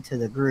re-invited to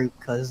the group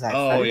because I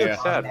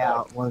found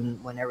out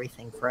when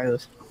everything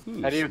froze.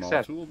 Ooh, how do you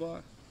accept?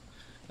 Toolbox.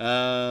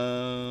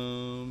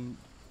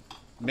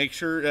 Make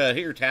sure hit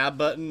your tab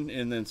button,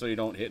 and then so you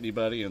don't hit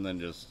anybody, and then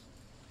just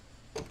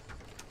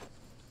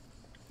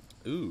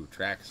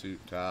tracksuit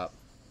top.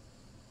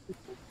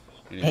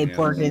 Hey,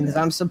 Porkins,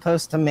 I'm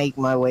supposed to make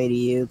my way to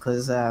you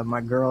because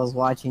my girl's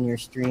watching your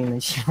stream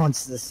and she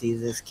wants to see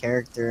this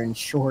character in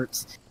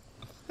shorts.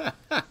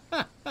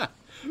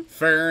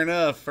 Fair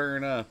enough, fair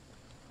enough.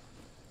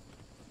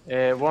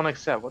 It won't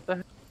accept. What the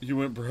heck? You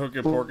went broke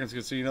at Porkins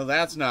Casino?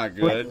 That's not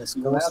good.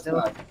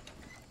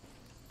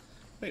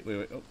 Wait.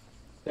 Oh.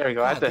 There we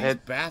go. I have to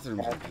hit.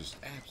 Bathrooms are just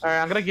absolutely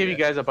Alright, I'm going to give you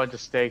guys a bunch of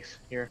steaks.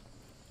 Here.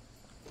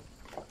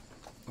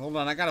 Hold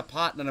on, I got a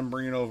pot that I'm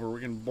bringing over.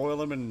 We can boil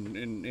them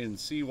in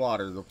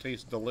seawater. They'll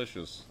taste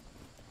delicious.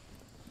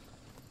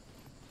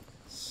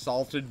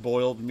 Salted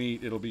boiled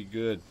meat. It'll be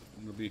good.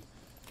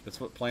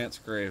 That's what plants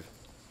crave.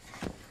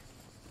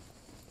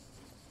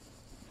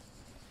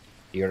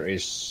 Here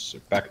is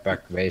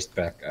backpack, waist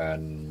pack,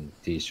 and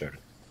t-shirt.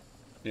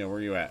 Yeah, where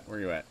you at? Where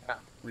you at?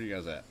 Where you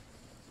guys at?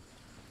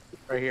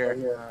 Right here.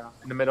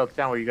 In the middle of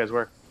town where you guys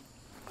were.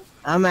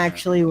 I'm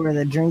actually where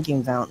the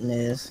drinking fountain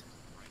is.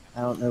 I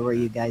don't know where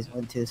you guys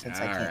went to since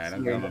I can't see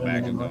I'm coming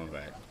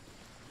back.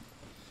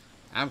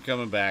 I'm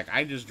coming back.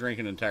 I just drank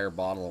an entire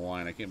bottle of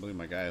wine. I can't believe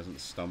my guy isn't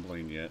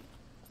stumbling yet.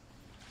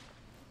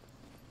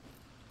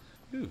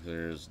 Ooh,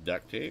 there's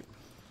duct tape.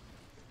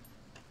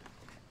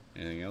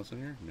 Anything else in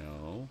here?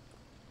 No.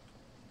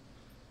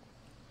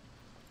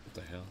 What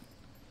the hell?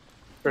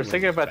 For a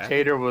second, about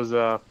Tater was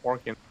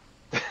Porkins.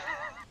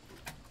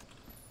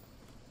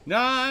 No,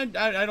 I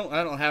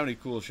don't have any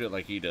cool shit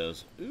like he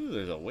does. Ooh,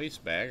 there's a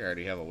waste bag. I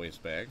already have a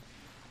waste bag.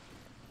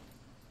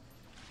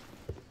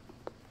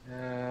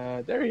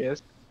 There he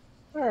is.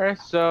 Alright,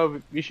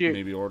 so we should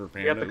maybe order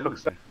we have Panda. to cook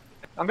stuff.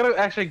 I'm gonna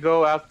actually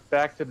go out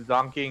back to the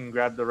donkey and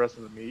grab the rest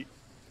of the meat.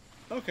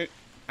 Okay.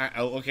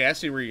 Okay, I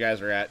see where you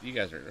guys are at. You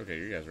guys are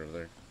over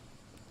there.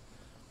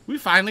 We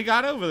finally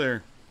got over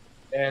there.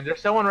 And there's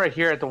someone right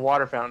here at the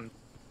water fountain.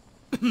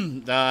 I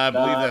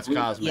believe that's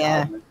Cosmic.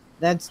 Yeah.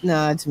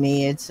 It's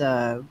me. It's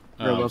I'm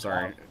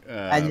sorry.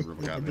 I just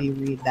need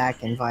to be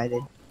back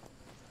invited.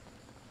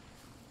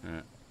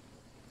 Alright.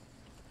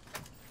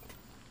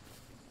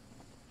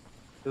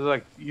 It was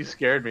like, you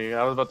scared me.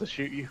 I was about to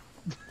shoot you.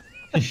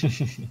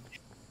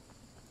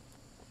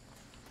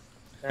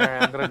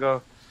 Alright, I'm gonna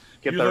go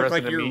get You the look rest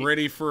like of the you're meat.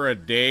 ready for a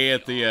day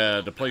at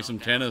the to play some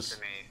tennis.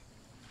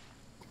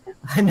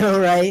 I know,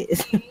 right?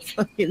 It's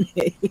fucking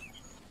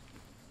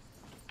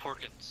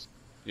Porkins,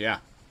 Yeah.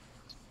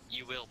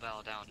 you will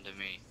bow down to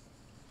me.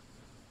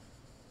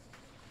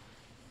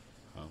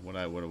 What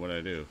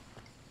I do?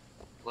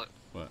 Look.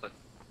 What? Look.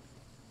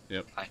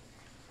 Yep. Hi.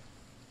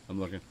 I'm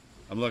looking.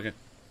 I'm looking.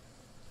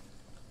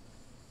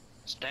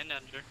 Stand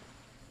under.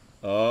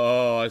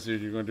 Oh, I see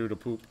what you're gonna do, the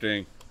poop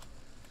thing.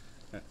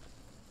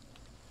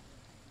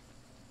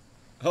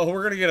 Oh,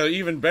 we're gonna get an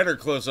even better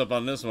close up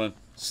on this one.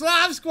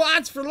 Slav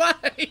squats for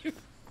life.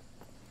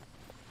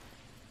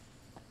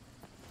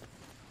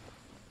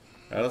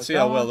 Alright, let's see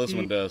how well this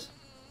one does.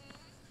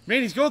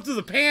 Man, he's going through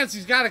the pants.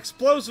 He's got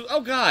explosive.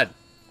 Oh God.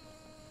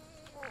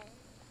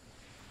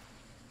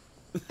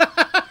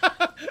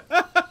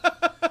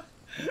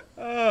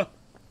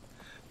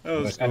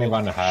 Does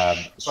anyone have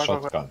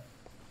shotgun?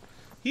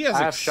 He has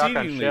I have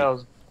shotgun exceedingly...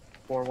 shells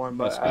for one,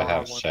 but I don't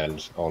have one.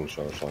 shells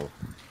also, so...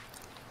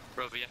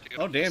 Bro, we have to go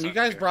Oh to the damn, you side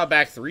guys here. brought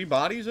back 3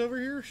 bodies over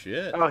here?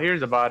 Shit. Oh,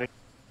 here's a body.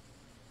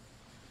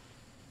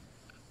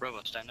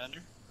 Robo, stand under.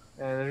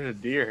 And there's a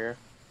deer here.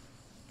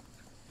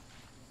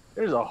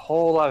 There's a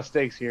whole lot of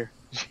steaks here.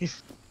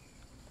 Jeez.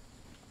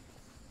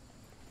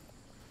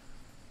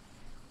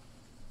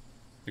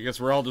 I guess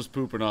we're all just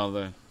pooping all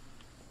then.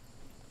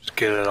 Just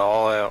get it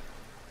all out.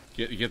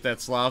 Get that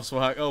Slav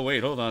swag. Oh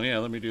wait, hold on. Yeah,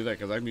 let me do that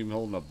because I'm even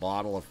holding a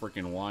bottle of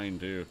freaking wine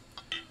too.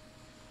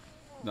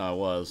 No, I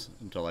was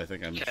until I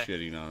think I'm Okay.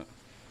 shitting on it.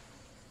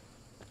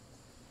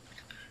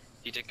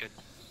 You did good.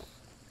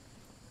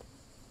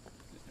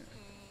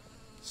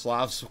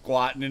 Slav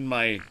squatting in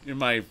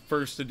my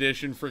first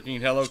edition freaking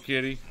Hello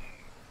Kitty.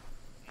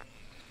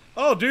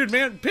 Oh, dude,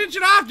 man, pinch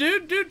it off,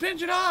 dude. Dude,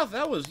 pinch it off.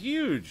 That was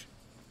huge.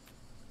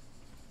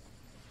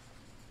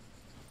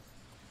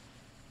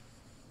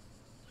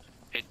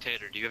 Hey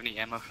Tater, do you have any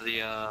ammo for the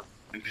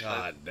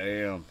God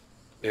damn.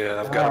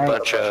 Yeah, I've got a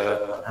bunch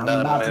of I'm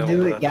about to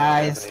do it,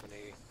 guys.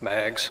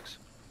 mags.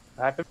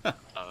 Happened? Oh,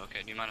 okay.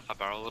 Do you mind if I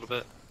borrow a little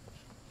bit?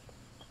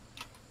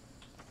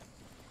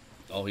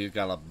 Oh, he's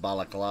got a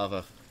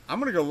balaclava. I'm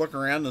gonna go look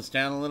around this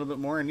town a little bit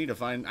more. I need to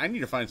find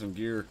some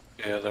gear.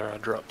 Yeah, there I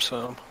dropped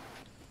some.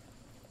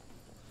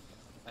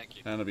 Thank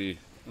you.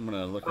 I'm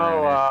gonna look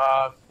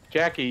around Oh,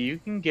 Jackie, you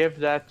can give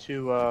that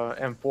to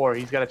M4.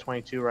 He's got a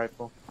 22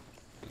 rifle.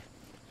 here.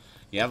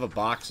 You have a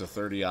box of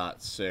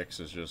 30-06.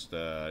 It's just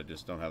I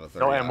just don't have a 30-06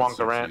 No M1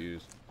 to Garant.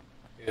 use.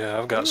 Yeah,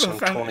 I've got Ooh, some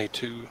found it.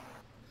 22.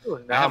 Ooh,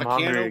 I now have I'm a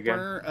can hungry again.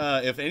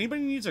 opener. If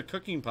anybody needs a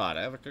cooking pot,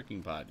 I have a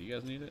cooking pot. Do you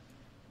guys need it?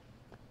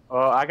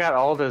 Oh, I got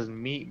all this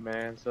meat,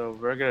 man, so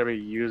we're gonna be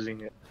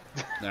using it.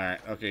 All right.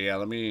 Okay. Yeah.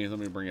 Let me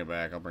bring it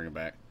back. I'll bring it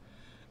back.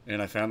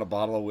 And I found a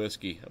bottle of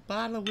whiskey. A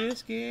bottle of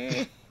whiskey.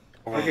 I'm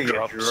I gonna could get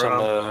drop drunk.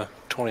 some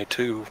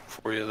 22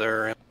 for you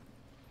there.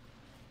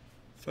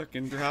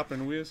 Fucking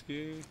dropping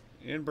whiskey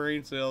and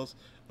brain cells.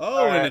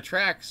 Oh, and a Alright.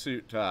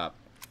 tracksuit top.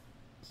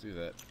 Let's do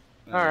that.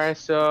 Nice. Alright,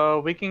 so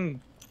we can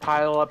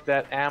pile up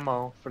that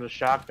ammo for the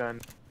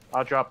shotgun.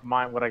 I'll drop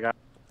mine, what I got.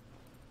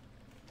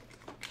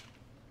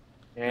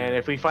 And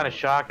if we find a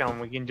shotgun,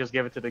 we can just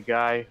give it to the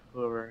guy,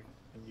 whoever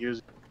can use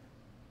it.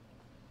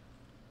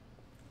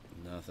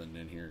 Nothing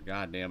in here.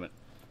 God damn it.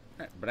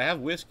 All right, but I have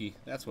whiskey.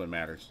 That's what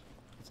matters.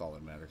 That's all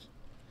that matters.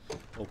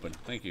 Open.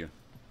 Thank you.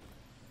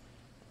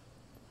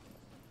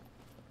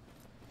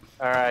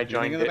 Alright, I Anything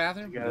joined in it. the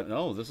bathroom? You got it.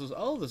 No, this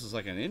is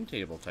like an end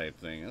table type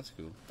thing. That's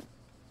cool.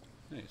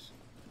 Nice.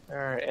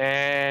 Alright,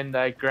 and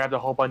I grabbed a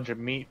whole bunch of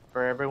meat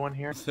for everyone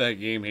here. That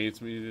game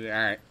hates me today.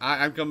 All right,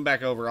 I'm coming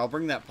back over. I'll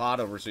bring that pot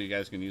over so you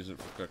guys can use it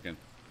for cooking.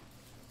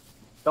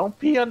 Don't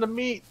pee on the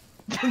meat!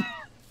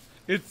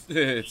 It's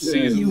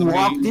season. You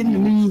walked into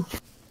me.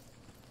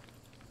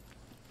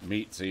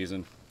 Meat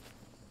season.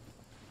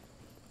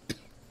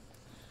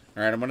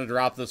 All right, I'm gonna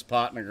drop this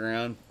pot in the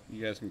ground.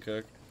 You guys can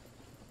cook.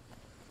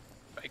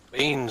 Baked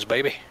beans,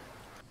 baby.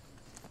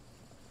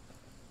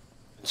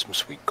 And some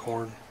sweet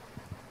corn.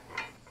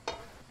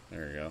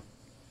 There you go.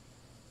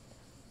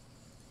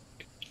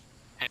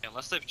 Hey,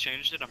 unless they've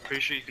changed it, I'm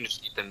pretty sure you can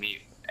just eat the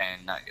meat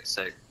and not get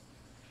sick.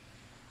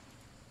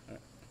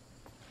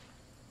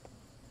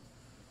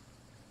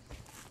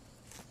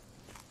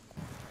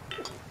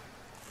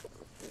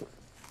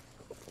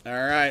 All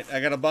right,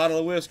 I got a bottle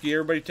of whiskey.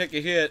 Everybody take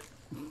a hit.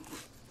 I'm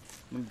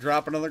gonna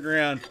drop it on the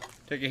ground.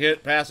 Take a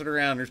hit, pass it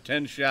around. There's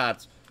 10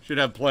 shots. Should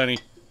have plenty.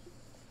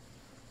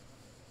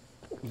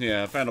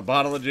 Yeah, I found a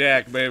bottle of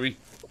Jack, baby.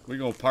 We're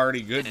gonna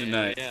party good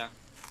tonight. Yeah.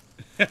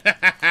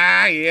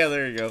 Yeah,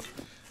 there you go.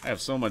 I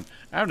have so much.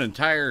 I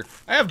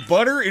have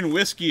butter and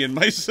whiskey in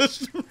my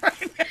system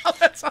right now.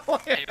 That's all I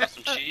Hey, you want have.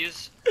 some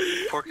cheese?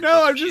 Porkins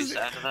No, with I'm some cheese just.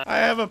 to add to that? I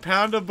have a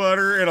pound of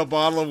butter and a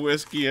bottle of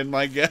whiskey in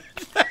my gut.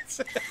 That's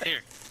it.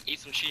 Here, eat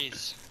some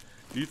cheese.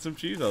 Eat some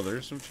cheese. Oh,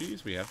 there's some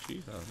cheese. We have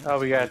cheese. Oh,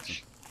 we got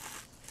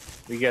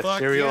Fuck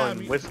cereal yeah, and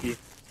meat. whiskey.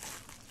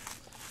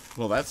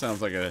 Well, that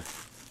sounds like a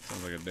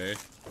day.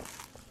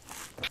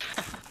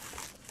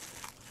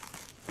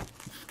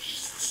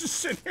 Just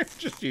sit here,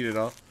 just eat it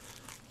all.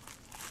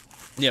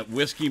 Yep,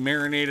 whiskey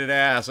marinated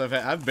ass.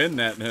 I've been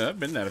that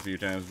a few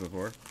times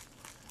before.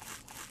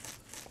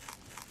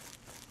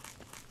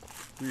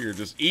 We are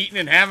just eating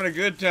and having a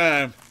good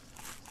time.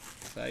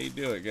 That's how you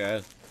do it,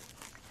 guys.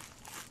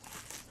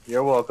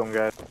 You're welcome,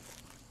 guys.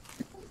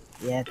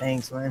 Yeah,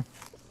 thanks, man.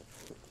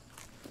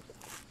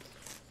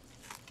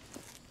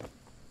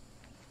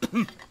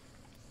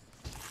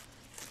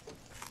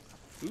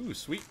 Ooh,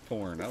 sweet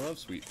porn. I love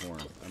sweet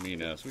porn. I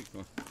mean, sweet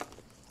corn.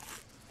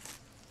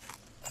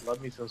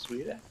 Love me some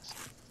sweet ass.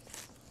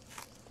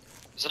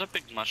 Is that a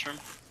big mushroom?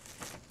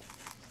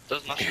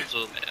 Those mushrooms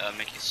will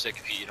make you sick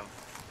if you eat them.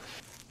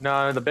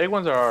 No, the big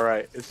ones are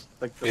alright. It's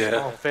like the Yeah.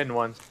 small thin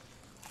ones.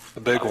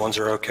 The big ones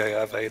are okay.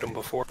 I've ate them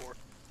before.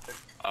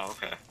 Oh,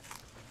 okay.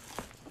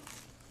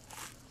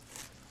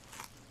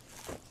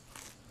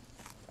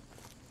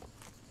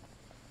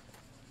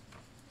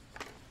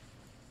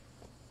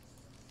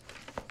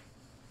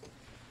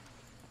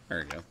 There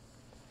you go.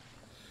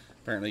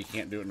 Apparently you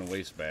can't do it in a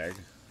waste bag.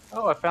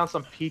 Oh, I found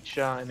some peach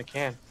in the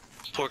can.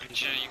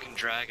 Porkins, you know, you can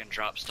drag and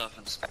drop stuff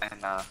and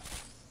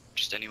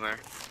just anywhere.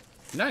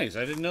 Nice,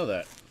 I didn't know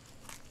that.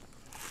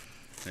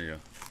 There you go.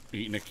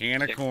 Eating a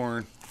can of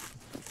corn.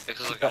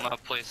 Because look, I'm gonna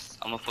place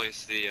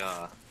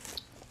the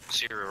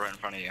cereal right in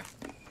front of you.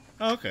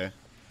 Oh, okay.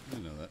 I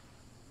didn't know that.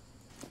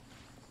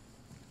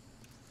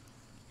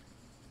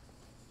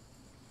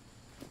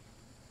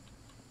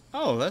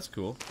 Oh, that's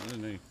cool. I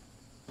didn't know you...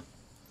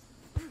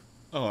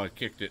 Oh, I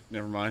kicked it.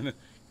 Never mind.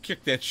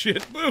 Kick that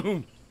shit.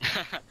 Boom!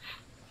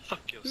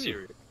 Fuck your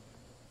cereal.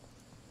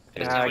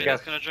 Yeah, Is I nobody guess-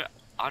 that's gonna drink?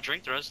 I'll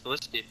drink the rest of the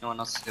whiskey if no one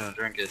else is gonna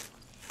drink it.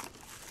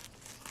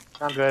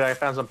 I'm good. I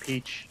found some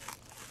peach.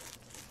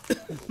 Ah,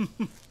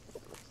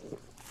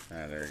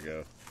 there you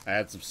go. I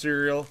had some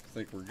cereal. I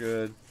think we're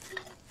good.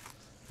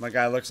 My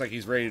guy looks like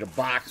he's ready to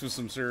box with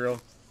some cereal.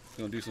 He's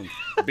gonna do some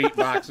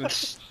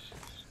beatboxing.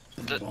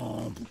 The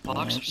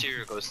box of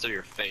cereal goes through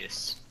your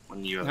face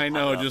when you. I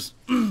know, pop it up. just...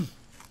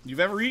 You've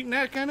ever eaten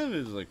that kind of?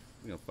 It's like,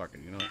 you know, fuck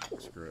it, you know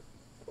what? Screw it.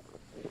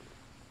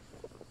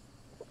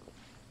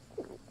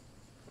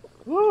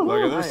 Woo, Look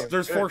at I this. am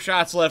There's good. 4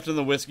 shots left in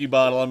the whiskey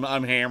bottle.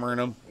 I'm hammering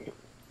them.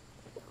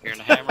 You're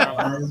gonna hammer them.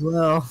 Might as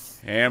well.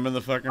 Hammering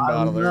the fucking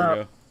bottle. There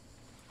you go.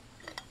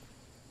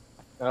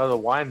 Oh, the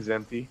wine's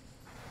empty.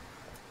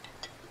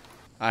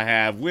 I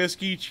have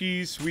whiskey,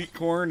 cheese, sweet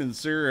corn, and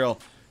cereal,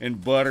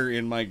 and butter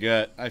in my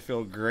gut. I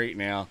feel great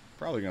now.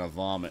 Probably gonna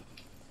vomit.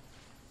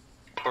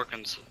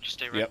 Porkins, just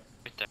stay right, Yep.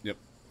 right there. Yep.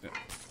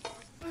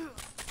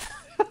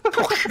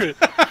 Oh shit!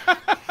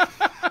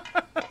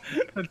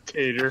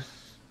 Tater.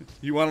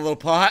 You want a little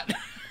pot?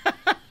 Here,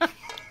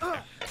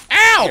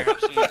 Ow! have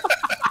some-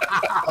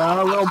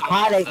 Well, a little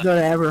pot ain't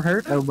gonna ever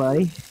hurt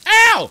nobody.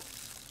 Ow!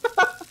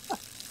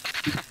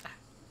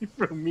 He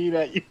threw meat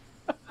at you.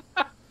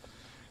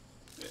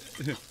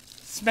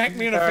 Smack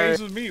me in the Sorry. face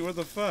with meat. What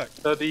the fuck?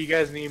 So, do you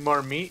guys need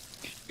more meat?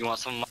 You want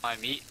some of my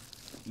meat?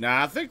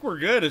 Nah, I think we're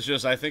good. It's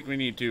just I think we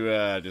need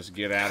to just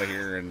get out of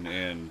here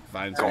and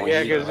find some. Oh,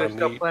 Yeah, yeah, because there's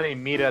still meat. plenty of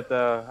meat at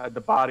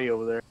the body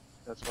over there.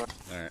 That's why.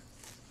 All right.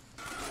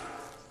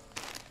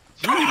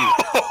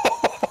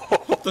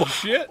 What the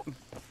shit?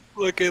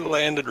 Look, it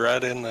landed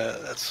right in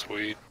that. That's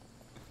sweet.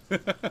 All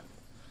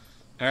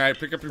right,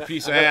 pick up your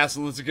piece of ass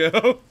and let's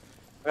go.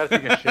 I gotta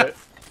take a shit.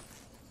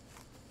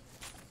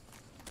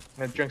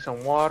 I'm gonna drink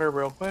some water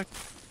real quick.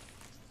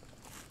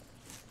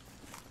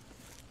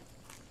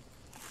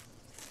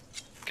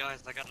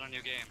 Guys, I got a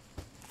new game.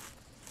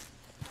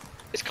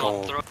 It's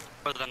called Oh.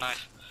 Throw the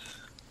Knife.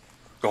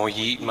 Gonna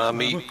yeet my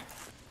meat.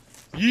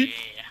 Yeet.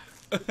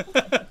 Yeah.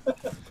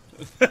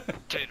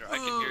 Tater, I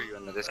can hear you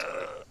in the distance.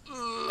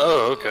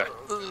 Oh, okay.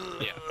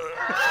 Yeah.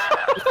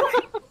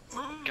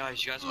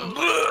 Guys, you guys want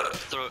to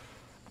throw?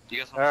 You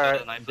guys want to throw Alright,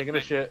 the knife? I'm taking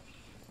with a me?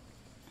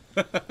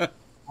 shit.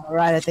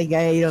 Alright, I think I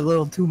ate a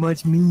little too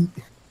much meat.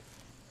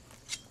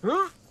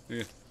 Well,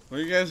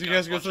 you guys gonna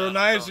watch throw out,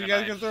 knives? I'm You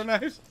throwing guys a gonna throw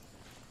knives?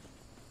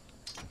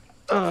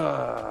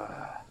 Oh,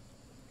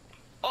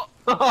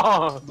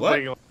 What?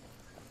 wait,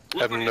 I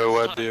have no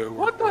idea.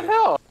 what the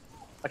hell?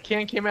 A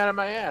can came out of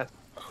my ass.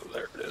 Oh,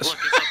 there it is. Look,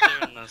 it's up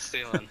there in the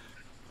ceiling.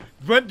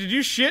 But did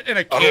you shit in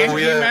a Oh, can that came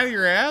yeah. out of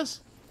your ass?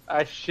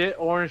 I shit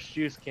orange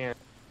juice can.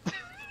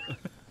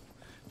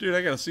 Dude,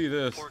 I gotta see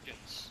this.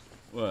 Porkins.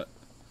 What?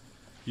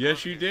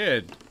 Yes, you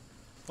did.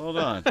 Hold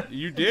on.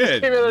 You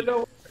did. Came out of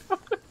nowhere.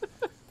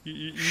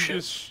 You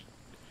just...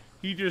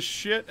 He just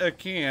shit a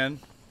can.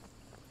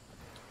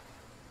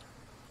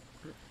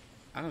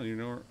 I don't even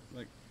know where...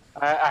 Like,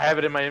 I have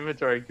it in my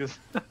inventory because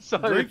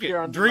drink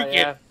it. Drink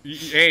it.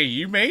 Hey,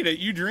 you made it.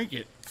 You drink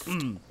it.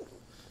 Mm.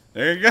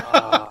 There you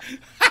go.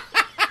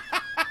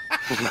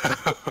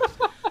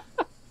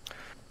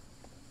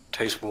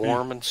 Tastes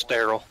warm and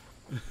sterile.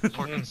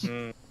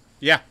 Porkins.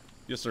 Yeah.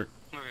 Yes, sir.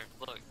 Come here,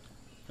 look.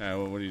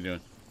 Alright, what are you doing?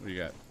 What do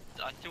you got?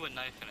 I threw a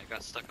knife and it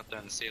got stuck up there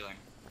in the ceiling.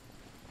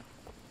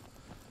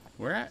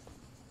 Where at?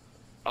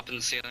 Up in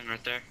the ceiling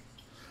right there.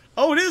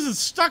 Oh, it is. It's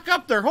stuck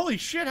up there. Holy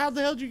shit! How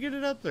the hell did you get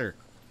it up there?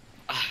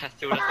 I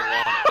threw it at the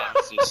wall and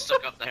bounced and it's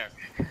stuck up there.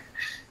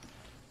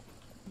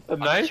 A I'll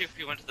knife? bet you if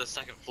you went to the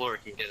second floor,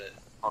 you can get it.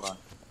 Hold on.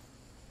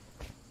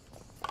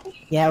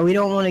 Yeah, we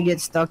don't want to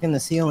get stuck in the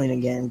ceiling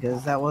again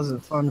because that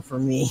wasn't fun for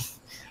me.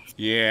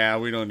 Yeah,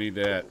 we don't need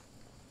that.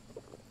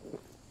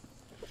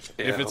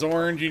 Yeah. If it's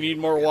orange, you need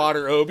more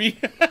water, Obi.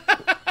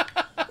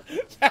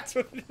 That's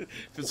what it is.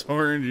 If it's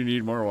orange, you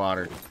need more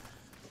water.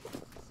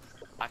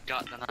 I've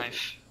got the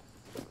knife.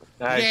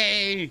 Nice.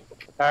 Yay!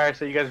 Alright,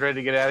 so you guys ready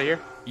to get out of here?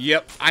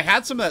 Yep, I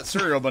had some of that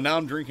cereal, but now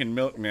I'm drinking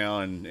milk now,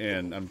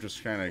 and I'm just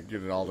trying to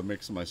get it all to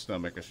mix in my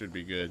stomach. I should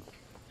be good.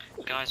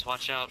 Guys,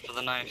 watch out for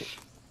the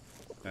knife.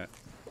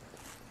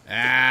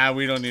 Ah,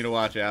 we don't need to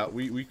watch out.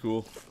 We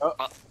cool.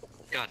 God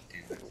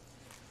damn it.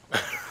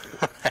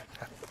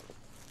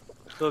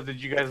 So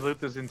did you guys loot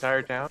this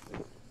entire town?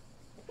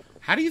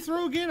 How do you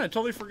throw again? I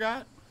totally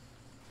forgot.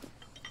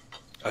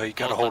 You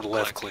gotta hold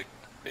left click.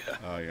 Yeah.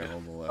 Oh, yeah,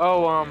 hold the left.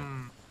 Oh, click,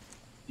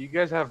 do you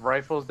guys have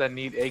rifles that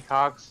need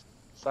ACOG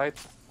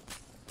sights?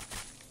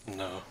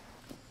 No.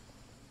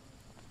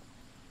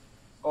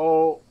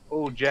 Oh,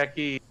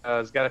 Jackie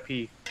has got to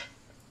pee.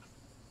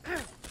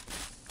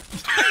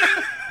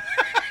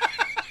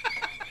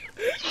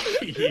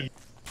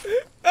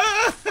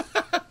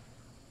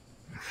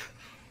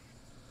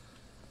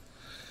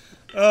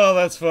 Oh,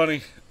 that's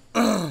funny.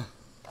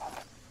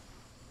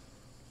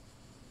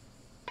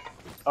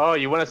 Oh,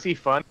 you want to see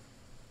fun?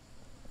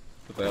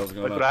 What the hell's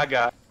going Look on? what I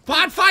got.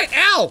 Pod fight!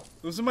 Ow!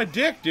 It was in my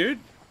dick, dude.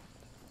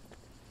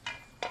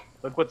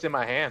 Look what's in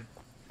my hand.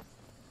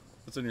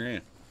 What's in your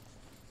hand?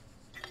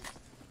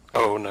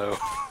 Oh no.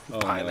 Oh,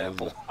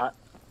 Pineapple. I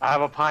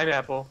have a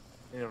pineapple,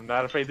 and I'm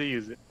not afraid to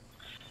use it.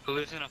 Who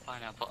lives in a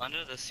pineapple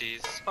under the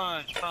seas?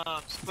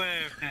 SpongeBob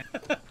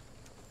SquarePants.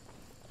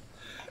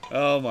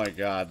 Oh my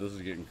god, this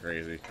is getting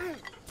crazy.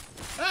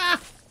 Ah!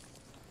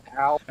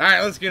 Ow.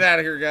 Alright, let's get out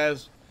of here,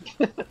 guys.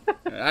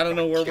 I don't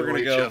know where we're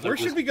gonna go. Where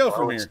should we go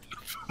from here?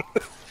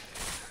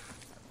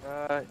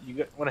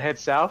 You want to head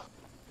south?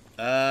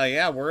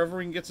 Yeah, wherever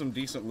we can get some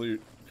decent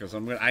loot. Because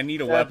I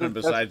need a weapon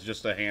besides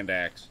just a hand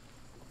axe.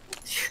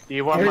 Do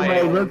you want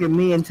Everybody my? look at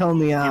me and tell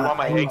me you want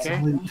my I need AK?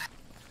 some loot.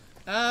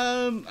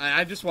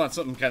 I just want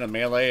something kind of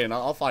melee, and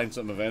I'll find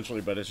something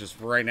eventually. But it's just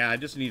for right now. I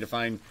just need to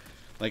find,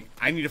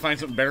 I need to find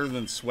something better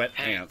than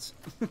sweatpants.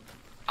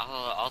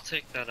 I'll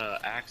take that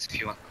axe if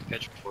you want the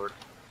pitchfork.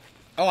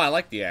 Oh, I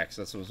like the axe.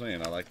 That's what I'm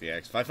saying. I like the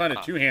axe. If I find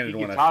a two-handed you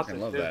one, can I toss fucking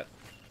it, love too. that.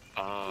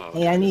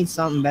 Hey, I need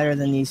something better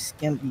than these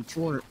skimpy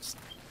shorts.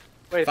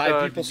 Wait, Five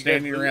so people did you guys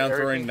standing loot around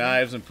throwing everything?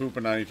 knives and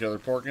pooping on each other.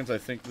 Porkins, I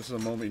think this is a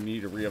moment you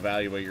need to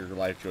reevaluate your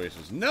life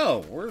choices.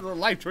 No, the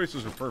life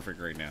choices are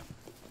perfect right now.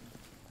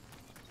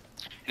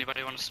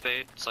 Anybody want a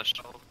spade /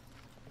 shovel?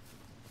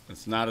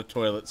 It's not a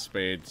toilet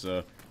spade,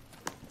 so...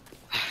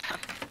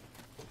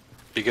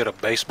 You get a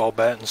baseball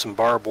bat and some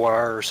barbed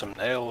wire or some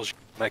nails, you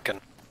make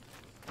an...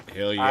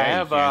 Hell yeah, I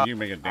have, you can. You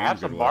make a damn I have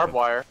good some barbed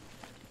weapon. wire.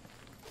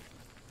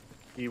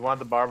 Do you want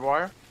the barbed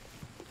wire?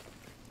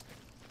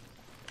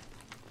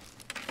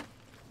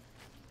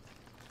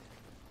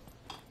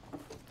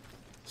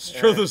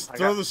 Throw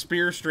Yeah, the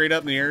spear straight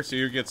up in the air so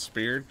you get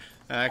speared.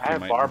 I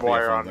have barbed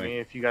wire on me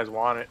if you guys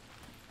want it.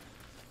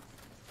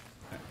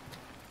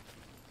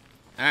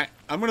 Alright,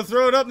 I'm gonna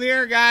throw it up in the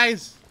air,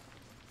 guys.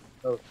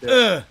 Oh shit.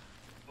 Ugh.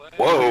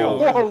 Whoa!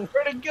 Whoa,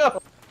 where'd it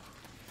go?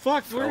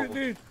 Fuck, where did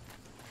it do?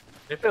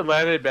 If it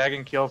landed back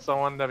and killed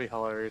someone, that'd be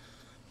hilarious.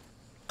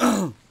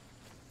 Fucking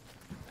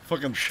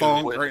Should've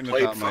thonk went right and in the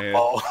played top of my head.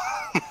 football.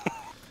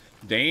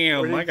 Damn,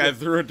 Where'd my it guy go?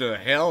 threw it to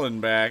hell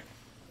and back.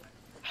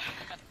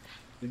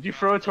 Did you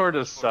throw it toward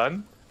the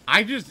sun?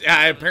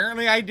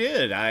 Apparently I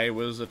did. I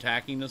was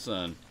attacking the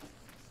sun.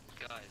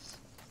 Guys.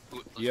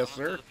 Let's Yes, go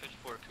sir. to the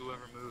pitchfork.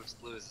 Whoever moves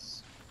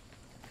loses.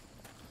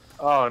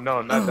 Oh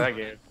no, not that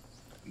game.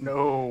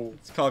 No.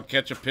 It's called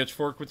catch a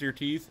pitchfork with your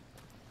teeth.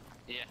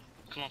 Yeah.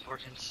 Come on,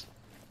 Porkins.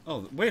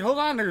 Oh, wait, hold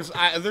on.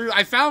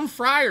 I found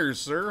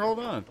fryers, sir. Hold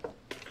on.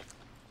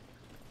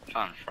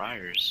 Found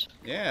fryers.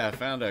 Yeah, I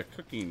found a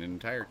cooking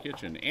entire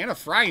kitchen and a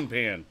frying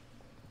pan.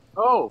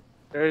 Oh,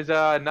 there's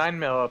a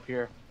 9mm up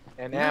here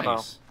and ammo.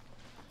 Nice.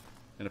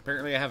 And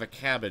apparently I have a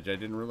cabbage. I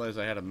didn't realize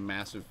I had a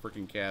massive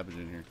freaking cabbage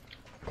in here.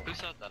 Who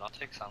said that? I'll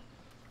take some.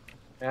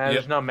 And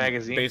there's no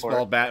magazine. Baseball for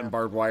it. bat and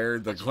barbed wire.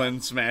 The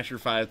Glen Smasher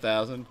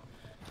 5000.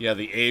 Yeah,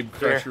 the Abe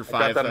Here, Crusher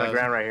I got that on the 5000.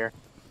 ground right here.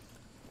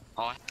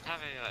 Oh, I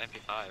have a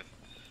MP5.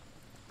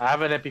 I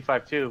have an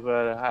MP5 too,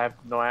 but I have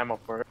no ammo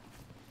for it.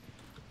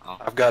 Oh.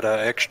 I've got an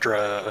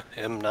extra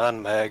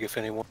M9 mag if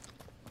anyone...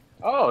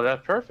 Oh,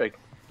 that's perfect.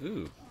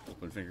 Ooh,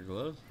 open finger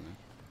gloves.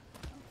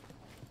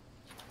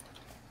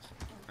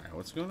 Alright,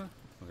 what's going on?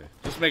 Okay,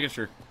 just making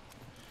sure.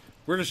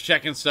 We're just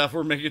checking stuff.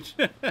 We're making...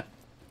 The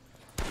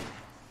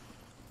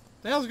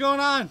hell's going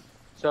on?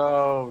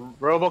 So,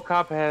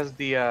 RoboCop has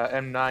the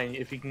M9,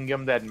 if you can give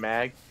him that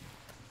mag.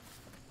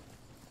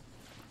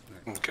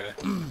 Okay.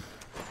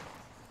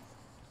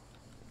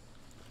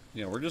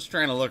 Yeah, we're just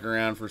trying to look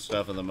around for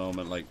stuff at the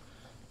moment, like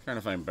trying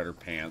to find better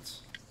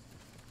pants.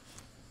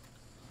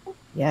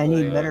 Yeah, I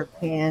need better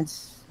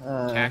pants.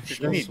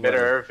 Tactical You need sweater.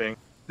 better everything.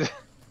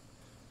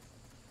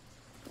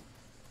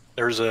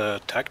 There's a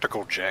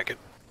tactical jacket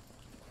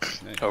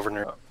Nice. over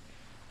there.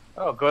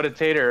 Oh, go to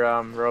Tater,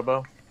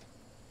 Robo.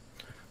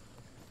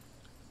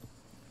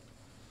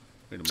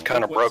 Wait a It's moment.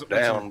 kind of What's- broke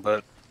what's your- down,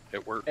 but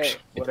it works. Hey,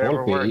 It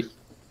whatever would be works.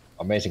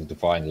 amazing to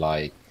find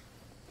like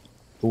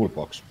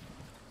toolbox.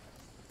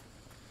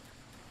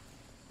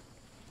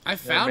 I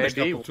found a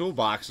maybe. couple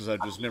toolboxes.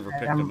 I've just never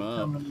picked I'm them up.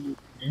 coming.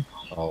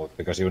 Oh,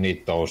 because you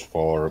need those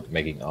for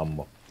making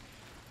ammo.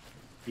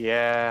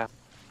 Yeah.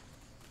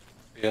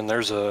 And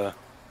there's a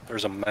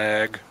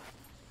mag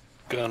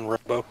gun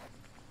Robo.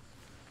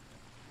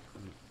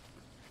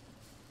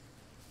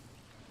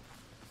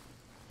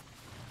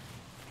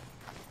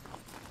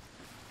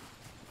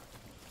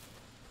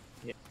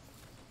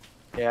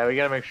 Yeah, we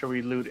gotta make sure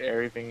we loot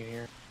everything in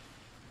here.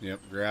 Yep,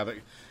 grab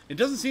it. It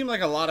doesn't seem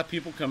like a lot of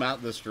people come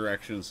out this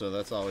direction, so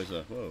that's always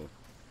a whoa.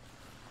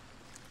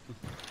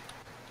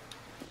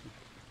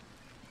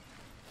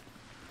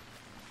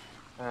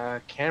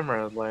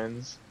 Camera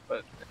lens,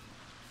 but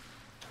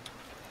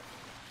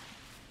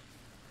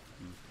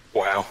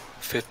Wow,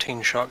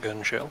 15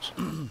 shotgun shells.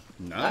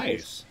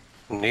 Nice.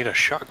 Need a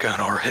shotgun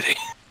already.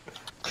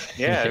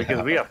 yeah,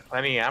 because we have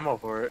plenty of ammo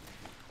for it.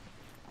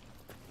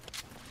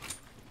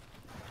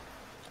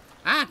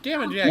 Ah,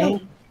 damn it,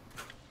 Jack.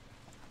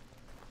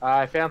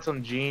 I found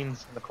some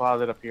jeans in the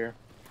closet up here.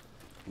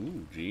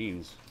 Ooh,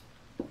 jeans.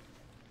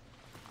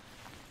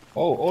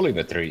 Oh,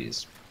 olive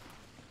trees.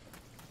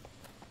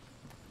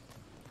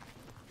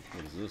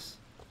 What is this?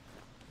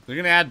 They're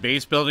gonna add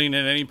base building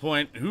at any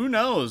point. Who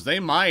knows? They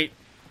might.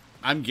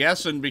 I'm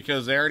guessing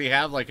because they already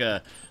have like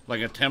a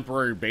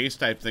temporary base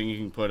type thing you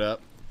can put up.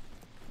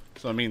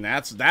 So I mean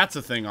that's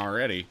a thing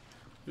already.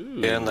 Ooh,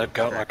 Yeah, and they've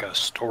got like a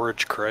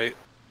storage crate.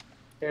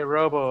 Hey,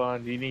 Robo,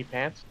 do you need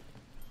pants?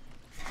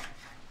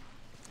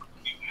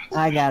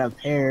 I got a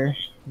pair,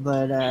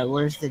 but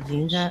where's the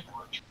jeans at?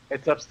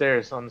 It's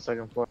upstairs on the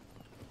second floor.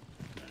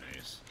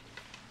 nice.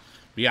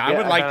 Yeah, I Yeah,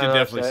 would I like to found another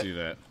definitely set. see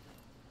that.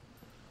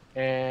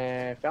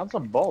 And found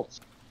some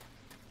bolts.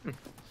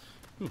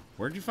 Ooh,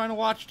 where'd you find a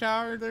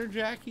watchtower there,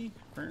 Jackie?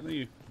 Apparently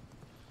you...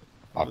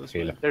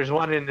 Uphill. There's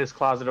one in this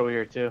closet over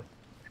here too,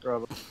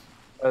 Robo.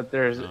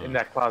 There's in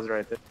that closet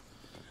right there.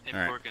 Hey,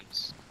 Alright.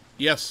 Porkins,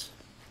 Yes.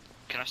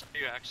 can I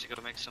steal you actually go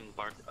to make some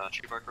bark,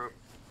 tree bark rope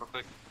real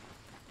quick?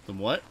 Some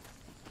what?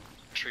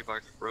 Tree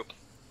bark rope.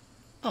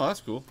 Oh, that's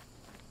cool.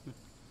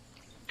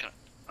 Can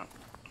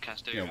I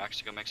steal Yeah. your axe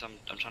to go make some?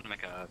 I'm trying to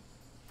make a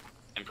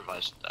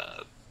improvised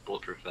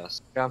bulletproof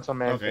vest. Found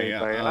some Okay,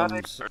 yeah.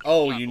 antibiotics.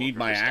 Oh, Not you need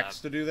my bulletproof, axe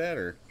to do that,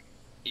 or?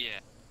 Yeah,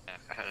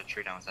 I had a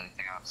tree down with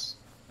anything else.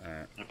 Alright.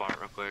 I'm gonna bar it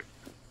real quick.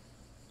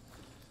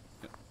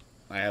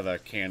 I have a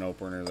can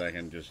opener that I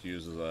can just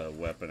use as a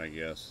weapon, I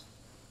guess.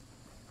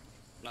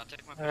 Not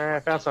take my I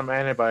found some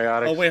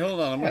antibiotics. Oh, wait, hold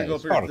on. I'm going to go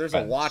up here. There's a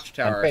Spark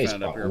watchtower I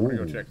found up here. I'm going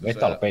to go check this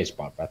metal out.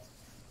 baseball bat.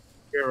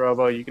 Here,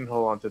 Robo, you can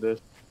hold on to this.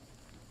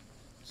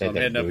 So I'm Say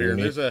that, heading up do here.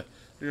 you There's going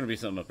to be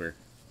something up here.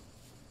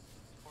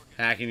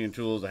 Hacking and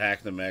tools to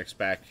hack the mechs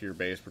back to your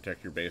base,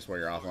 protect your base while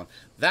you're offline.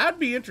 That'd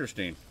be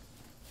interesting.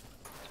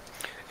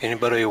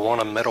 Anybody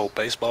want a metal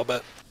baseball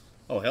bat?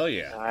 Oh, hell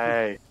yeah.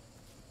 Nice.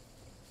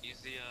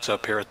 Use the, It's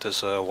up here at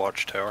this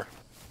watchtower.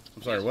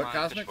 I'm sorry, use what, my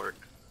Cosmic? pitchfork.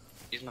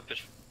 Use my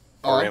pitchfork.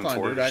 Oh, Or I'm fine,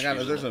 M4, dude. I got,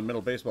 just there's using a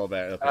metal baseball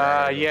bat up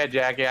there. Yeah,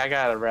 Jackie, I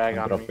got a rag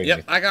I'm on me. dropping Yep,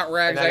 it. I got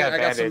rags. And I got I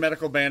got some bandage.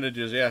 medical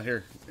bandages. Yeah,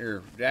 here.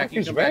 Jackie,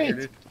 He's come back here,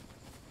 right. dude.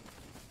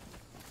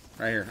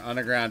 Right here, on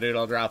the ground, dude.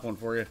 I'll drop one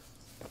for you.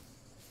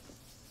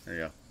 There you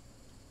go.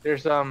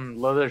 There's some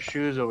leather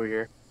shoes over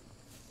here.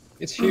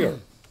 It's here.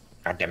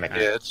 God damn it.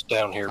 Yeah, it's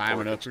down here.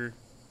 Climbing Porkins. up here.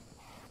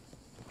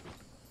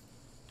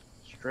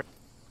 Straight.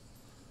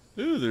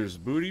 Ooh, there's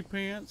booty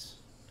pants.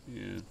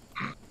 Yeah.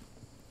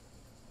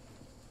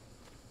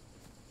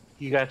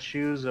 You got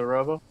shoes, a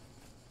Robo?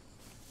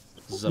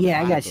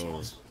 Yeah, I got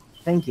Zapatos.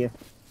 Thank you.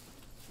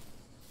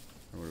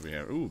 What do we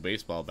have? Ooh,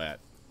 baseball bat.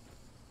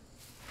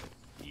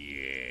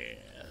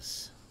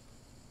 Yes.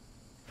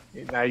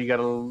 Now you got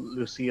a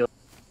Lucille.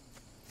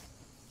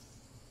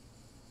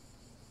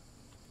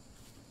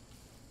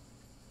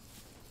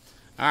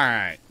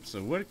 Alright,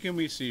 so what can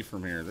we see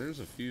from here? There's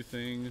a few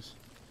things.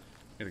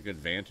 Get a good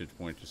vantage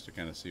point just to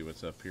kind of see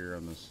what's up here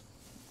on this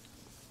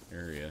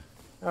area.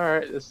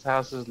 Alright, this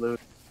house is loot.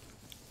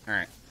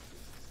 Alright.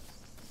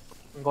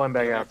 I'm going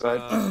back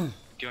outside. Do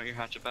you want your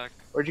hatchet back?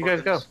 Where'd you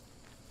guys go? Porkins?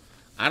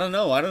 I don't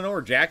know. I don't know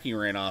where Jackie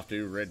ran off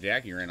to. Red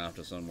Jackie ran off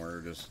to somewhere.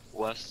 Just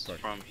West Sorry.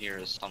 from here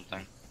is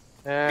something.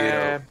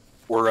 Yeah.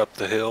 We're up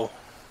the hill.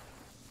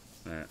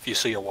 Alright. If you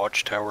see a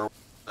watchtower,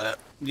 that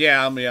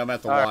Yeah, I'm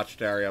at the Alright.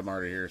 watchtower. I'm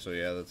already here, so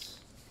yeah, that's...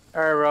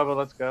 Alright, Robo,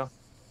 let's go.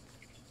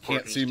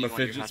 Can't Porkins, see do my you want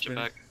your fidget hatchet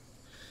spinner.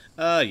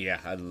 back? Yeah,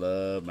 I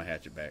love my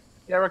hatchet back.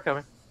 Yeah, we're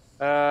coming.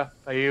 Are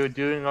you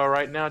doing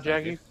alright now,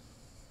 Jackie?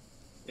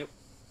 you.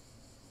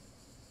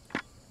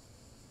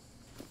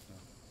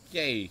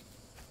 Yay.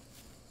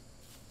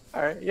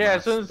 Alright, yeah,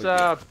 as soon as,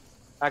 Nice,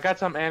 I got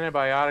some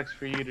antibiotics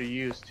for you to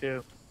use,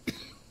 too.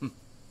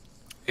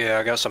 yeah,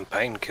 I got some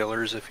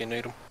painkillers if you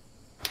need them.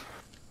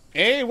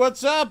 Hey,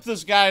 what's up?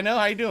 This guy I know.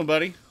 How you doing,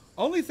 buddy?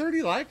 Only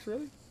 30 likes,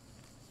 really?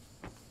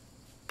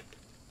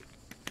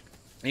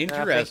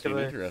 Interesting,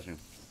 interesting.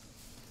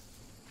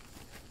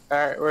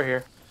 Alright, we're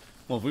here.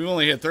 Well, if we've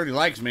only hit 30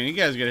 likes, man, you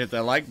guys got to hit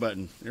that like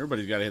button.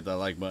 Everybody's got to hit that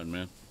like button,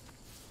 man.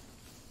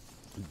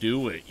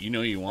 Do it. You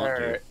know you want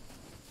to.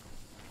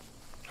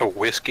 A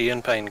whiskey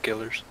and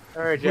painkillers.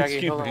 Alright,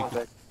 Jackie, hold on one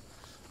sec.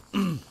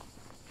 I'm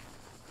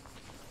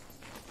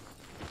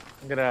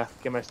gonna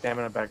get my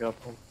stamina back up.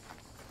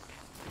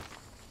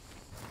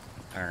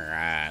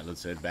 Alright,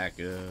 let's head back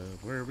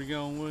up. Where are we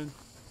going?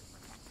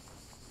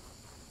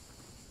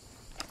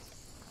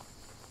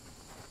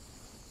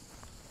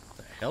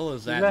 The hell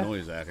is that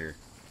noise out here?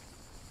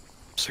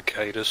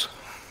 Cicadas.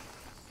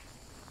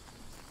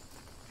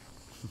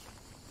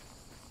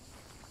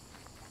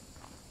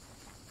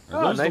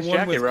 Are those nice the one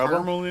jacket, with Robo.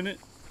 caramel in it?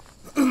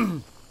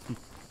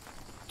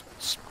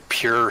 It's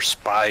pure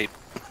spite,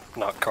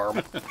 not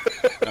caramel.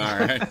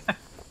 Alright.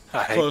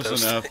 I hate Close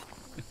those enough.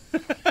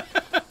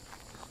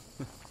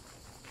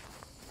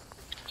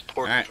 Porkins,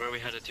 Alright. where are we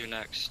headed to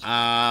next? We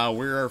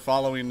are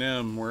following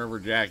them wherever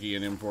Jackie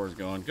and M4 is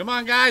going. Come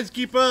on, guys,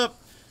 keep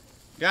up.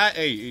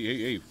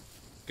 Hey.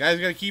 Guys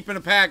got to keep in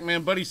a pack,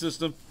 man. Buddy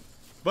system.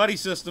 Buddy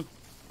system.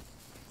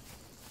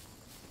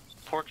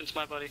 Porkins,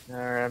 my buddy.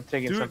 Alright, I'm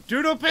taking some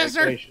Doodle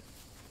pisser. medication.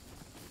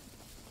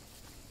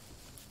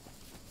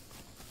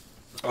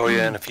 Oh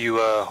yeah, and if you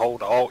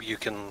hold Alt, you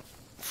can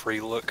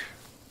free look,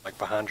 like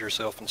behind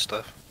yourself and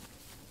stuff.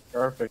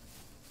 Perfect.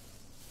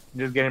 I'm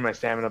just getting my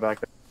stamina back.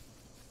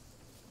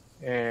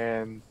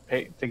 And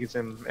taking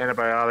some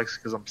antibiotics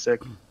because I'm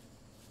sick.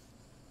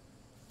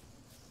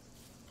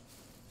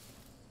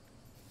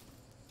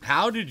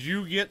 How did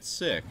you get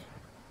sick?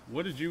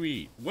 What did you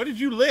eat? What did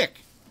you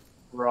lick?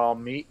 Raw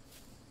meat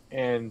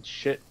and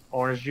shit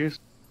orange juice.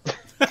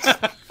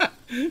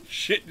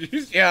 Shit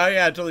juice? Yeah,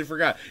 I totally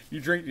forgot. You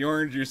drink the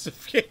orange juice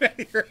that came out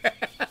of your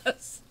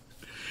ass.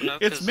 No,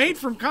 It's made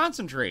from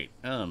concentrate.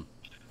 I don't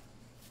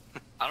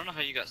know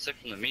how you got sick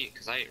from the meat,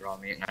 because I ate raw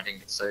meat and I didn't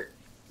get sick.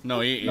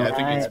 No, I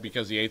think it's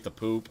because he ate the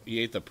poop. He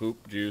ate the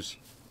poop juice.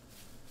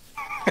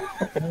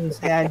 You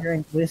say I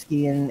drank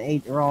whiskey and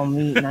ate raw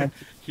meat, and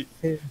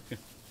I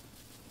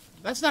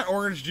That's not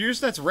orange juice.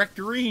 That's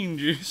rectorine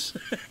juice.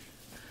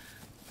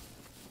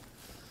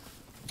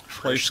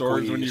 Play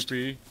swords when you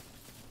pee. You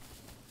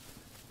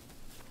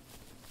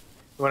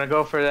want to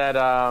go for that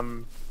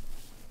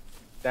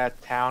that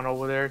town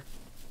over there,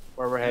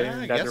 where we're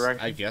heading in that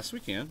direction? I guess we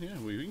can. Yeah,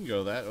 we can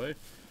go that way.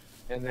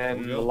 And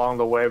then along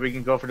the way, we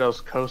can go for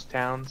those coast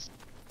towns.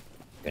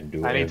 Can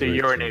do I need to everything.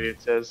 urinate,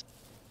 it says.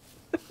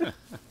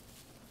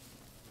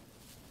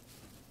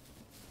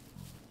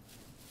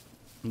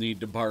 Need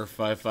to barf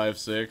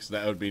 556.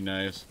 That would be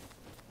nice.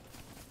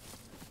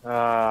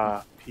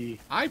 Pee.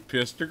 I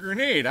pissed a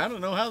grenade. I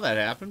don't know how that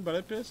happened, but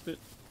I pissed it.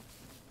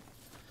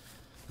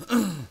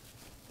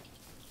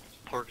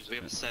 Porkins, we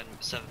have a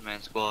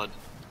seven-man squad.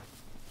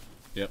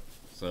 Yep.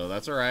 So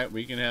that's all right.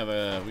 We can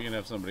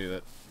have somebody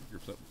that.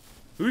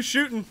 Who's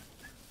shooting?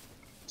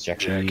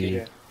 Jackie.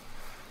 Yeah.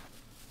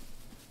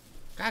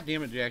 God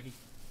damn it, Jackie!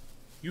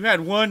 You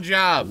had one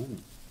job. Ooh.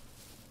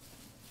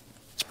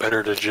 It's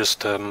better to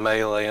just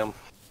melee them.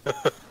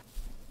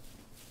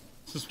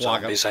 Just walk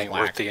up. Zombies ain't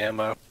worth the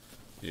ammo.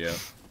 Yeah.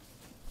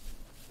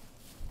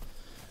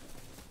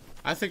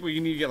 I think we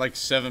need to get like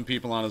 7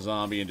 people on a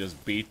zombie and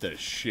just beat the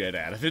shit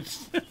out of it.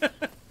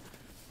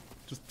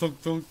 Just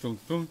thunk, thunk, thunk,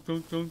 thunk,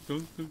 thunk, thunk,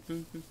 thunk, thunk,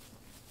 thunk.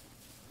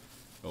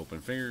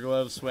 Open finger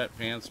gloves,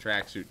 sweatpants,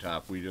 tracksuit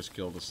top. We just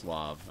killed a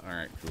Slav.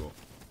 Alright, cool.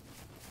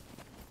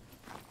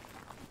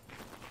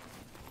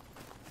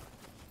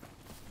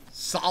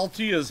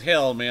 Salty as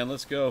hell, man.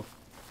 Let's go.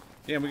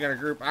 Damn, we got a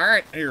group.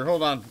 Alright, here,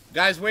 hold on.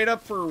 Guys, wait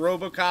up for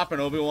Robocop and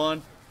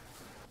Obi-Wan.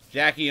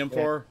 Jackie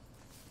M4.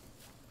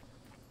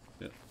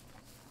 Yeah.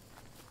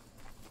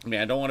 I mean,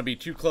 I don't want to be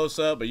too close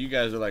up, but you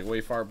guys are like way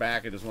far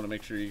back. I just want to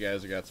make sure you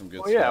guys have got some good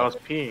stuff. Yeah, I was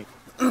peeing.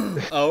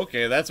 Oh,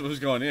 okay, that's what was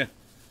going in.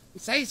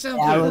 Say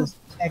something. I was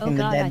checking Oh the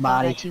god, I dead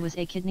thought body. IT was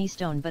a kidney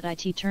stone, but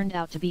IT turned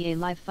out to be a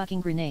live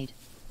fucking grenade.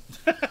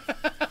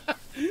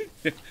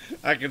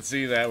 I can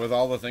see that with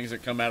all the things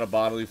that come out of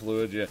bodily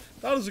fluid. Yeah,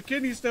 thought it was a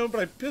kidney stone, but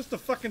I pissed a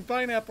fucking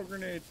pineapple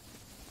grenade.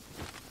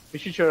 We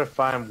should try to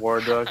find War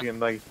Dog and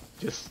like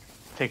just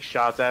take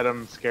shots at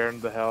him, scare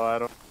him the hell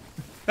out of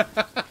him.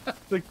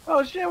 Like,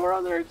 oh shit, we're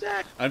under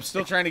attack. I'm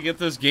still trying to get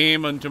this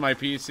game onto my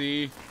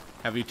PC.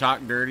 Have you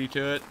talked dirty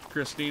to it,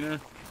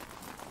 Christina?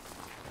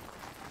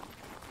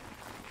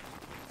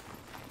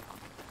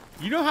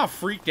 You know how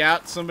freaked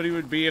out somebody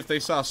would be if they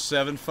saw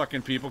 7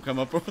 fucking people come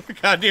up over the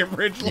goddamn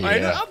ridge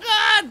line? Yeah. Oh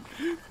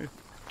god!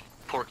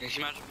 Porkins,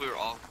 you imagine if we were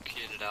all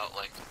kitted out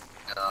like,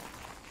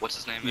 what's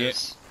his name Yeah.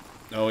 is?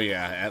 Oh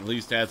yeah, at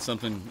least had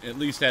something. At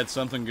least had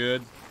something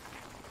good.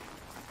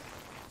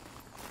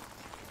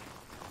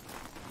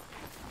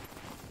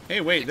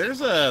 Hey, wait. There's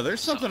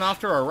something off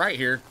to our right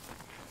here.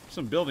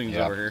 Some buildings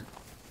Yeah. over here.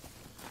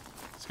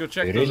 Let's go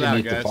check We those really out,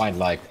 need guys. to find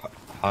like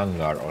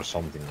hangar or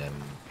something and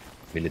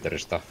military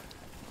stuff.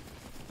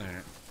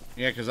 Alright.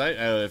 Yeah, because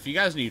if you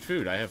guys need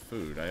food, I have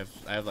food. I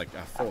have like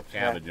a full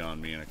cabbage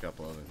on me and a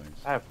couple other things.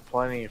 I have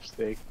plenty of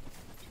steak.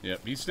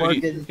 Yep, he's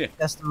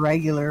just a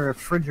regular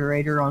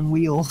refrigerator on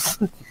wheels.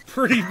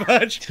 Pretty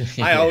much.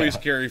 I always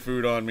carry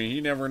food on me.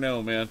 You never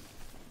know, man.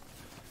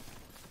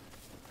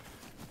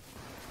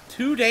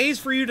 2 days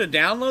for you to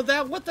download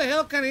that? What the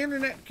hell kind of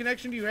internet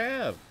connection do you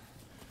have?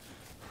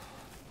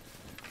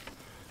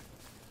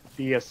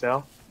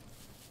 DSL.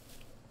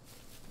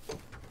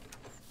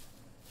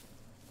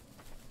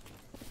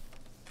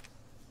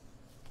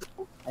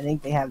 I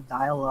think they have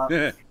dial-up.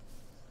 I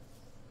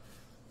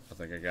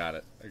think I got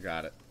it. I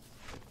got it.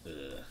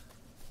 Ugh.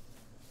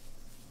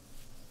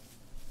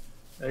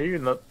 Are you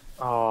not?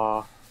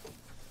 Aw.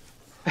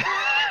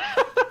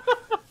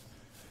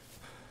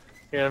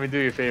 Here, let me do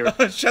you a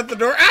favor. Shut the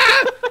door.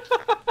 Ah!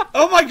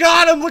 Oh my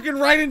god, I'm looking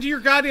right into your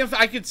goddamn...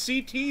 I could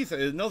see teeth.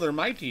 No, they're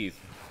my teeth.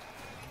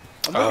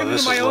 I'm looking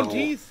into my own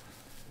teeth.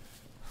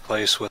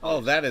 Place with... Oh,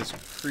 that is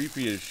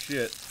creepy as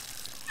shit.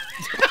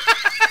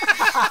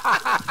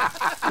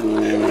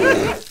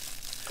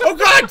 Oh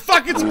god,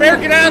 fuck, it's a bear.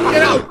 Get out,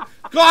 get out.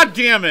 God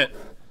damn it.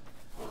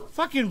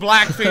 Fucking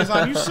blackface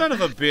on you, son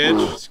of a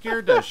bitch.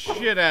 Scared the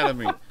shit out of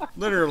me.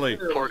 Literally.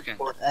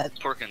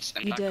 Porkins.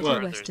 And You dirty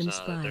far, western there's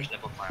spy.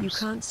 nipple You clamps.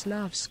 can't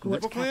Slav squat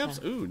Nipple clamps?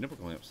 kappa. Ooh, nipple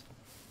clamps.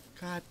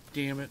 God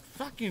damn it.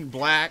 Fucking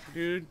black,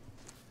 dude.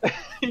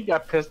 You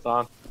got pissed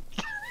on.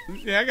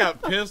 Yeah, I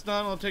got pissed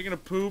on while taking a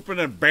poop, and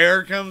a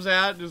bear comes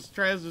out and just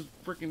tries to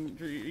freaking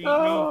eat me.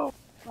 Oh,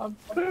 I'm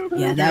pooping.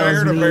 Yeah, I that was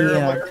heard a me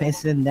bear.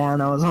 pissing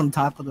down. I was on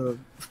top of the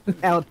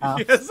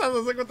outhouse. Yes, I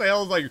was like, what the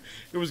hell? Like,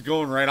 it was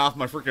going right off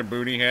my freaking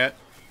booty hat.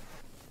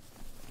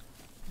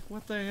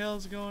 What the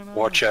hell's going on?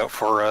 Watch out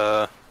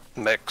for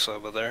mechs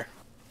over there.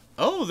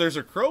 Oh, there's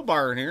a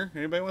crowbar in here.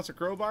 Anybody wants a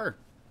crowbar?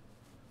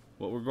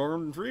 What would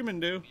Gordon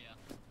Freeman do?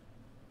 Yeah.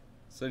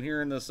 Sit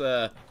here in this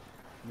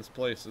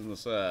place, in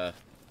this either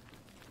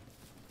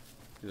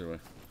way.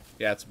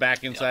 Yeah, it's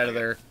back inside of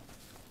there.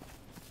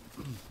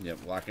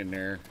 Yep, walk in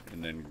there,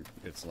 and then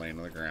it's laying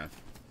on the ground.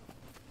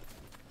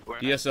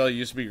 DSL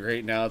used to be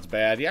great, now it's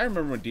bad. Yeah, I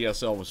remember when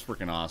DSL was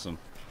freaking awesome.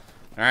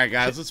 Alright,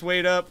 guys, let's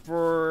wait up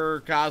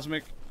for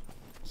Cosmic.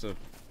 So,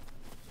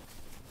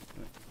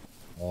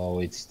 Oh,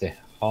 it's the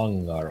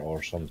hunger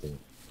or something.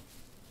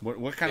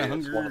 what kind of Yeah,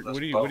 it's hunger? one of those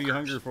What are you bunkers.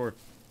 hungry for?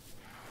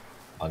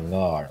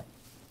 Hunger.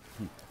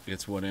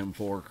 It's what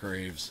M4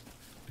 craves.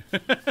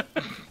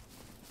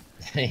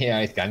 Yeah,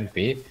 it can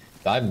be.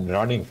 I'm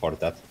running for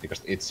that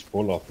because it's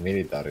full of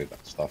military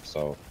stuff.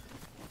 So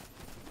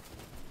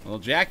Well,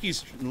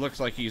 Jackie's looks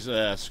like he's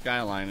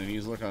Skyline, and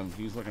he's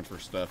looking for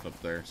stuff up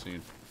there.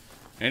 Soon.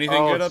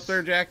 Anything good up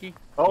there, Jackie?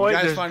 Oh You wait,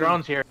 guys there's find-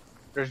 drones here.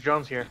 There's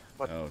drones here.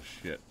 What? Oh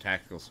shit!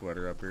 Tactical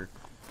sweater up here.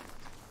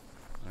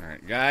 All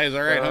right, guys.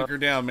 All right, hunker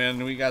down,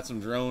 man. We got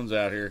some drones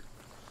out here.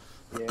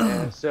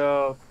 Yeah.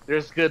 So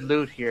there's good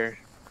loot here.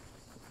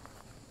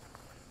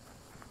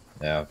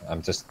 yeah,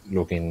 I'm just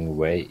looking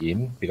way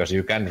in because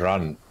you can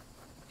run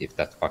if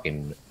that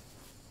fucking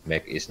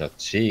mech is not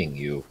seeing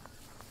you.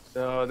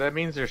 So that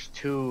means there's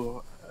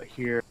two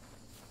here.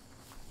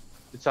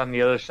 It's on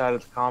the other side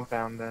of the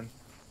compound then.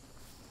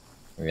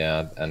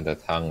 Yeah, and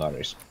that hangar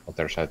is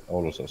other side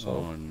also. So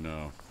Oh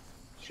no!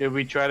 Should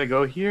we try to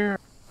go here?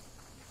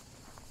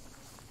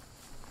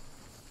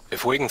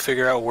 If we can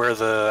figure out where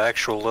the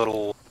actual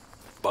little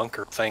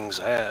bunker thing's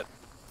at.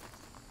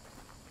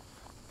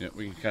 Yeah,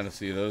 we can kind of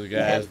see those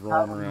guys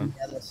rolling around.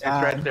 It's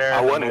right there. I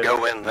in the wouldn't middle.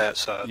 go in that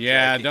side.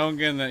 Yeah, Jackie. don't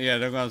get in that. Yeah,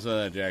 don't go outside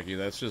that, Jackie.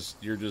 That's just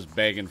you're just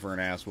begging for an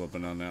ass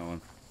whooping on that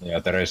one. yeah,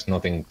 there is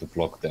nothing to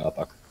block the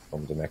attack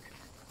from the mech.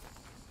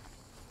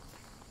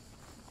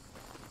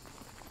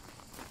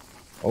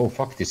 Oh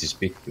fuck! This is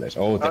big place.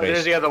 Oh, there's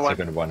is the other one.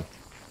 second one.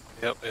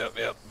 Yep.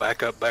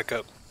 Back up, back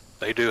up.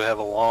 They do have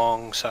a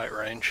long sight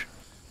range.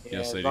 Yes,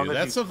 Yeah, they as long do. as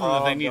That's you something that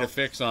they fall, need to don't-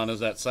 fix on is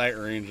that sight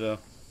range, though.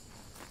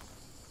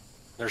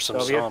 There's some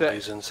So we have to-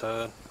 zombies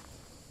inside.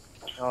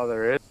 Oh,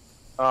 there is.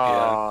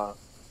 Oh.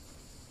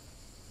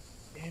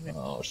 Damn it.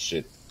 Oh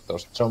shit!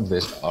 Those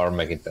zombies are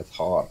making that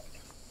hard.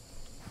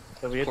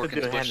 So we have to do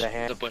Porkins hand bush, to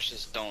hand. the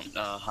bushes don't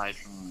hide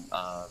from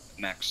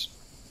mechs.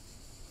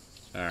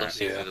 All They'll right,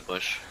 see Yeah. through the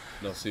bush.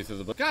 they'll see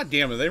through the. God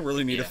damn it! They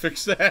really need to Yeah.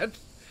 fix that.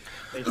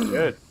 They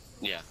should.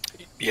 Yeah.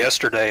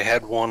 Yesterday,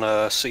 had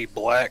one see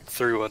black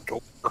through a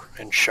door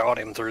and shot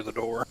him through the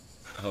door.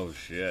 Oh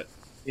shit!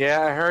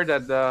 Yeah, I heard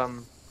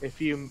that if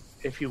you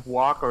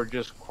walk or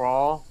just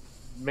crawl,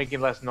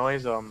 making less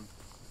noise,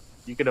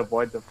 you can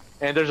avoid them.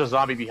 And there's a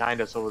zombie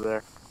behind us over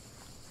there.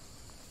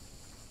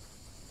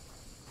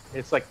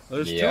 It's like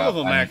There's two Yeah, of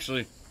them and-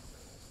 actually.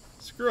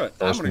 Screw it.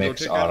 Those I'm gonna go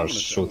mechs take out. I'm are gonna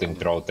shooting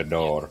through the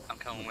door. I'm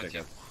coming with take you.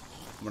 out-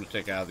 I'm gonna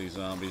take out these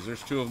zombies.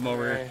 There's two of them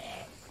over here.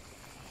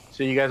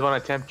 So you guys want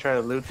to attempt to try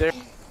to loot there?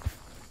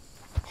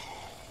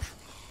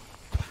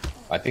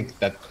 I think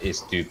that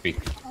is too big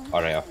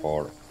area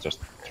for just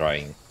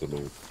trying to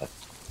loot that.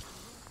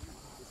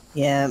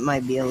 Yeah, it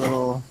might be a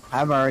little.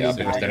 I've already Yeah,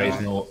 because died there is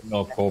on.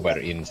 no cover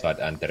inside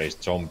and there is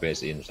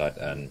zombies inside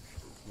and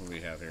What do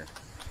we have here?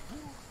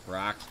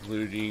 Rocks,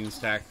 blue jeans,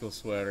 tactical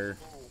sweater.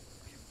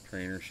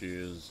 Trainer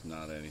shoes,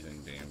 not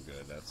anything damn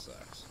good. That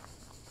sucks.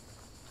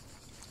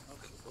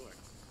 Okay, Lord.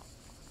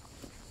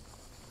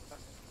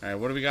 Alright,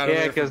 what do we got Yeah,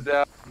 over because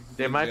there?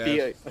 there might be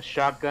a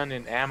shotgun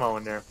and ammo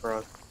in there for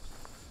us.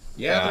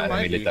 Yeah, there and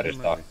might be. military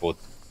There might stuff, be. but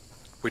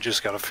We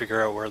just got to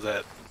figure out where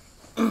that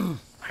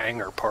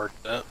hangar part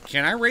is.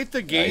 Can I rate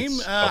the game?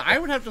 it's I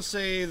would have to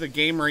say the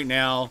game right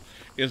now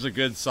is a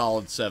good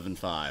solid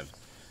 7.5.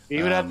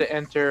 You would have to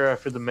enter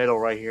through the middle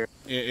right here.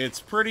 It's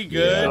pretty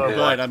good, Yeah.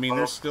 but I mean,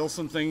 there's still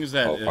some things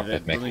that, fuck,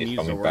 that mech really is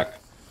needs to coming work. back.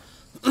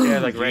 Yeah,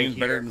 like right Game's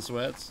better here. than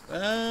sweats.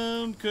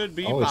 Could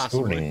be Oh, it's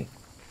possibly. turning.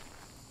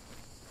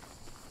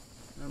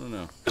 I don't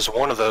know. Because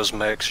one of those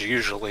mechs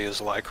usually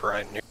is like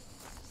right near.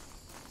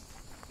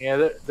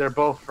 Yeah, they're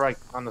both right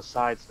on the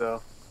sides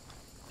though.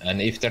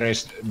 And if there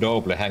is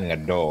double hangar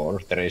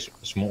door, there is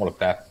a small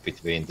gap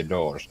between the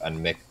doors,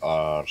 and mech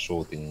are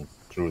shooting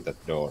through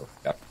that door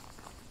gap.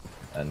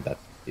 And that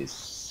is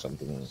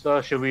something.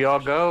 So should we all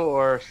go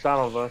or some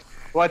of us?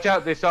 Watch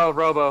out! They saw a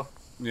robo.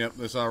 Yep,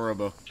 they saw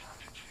Robo.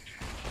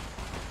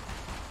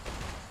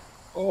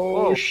 Oh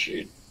Whoa.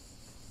 shit!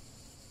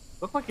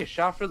 Looked like he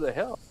shot for the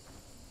hill.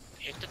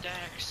 Hit the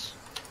decks.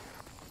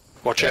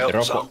 Watch Yeah, out, the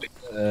robo-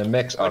 zombie.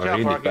 mechs are Watch out,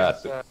 really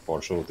Porkins, bad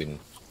for shooting.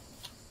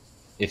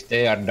 If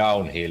they are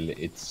downhill,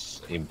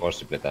 it's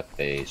impossible that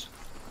they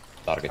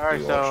target All right,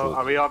 you so or shoot.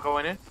 are we all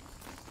going in?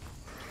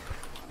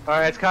 All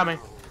right, it's coming.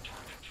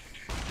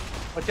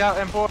 Watch out,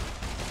 M4.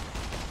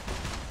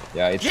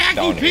 Yeah, it's Jackie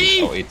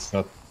downhill, P!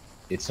 so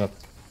it's not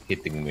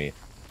hitting me.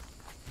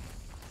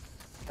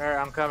 All right,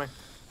 I'm coming.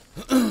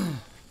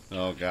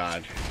 Oh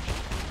God.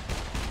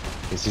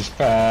 This is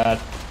bad.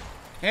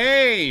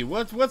 Hey,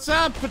 what's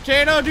up,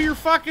 Potato? Do your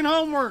fucking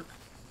homework.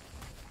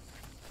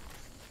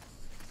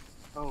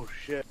 Oh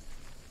shit.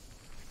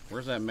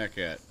 Where's that mech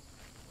at?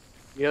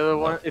 The other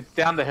one, it's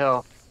down the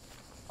hill.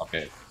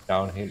 Okay,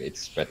 downhill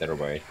it's better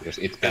way because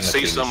it I cannot see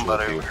really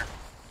somebody shoot you. over there.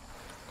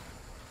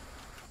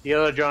 The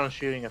other drone is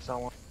shooting at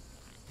someone.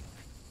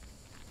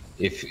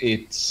 If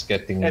it's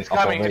getting It's up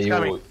coming, over it's you,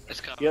 coming. It's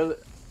coming. The other,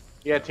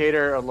 yeah,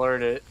 Tater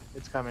alerted.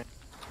 It's coming.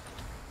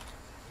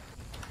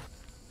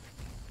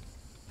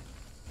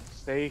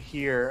 Stay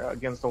here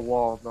against the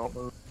wall. Don't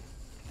move.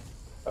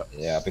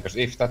 yeah, because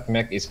if that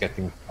mech is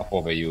getting up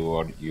over you,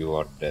 or you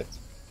are dead.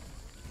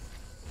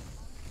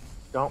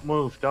 Don't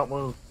move. Don't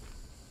move.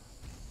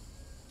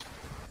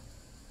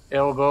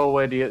 It'll go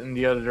away in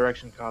the other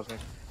direction, Cosmic.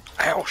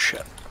 Ow,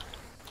 shit.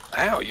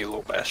 Ow, you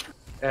little bastard.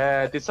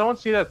 Did someone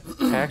see that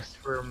text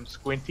from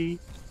Squinty?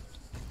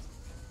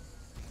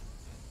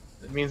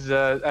 It means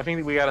I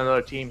think we got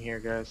another team here,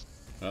 guys.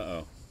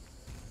 Uh-oh.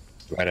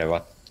 Where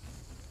what?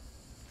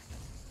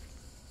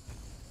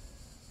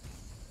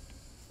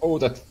 Oh,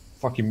 that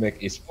fucking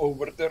mech is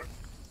over there.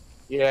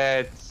 Yeah,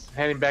 it's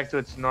heading back to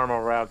its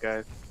normal route,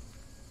 guys.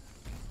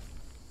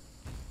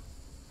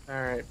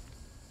 Alright.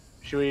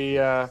 Should we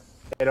head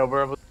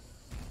over?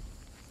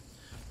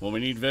 Well, we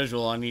need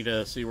visual. I need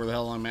to see where the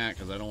hell I'm at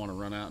because I don't want to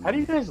run out. How do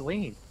you guys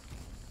lean?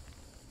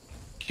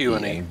 Q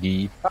and E.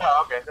 EMD.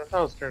 Oh, okay. That's what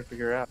I was trying to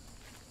figure out.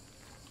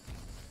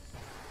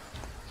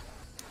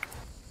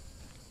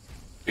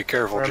 Be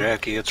careful, Rem-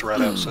 Jackie. It's right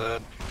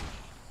outside.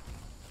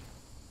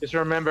 Just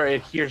remember,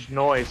 it hears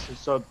noise,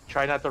 so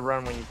try not to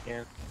run when you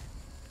can.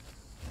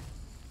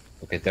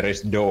 Okay, there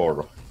is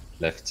door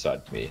left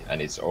side me,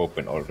 and it's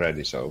open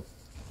already. So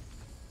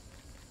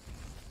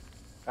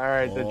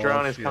Alright, the Oh,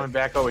 drone is shit. coming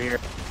back over here.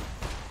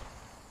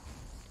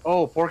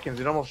 Oh, Porkins,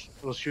 it almost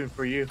was shooting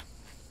for you.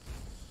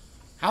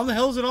 How the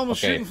hell is it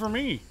almost Okay. shooting for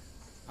me?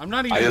 I'm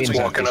not even. It's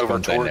inside walking this over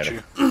container. towards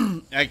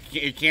you.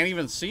 It can't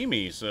even see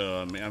me,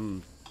 so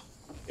I'm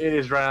It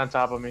is right on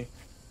top of me.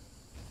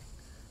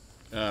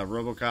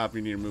 RoboCop.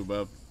 You need to move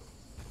up.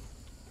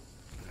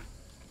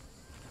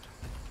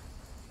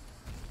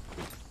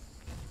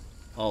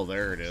 Oh,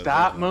 there it is.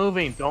 Stop There's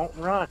moving, don't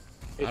run.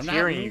 I'm It's not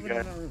hearing you moving,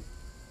 guys. I'm not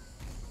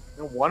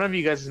moving. One of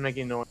you guys is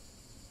making noise.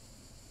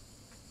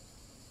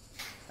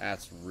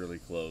 That's really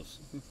close.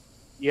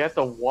 You have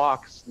to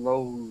walk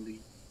slowly,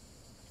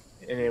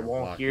 and it You're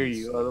won't hear walking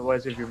you. slowly.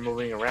 Otherwise, if you're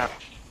moving around,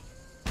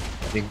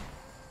 I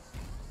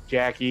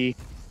Jackie.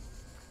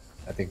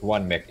 think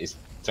one mech is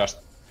just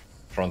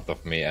front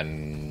of me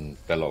and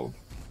below.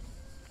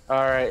 All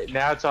right,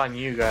 now it's on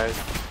you guys.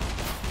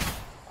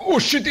 Oh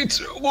shit!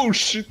 It's oh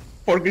shit!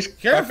 Porkins, back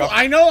Careful! up.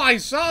 I know. I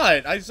saw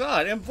it. I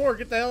saw it. M4,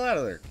 get the hell out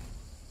of there.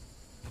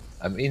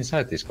 I'm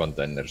inside this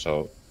container,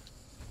 so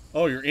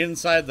Oh, you're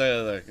inside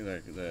the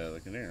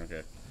container.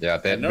 Okay. yeah,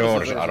 the I noticed that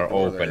doors there's a are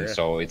door open, there, yeah.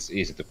 so it's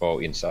easy to go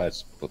inside.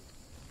 But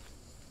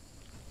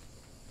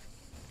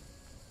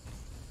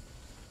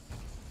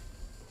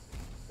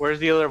Where's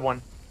the other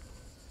one?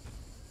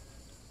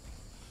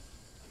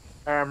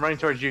 All right, I'm running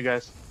towards you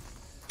guys.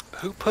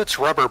 Who puts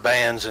rubber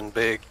bands in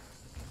big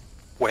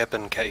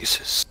weapon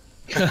cases?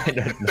 I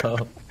don't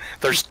know.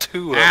 There's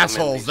two of Assholes.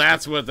 them. in these.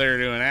 That's what they're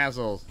doing.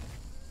 Assholes.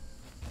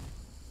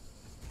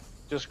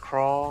 Just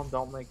crawl.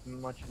 Don't make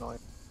much noise.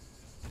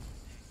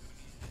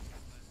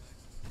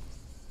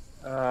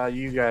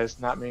 You guys,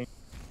 not me.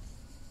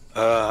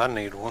 I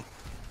need one.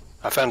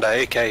 I found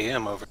a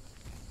AKM over.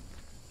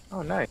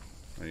 Oh, nice.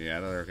 Oh, yeah,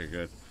 okay,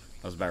 good.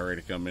 I was about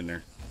ready to come in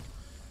there.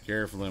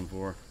 Careful,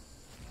 M4.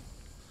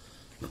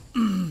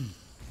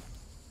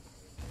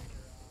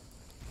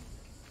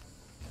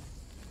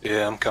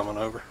 Yeah, I'm coming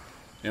over.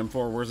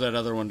 M4, where's that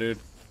other one, dude?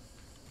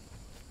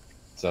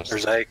 Just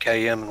There's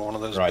AKM in one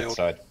of those right buildings.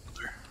 side.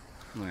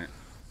 Alright.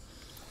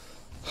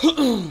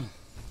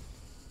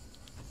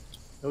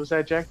 What was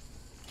that, Jack?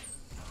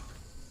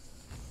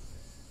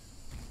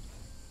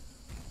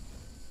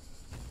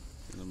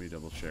 Let me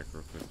double check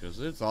real quick, because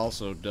it's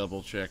also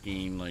double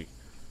checking, like,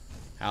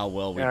 how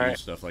well we do Alright.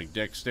 stuff, like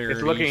dexterity,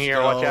 It's looking here,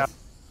 stealth, watch out.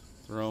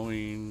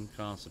 throwing,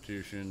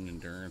 constitution,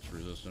 endurance,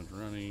 resistance,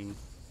 running,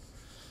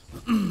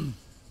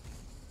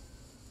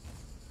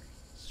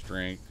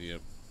 strength. Yep,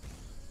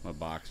 my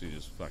boxing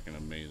is fucking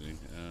amazing.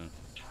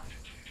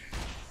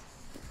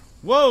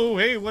 Whoa,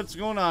 hey, what's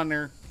going on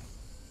there?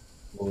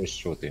 Who is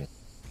shooting?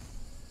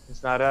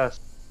 It's not us.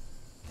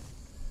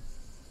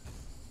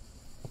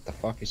 What the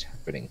fuck is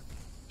happening?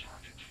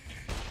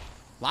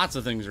 Lots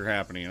of things are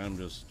happening. I'm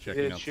just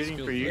checking Is it out the shooting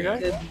skills for you tree.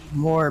 guys? Could be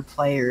more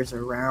players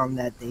around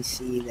that they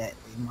see that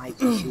they might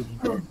be shooting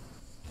at.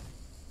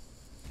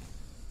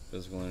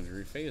 Physical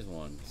injury, phase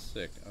 1,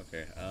 sick.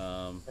 Okay,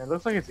 It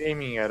looks like it's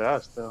aiming at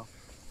us, though.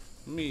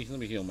 let me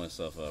heal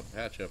myself up.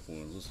 Patch up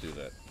wounds. Let's do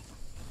that.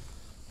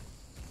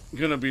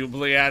 Gonna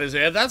be at his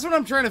head. That's what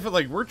I'm trying to feel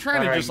like. We're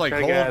trying to Alright, just like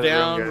try to hold get out of the room,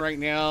 down guys. right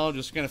now.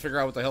 Just gonna figure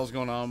out what the hell's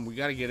going on. We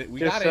gotta get it. We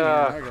Just got it.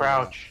 Now we gotta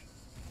crouch.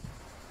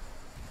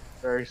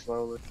 Very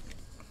slowly.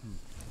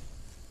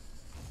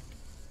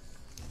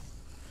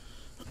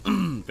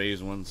 go.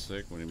 Phase 1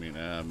 sick. What do you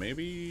mean?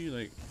 Maybe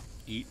like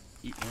eat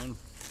one.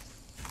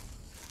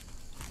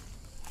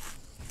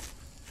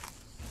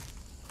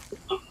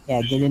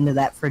 Yeah, get into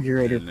that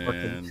refrigerator, And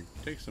Porkins. then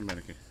take some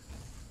medication.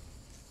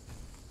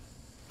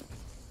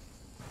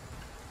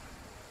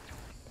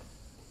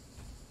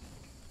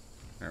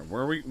 All right,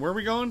 where are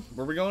we going?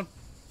 Where are we going?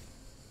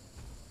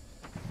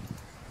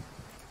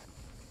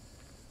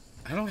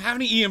 I don't have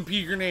any EMP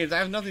grenades. I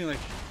have nothing like.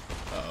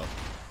 Uh oh.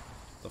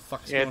 The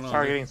fuck's Yeah, going it's on?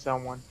 targeting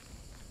someone.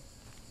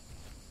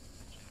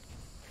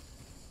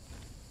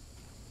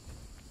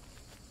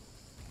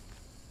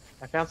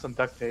 I found some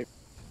duct tape.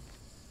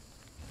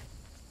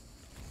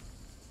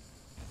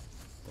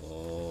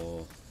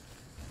 Oh.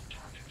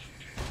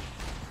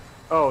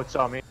 Oh, it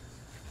saw me.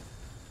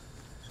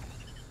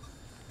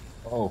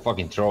 Oh,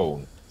 fucking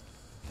drone.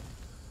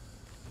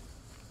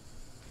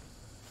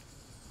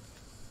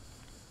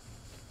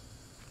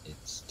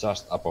 It's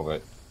just above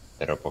a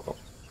Teropoko.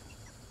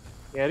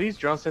 Yeah, these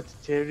drone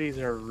sensitivities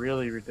are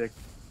really ridiculous.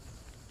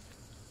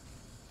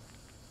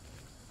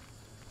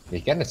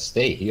 We cannot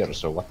stay here,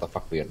 so what the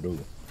fuck we are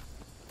doing?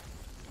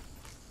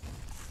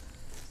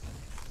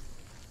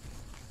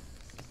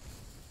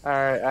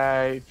 Alright,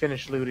 I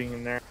finished looting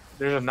in there.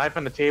 There's a knife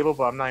on the table,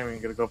 but I'm not even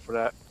gonna go for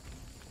that.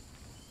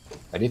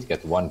 I did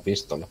get one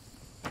pistol.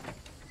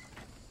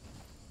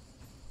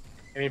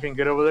 Anything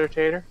good over there,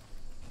 Tater?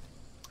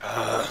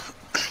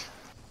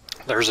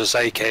 There's this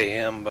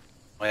AKM, but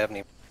I haven't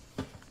even.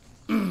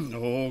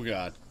 Oh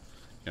god.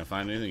 Can't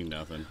find anything.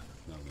 Nothing.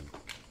 Nothing.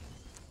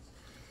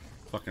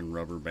 Fucking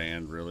rubber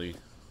band, really.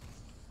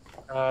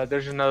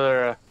 There's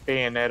another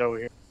bayonet over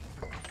here.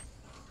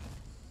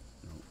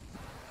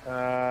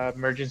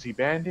 Emergency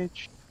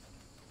bandage.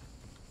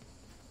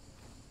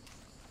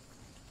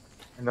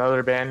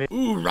 Another bandage.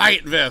 Ooh,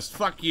 riot vest.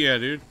 Fuck yeah,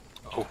 dude.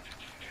 Oh,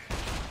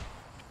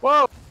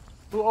 Whoa!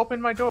 Who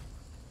opened my door?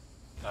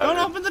 Don't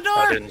open the door!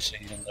 I didn't see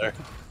him there.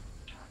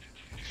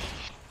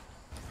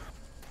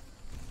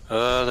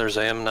 There's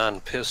an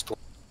M9 pistol.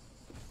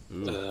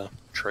 Ooh. The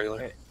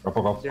trailer. Go,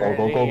 go, go, Is there go,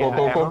 go, any, go, go,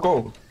 go, ammo?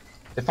 go.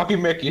 The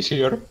fucking mech is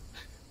here.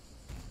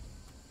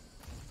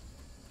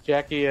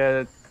 Jackie,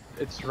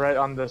 it's right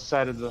on the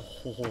side of the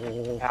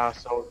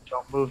house, so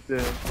don't move the...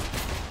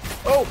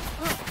 Oh!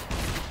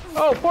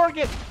 Oh,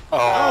 Porkins! Oh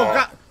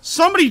god.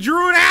 Somebody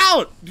drew it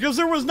out! Because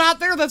there was not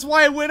there. That's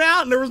why it went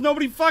out and there was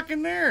nobody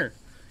fucking there.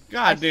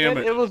 God damn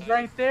It it. was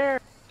right there.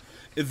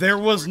 There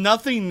was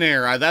nothing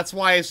there. That's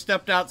why I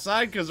stepped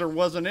outside, because there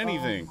wasn't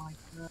anything. Oh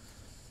my God.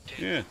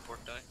 Yeah.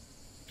 Pork die.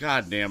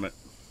 God damn it.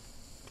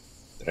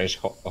 There is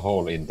a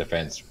hole in the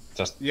fence.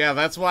 Just Yeah,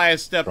 that's why I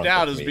stepped Front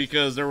out, of is me.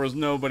 because there was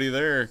nobody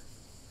there.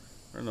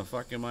 Where the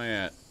fuck am I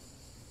at?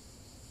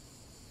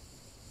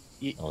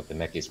 oh, the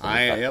mech is.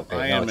 I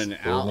am in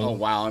Alpha. Oh booming.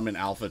 wow, I'm in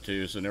Alpha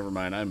 2, so never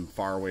mind. I'm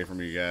far away from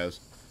you guys.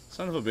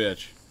 Son of a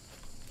bitch.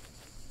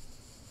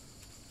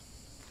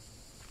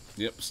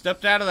 Yep,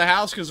 stepped out of the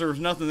house because there was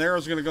nothing there. I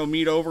was gonna go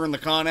meet over in the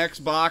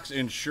Connex box,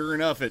 and sure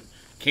enough, it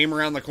came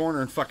around the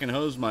corner and fucking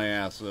hosed my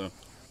ass. So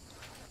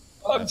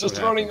I'm That's just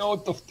what running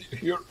happens. out of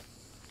here.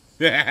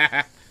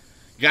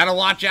 gotta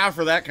watch out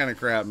for that kind of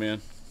crap,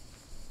 man.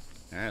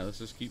 All right, let's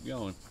just keep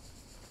going.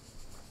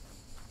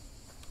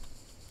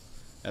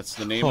 That's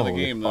the name of the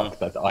Holy game, though.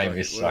 fuck, that aim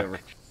is Whatever.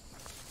 suck.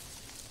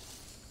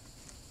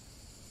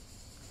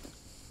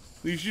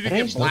 At least you didn't There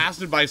get is no-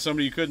 blasted by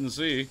somebody you couldn't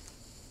see.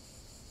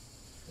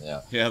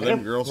 Yeah. Yeah, There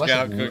them Girl wasn't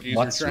Scout cookies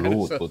are much trying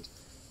loot, to... but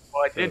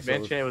Well, I Yeah, did so-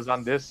 mention it was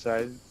on this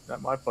side.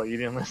 Not my fault. You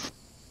didn't listen.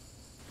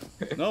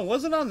 No, it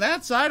wasn't on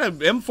that side.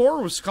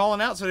 M4 was calling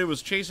out, said it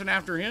was chasing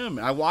after him.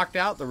 I walked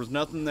out, there was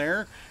nothing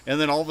there,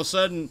 and then all of a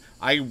sudden,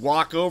 I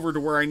walk over to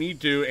where I need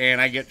to, and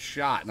I get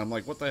shot. And I'm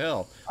like, what the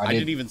hell? I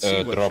didn't even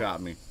see what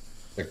shot me.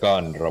 The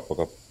gun,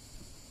 Robocop.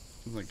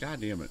 I'm like, God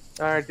damn it.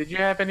 Alright, did you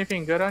have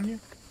anything good on you?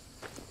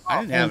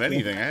 I didn't have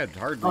anything. I had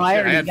hardly I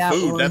shit. I had got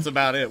food. one. That's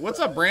about it. What's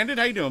up, Brandon?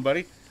 How you doing,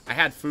 buddy? I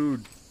had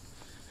food.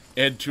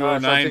 Ed So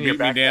it's 209 in your beat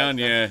me backpack, down.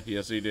 then. Yeah,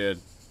 yes, he did.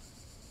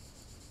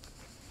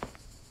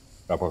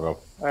 Robocop.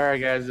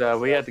 Alright, guys,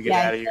 we have to get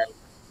Yeah. out of here.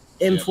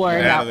 M4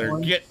 I Get got out of there.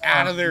 one. Get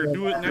out of there.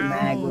 Do it The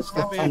mag now. with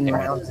Stop 15 it.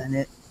 rounds in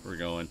it. We're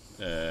going.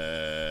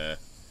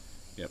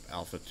 Yep,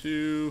 Alpha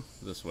 2.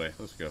 This way.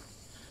 Let's go.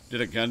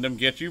 Did a Gundam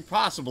get you?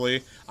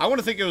 Possibly. I want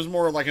to think it was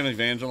more like an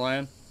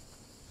Evangeline.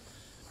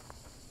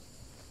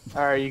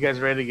 Alright, you guys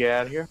ready to get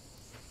out of here?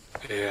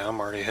 Yeah, I'm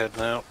already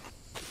heading out.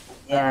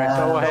 Alright,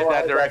 so we'll head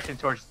that direction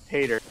towards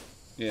Tater.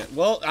 Yeah.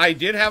 Well, I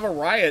did have a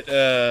riot.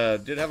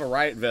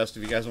 Riot vest.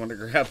 If you guys want to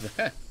grab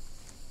that.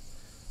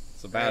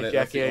 That's about Hey, it.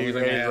 That's Jackie, the are only you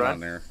thing I ready to had run? on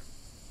there.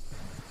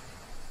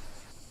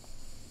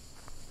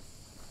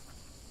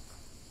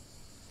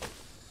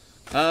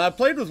 I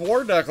played with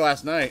War Duck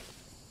last night.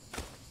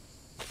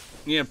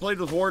 Yeah, played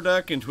with War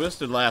Duck and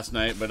Twisted last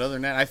night, but other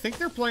than that, I think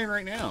they're playing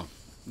right now.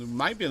 They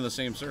might be in the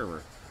same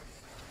server.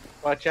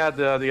 Watch out,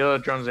 the other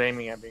drone's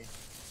aiming at me.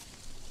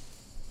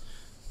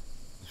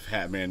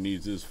 Fat man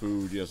needs his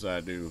food. Yes,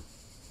 I do.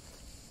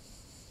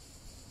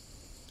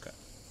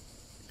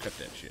 Cut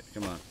that shit.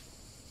 Come on.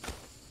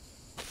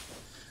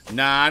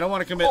 Nah, I don't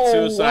want to commit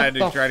suicide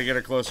to try to get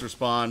a closer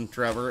spawn,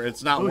 Trevor.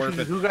 It's not worth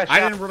it. who got I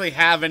shot? didn't really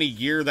have any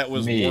gear that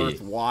was Me.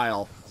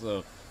 worthwhile,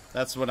 so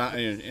that's what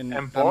and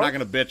I'm M4? not going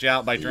to bitch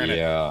out by trying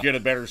to get a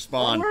better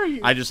spawn. Where are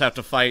you? I just have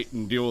to fight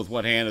and deal with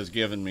what hand is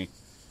given me.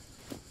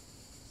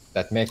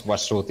 That mech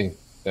was shooting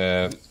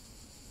through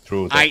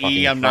the I.e.,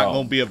 fucking I'm not ground.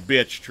 going to be a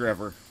bitch,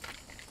 Trevor.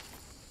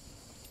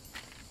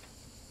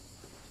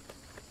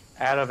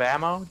 Out of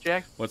ammo,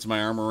 Jack? What's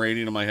my armor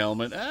rating on my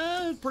helmet?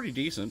 Pretty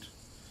decent.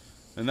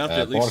 Enough to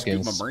at least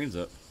scoop my Porkins. brains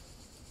up.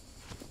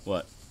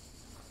 What?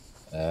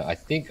 I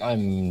think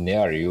I'm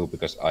near you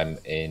because I'm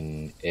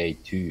in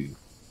A2.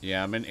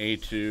 Yeah, I'm in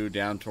A2,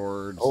 down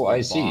towards Oh, the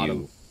I see bottom.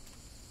 you.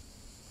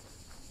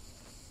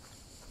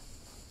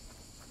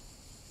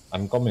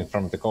 I'm coming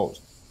from the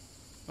coast.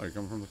 Oh, you're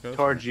coming from the coast?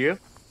 Towards you?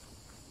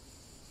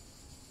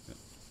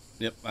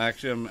 Yep.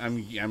 Actually,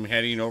 I'm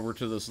heading over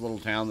to this little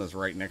town that's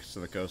right next to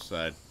the coast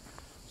side,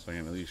 so I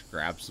can at least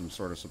grab some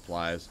sort of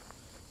supplies.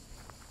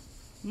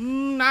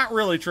 Not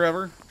really,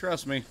 Trevor.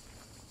 Trust me.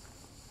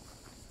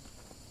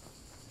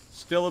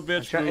 Still a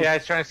bitch. Move. Yeah, I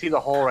was trying to see the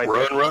hole right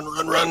Run,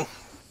 there. run.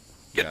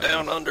 Get Yeah.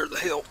 down under the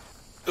hill.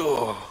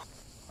 Oh.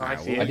 I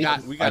see well,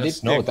 it. I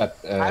didn't know that.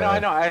 I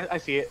know, I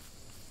see it.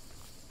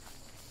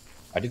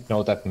 I didn't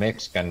know that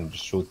mechs can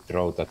shoot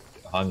through that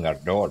hangar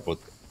door, but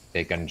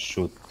they can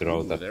shoot through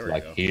Ooh, there that we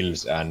like go.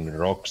 hills and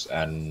rocks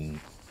and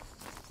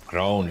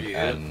ground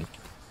Yeah. and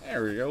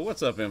There we go.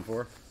 What's up,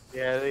 M4?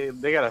 Yeah,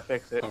 they gotta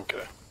fix it.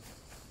 Okay.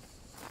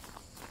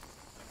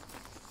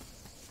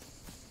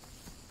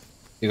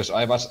 because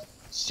I was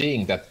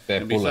seeing that the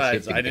And bullets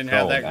besides, hitting I the didn't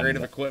have that ground great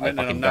of and equipment, I and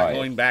I'm fucking not died.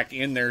 going back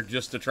in there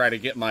just to try to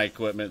get my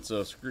equipment,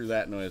 so screw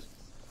that noise.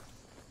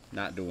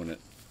 Not doing it.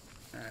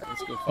 Alright,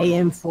 let's go. Hey,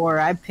 M4,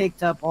 I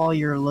picked up all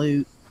your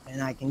loot,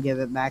 and I can give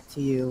it back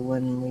to you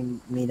when we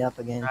meet up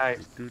again.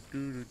 Nice.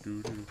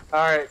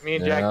 Alright, me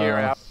and Jackie are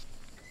Yeah. out.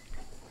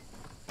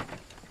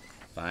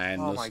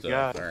 Find Oh the my stuff.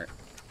 God. Alright.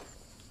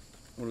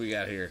 What do we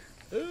got here?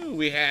 Ooh,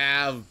 we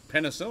have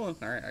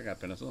penicillin. Alright, I got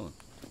penicillin.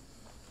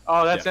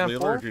 Oh, that's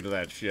Definitely M4? allergic to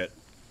that shit.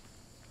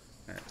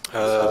 There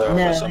No,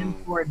 was some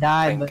M4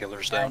 died, but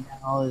painkillers I down. got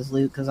all his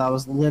loot because I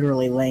was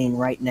literally laying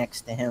right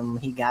next to him.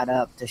 He got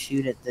up to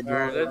shoot at the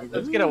door. Alright,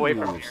 let's get away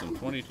from Ooh, here. some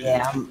 22.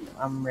 Yeah,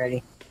 I'm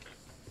ready.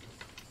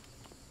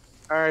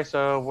 Alright,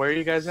 so where are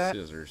you guys at?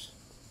 Scissors.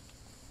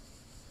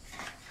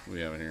 What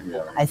we have in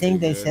here? I think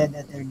they Good. said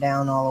that they're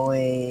down all the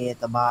way at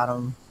the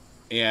bottom.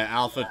 Yeah,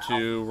 Alpha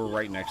 2. We're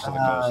right next to the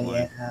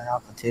coastline. Yeah,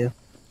 Alpha 2.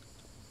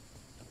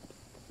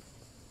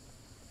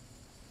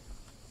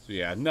 So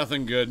yeah,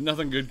 nothing good.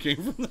 Nothing good came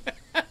from that.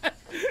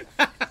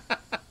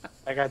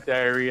 I got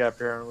diarrhea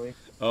apparently.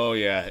 Oh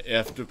yeah,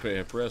 F to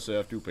pay. Press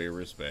F to pay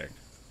respect.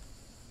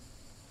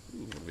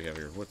 Ooh, what do we have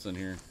here? What's in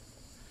here?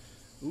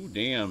 Ooh,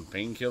 damn.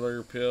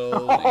 Painkiller pills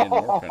and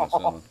more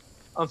penicillin.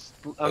 I'm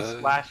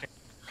splashing.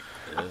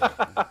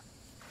 Ugh.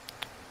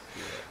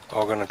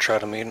 All gonna try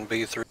to meet in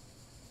B3.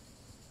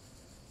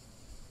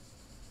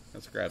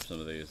 Let's grab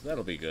some of these.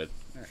 That'll be good.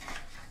 All right.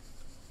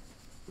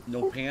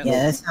 No pants?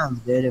 Yeah, that sounds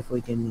good if we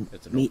can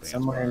It's a no meet pants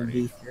somewhere in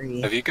party.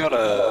 B3. Have you got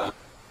a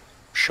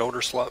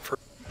shoulder slot for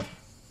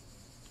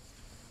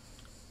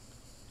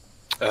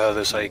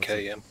this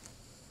AKM?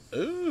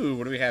 Ooh,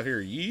 what do we have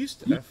here?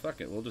 Yeast?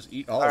 Fuck it. We'll just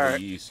eat all Alright.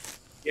 the yeast.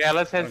 Yeah,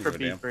 let's head I for don't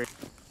give a B3.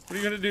 What are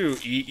you going to do?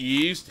 Eat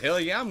yeast? Hell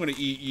yeah, I'm going to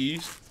eat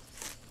yeast.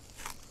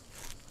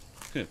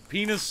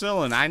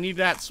 Penicillin. I need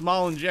that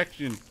small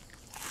injection.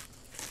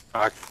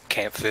 I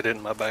can't fit it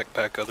in my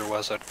backpack,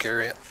 otherwise I'd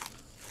carry it.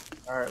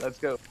 Alright, let's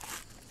go.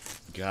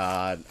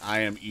 God,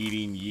 I am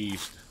eating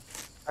yeast.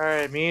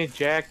 Alright, me and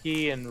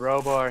Jackie and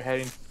Robo are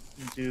heading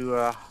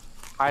to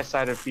high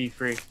side of Be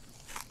Free.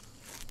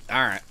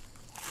 All right.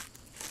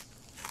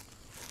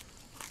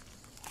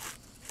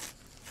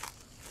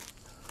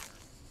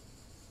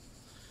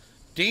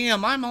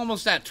 Damn, I'm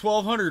almost at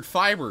 1,200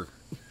 fiber.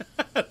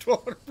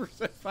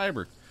 1,200%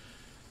 fiber.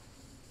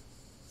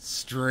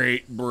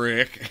 Straight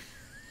brick.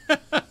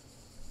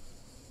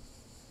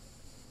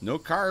 No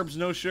carbs,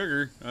 no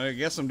sugar. I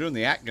guess I'm doing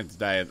the Atkins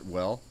diet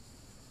well.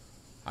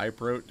 High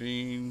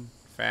protein,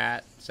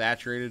 fat,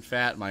 saturated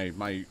fat.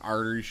 My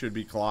arteries should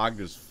be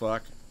clogged as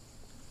fuck.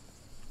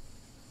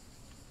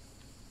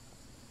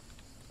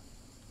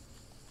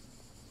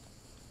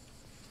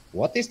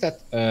 What is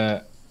that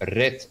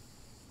red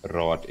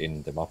rod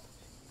in the map?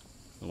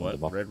 What?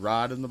 The red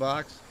rod in the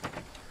box?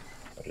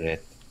 Red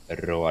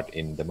rod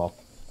in the map.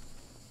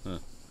 Huh.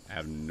 I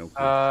have no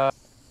clue.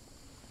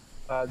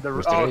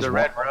 The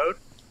red road?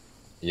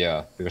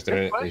 Yeah, because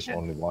there is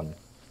only one.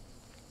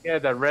 Yeah,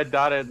 the red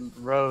dotted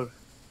road.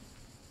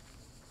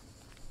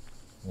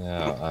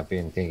 Yeah, I've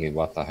been thinking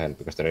what the hell,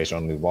 because there is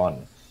only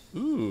one.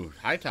 Ooh,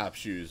 high top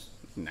shoes.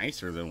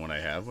 Nicer than what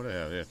I have. What do I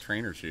have? Yeah,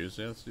 trainer shoes.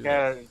 Yeah, let's do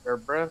Yeah, that. your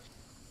breath.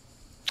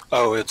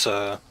 Oh, it's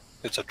a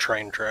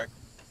train track.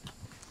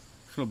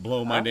 Gonna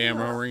blow my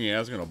damn ring. Yeah, I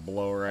was gonna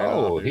blow right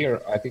off. Oh, dude.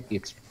 here, I think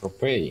it's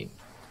propane.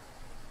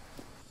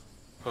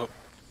 Oh,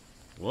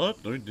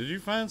 What? Did you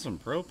find some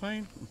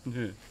propane?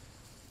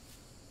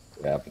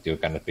 Yeah, but you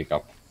cannot pick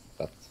up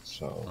that,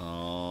 so...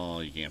 Oh,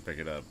 you can't pick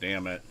it up.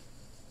 Damn it.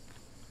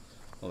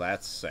 Well,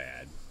 that's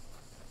sad.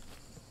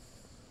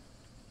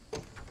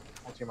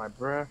 I'll see my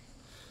breath.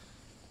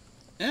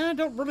 I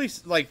don't really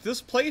like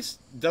this place.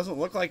 Doesn't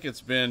look like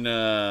it's been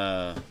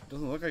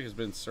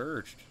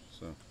searched.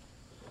 So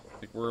I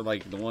think we're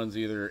like the ones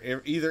either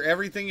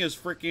everything is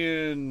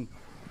freaking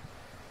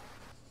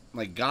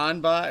like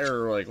gone by,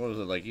 or like what is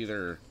it, like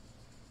either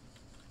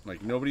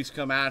like nobody's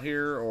come out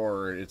here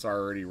or it's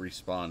already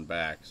respawned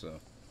back. So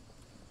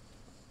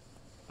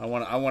I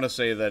want to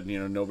say that, you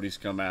know, nobody's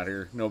come out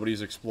here,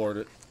 nobody's explored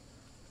it.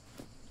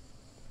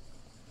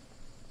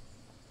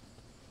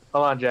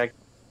 Hold on, Jack.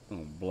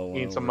 Oh, blow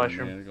Eat some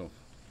mushroom. Go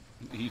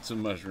eat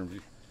some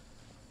mushrooms.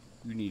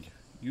 You need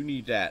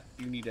that.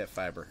 You need that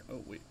fiber.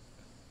 Oh wait.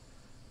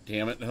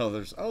 Damn it. No,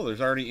 there's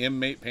already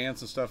M-mate pants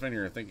and stuff in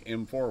here. I think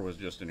M4 was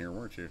just in here,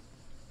 weren't you?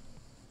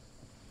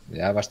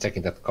 Yeah, I was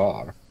taking that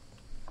car.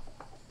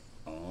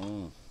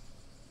 Oh.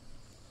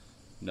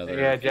 Another.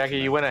 Yeah, Jackie,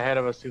 you went ahead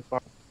of us too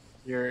far.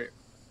 You're.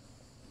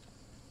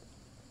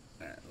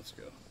 Alright, let's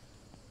go.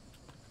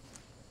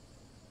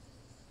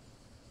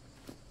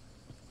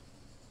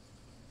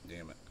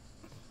 Damn it.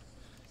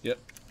 Yep.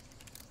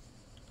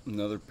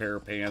 Another pair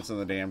of pants in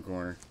the damn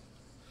corner.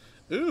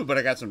 Ooh, but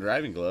I got some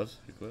driving gloves.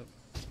 Equip.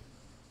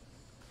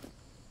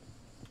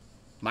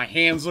 My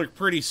hands look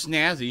pretty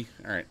snazzy.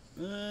 Alright.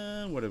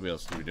 What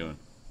else are we doing?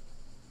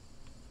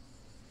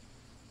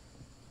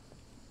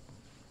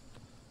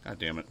 God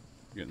damn it.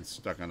 I'm getting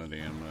stuck on a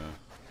damn...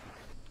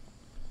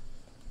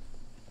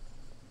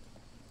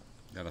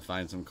 Gotta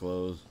find some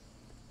clothes.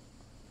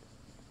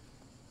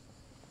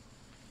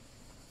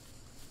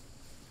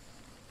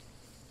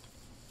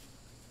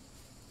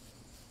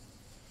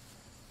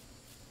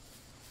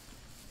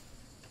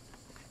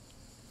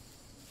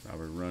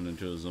 Probably run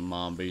into a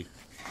zombie.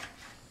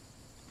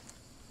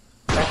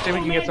 Actually, we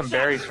can get some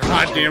berries from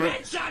God damn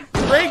it.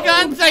 Ray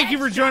Gun, thank you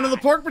for joining the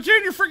Pork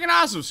Platoon. You're freaking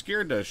awesome.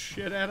 Scared the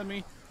shit out of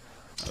me.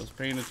 I was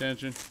paying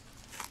attention.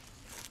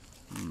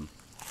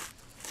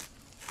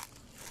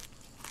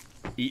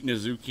 Eating a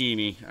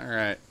zucchini.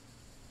 Alright.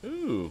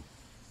 Ooh.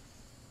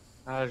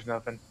 There's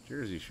nothing.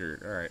 Jersey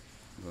shirt. Alright.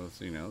 Well, let's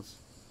see now. Let's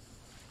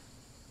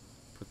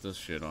put this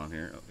shit on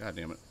here. Oh, God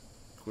damn it.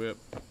 Equip.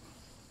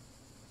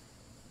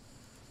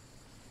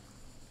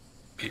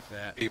 beep,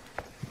 That. beep,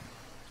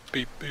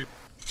 beep, beep.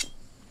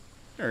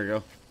 There we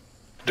go.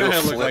 Do a Now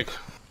it look flip. like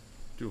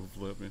do a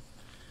flip, man.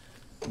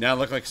 Now it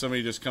look like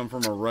somebody just come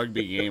from a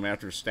rugby game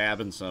after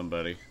stabbing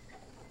somebody.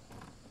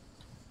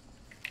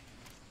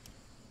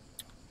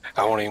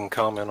 I won't even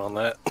comment on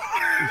that.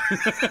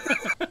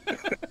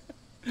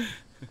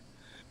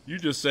 You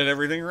just said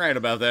everything right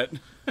about that.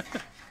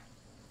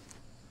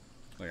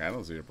 Like, I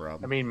don't see a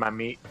problem. I mean, my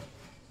meat.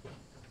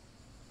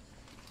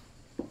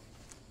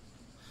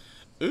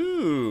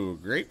 Ooh,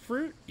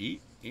 grapefruit.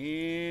 Eat.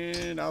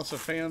 And also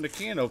found a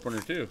can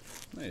opener, too.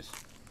 Nice.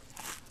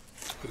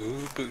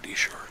 Ooh, booty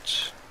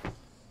shorts.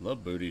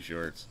 Love booty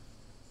shorts.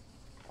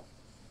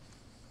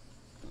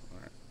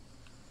 Alright.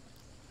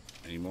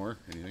 Any more?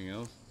 Anything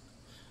else?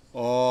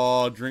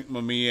 Oh, drink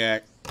my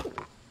Miak.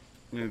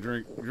 I'm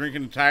gonna drink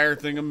an entire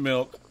thing of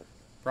milk.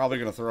 Probably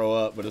gonna throw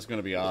up, but it's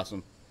gonna be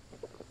awesome.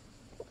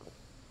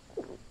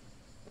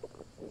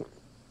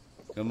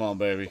 Come on,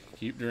 baby.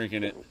 Keep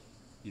drinking it.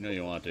 You know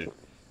you want to. I'm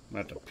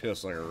gonna have to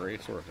piss like a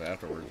racehorse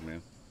afterwards,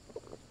 man.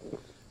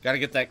 Gotta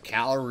get that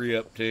calorie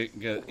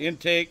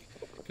intake,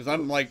 because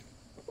I'm like,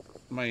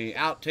 my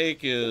outtake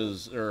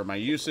is, or my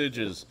usage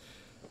is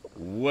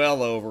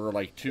well over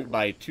like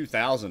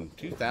 2,000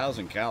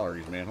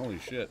 calories, man. Holy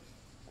shit.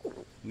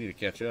 Need to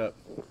catch up.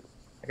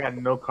 I got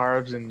no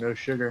carbs and no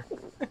sugar.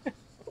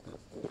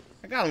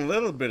 I got a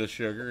little bit of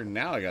sugar, and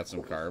now I got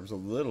some carbs. A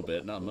little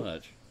bit, not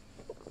much.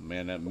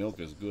 Man, that milk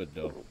is good,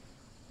 though.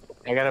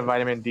 I got a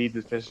vitamin D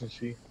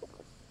deficiency.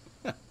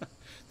 I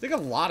think a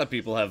lot of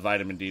people have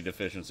vitamin D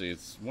deficiency.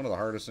 It's one of the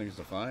hardest things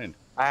to find.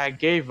 I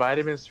gave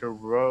vitamins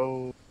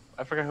to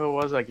I forgot who it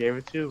was I gave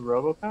it to.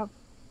 RoboCop?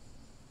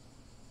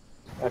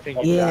 I think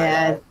he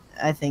died.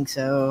 I think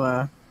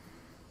so.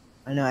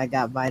 I know I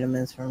got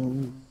vitamins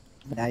from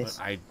guys.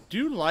 But I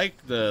do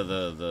like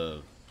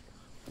the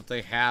what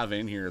they have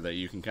in here that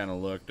you can kind of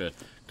look to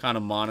kind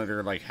of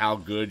monitor like how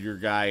good your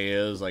guy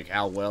is, like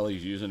how well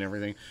he's using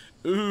everything.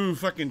 Ooh,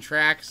 fucking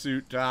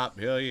tracksuit top.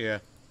 Hell yeah.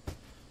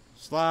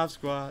 Slav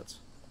squats.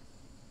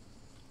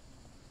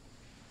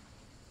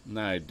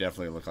 Now I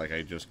definitely look like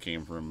I just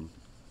came from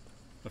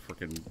a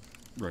freaking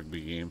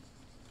rugby game.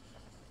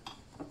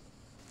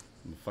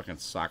 I'm a fucking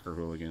soccer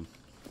hooligan.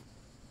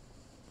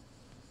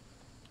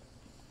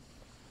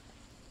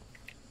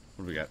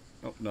 What do we got?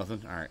 Oh,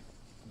 nothing? Alright.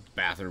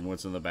 Bathroom.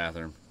 What's in the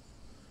bathroom?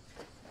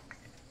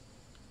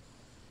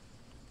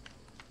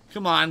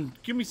 Come on.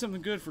 Give me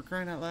something good for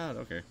crying out loud.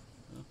 Okay.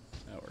 Well,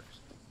 that works.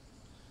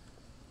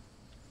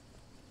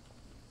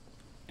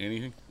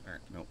 Anything?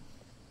 Alright, nope.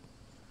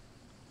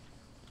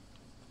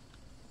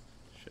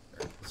 Shit.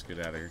 Alright, let's get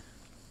out of here.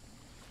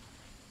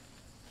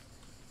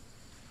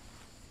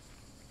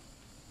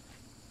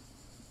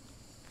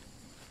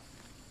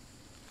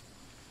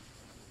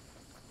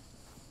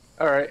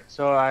 Alright,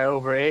 so I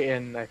overate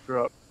and I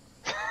threw up.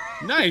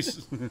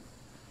 Nice!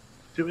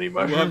 Too many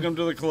mushrooms. Welcome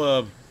to the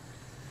club.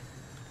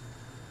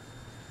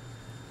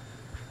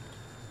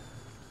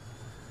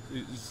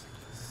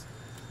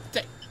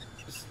 Stay.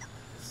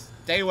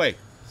 Stay away.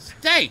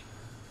 Stay!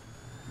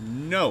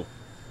 No.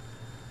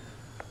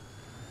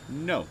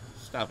 No.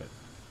 Stop it.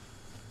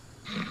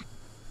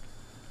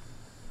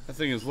 That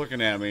thing is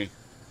looking at me.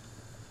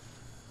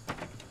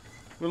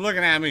 We're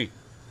looking at me.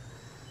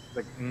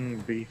 Like,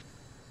 beef.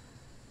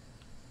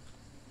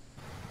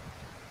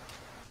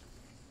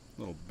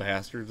 Little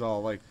bastards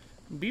all like,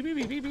 beep, beep,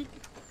 beep, beep, beep.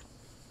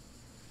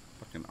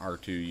 Fucking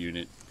R2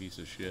 unit, piece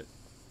of shit.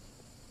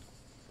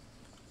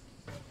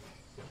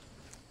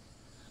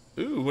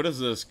 Ooh, what is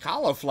this?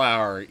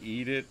 Cauliflower.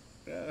 Eat it.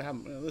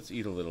 Let's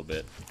eat a little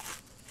bit.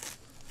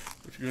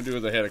 What you gonna do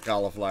with a head of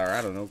cauliflower?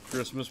 I don't know.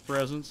 Christmas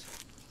presents?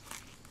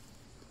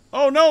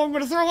 Oh no, I'm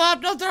gonna throw up!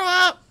 Don't throw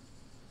up!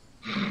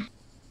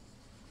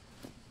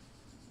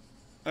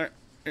 Alright.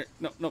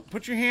 No,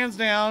 put your hands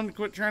down.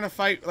 Quit trying to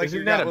fight like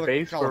you're Isn't that a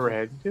base where we're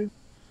heading to?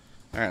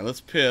 Alright,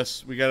 let's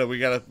piss. We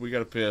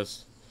gotta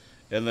piss.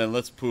 And then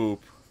let's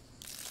poop.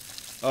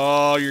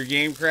 Oh, your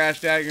game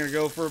crashed out. You're gonna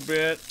go for a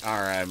bit?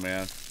 Alright,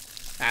 man.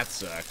 That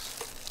sucks.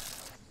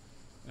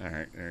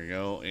 Alright, there you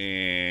go.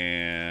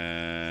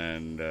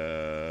 And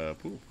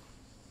poop.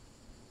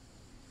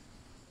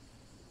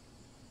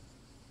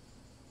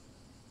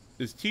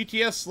 Is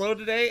TTS slow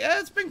today?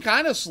 It's been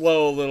kind of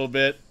slow a little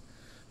bit.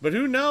 But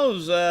who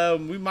knows?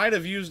 We might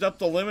have used up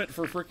the limit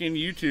for freaking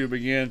YouTube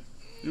again.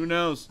 Who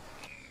knows?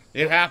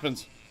 It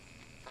happens.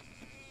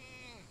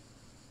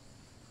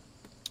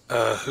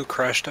 Who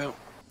crashed out?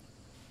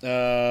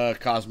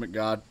 Cosmic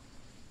God.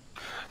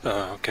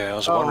 Oh, okay. I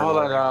was Oh, wondering.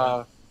 hold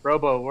on.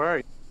 Robo, where are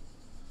you?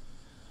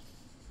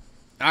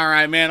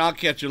 Alright, man. I'll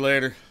catch you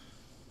later.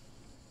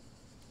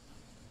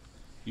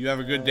 You have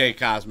a good day,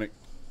 Cosmic.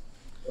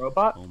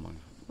 Robot? Oh, my.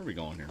 Where are we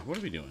going here? What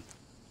are we doing?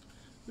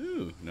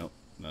 Ooh, nope.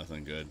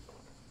 Nothing good.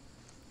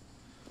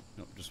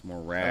 Nope, just more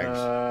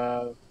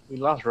rags. We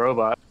lost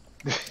Robot.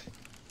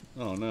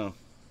 Oh, no.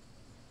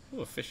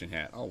 Ooh, a fishing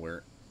hat. I'll wear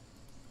it.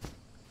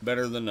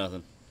 Better than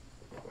nothing.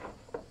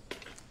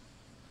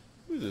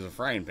 Ooh, there's a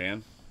frying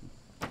pan.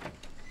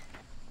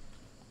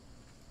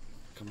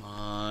 Come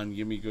on,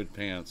 give me good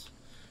pants.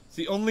 It's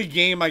the only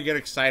game I get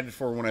excited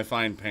for when I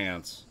find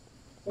pants.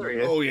 There he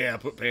is. Oh, yeah,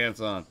 put pants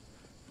on.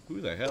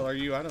 Who the hell are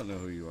you? I don't know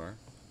who you are.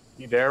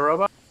 You there,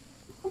 Robot?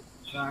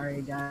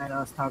 Sorry, Dad. I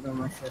was talking to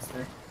my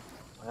sister.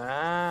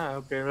 Ah,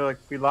 okay. We're like,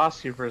 we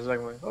lost you for a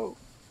second. Like, oh.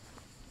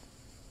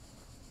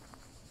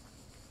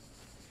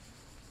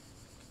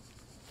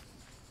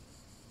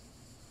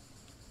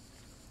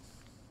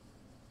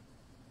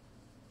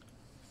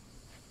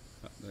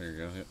 Oh, there you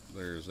go. Yep,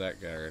 there's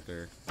that guy right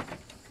there.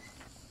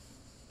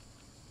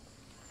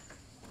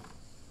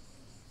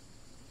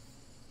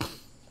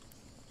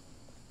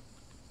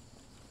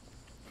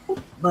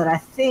 But I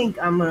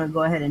think I'm gonna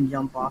go ahead and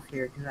jump off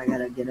here because I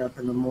gotta get up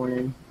in the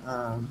morning.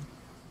 I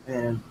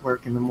gotta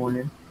work in the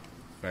morning.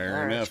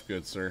 Fair enough,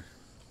 good sir.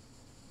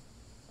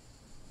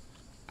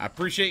 I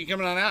appreciate you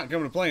coming on out and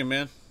coming to play,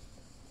 man.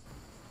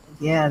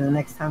 Yeah, the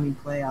next time you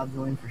play, I'll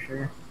join for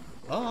sure.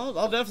 Oh,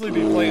 I'll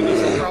definitely be playing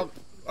this.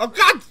 Oh,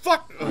 God,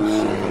 fuck!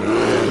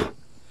 Oh,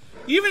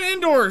 even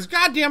indoors,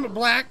 God damn it,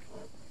 Black.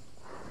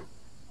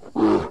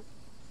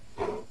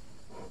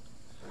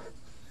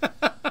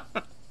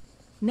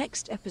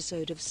 Next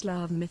episode of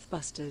Slav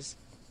Mythbusters.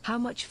 How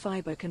much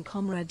fiber can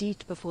comrade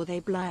eat before they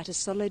blat a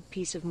solid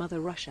piece of Mother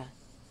Russia?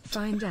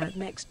 Find out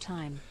next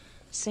time.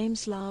 Same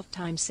Slav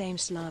time, same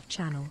Slav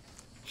channel.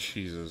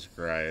 Jesus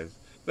Christ.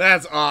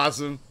 That's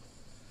awesome.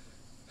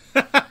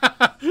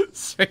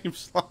 Same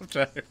slop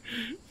time.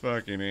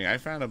 Fucking A. I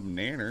found a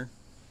banana.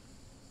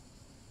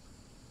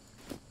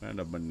 Found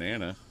a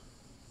banana.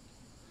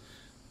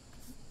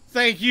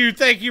 Thank you,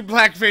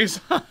 Blackface.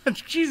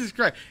 Jesus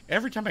Christ.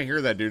 Every time I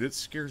hear that, dude, it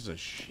scares the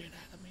shit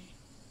out of me.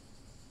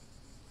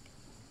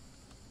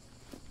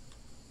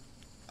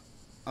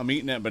 I'm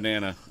eating that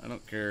banana. I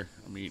don't care.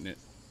 I'm eating it.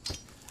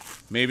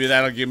 Maybe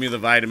that'll give me the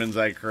vitamins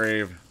I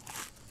crave.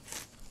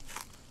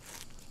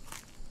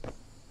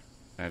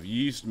 I have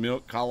yeast,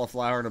 milk,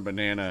 cauliflower, and a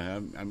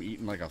banana. I'm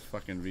eating like a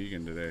fucking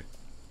vegan today.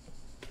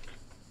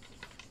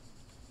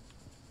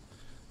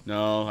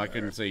 No, I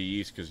couldn't say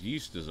yeast because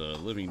yeast is a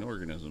living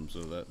organism, so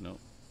that, no.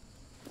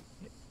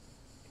 I'm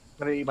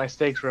gonna eat my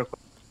steaks real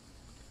quick.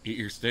 Eat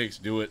your steaks,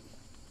 do it.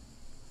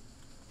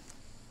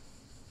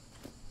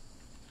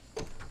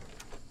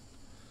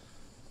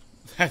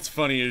 That's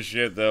funny as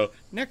shit, though.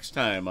 Next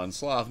time on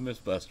Slav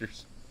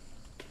Mythbusters.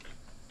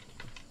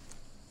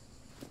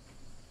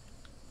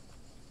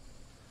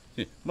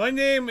 My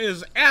name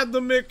is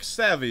Adamic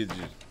Savage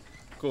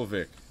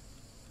Kovic.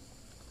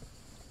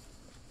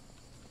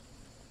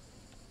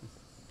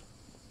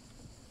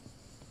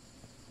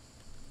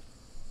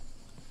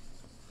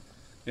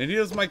 And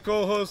here's my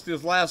co-host.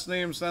 His last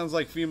name sounds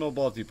like female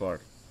body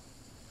part.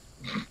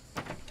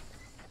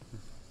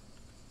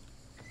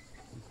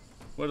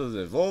 What is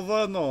it?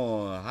 Volva?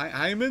 No.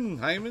 Hyman?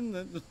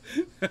 Hyman?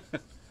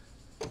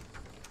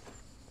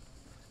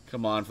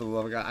 Come on, for the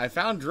love of God. I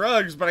found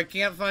drugs, but I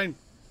can't find...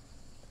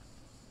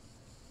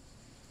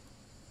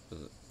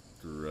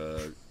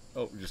 Drug.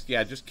 Oh, just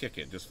kick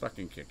it. Just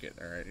fucking kick it.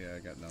 Alright, yeah, I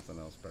got nothing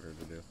else better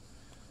to do.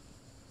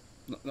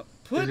 No,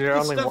 put Is there the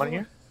only stuff one away.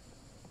 here?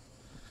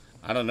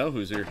 I don't know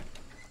who's here.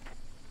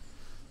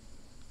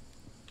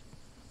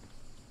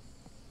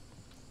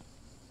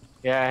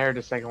 Yeah, I heard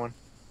the second one.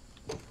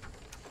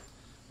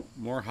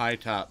 More high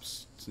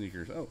tops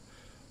sneakers. Oh,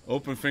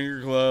 open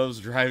finger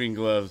gloves, driving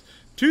gloves.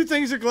 2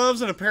 things of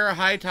gloves and a pair of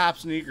high top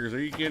sneakers. Are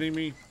you kidding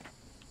me?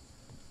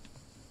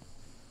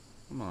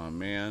 Come on,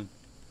 man.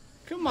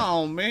 Come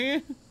on,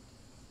 man.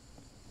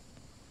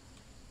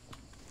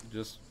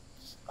 Just.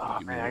 Oh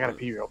man, I gotta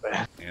pee real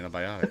bad.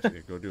 Antibiotics. Yeah,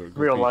 go do it.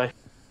 Go Real pee. life.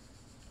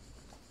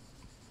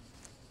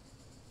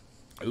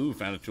 Ooh,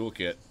 found a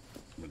toolkit.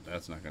 But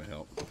that's not gonna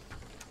help.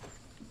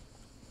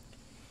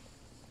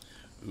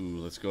 Ooh,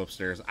 let's go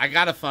upstairs. I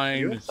gotta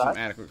find some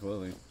adequate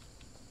clothing.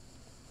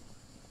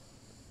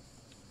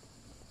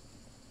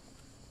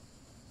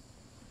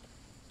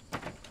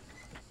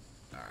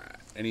 Alright.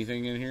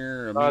 Anything in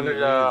here? There's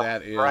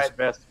That is. bright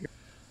vest here.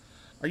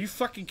 Are you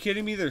fucking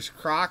kidding me? There's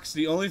Crocs.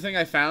 The only thing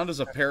I found is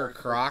a pair of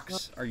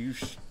Crocs. Are you...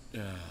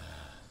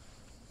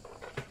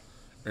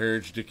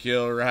 Urge to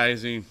kill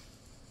rising.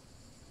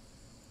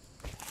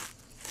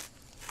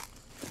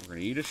 We're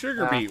gonna eat a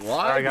sugar beet.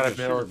 Why? I got Because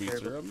sugar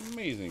beets are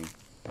amazing.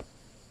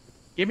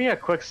 Give me a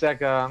quick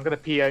sec. I'm gonna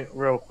pee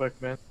real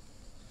quick, man.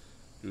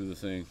 Do the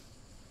thing.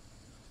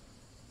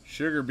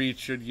 Sugar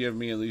beets should give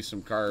me at least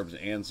some carbs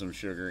and some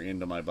sugar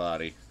into my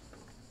body.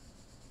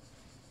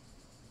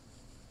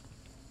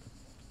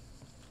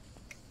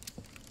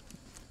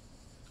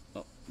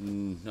 Oh,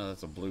 no,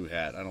 that's a blue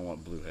hat. I don't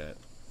want blue hat.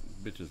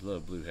 Bitches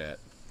love blue hat.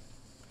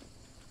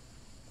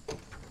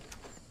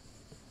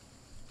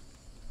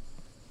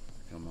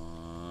 Come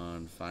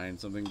on, find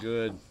something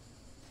good.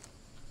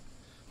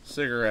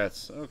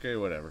 Cigarettes. Okay,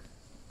 whatever.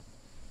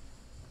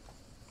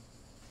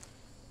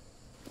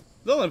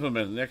 They'll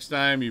implement it next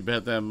time. You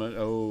bet them.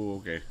 Oh,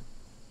 okay.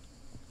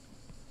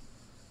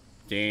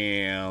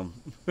 Damn.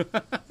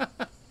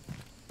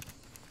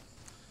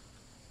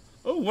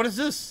 Oh, what is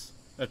this?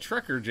 A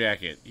trucker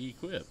jacket.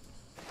 Equip.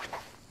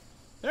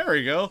 There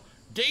we go.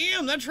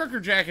 Damn, that trucker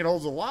jacket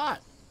holds a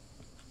lot.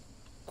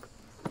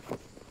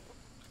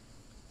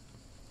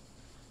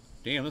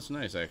 Damn, that's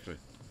nice, actually.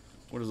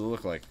 What does it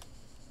look like?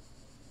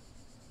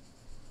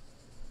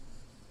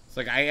 It's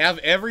like I have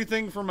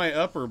everything for my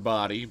upper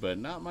body, but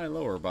not my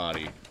lower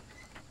body.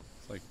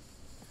 It's like,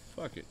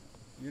 fuck it.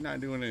 You're not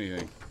doing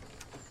anything.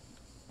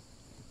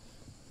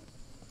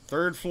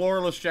 3rd floor.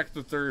 Let's check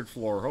the 3rd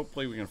floor.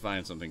 Hopefully we can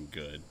find something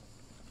good.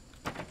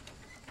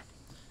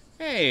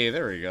 Hey,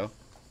 there we go.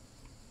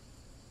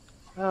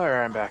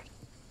 Alright, I'm back.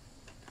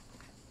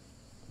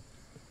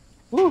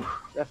 Whew,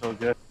 that felt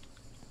good.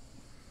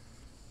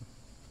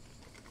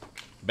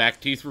 Back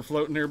teeth were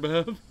floating there,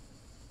 bub.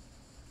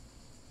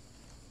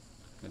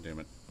 God damn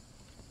it.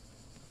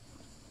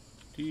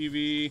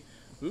 TV.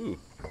 Ooh,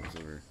 what's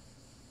over here?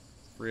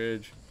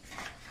 Fridge.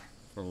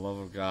 For the love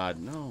of God.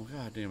 No,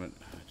 god damn it.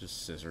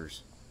 Just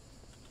scissors.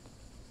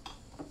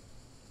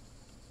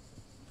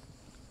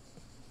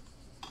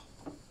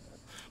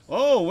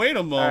 Oh, wait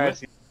a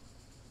moment.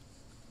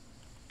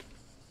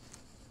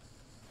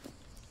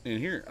 In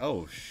here.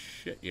 Oh,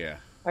 shit, yeah.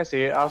 I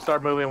see it. I'll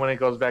start moving when it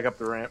goes back up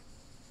the ramp.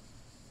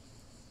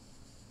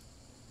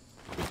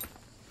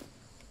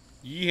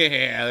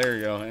 Yeah, there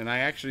you go. And I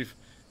actually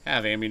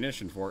have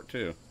ammunition for it,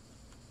 too.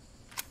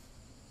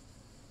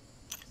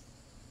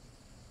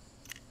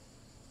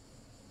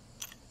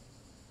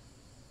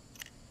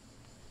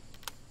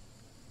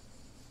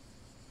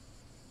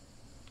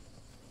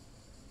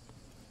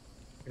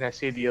 And I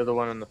see the other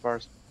one on the far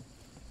side.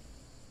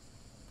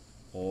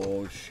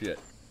 Oh, shit.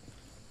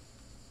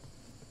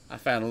 I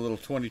found a little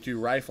 22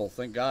 rifle.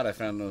 Thank God I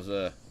found those,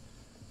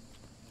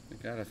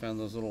 thank God I found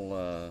those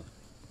little,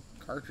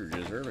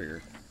 cartridges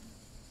earlier.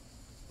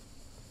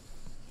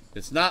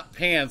 It's not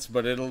pants,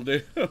 but it'll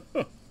do.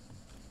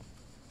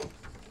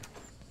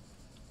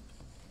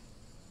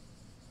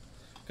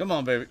 Come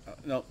on, baby.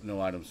 Nope, no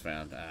items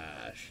found.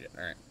 Ah, shit.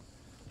 Alright.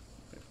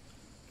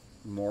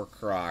 More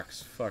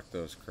Crocs. Fuck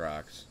those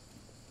Crocs.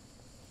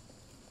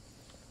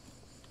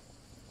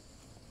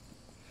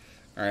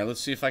 Alright,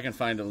 let's see if I can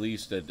find at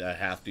least a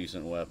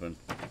half-decent weapon.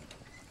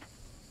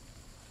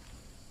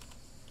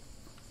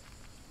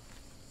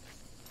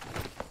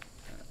 Right,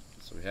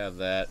 so we have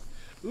that.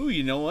 Ooh,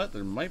 you know what?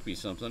 There might be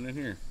something in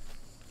here.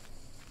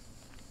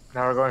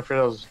 Now we're going for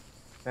those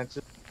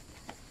fences.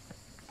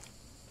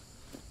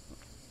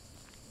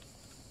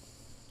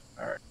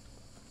 Alright.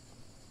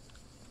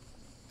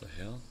 The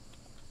hell?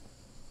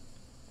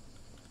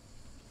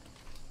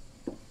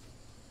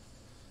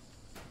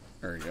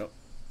 There we go.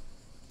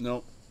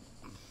 Nope.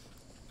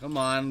 Come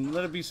on,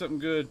 let it be something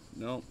good.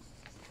 Nope.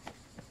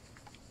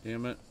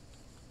 Damn it.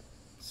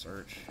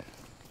 Search.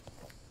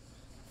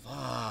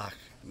 Fuck.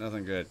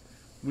 Nothing good.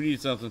 We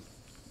need something.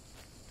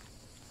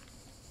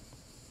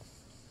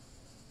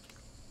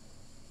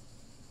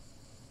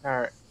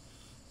 Alright.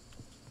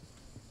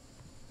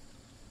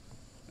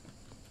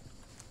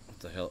 What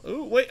the hell?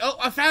 Ooh, wait. Oh,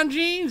 I found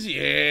jeans.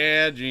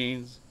 Yeah,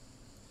 jeans.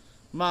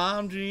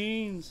 Mom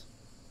jeans.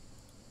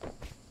 And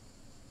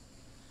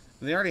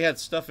they already had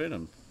stuff in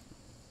them.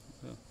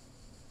 Oh.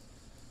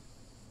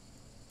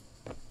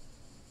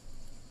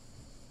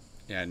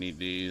 Yeah, I need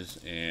these,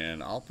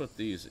 and I'll put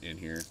these in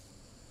here.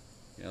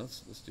 Yeah,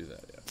 let's do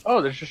that. Yeah.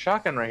 Oh, there's a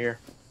shotgun right here.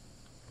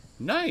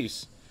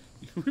 Nice.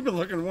 We've been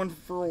looking for one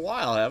for a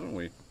while, haven't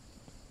we?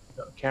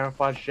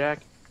 Camouflage Jack.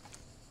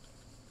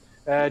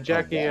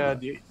 Jack,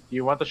 do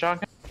you want the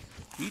shotgun?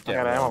 Eat I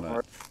that got ammo walnut. for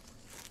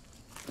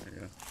it. There you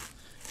go.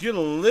 Get a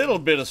little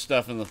bit of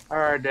stuff in the. All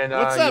right, then.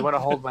 What's You up? want to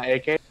hold my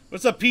AK?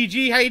 What's up,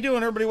 PG? How you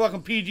doing, everybody?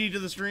 Welcome, PG, to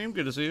the stream.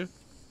 Good to see you.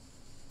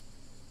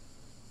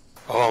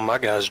 Oh, my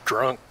guy's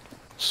drunk.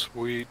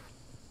 Sweet.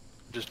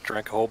 Just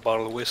drank a whole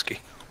bottle of whiskey.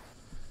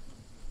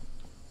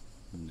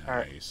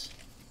 Nice.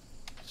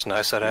 It's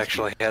nice that it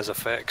actually has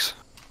effects.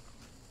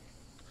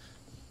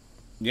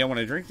 Yeah, when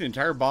I drank the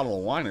entire bottle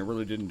of wine, it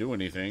really didn't do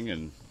anything,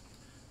 and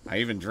I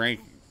even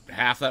drank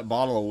half that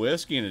bottle of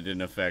whiskey, and it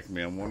didn't affect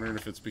me. I'm wondering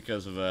if it's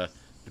because of,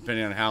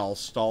 depending on how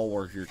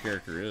stalwart your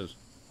character is.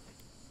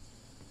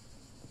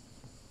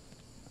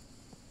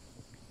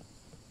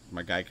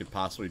 My guy could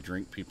possibly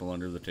drink people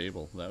under the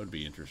table. That would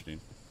be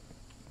interesting.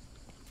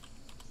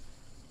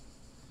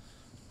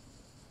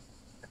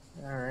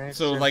 All right.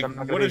 So, since like, I'm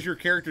not what gonna is your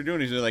character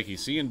doing? Is it like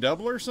he's seeing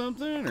double or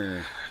something,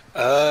 or?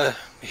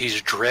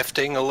 He's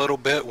drifting a little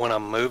bit when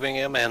I'm moving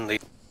him, and the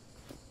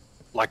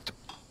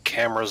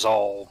camera's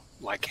all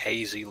like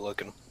hazy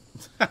looking.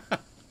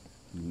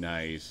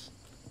 Nice.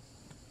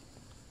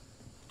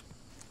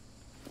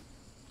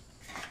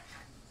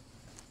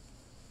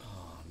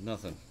 Oh,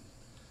 nothing.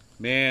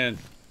 Man,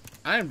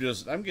 I'm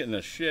getting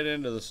the shit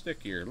into the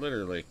stick here,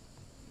 literally.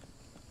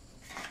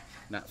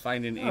 Not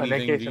finding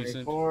anything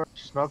decent. AK-74,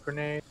 smoke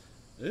grenade.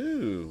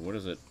 Ooh, what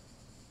is it?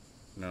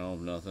 No,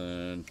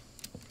 nothing.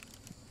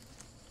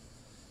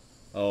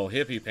 Oh,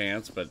 hippie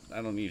pants, but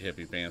I don't need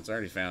hippie pants. I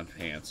already found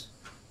pants.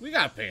 We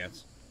got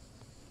pants.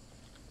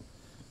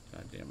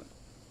 God damn it.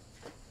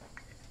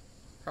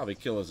 Probably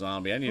kill a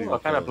zombie. I need to go I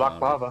found kill a block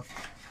zombie. lava.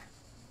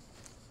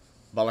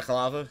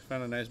 Balaclava?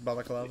 Found a nice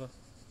balaclava?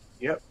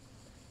 Yep.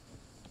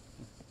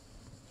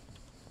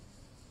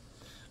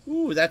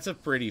 Ooh, that's a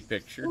pretty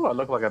picture. Ooh, I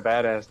look like a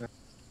badass now.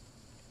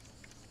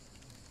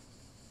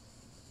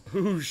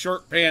 Ooh,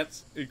 short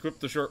pants. Equip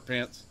the short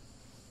pants.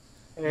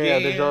 Yeah,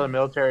 there's other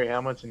military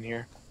helmets in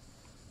here.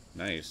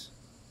 Nice.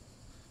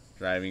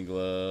 Driving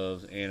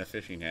gloves and a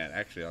fishing hat.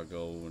 Actually, I'll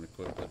go and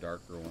equip the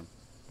darker one.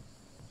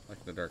 I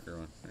like the darker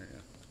one. There you go.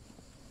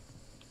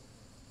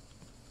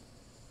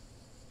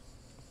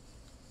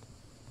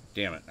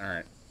 Damn it.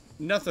 Alright.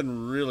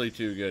 Nothing really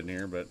too good in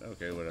here, but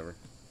okay, whatever.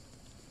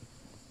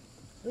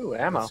 Ooh,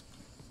 ammo.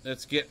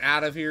 Let's get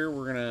out of here.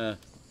 We're gonna...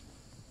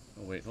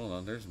 Oh, wait, hold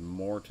on. There's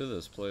more to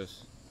this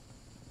place.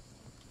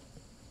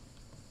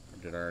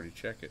 Or did I already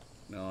check it?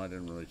 No, I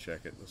didn't really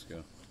check it. Let's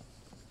go.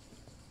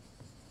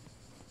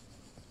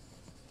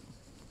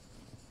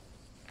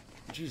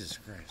 Jesus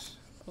Christ.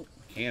 Oh,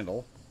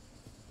 candle.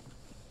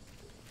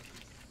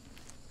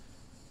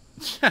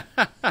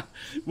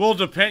 Well,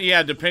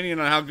 depending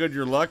on how good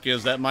your luck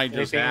is, that might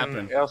just happen.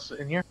 Anything else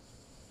in here?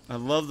 I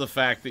love the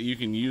fact that you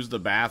can use the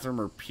bathroom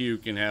or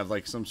puke and have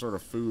like some sort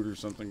of food or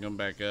something come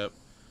back up.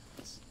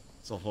 It's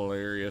so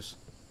hilarious.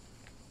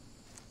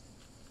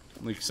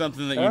 Like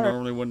something that you Alright.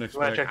 normally wouldn't You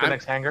want expect. to check the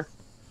next hangar?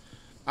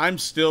 I'm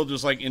still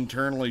just like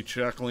internally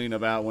chuckling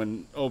about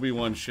when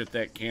Obi-Wan shit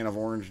that can of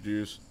orange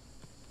juice.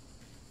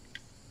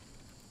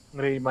 I'm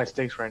gonna eat my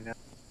steaks right now.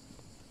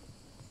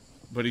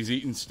 But he's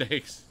eating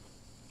steaks.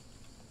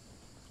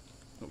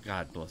 Oh,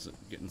 God bless it.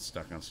 Getting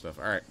stuck on stuff.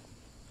 Alright.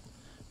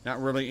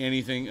 Not really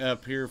anything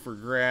up here for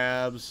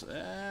grabs.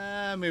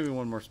 Maybe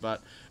one more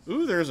spot.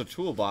 Ooh, there's a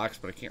toolbox,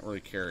 but I can't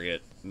really carry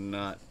it.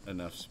 Not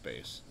enough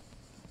space.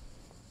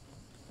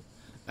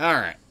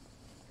 Alright.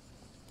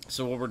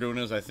 So what we're doing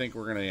is I think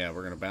we're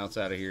gonna bounce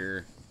out of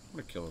here. I'm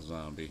gonna kill a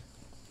zombie.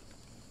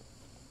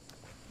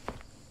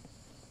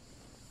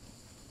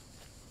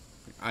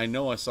 I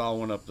know I saw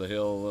one up the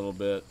hill a little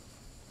bit.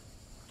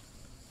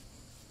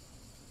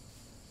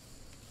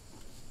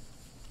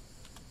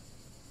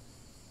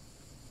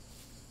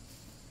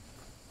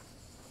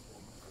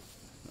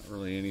 Not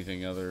really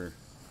anything other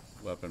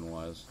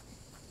weapon-wise.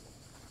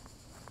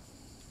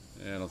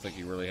 Yeah, I don't think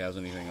he really has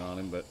anything on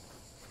him, but...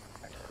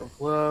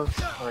 Gloves.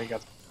 Oh, you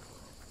got...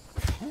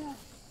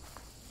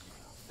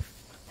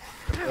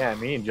 Yeah,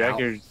 me and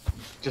Jack are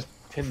just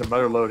hitting the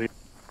mother load here.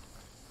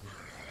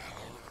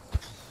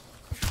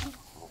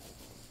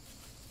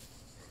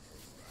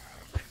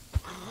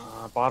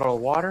 Bottle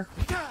of water.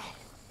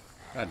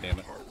 God damn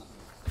it.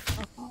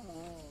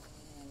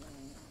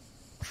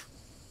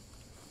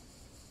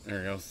 There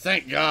we go.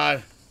 Thank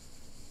God.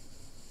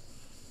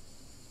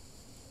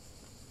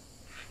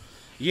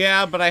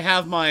 Yeah, but I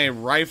have my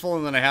rifle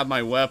and then I have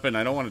my weapon.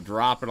 I don't want to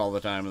drop it all the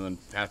time and then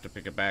have to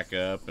pick it back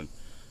up. And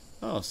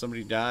oh,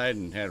 somebody died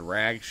and had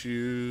rag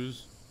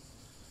shoes.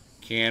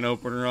 Can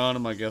opener on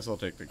them. I guess I'll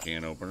take the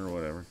can opener,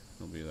 whatever.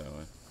 It'll be that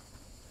way.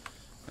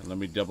 And let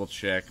me double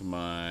check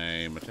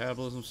my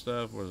metabolism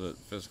stuff. What is it?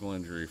 Physical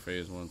injury,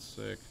 phase 1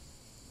 sick.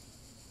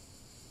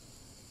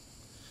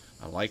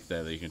 I like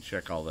that you can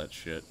check all that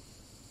shit.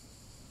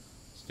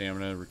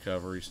 Stamina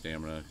recovery,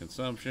 stamina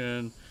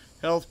consumption,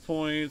 health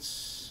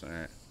points.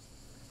 Alright.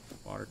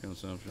 Water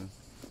consumption.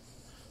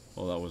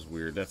 Oh, that was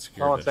weird. That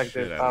scared Oh, the it's like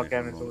shit the out file of me. For a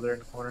cabinets over moment. there in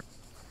the corner.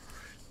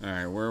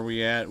 Alright, where are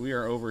we at? We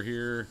are over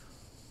here.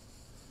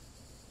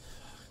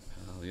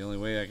 The only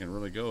way I can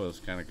really go is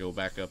kind of go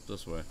back up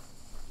this way.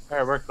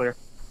 Alright, we're clear.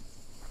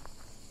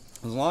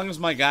 As long as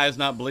my guy's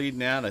not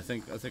bleeding out, I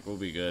think we'll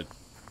be good.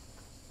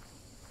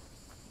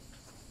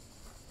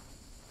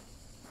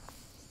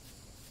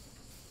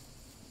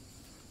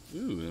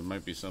 Ooh, there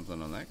might be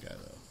something on that guy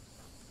though.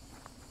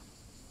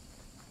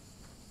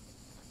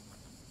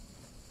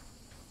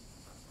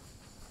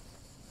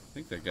 I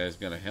think that guy's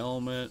got a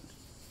helmet.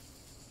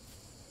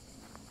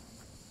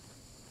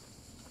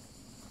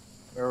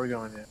 Where are we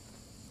going yet?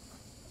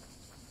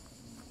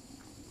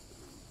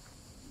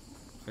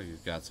 Looks like he's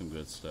got some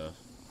good stuff.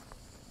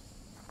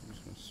 I'm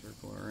just gonna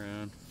circle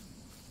around.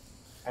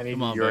 I need Come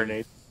to on,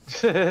 urinate.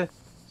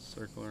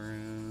 Circle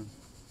around.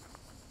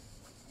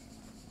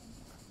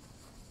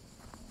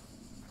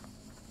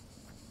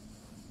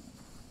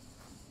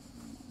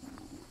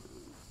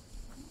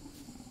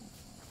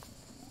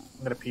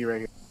 I'm gonna pee right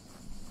here.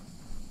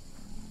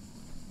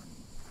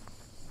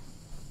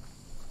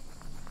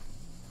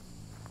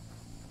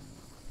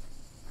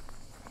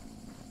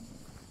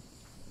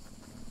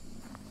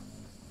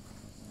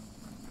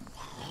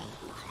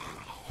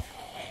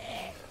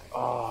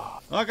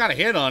 Oh, I got a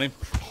hit on him.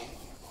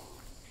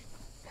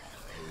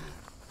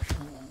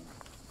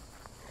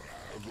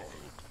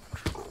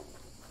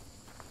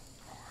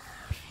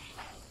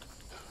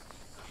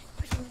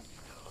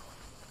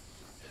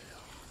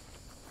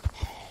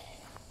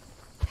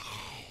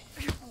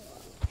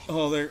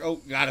 Oh, there. Oh,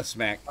 got a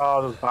smack.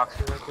 oh, those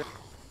boxes right there.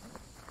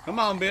 Come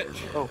on, bitch.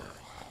 Oh.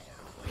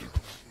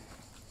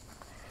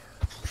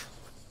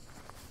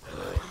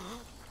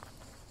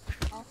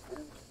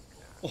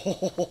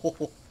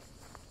 Oh.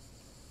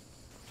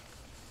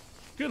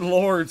 Good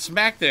Lord,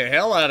 smack the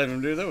hell out of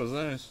him, dude. That was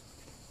nice.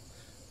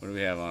 What do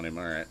we have on him?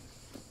 All right.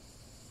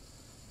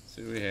 Let's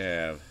see what we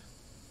have.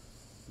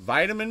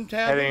 Vitamin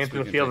tablets. Heading into We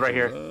the can field take right some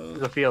here. of those.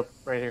 There's a field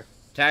right here.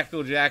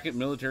 Tactical jacket,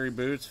 military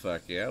boots.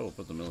 Fuck yeah, we'll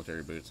put the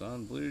military boots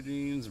on. Blue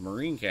jeans,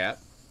 marine cap.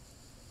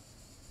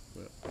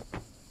 Well,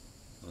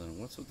 then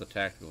what's with the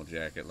tactical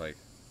jacket? Like,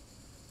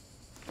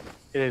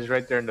 It is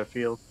right there in the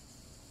field.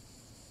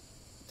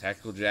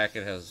 tactical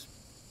jacket has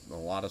a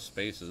lot of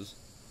spaces.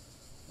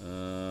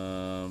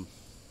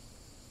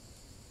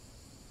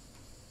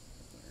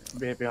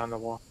 Behind the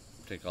wall.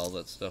 Take all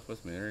that stuff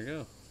with me. There you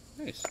go.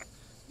 Nice.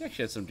 You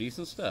actually had some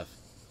decent stuff.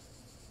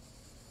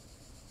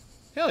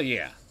 Hell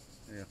yeah.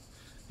 There you go.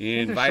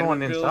 And there's vitamin someone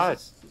pills. inside.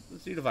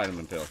 Let's eat a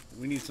vitamin pill.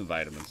 We need some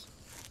vitamins.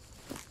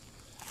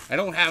 I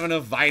don't have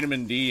enough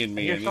vitamin D in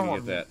me. I need to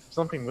get that.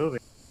 Something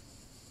moving.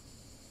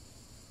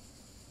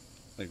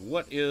 Like,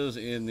 what is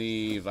in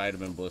the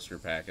vitamin blister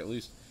pack? At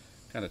least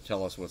kind of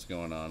tell us what's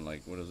going on.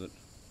 Like, what is it?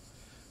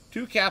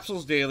 2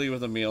 capsules daily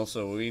with a meal,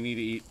 so we need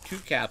to eat 2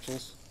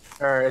 capsules.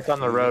 Alright, it's on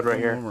the road right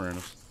here.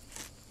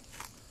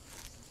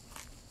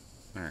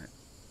 Alright.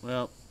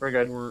 Well, We're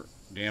good.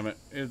 Damn it.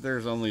 If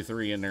there's only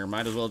 3 in there,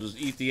 might as well just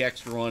eat the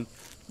extra one.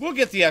 We'll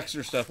get the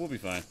extra stuff. We'll be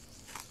fine.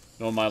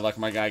 No, my luck,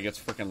 my guy gets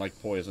freaking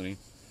like poisoning.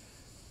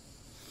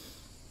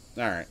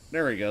 Alright,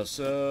 there we go.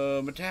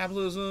 So,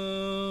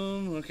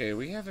 metabolism. Okay,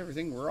 we have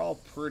everything. We're all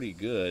pretty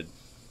good.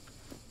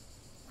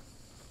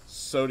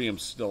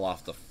 Sodium's still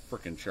off the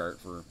freaking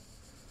chart for...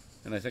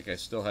 And I think I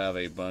still have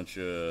a bunch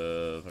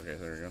of... Okay,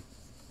 there we go.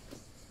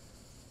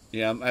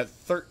 Yeah, I'm at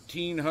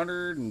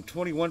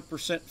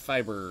 1,321%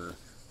 fiber.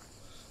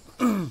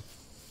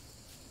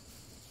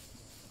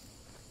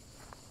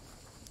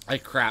 I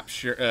crap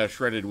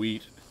shredded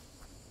wheat.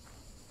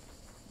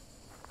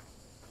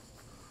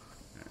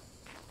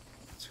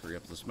 Let's hurry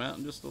up this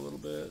mountain just a little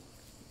bit.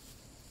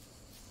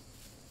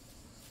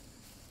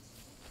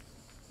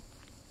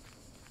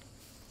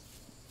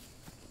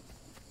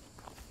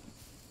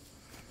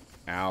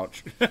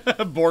 Ouch.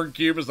 Borg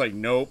Cube is like,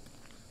 nope.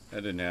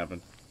 That didn't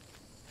happen.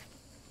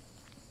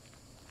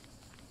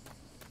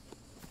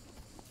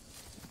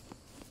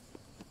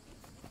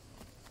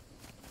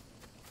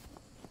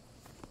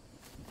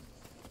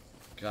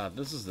 God,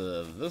 this is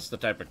the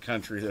type of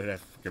country that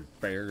have freaking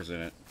bears in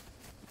it.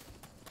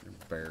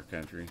 Bear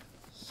country.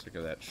 Sick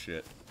of that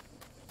shit.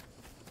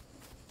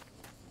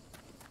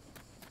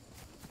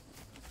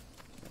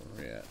 Where are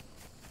we at?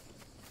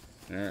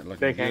 Alright, looking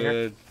Big good.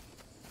 hanger.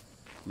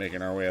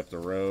 Making our way up the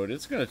road.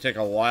 It's going to take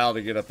a while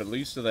to get up at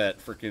least to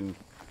that freaking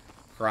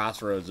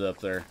crossroads up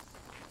there.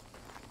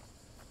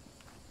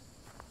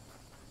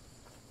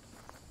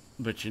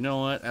 But you know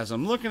what? As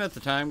I'm looking at the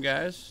time,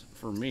 guys,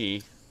 for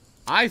me,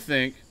 I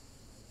think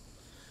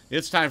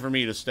it's time for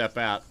me to step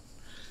out.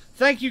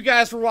 Thank you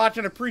guys for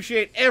watching.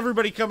 Appreciate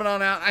everybody coming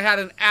on out. I had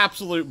an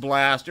absolute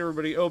blast.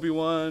 Everybody,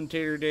 Obi-Wan,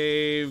 Tater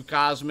Dave,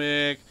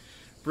 Cosmic,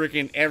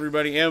 freaking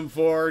everybody,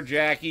 M4,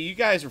 Jackie. You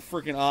guys are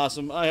freaking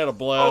awesome. I had a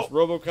blast.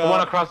 Robocop. The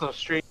one across the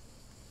street.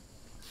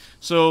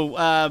 So,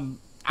 I'm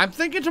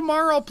thinking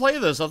tomorrow I'll play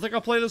this. I think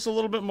I'll play this a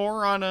little bit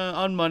more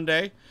on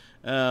Monday.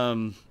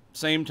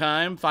 Same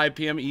time, 5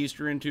 p.m.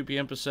 Eastern, 2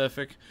 p.m.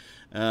 Pacific.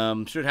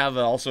 Should have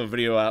also a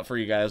video out for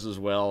you guys as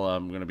well.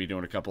 I'm going to be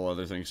doing a couple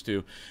other things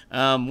too.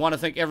 Want to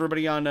thank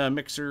everybody on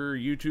Mixer,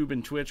 YouTube,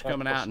 and Twitch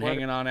coming out and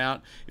hanging on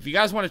out. If you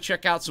guys want to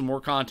check out some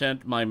more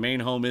content, my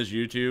main home is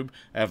YouTube.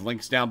 I have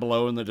links down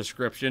below in the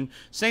description.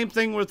 Same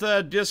thing with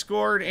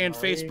Discord and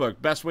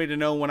Facebook. Best way to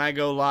know when I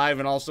go live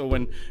and also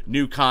when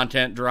new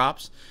content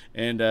drops.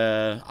 And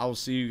I'll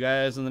see you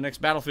guys in the next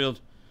Battlefield.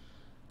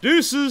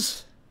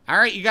 Deuces! All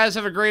right, you guys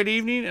have a great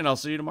evening, and I'll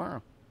see you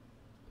tomorrow.